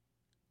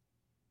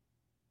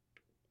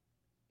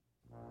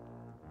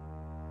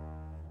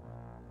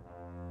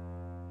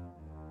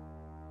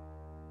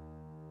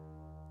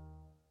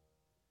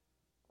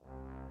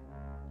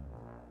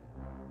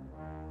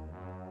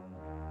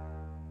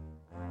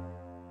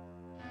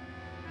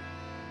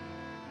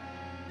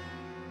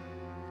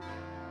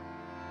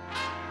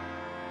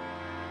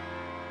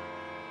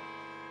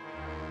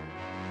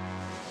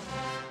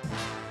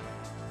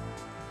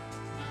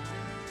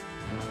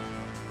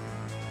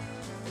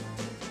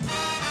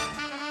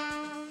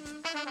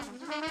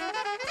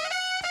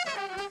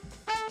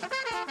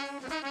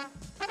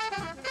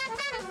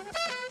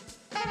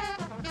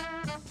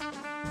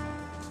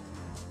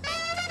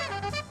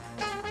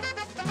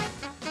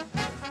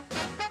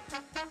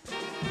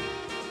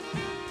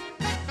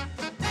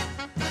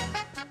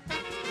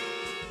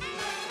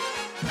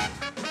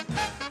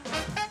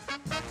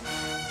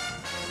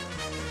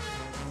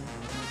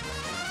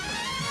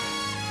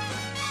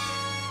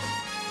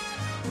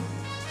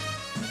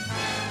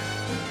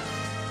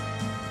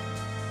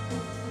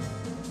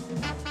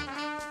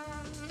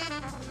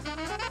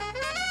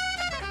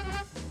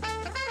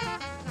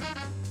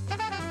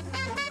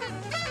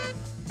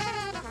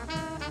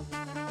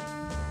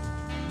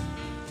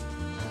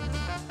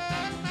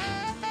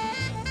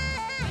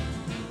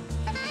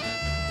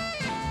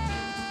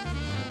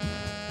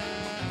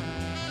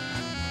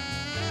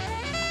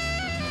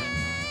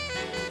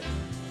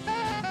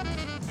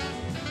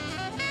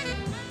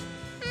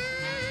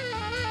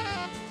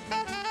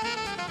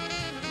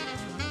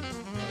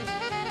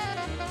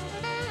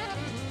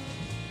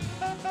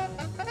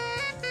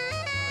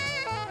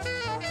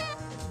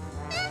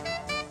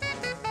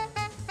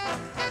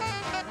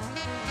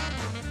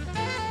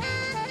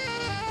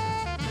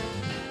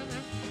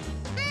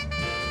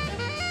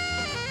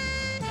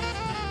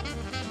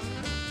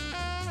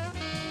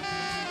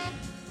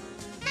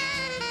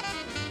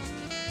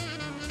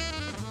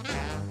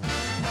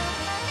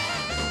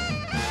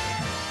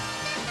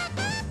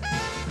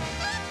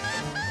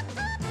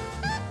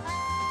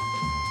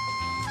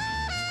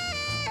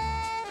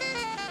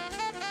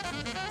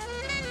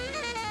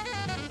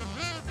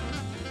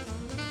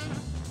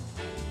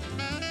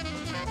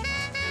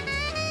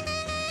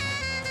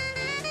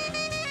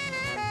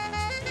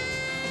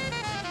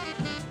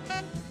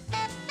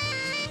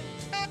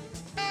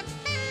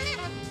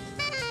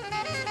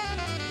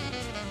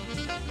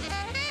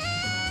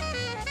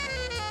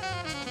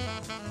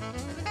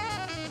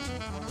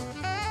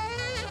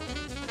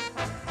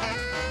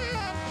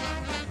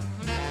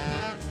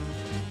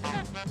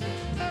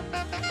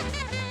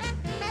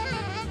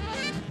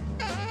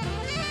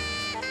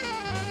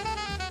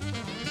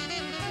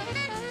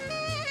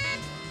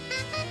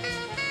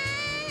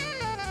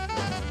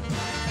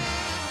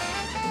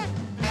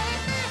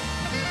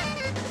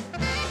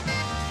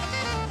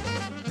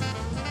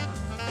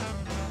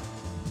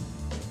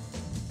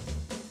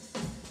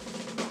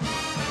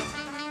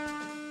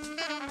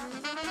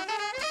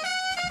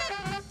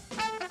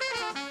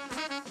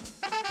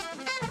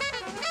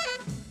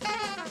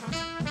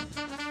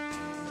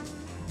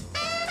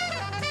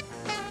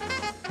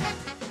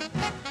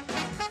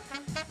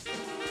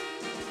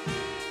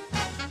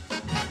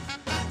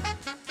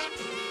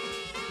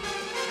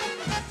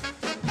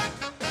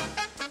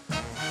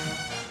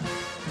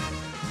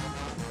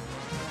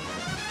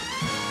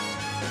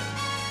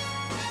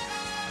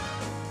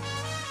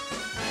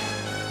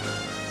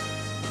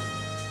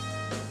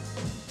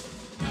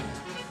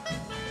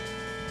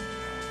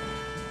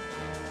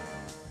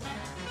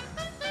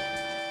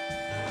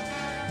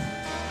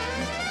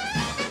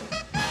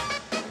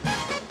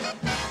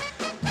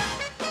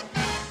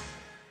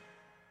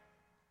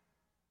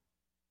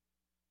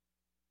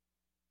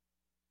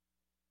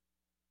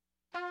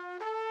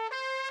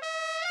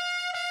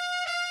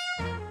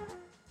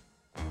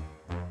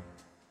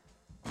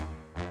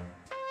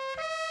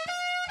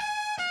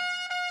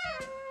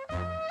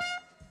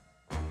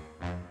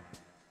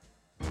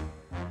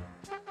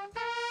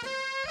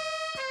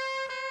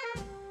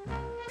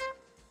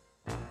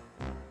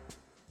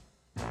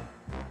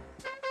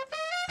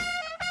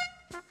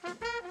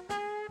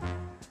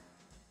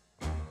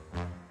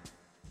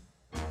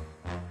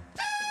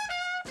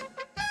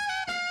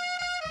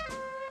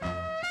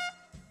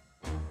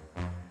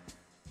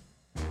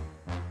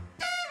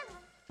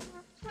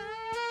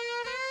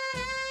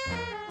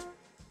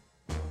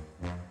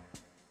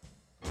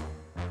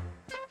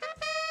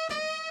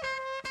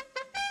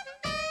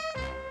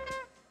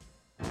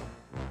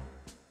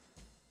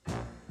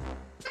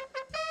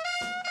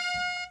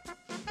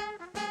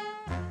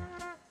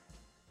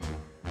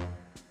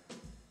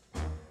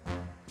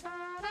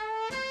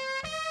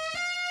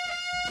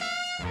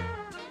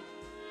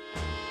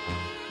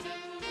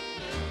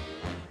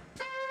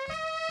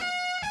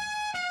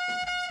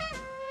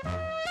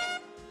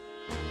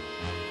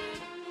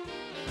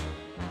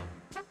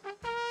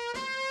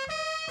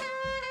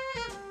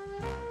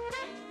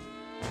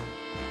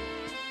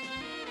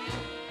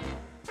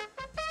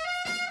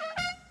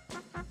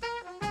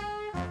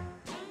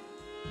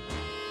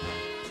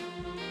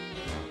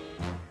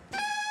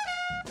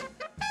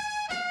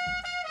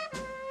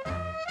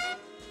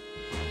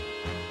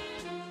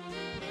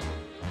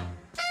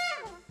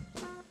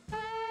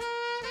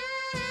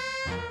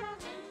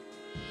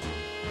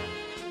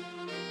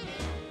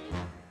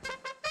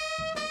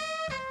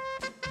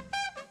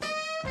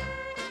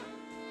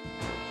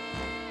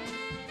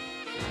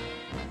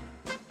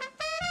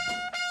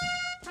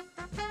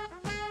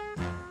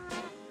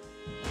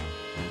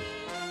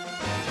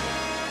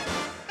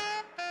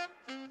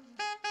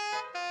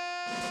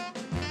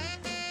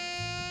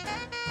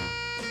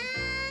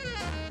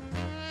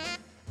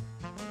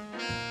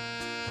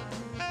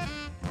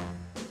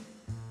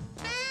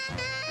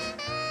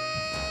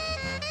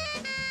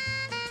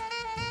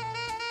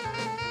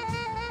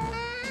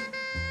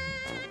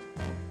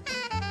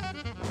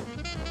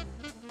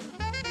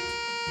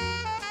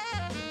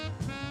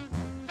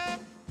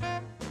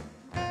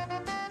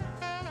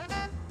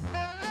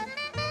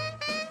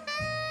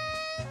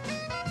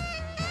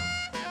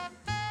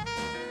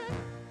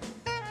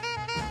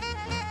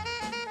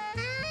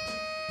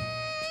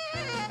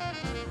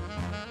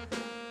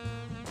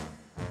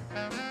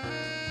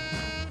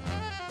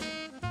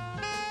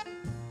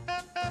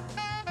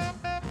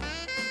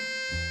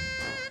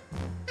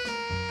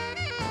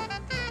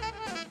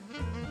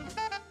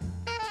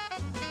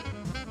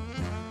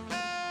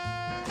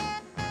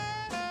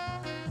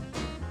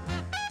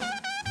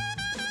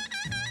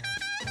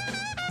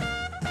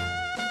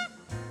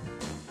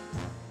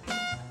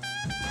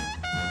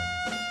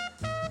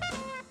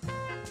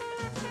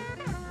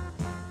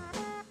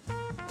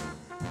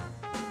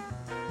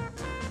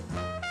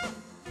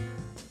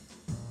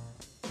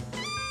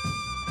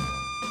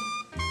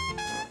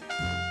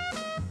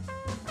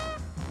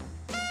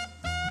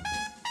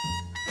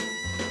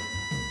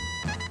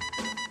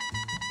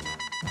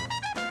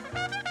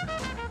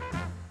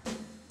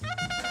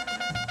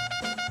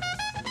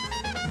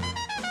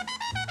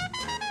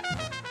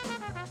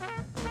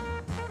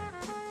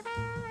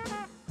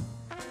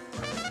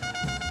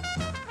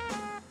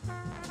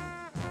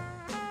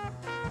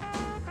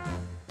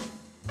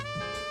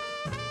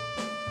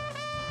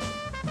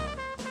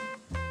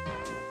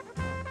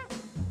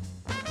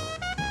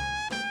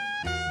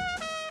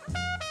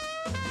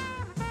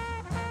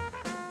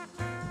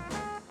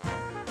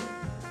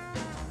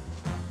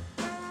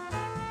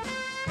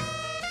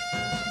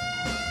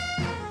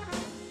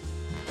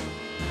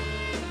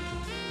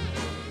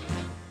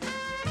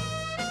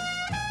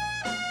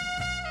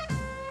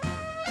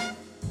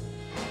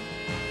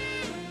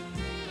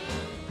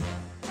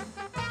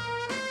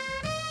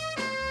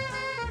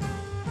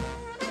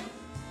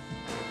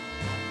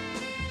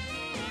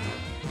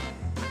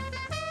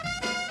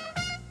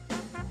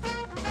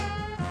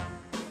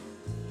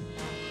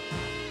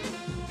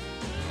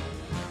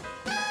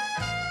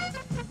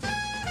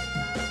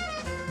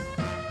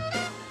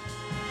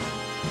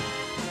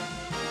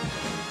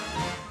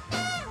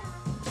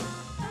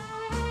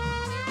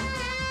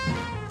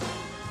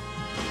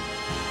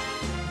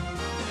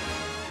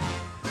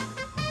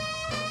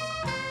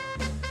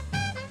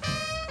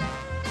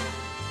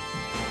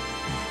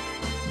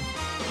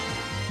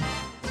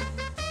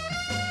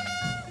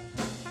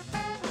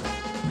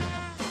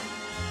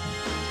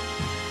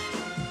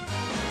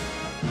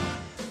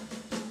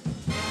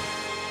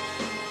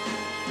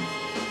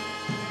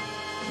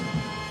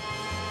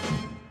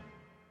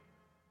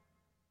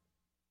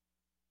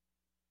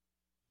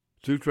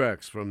 Two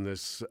tracks from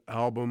this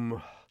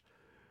album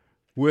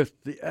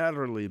with the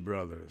Adderley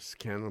brothers,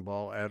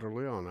 Cannonball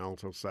Adderley on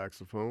alto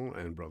saxophone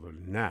and brother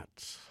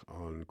Nat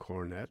on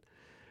cornet.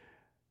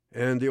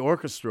 And the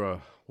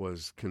orchestra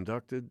was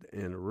conducted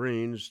and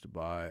arranged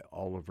by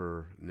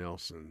Oliver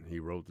Nelson. He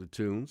wrote the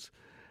tunes,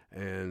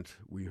 and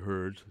we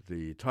heard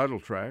the title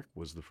track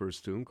was the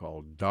first tune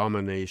called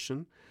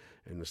Domination,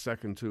 and the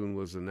second tune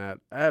was a Nat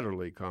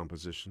Adderley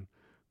composition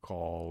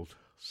called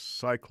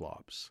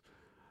Cyclops.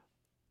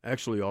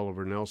 Actually,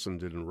 Oliver Nelson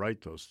didn't write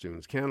those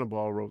tunes.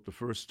 Cannonball wrote the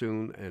first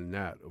tune, and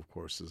Nat, of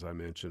course, as I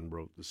mentioned,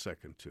 wrote the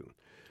second tune.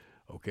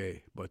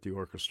 Okay, but the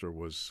orchestra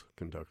was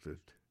conducted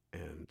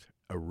and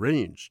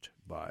arranged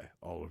by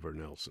Oliver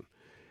Nelson.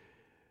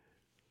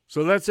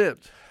 So that's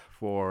it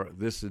for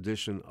this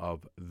edition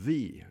of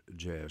The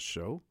Jazz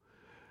Show.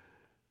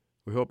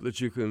 We hope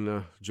that you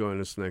can join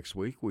us next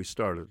week. We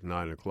start at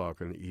 9 o'clock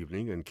in the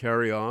evening and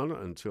carry on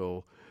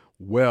until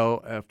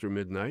well after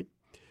midnight.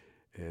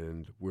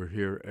 And we're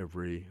here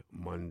every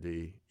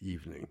Monday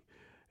evening.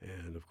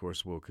 And, of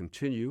course, we'll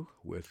continue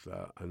with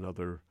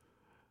another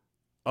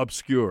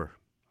obscure,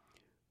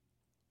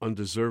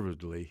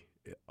 undeservedly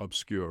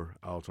obscure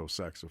alto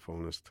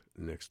saxophonist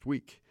next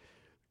week,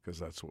 because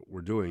that's what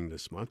we're doing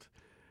this month.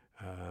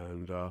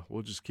 And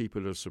we'll just keep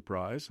it a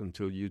surprise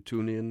until you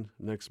tune in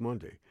next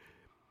Monday.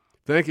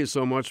 Thank you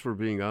so much for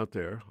being out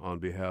there on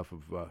behalf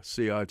of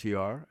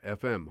CITR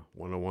FM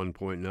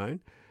 101.9,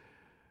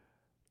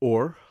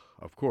 or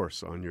of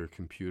course, on your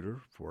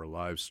computer for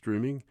live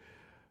streaming,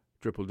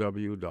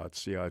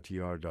 www.citr.ca.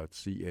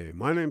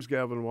 My name's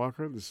Gavin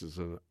Walker. This is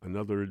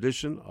another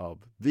edition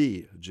of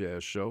The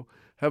Jazz Show.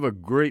 Have a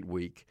great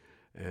week,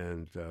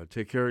 and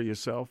take care of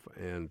yourself,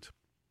 and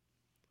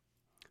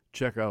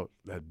check out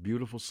that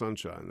beautiful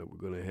sunshine that we're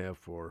going to have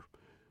for,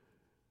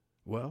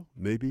 well,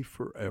 maybe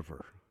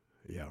forever.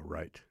 Yeah,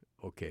 right.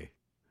 Okay.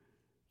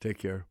 Take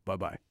care.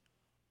 Bye-bye.